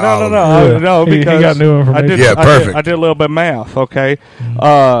back on the Olive. No, He because got new information. Yeah, perfect. I did a little bit of math. Okay,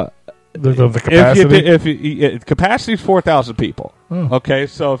 The capacity. Capacity is 4,000 people. Oh. Okay,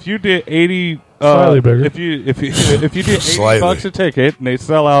 so if you did 80, Slightly bigger. If you did Slightly. $80 a ticket and they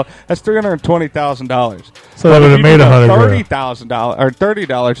sell out, that's $320,000. So that would have made $100,000. $30,000 or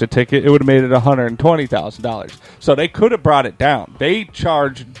 $30 a ticket, it would have made it $120,000. So they could have brought it down. They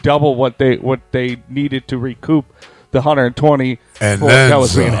charged double what they needed to recoup the 120 And for then that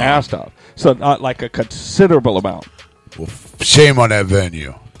was being some. asked of. So not like a considerable amount. Well, shame on that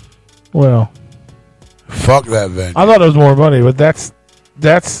venue. Well, fuck that venue. I thought it was more money, but that's.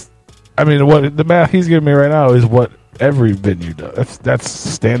 I mean, what the math he's giving me right now is what every venue does. That's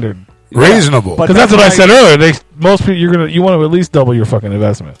standard, reasonable. Because that's what I said earlier. Most people you want to at least double your fucking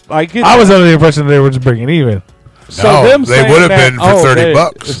investment. I get I was that. under the impression that they were just bringing even. So No, them they saying would have that- been for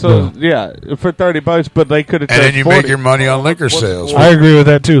 $30. So yeah, for $30, but they could have. And then you make your money on liquor sales. I agree with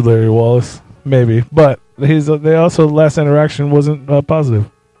that too, Larry Wallace. Maybe, but they also last interaction wasn't positive.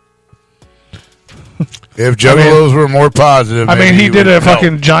 If Juggalos were more positive, I mean, maybe he did would a help.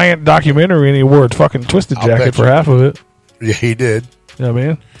 fucking giant documentary and he wore a fucking Twisted I'll jacket bet for you. half of it. Yeah, he did. You know what I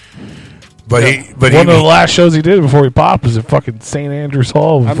mean? But one of the last shows he did before he popped was at fucking St. Andrews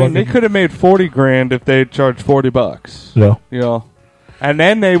Hall. I mean, they could have made $40,000 if they had charged $40. Yeah. You know, and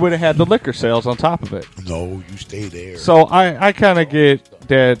then they would have had the liquor sales on top of it. No, you stay there. So I kind of get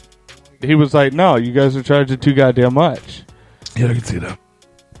that he was like, no, you guys are charging too goddamn much. Yeah, I can see that.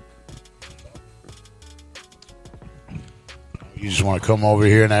 You just want to come over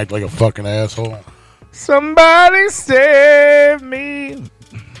here and act like a fucking asshole. Somebody save me.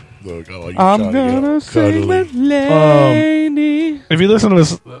 Look, I like you I'm trying to get gonna all sing cuddly. with Laney. If you listen to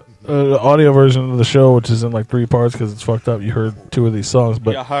this audio version of the show, which is in like 3 parts because it's fucked up, you heard 2 of these songs.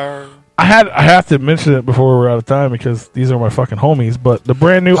 But I have to mention it before we're out of time because these are my fucking homies. But the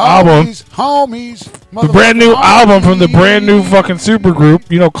brand new album, Homies. the brand new album from the brand new fucking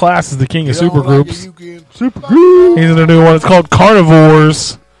supergroup. You know, Class is the king of supergroups. Supergroup. He's in the new one. It's called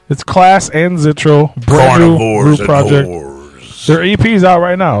Carnivores. It's Class and Zitro. Brand new Carnivores group project. Their EP's out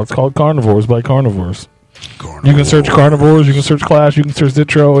right now. It's called Carnivores by Carnivores. You can search Carnivores. You can search Class. You can search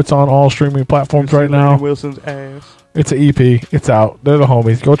Zitro. It's on all streaming platforms right now. Wilson's ass. It's an EP. It's out. They're the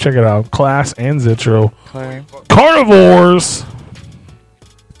homies. Go check it out. Class and Zitro. Clay. Carnivores.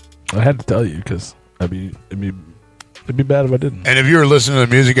 I had to tell you because it'd be bad if I didn't. And if you were listening to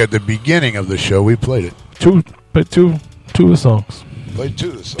the music at the beginning of the show, we played it. Two of the songs. Played 2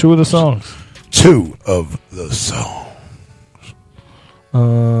 of the songs. 2 of the songs. 2 of the songs.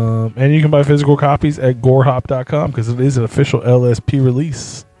 And you can buy physical copies at gorehop.com because it is an official LSP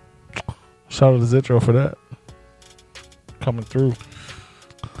release. Shout out to Zitro for that. Coming through.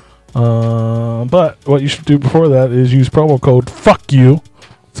 But what you should do before that is use promo code FUCK-YOU.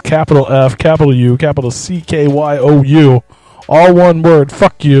 It's capital F, capital U, capital CKYOU. All one word,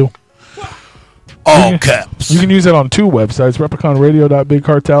 fuck you. All caps. You can use it on 2 websites,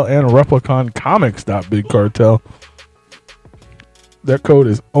 repliconradio.bigcartel and repliconcomics.bigcartel. That code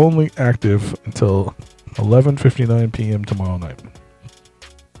is only active until 11:59 p.m. tomorrow night.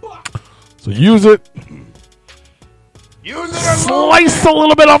 So use it. Slice a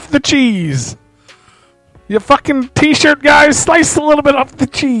little bit off the cheese. You fucking t-shirt guys, slice a little bit off the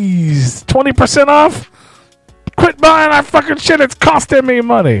cheese. 20% off? Quit buying our fucking shit. It's costing me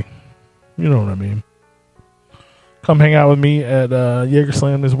money. You know what I mean. Come hang out with me at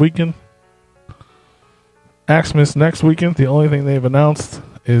Jagerslam this weekend. Axmas next weekend. The only thing they've announced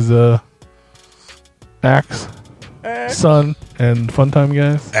is Axe, Sun, and Funtime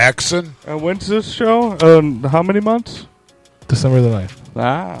guys. Axon? And when's this show? How many months? December the 9th.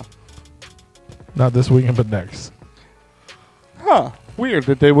 Ah. Not this weekend, but next. Huh. Weird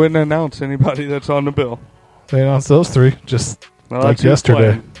that they wouldn't announce anybody that's on the bill. They announced those three just Well, like that's who's yesterday.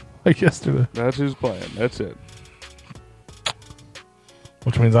 playing. Like yesterday. That's who's playing. That's it.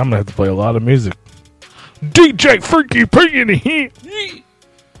 Which means I'm going to have to play a lot of music. DJ Freaky P in the heat.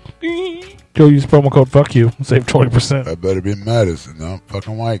 Go use promo code fuck you. Save 20%. I better be Madison. No, I'm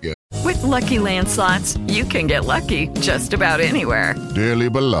fucking white guy. With Lucky Land Slots, you can get lucky just about anywhere. Dearly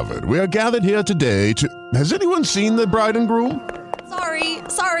beloved, we are gathered here today to... Has anyone seen the bride and groom?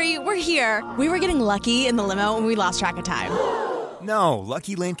 Sorry, we're here. We were getting lucky in the limo and we lost track of time. No,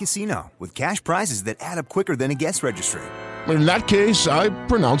 Lucky Land Casino, with cash prizes that add up quicker than a guest registry. In that case, I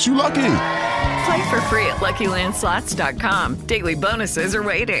pronounce you lucky. Play for free at LuckyLandSlots.com. Daily bonuses are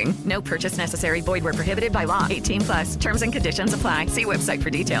waiting. No purchase necessary. Void where prohibited by law. 18+. Terms and conditions apply. See website for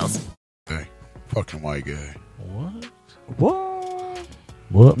details. Hey, fucking white guy. What?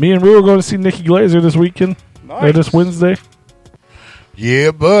 Well, me and Rue are going to see Nikki Glazer this weekend. Or this Wednesday. Yeah,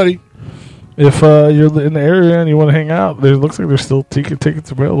 buddy. If you're in the area and you want to hang out, there looks like there's still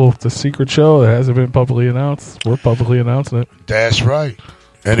tickets available. It's a secret show that hasn't been publicly announced. We're publicly announcing it. That's right.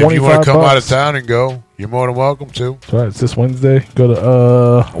 And if you want to come $25. out of town and go, you're more than welcome to. That's right. It's this Wednesday. Go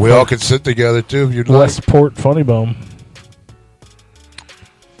to we all can sit together too if you'd like. Westport Funny Bone.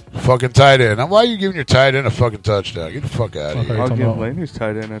 Fucking tight end. Now, why are you giving your tight end a fucking touchdown? Get the fuck out of here. I'll give Laney's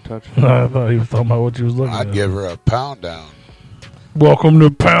tight end a touchdown. I thought he was talking about what you was looking at. I'd give her a pound down. Welcome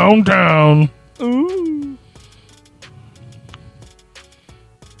to Pound Town. Ooh.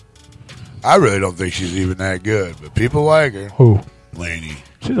 I really don't think she's even that good, but people like her. Who? Laney.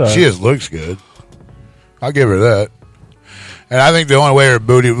 She's all right. She just looks good. I'll give her that. And I think the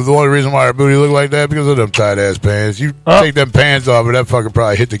only reason why her booty looked like that because of them tight ass pants. You take them pants off, and that fucking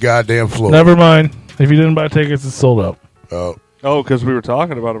probably hit the goddamn floor. Never mind. If you didn't buy tickets, it's sold out. Oh, because we were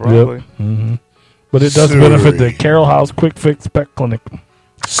talking about it probably. Yep. Mm-hmm. But it does benefit the Carroll House Quick Fix Pet Clinic.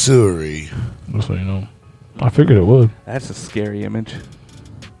 Sorry. Just so you know. I figured it would. That's a scary image.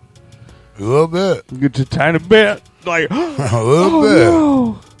 A little bit. Get a tiny bit. Like, a little bit.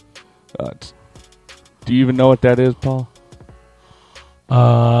 No. Do you even know what that is, Paul?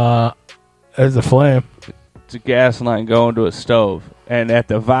 As a flame. It's a gas line going to a stove. And at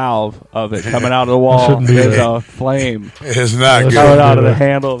the valve of it coming out of the wall, there's a flame. It's not good. Coming out of the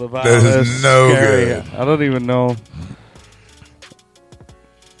handle of the valve. That is no scary. good. I don't even know.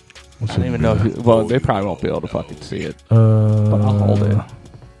 I don't even know. Well, they probably won't be able to fucking see it. But I'll hold it.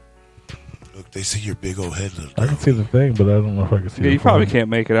 Look, they see your big old head. I can see the thing, but I don't know if I can see it. Yeah, you probably can't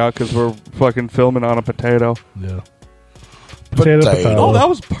make it out because we're fucking filming on a potato. Yeah. Potato. Oh, that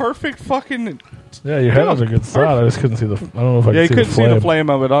was perfect fucking... Yeah, your head was a good shot. I just couldn't see the... I don't know if I you could couldn't see the flame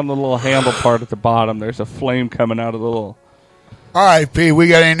of it. On the little handle part at the bottom, there's a flame coming out of the little... All right, P, we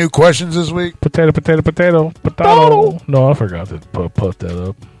got any new questions this week? Potato. No, I forgot to put that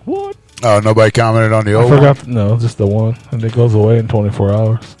up. What? Oh, nobody commented on the old one? No, just the one. And it goes away in 24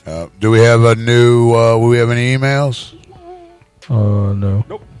 hours. Do we have a new... will we have any emails? No.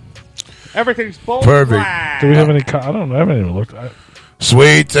 Nope. Everything's full. Perfect. Do we have any... I don't know. I haven't even looked.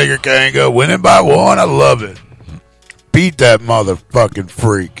 Sweet, Taker Kanga, winning by one. I love it. Beat that motherfucking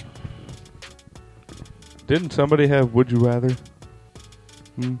freak. Didn't somebody have Would You Rather?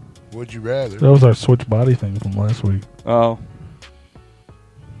 Would you rather? That was our switch body thing from last week. Oh.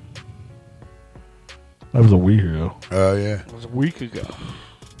 That was a week ago. Oh, yeah. It was a week ago.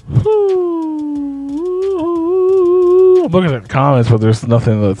 I'm looking at comments, but there's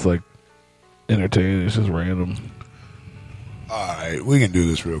nothing that's like entertaining. It's just random. All right, we can do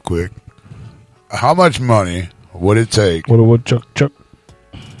this real quick. How much money would it take? What a woodchuck.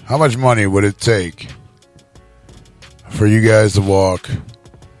 How much money would it take for you guys to walk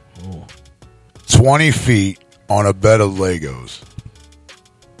 20 feet on a bed of Legos?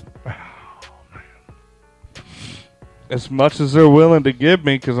 As much as they're willing to give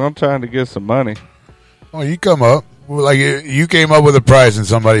me, because I'm trying to get some money. Oh, you come up. Like, you came up with a price and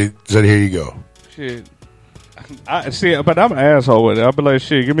somebody said, here you go. Shit. I see, but I'm an asshole with it. I'll be like,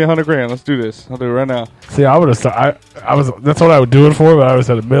 shit, give me $100,000. Let's do this. I'll do it right now. See, I would have. I was. That's what I would do it for, but I would have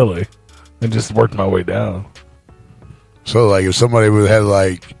said a milli and just worked my way down. So, like, if somebody would have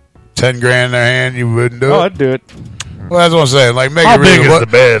like $10 grand in their hand, you wouldn't do it? Oh, I'd do it. Well, that's what I'm saying. Like, make How it real. big is the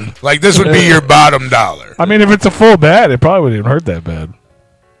bed? Like, this would be your bottom dollar. I mean, if it's a full bed, it probably wouldn't even hurt that bad.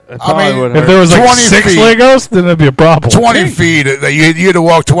 I mean, if there was like 20 6 feet. Legos, then it'd be a problem. 20 feet. You had to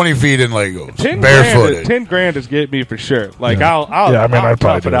walk 20 feet in Legos. 10 barefooted. $10,000 is getting me for sure. Like Yeah. I'll Yeah, I mean, I'll I'd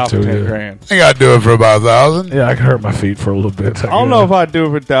probably top it do it out for too, 10 yeah. grand. I think I'd do it for about 1,000. Yeah, I could hurt my feet for a little bit. I don't know if I'd do it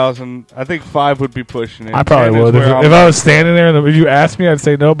for 1,000. I think 5 would be pushing it. I probably 10 is would. If where I'm I at. was standing there, and if you asked me, I'd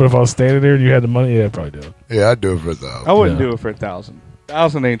say no. But if I was standing there and you had the money, yeah, I'd probably do it. Yeah, I'd do it for 1,000. I wouldn't do it for 1,000.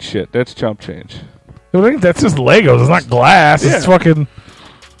 1,000 ain't shit. That's chump change. I think that's just Legos. It's not glass. It's Yeah. fucking.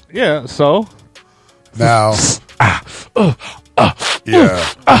 Yeah. So Now, yeah.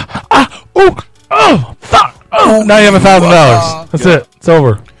 Fuck. Now you have $1,000. That's it. It's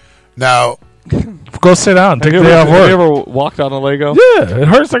over. Now, go sit down. Take have the you day ever, off work. have you ever walked on a Lego? Yeah, it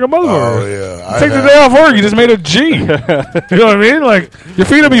hurts like a motherfucker. Oh, yeah. Take the day off work. You just made a G. You know what I mean? Like, your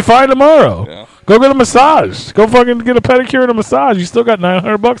feet will be fine tomorrow. Yeah. Go get a massage. Go fucking get a pedicure and a massage. You still got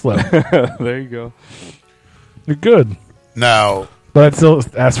 $900 left. There you go. You're good. Now, But I'd still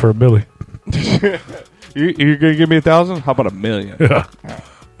ask for a Billy. You're gonna give me 1,000? How about $1 million? Yeah.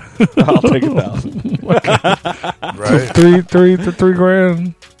 I'll take 1,000. right? Three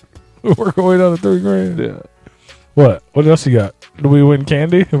grand. We're going down to $3 grand. Yeah. What? What else you got? Do we win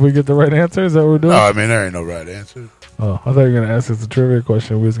candy if we get the right answer? Is that what we're doing? No, I mean, there ain't no right answer. Oh, I thought you were going to ask us a trivia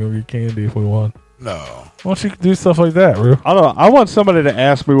question. We was going to get candy if we won. No. Why don't you do stuff like that, bro? I don't know. I want somebody to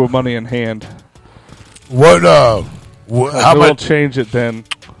ask me with money in hand. What, how We'll much change it then.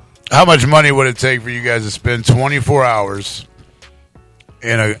 How much money would it take for you guys to spend 24 hours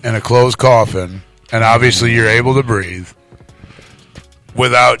in a closed coffin, and obviously you're able to breathe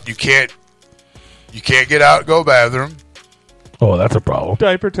without you can't get out and go bathroom? Oh, that's a problem.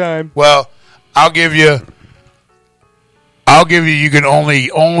 Diaper time. Well, I'll give you you can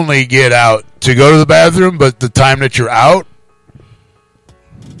only get out to go to the bathroom, but the time that you're out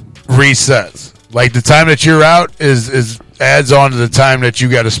resets. Like the time that you're out is adds on to the time that you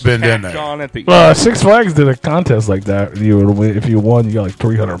got to spend in there. On at the Six Flags did a contest like that. You would win, if you won, you got like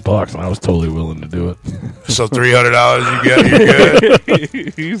 $300, and I was totally willing to do it. So $300 you're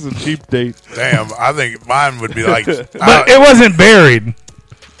good. He's a cheap date. Damn, I think mine would be like. But it wasn't buried.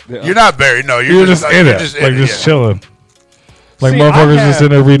 You're not buried. No, You're just in you're it, just like just yeah. chilling. Like See, motherfuckers I just in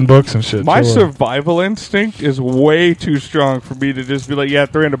there reading books and shit. My chilling. survival instinct is way too strong for me to just be like, yeah,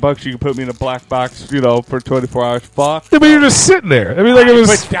 $300, you can put me in a black box, for 24 hours. Fuck. Yeah, but you're just sitting there. I mean, like it was.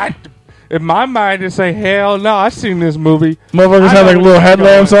 But that, in my mind, it's like, hell no, I've seen this movie. Motherfuckers I had know like where little this is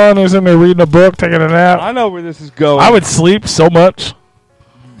headlamps going. on. They're sitting there reading a book, taking a nap. I know where this is going. I would sleep so much.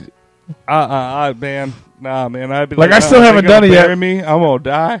 Man. Nah, man. I'd be Like, like, I still haven't done it yet. bury me, I'm gonna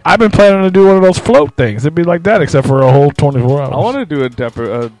die. I've been planning to do one of those float things. It'd be like that, except for a whole 24 hours. I want to do a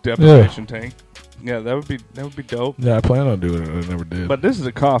deposition tank. Yeah, that would be dope. Yeah, I plan on doing it. I never did. But this is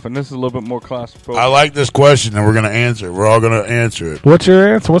a coffin. This is a little bit more claustrophobic. I like this question, and we're going to answer it. We're all going to answer it. What's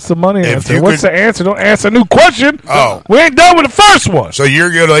your answer? What's the money If answer? you What's could- the answer? Don't answer a new question. Oh. We ain't done with the first one. So you're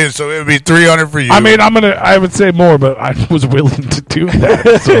good. So it would be $300 for you. I mean, I would say more, but I was willing to do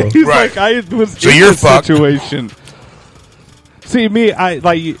that. So. He's Right. like, I was So in you're this fucked. situation. See, me,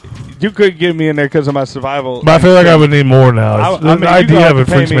 you could get me in there because of my survival. But I feel like I would need more now. I mean, The you idea gonna of it have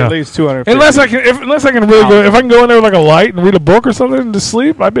to pay freaks me me at out. least $250. Unless I can really go. If I can go in there with like a light and read a book or something and just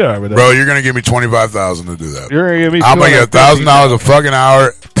sleep, I'd be alright with that. Bro, you're going to give me $25,000 to do that. You're gonna give me I'm going to get $250. $1,000 a fucking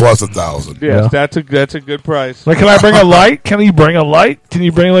hour plus $1,000. Yes, Yeah. that's a good price. Like, can I bring a light? Can you bring a light? Can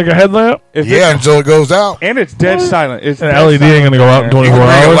you bring like a headlamp? If Yeah, until it goes out. and it's dead silent. It's An dead LED ain't gonna go out in silent. You 24 can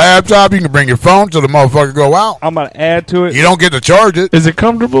bring a hours. laptop. You can bring your phone till the motherfucker go out. I'm gonna add to it. You don't get to charge it. Is it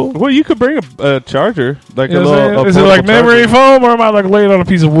comfortable? Well, you could bring a charger, like You a know what I'm little. saying? Is it like memory foam, or am I like laying on a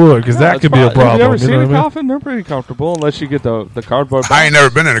piece of wood? Because that it's could be a fine. problem. Have you ever you seen know a what I mean? coffin? They're pretty comfortable, unless you get the cardboard. I ain't never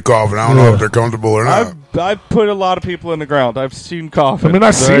been in a coffin. I don't know if they're comfortable or not. I've put a lot of people in the ground. I've seen coffins. I mean,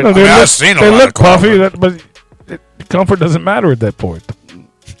 I've seen them. I mean, They I've look, seen a they lot look of puffy, coffins. but comfort doesn't matter at that point.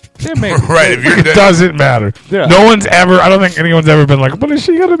 Yeah, maybe. Right, if you're It dead. doesn't matter. Yeah. No one's ever. I don't think anyone's ever been like, "But is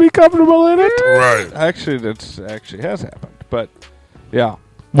she gonna be comfortable in it?" Right. Actually, that's actually has happened. But yeah,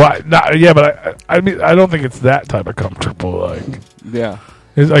 Why? Not, yeah, but I mean, I don't think it's that type of comfortable. Like, yeah.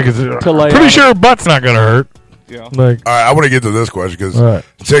 it's like, To lay pretty on sure her butt's not gonna hurt. Yeah. Like, All right, I want to get to this question because All right.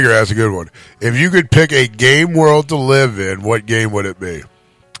 Tigger asked a good one. If you could pick a game world to live in, what game would it be?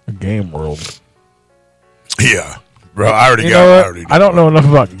 a game world. Yeah. Bro, I already You got know it. what? I already I don't know enough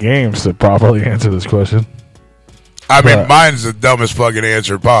about games to properly answer this question. I mean, But- mine's the dumbest fucking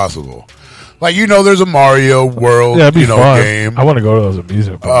answer possible. Like, there's a Mario World, Yeah, it'd be fun. game. I want to go to those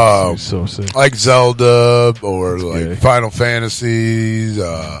amusement parks. It'd be so sick. Like Zelda or like Yeah. Final Fantasies.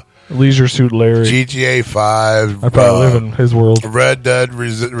 Leisure Suit Larry. GTA 5. I probably live in his world. Red Dead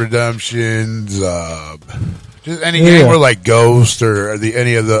Redemptions. Just any game where like Ghost or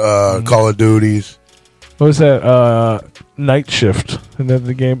any of the Call of Duties. What was that? Night Shift. And then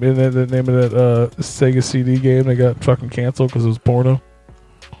the game, and then the name of that Sega CD game that got fucking canceled because it was porno.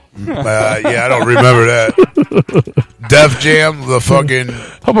 Yeah, I don't remember that. Def Jam, the fucking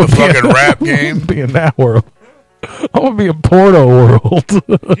rap game. Be in that world. I'm gonna be in porno world.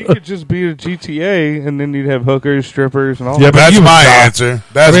 You could just be a GTA, and then you'd have hookers, strippers, and all. Yeah, that. that's my answer.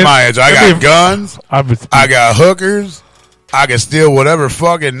 That's my answer. I got guns. I got hookers. I can steal whatever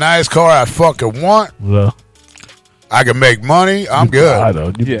fucking nice car I fucking want. Yeah. I can make money. I'm good. I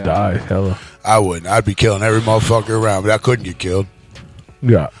know. You'd die. Hella. I wouldn't. I'd be killing every motherfucker around, but I couldn't get killed.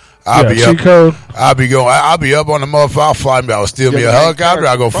 Yeah. I'll be up. Cheat code. I'll be up on the motherfucker. I'll fly. I'll steal me a helicopter.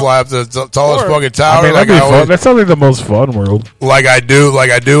 I'll go fly up to the tallest fucking tower. I mean, that'd be fun. That sounds like the most fun world. Like I do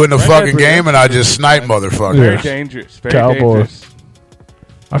in the fucking game, and I just snipe motherfuckers. Very dangerous. Very Cowboy. dangerous.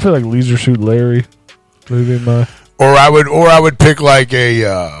 I feel like Leisure Suit Larry. Maybe my. Or I would pick like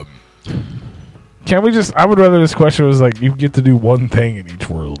a. Can't we just? I would rather this question was like you get to do one thing in each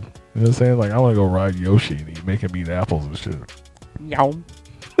world. You know what I'm saying? Like I want to go ride Yoshi and make him eat apples and shit. Yum.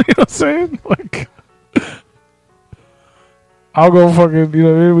 You know what I'm saying? Like, I'll go fucking, you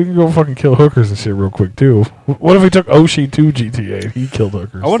know, we can go fucking kill hookers and shit real quick, too. What if we took Oshi to GTA? He killed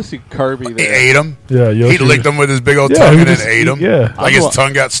hookers. I want to see Kirby there. He ate them. Yeah, Yoshi. He licked them with his big old tongue and then ate them. Yeah. Like his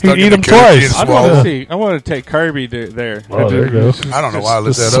tongue got stuck He'd in eat the him twice. I want to take Kirby there. Oh, there you go. I don't know why I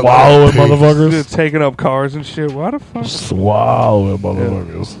looked that up. Swallowing motherfuckers. Just taking up cars and shit. Why the fuck? Swallowing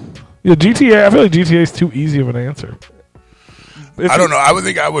motherfuckers. Yeah, GTA, I feel like GTA is too easy of an answer. I don't know. I would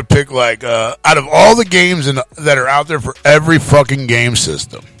think I would pick like out of all the games that are out there for every fucking game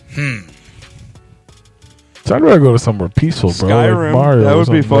system. So I'd rather go to somewhere peaceful, bro. Skyrim. Like Mario That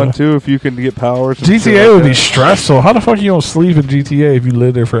would be fun bro. too if you can get powers. and shit GTA like would be that. stressful. How the fuck you don't sleep in GTA if you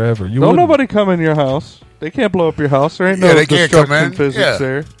live there forever? You Don't wouldn't. nobody come in your house. They can't blow up your house. There ain't Yeah, no they can't come destruction in. physics Yeah.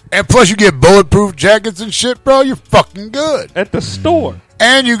 there. And plus, you get bulletproof jackets and shit, bro. You're fucking good at the store.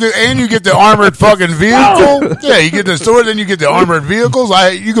 And you get the armored fucking vehicle. Yeah, you get the store, then you get the armored vehicles.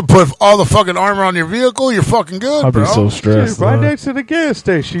 You can put all the fucking armor on your vehicle. You're fucking good, I'd bro. be so stressed. Dude, right next to the gas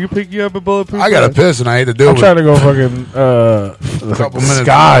station. You pick you up a bulletproof. I got to vest. piss and I hate to do I'm it. trying to go fucking like Couple the minutes.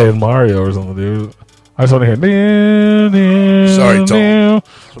 Sky in Mario or something, dude. I just want to hear. Sorry, Tom. I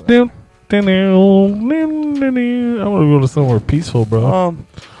want to go to somewhere peaceful, bro.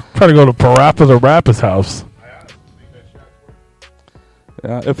 Try to go to Parappa the Rapper's house.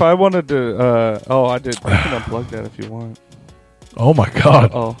 If I wanted to, I did. You can unplug that if you want. Oh my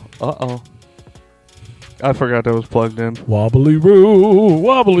god. Uh-oh. I forgot that was plugged in. Wobbly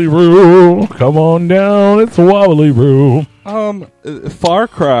roo. Come on down, it's wobbly roo. Far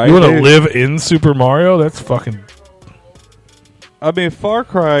Cry. You want to live in Super Mario? That's fucking. I mean, Far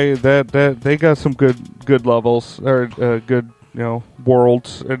Cry. That they got some good levels or good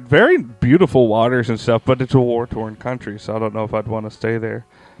worlds and very beautiful waters and stuff. But it's a war-torn country, so I don't know if I'd want to stay there.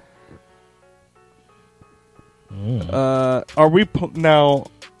 Are we now?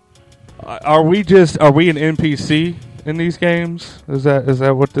 Are we an NPC in these games? Is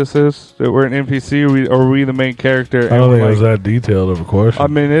that what this is? That we're an NPC? Or are we the main character? I don't think it was that detailed of a question. I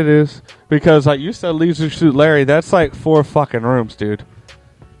mean, it is because like you said, Leisure Suit Larry. That's like 4 fucking rooms, dude.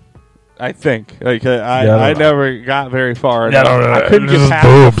 I think. Like I never got very far. Yeah, I couldn't get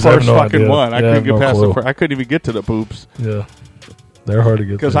past the first fucking one. I couldn't get past the first. I couldn't even get to the boobs. Yeah, they're hard to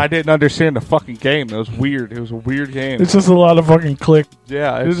get because I didn't understand the fucking game. It was weird. It was a weird game. It's just a lot of fucking click.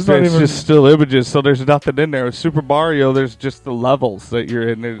 Yeah, It's it's not even- just still images, so there's nothing in there. With Super Mario, there's just the levels that you're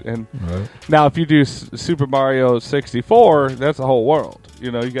in. And Right. now, if you do Super Mario 64, that's a whole world. You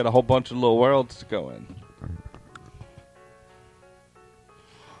got a whole bunch of little worlds to go in.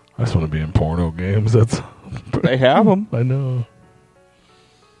 I just want to be in porno games. They have them. I know.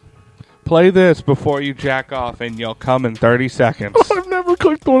 Play this before you jack off, and you'll come in 30 seconds. I've never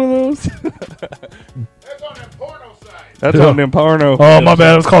clicked one of those. That's on them porno. Oh, my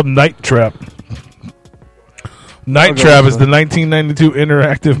bad. It was called Night Trap. Night Trap is the 1992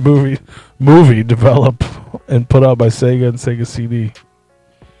 interactive movie developed and put out by Sega and Sega CD.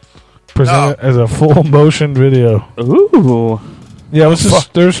 Presented as a full motion video. Ooh. Yeah, it was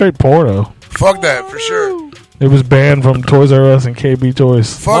just they were straight porno. Fuck that for sure. It was banned from Toys R Us and KB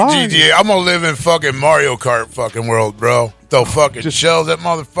Toys. Fuck GTA. I'm gonna live in fucking Mario Kart fucking world, bro. Throw fucking shells at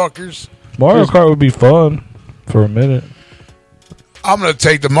motherfuckers. Mario Kart would be fun for a minute. I'm gonna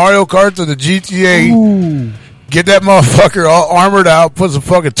take the Mario Kart to the GTA. Get that motherfucker all armored out. Put some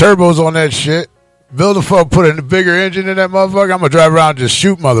fucking turbos on that shit. Build put a bigger engine in that motherfucker. I'm gonna drive around and just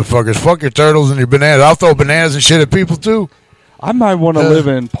shoot motherfuckers. Fuck your turtles and your bananas. I'll throw bananas and shit at people too. I might want to live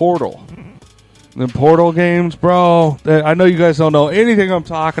in Portal. The Portal games, bro. I know you guys don't know anything I'm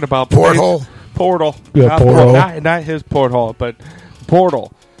talking about. Portal? Portal. Yeah, not Portal. Not his Portal, but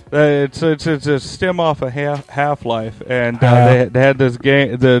Portal. It's a stem off of Half-Life, and they had this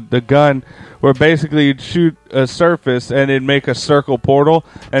game, the gun, where basically you'd shoot a surface and it'd make a circle portal,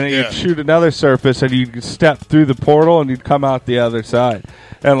 and then you'd shoot another surface and you'd step through the portal and you'd come out the other side.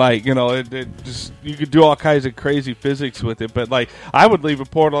 And like, you know, it just, you could do all kinds of crazy physics with it. But like, I would leave a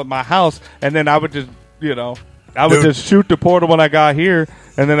portal at my house, and then I would just, you know, just shoot the portal when I got here,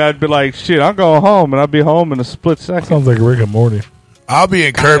 and then I'd be like, shit, I'm going home, and I'd be home in a split second. Sounds like Rick and Morty. I'll be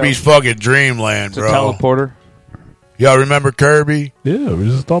in Kirby's fucking dreamland, bro. It's a teleporter. Y'all remember Kirby? Yeah, we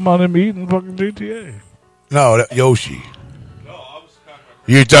just talking about him eating fucking GTA. No, Yoshi.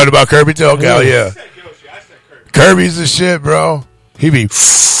 You talking about Kirby too? Okay, yeah. Kirby's the shit, bro. He be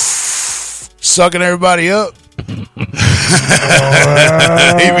sucking everybody up. He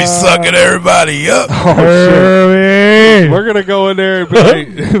be sucking everybody up. Kirby. We're gonna go in there and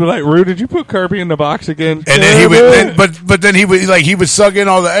be like, Rue, did you put Kirby in the box again? And then he would, but then he would suck in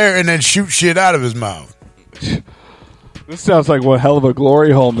all the air and then shoot shit out of his mouth. This sounds like one hell of a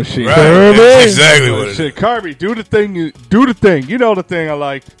glory hole machine. Right. That's exactly what it is. Kirby, do the thing. Do the thing. You know the thing I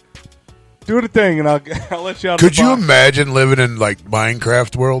like. Do the thing, and I'll let you out. Could you imagine living in like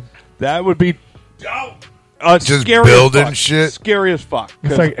Minecraft world? That would be just building shit. Scary as fuck.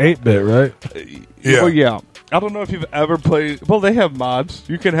 It's like 8-bit, right? Yeah. Well, yeah. I don't know if you've ever played. Well, they have mods.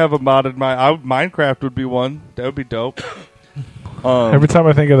 You can have a modded Minecraft would be one. That would be dope. Every time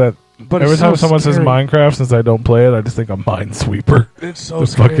I think of that. But every it's time so someone says scary. Minecraft, since I don't play it, I just think of Minesweeper. It's so the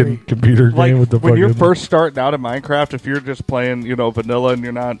scary. fucking computer game with the when fucking. you're first starting out in Minecraft, if you're just playing, you know, vanilla and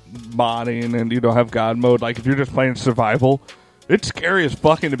you're not modding and you don't have God mode, like if you're just playing survival, it's scary as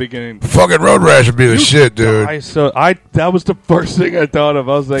fuck in the beginning. Fucking Road Rash would be the shit, dude. That was the first thing I thought of.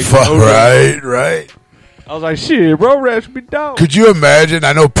 I was like, right. I was like, shit, Road Rash would be dope. Could you imagine?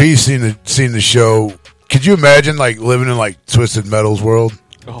 I know P's seen the show. Could you imagine like living in like Twisted Metal's world?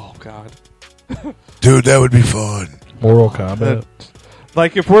 Oh God. Dude, that would be fun. Mortal Kombat.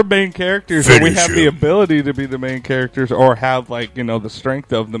 Like if we're main characters and we Finish have the him. ability to be the main characters or have like, you know, the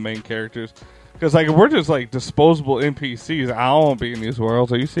strength of the main characters. Because like if we're just like disposable NPCs, I don't want to be in these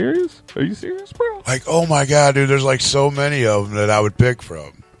worlds. Are you serious? Are you serious, bro? Like, oh my God, dude, there's like so many of them that I would pick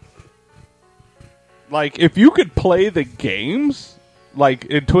from. Like if you could play the games, like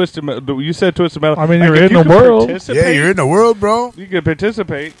in Twisted Metal, you said Twisted Metal. I mean, like, you're if in you the could world. participate- Yeah, you're in the world, bro. You can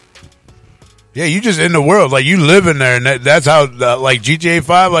participate. Yeah, you just in the world. Like, you live in there, and that's how, like, GTA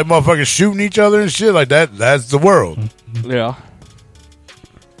 5, like, motherfuckers shooting each other and shit like that. That's the world. Yeah.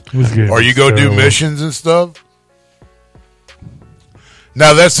 Or you go do missions and stuff.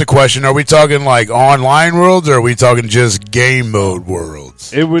 Now, that's the question. Are we talking, like, online worlds, or are we talking just game mode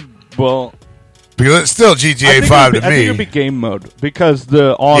worlds? It would, well... Because it's still GTA 5 to me. I think it would be game mode, because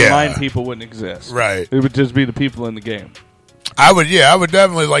the online Yeah. people wouldn't exist. Right. It would just be the people in the game. I would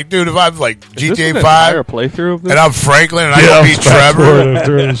definitely, like, dude, if I'm, like, Is this an GTA entire 5, playthrough of this? and I'm Franklin, and I Yeah, go I'm meet Trevor,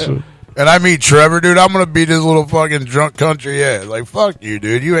 fast-forwarding and I meet Trevor, dude, I'm going to beat his little fucking drunk country ass. Like, fuck you,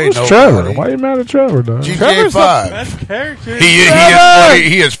 dude. You ain't Who's no Trevor? Why are you mad at Trevor, dog? GTA Trevor's 5. the best character.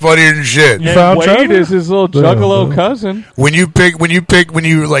 He is funnier than shit. You And found Wade Trevor? is his little juggalo cousin. When you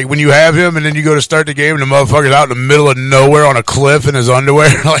have him and then you go to start the game and the motherfucker's out in the middle of nowhere on a cliff in his underwear,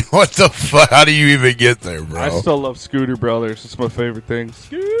 like, what the fuck? How do you even get there, bro? I still love Scooter Brothers. It's my favorite thing.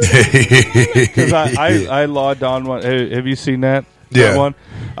 Because I logged on one. Hey, have you seen that? Yeah. That one?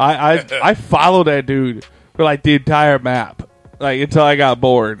 I followed that dude for like the entire map, like until I got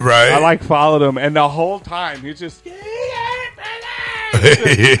bored. Right. I like followed him, and the whole time he's just the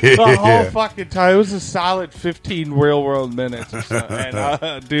whole fucking time. It was a solid 15 real world minutes or something.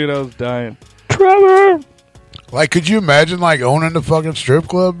 And dude, I was dying. Trevor! Like, could you imagine, like, owning the fucking strip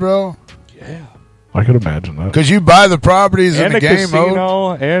club, bro? Yeah. I could imagine that. Because you buy the properties in And the the game mode.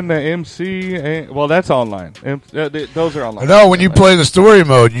 casino and the MC. Well, that's online. Those are online. No, when you play the story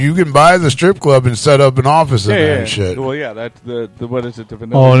mode, you can buy the strip club and set up an office in there and shit. Well, yeah, that's the what is it? The Oh,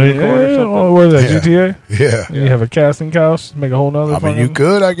 Vanilla Unicorn or something? where is that? GTA? Yeah. And you have a casting couch, make a whole nother. I mean, you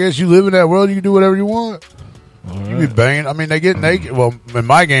could. I guess you live in that world. You can do whatever you want. You be banging. I mean, they get naked. Well, in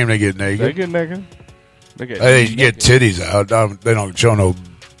my game, they get naked. They get naked. They get titties out. They don't show no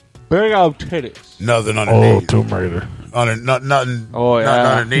big old titties. nothing underneath. Tomb Raider. Nothing. Oh yeah,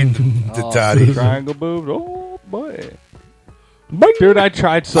 nothing underneath the titties. Triangle boobs. Oh boy, dude, I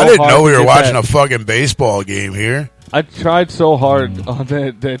tried so I didn't hard know we to were get watching that. a fucking baseball game here. I tried so hard on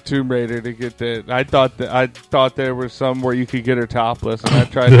that Tomb Raider to get that. I thought there was some where you could get her topless, and I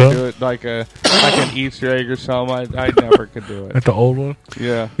tried to do it like an Easter egg or something. I never could do it. At the old one?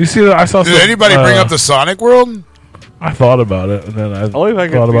 Yeah. You see that? I saw. Did anybody bring up the Sonic world? I thought about it, and then I Only if I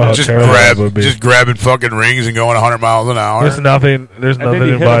could thought about how just terrible it would be. just grabbing fucking rings and going 100 miles an hour. There's nothing And then you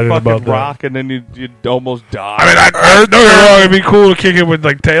hit inviting a about fucking that. rock, and then you'd almost die. I mean, Don't get me wrong, it'd be cool to kick it with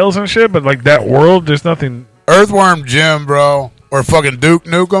like tails and shit, but like that world, there's nothing. Earthworm Jim, bro, or fucking Duke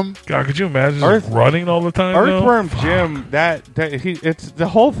Nukem. God, could you imagine just running all the time? Earthworm Jim, it's the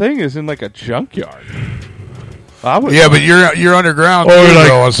whole thing is in like a junkyard. Yeah, but you're underground Or too, like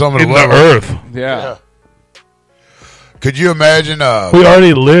though, on some of the in the levels. earth. Yeah. Could you imagine? We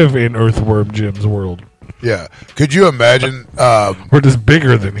already live in Earthworm Jim's world. Yeah. Could you imagine? We're just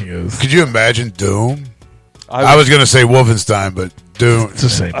bigger than he is. Could you imagine Doom? I was going to say Wolfenstein, but Doom. It's the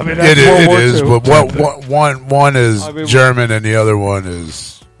same. I mean, it is. But Same one is German and the other one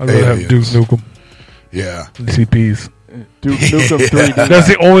is I'm gonna have Duke Nukem. Yeah. CPs. Duke Nukem 3D. That's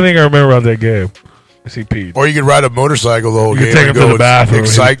the only thing I remember about that game. CP. Or you could ride a motorcycle the whole You game. could take and him to go the bathroom.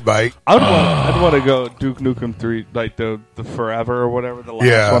 Excite bike. I'd want to go Duke Nukem 3, like the Forever or whatever the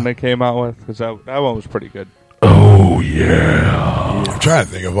last one they came out with, because that one was pretty good. Oh yeah. I'm trying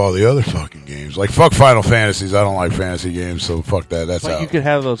to think of all the other fucking games. Like fuck Final Fantasies. I don't like fantasy games, so fuck that. That's Like out. you could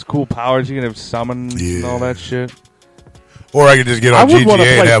have those cool powers. You can have summons and all that shit. Or I could just get on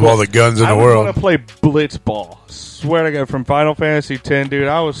GTA and have all the guns in the world. I want to play Blitzball. Swear to God, from Final Fantasy X, dude,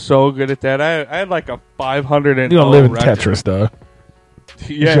 I was so good at that. I had like a 500 and You don't live in record. Tetris, though.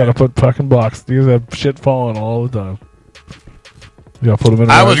 You Yeah. gotta put fucking blocks. You have shit falling all the time. You gotta put them in.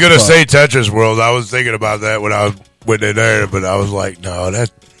 I was gonna say Tetris World. I was thinking about that when they're there, but I was like, no, that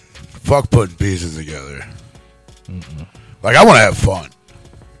fuck putting pieces together. Like I want to have fun.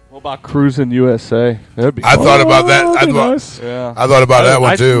 What about Cruising USA? That'd be I fun. thought about that. I thought about that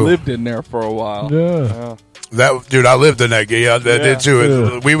one too. I lived in there for a while. Yeah. That dude, I lived in that game. Yeah, that did too.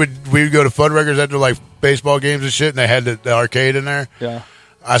 Yeah. We would go to Fuddruckers after like baseball games and shit, and they had the arcade in there. Yeah.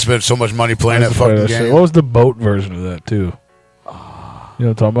 I spent so much money playing I that used to play fucking that shit. game. What was the boat version of that too? You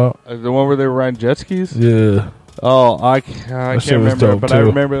know what I'm talking about? The one where they were riding jet skis? Yeah. Oh, I That can't shit was remember, dope, but too. I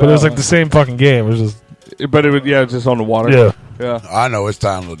remember But that it was like one. the same fucking game. It was just. But it was just on the water. Yeah. Yeah. I know it's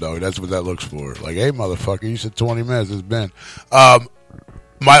time, little dog. That's what that looks for. Like, hey, motherfucker, you said 20 minutes. It's been.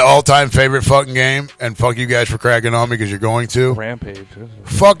 My all-time favorite fucking game, and fuck you guys for cracking on me because you're going to. Rampage.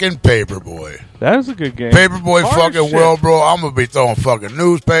 Fucking Paperboy. That is a good game. Paperboy Hard fucking shit. world, bro. I'm going to be throwing fucking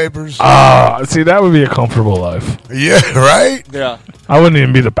newspapers. See, that would be a comfortable life. Yeah, right? Yeah. I wouldn't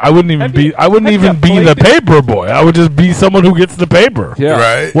even be the the paper boy. I would just be someone who gets the paper. Yeah.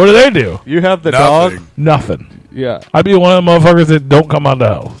 Right? What do they do? You have the Nothing. dog? Nothing. Yeah. I'd be one of the motherfuckers that don't come out the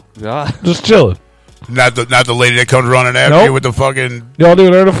house. Yeah. Just chilling. Not the lady that comes running after Nope. you with the fucking... Y'all do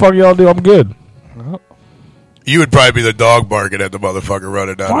whatever the fuck y'all do. I'm good. You would probably be the dog barking at the motherfucker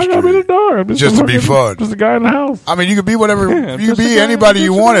running down Why the gotta be street. the dog? I'm Just to be fucking- fun. Just a guy in the house. I mean, you could be whatever... Yeah, you could just a be guy- anybody you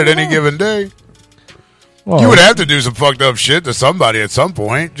just a want guy at in any the given day. Well, You would have to do some fucked up shit to somebody at some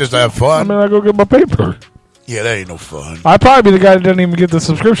point just to have I fun. mean, I go get my paper. Yeah, that ain't no fun. I'd probably be the guy that doesn't even get the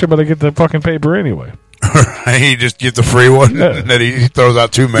subscription, but I get the fucking paper anyway. He just gets the free one, and then he throws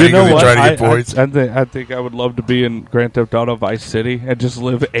out too many You know because what? he try to get points. I think I would love to be in Grand Theft Auto Vice City and just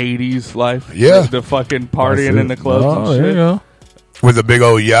live 80s life. Yeah. The fucking partying in the clubs and Oh, shit. there you go. With a big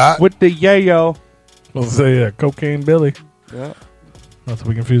old yacht. With the yayo. I'll say Cocaine Billy. Yeah. Not to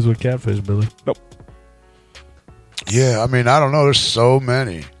be confused with Catfish Billy. Nope. Yeah, I mean, I don't know. There's so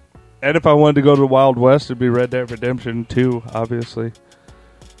many. And if I wanted to go to the Wild West, it'd be Red Dead Redemption 2, obviously.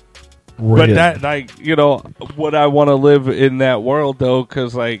 But that, like, you know, would I want to live in that world, though?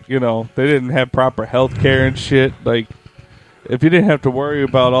 Because, like, you know, they didn't have proper health care and shit. Like, if you didn't have to worry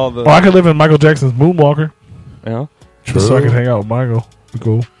about all the... Well, I could live in Michael Jackson's Moonwalker. Yeah. Just so I could hang out with Michael. Be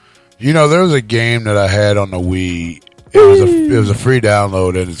cool. You know, there was a game that I had on the Wii. It was a free download,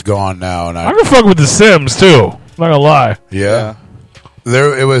 and it's gone now. And I can fuck with The Sims, too. I'm not gonna lie. Yeah.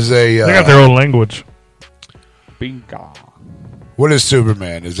 There, it was a... They got their own language. Bingo. What is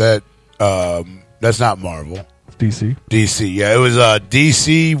Superman? Is that... that's not Marvel. DC. DC, yeah. It was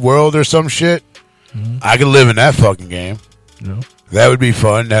DC World or some shit. I could live in that fucking game. Yeah. That would be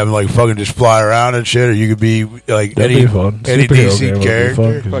fun. Having like fucking just fly around and shit, or you could be like That'd any be fun. any Superhero game DC would be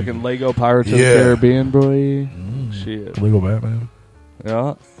character. fun. Fucking Lego Pirates of Yeah. the Caribbean, boy. Shit. Lego Batman.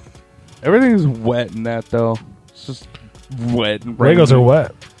 Yeah. Everything's wet in that, though. It's just wet. And Legos rainy. are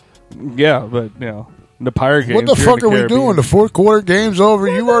wet. Yeah, but, you know, the pirate games. What the you're fuck in are we Caribbean. doing? The fourth quarter game's over.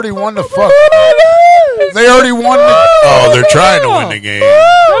 You already won the fuck. They already won the. Oh, they're trying to win the game.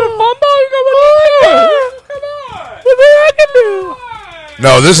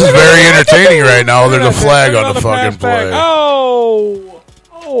 No, this is very entertaining right now. There's a flag on the fucking play. Oh,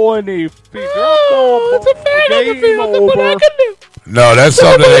 and he dropped it's a flag on the field. Look what I can do. No, that's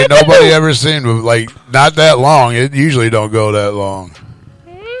something ain't nobody ever seen. But like, not that long. It usually don't go that long.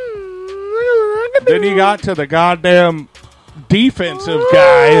 Then he got to the goddamn defensive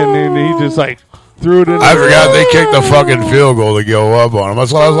guy, and then he just like threw it in. I forgot they kicked the fucking field goal to go up on him.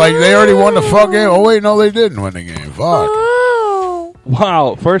 That's why I was like, they already won the fuck game. Oh wait, no, they didn't win the game. Fuck.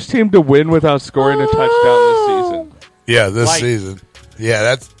 Wow, first team to win without scoring a touchdown this season. Yeah, this season. Yeah,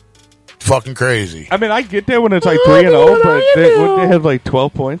 that's fucking crazy. I mean, I get that when it's like 3-0, but wouldn't they have like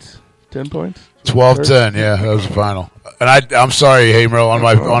 12 points, 10 points? 12-10, yeah, that was the final. And I'm sorry, Hamro, on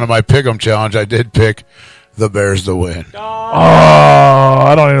my pick'em challenge, I did pick the Bears to win. Oh,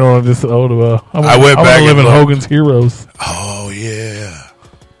 I don't even know what this old about. I went back and live in looked. Hogan's Heroes. Oh yeah,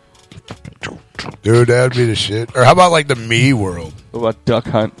 dude, that'd be the shit. Or how about like the Me World? What about Duck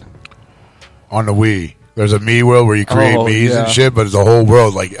Hunt on the Wii? There's a Me World where you create Mii's and shit, but it's a whole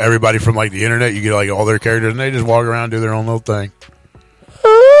world. Like everybody from like the internet, you get like all their characters, and they just walk around, do their own little thing.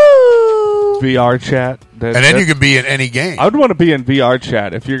 VR chat. And then you can be in any game. I would want to be in VR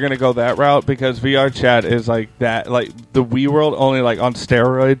chat if you're going to go that route, because VR chat is like that, like the Wii World, only like on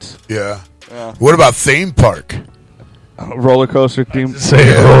steroids. Yeah. What about theme park? Roller coaster theme.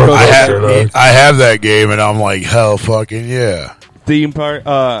 I have that game, and I'm like, hell, fucking yeah. Theme park.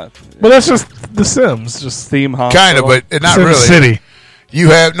 But that's just The Sims, just theme hospital. Kind of, but not Sim really. City. You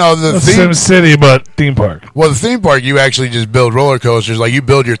have the Sim City, but theme park. Well, the theme park, you actually just build roller coasters. Like you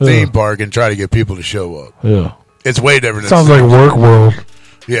build your theme park and try to get people to show up. Yeah, it's way different. Sounds like Work World.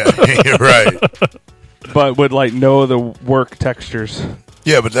 Yeah, you're right. But with like no of the work textures.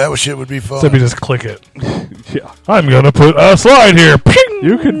 Yeah, but that shit would be fun. Except you just click it. Yeah, I'm gonna put a slide here. Ping!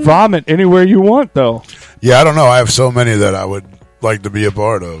 You can vomit anywhere you want, though. Yeah, I don't know. I have so many that I would like to be a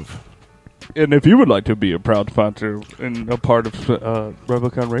part of. And if you would like to be a proud sponsor and a part of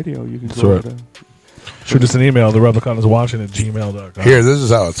Replicon Radio, you can That's go right. Shoot us an email. The Replicon is watching at gmail.com. Here, this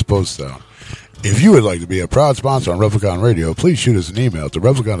is how it's supposed to sound. If you would like to be a proud sponsor on Replicon Radio, please shoot us an email to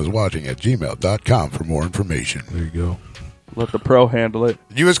repliconiswatching@gmail.com for more information. There you go. Let the pro handle it.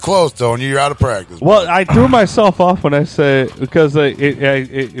 You was close, though, and you're out of practice. Well, I threw myself off when I said, because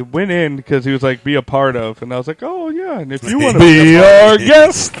it went in because he was like, be a part of. And I was like, oh, yeah. And if you want to be our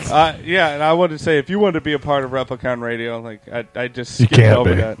guest. Yeah, and I wanted to say, if you want to be a part of Replicon Radio, like I just You skipped can't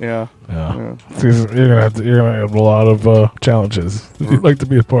over be. that. Yeah. You're gonna have a lot of challenges. If you'd like to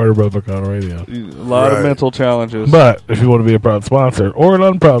be a part of Replicon Radio, A lot of mental challenges. But if you want to be a proud sponsor or an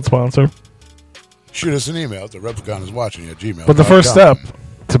unproud sponsor, shoot us an email to repliconiswatching@gmail.com. but the first step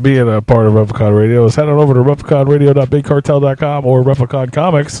to being a part of Replicon Radio is head on over to repliconradio.bigcartel.com or Replicon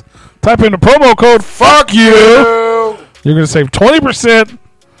Comics. Type in the promo code FUCK YOU. You're going to save 20%.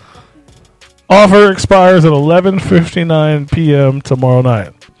 Offer expires at 11:59 p.m. tomorrow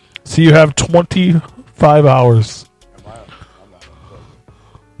night. So you have 25 hours.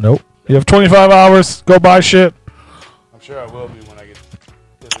 Nope. You have 25 hours. Go buy shit. I'm sure I will be when I get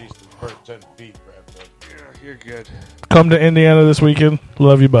at least the first 10 feet wrapped up. Yeah, you're good. Come to Indiana this weekend.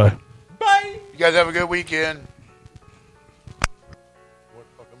 Love you. Bye. Bye. You guys have a good weekend. What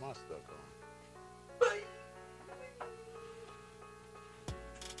the fuck am I stuck on? Bye.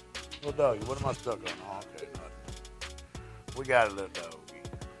 Little doggy, what am I stuck on? Oh, okay, nothing. We got a little doggy.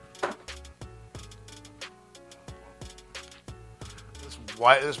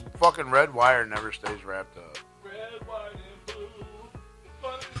 This fucking red wire never stays wrapped up. Red, white, and blue.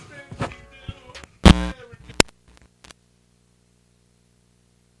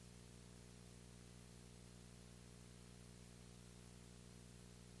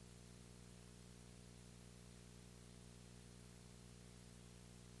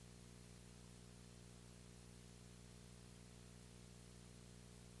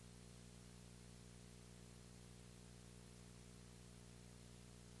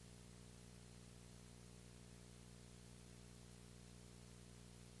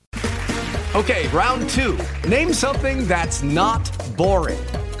 Okay, round two. Name something that's not boring.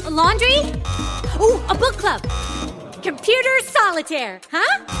 A laundry? Ooh, a book club. Computer solitaire,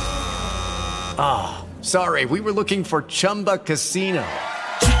 huh? Ah, sorry, we were looking for Chumba Casino.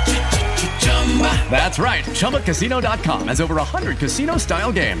 That's right, ChumbaCasino.com has over 100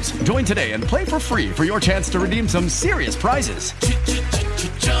 casino-style games. Join today and play for free for your chance to redeem some serious prizes.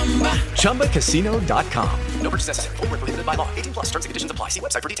 ChumbaCasino.com. No purchase necessary. Void where prohibited by law. 18+ terms and conditions apply. See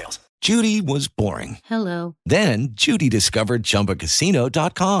website for details. Judy was boring. Hello. Then Judy discovered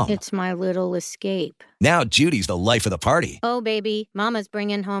ChumbaCasino.com. It's my little escape. Now Judy's the life of the party. Oh, baby, mama's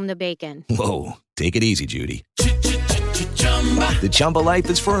bringing home the bacon. Whoa, take it easy, Judy. The Chumba life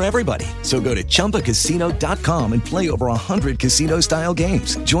is for everybody. So go to ChumbaCasino.com and play over 100 casino-style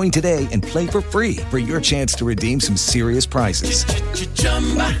games. Join today and play for free for your chance to redeem some serious prizes.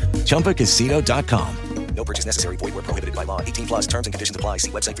 ChumbaCasino.com. No purchase necessary. Void where prohibited by law. 18 plus terms and conditions apply.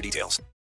 See website for details.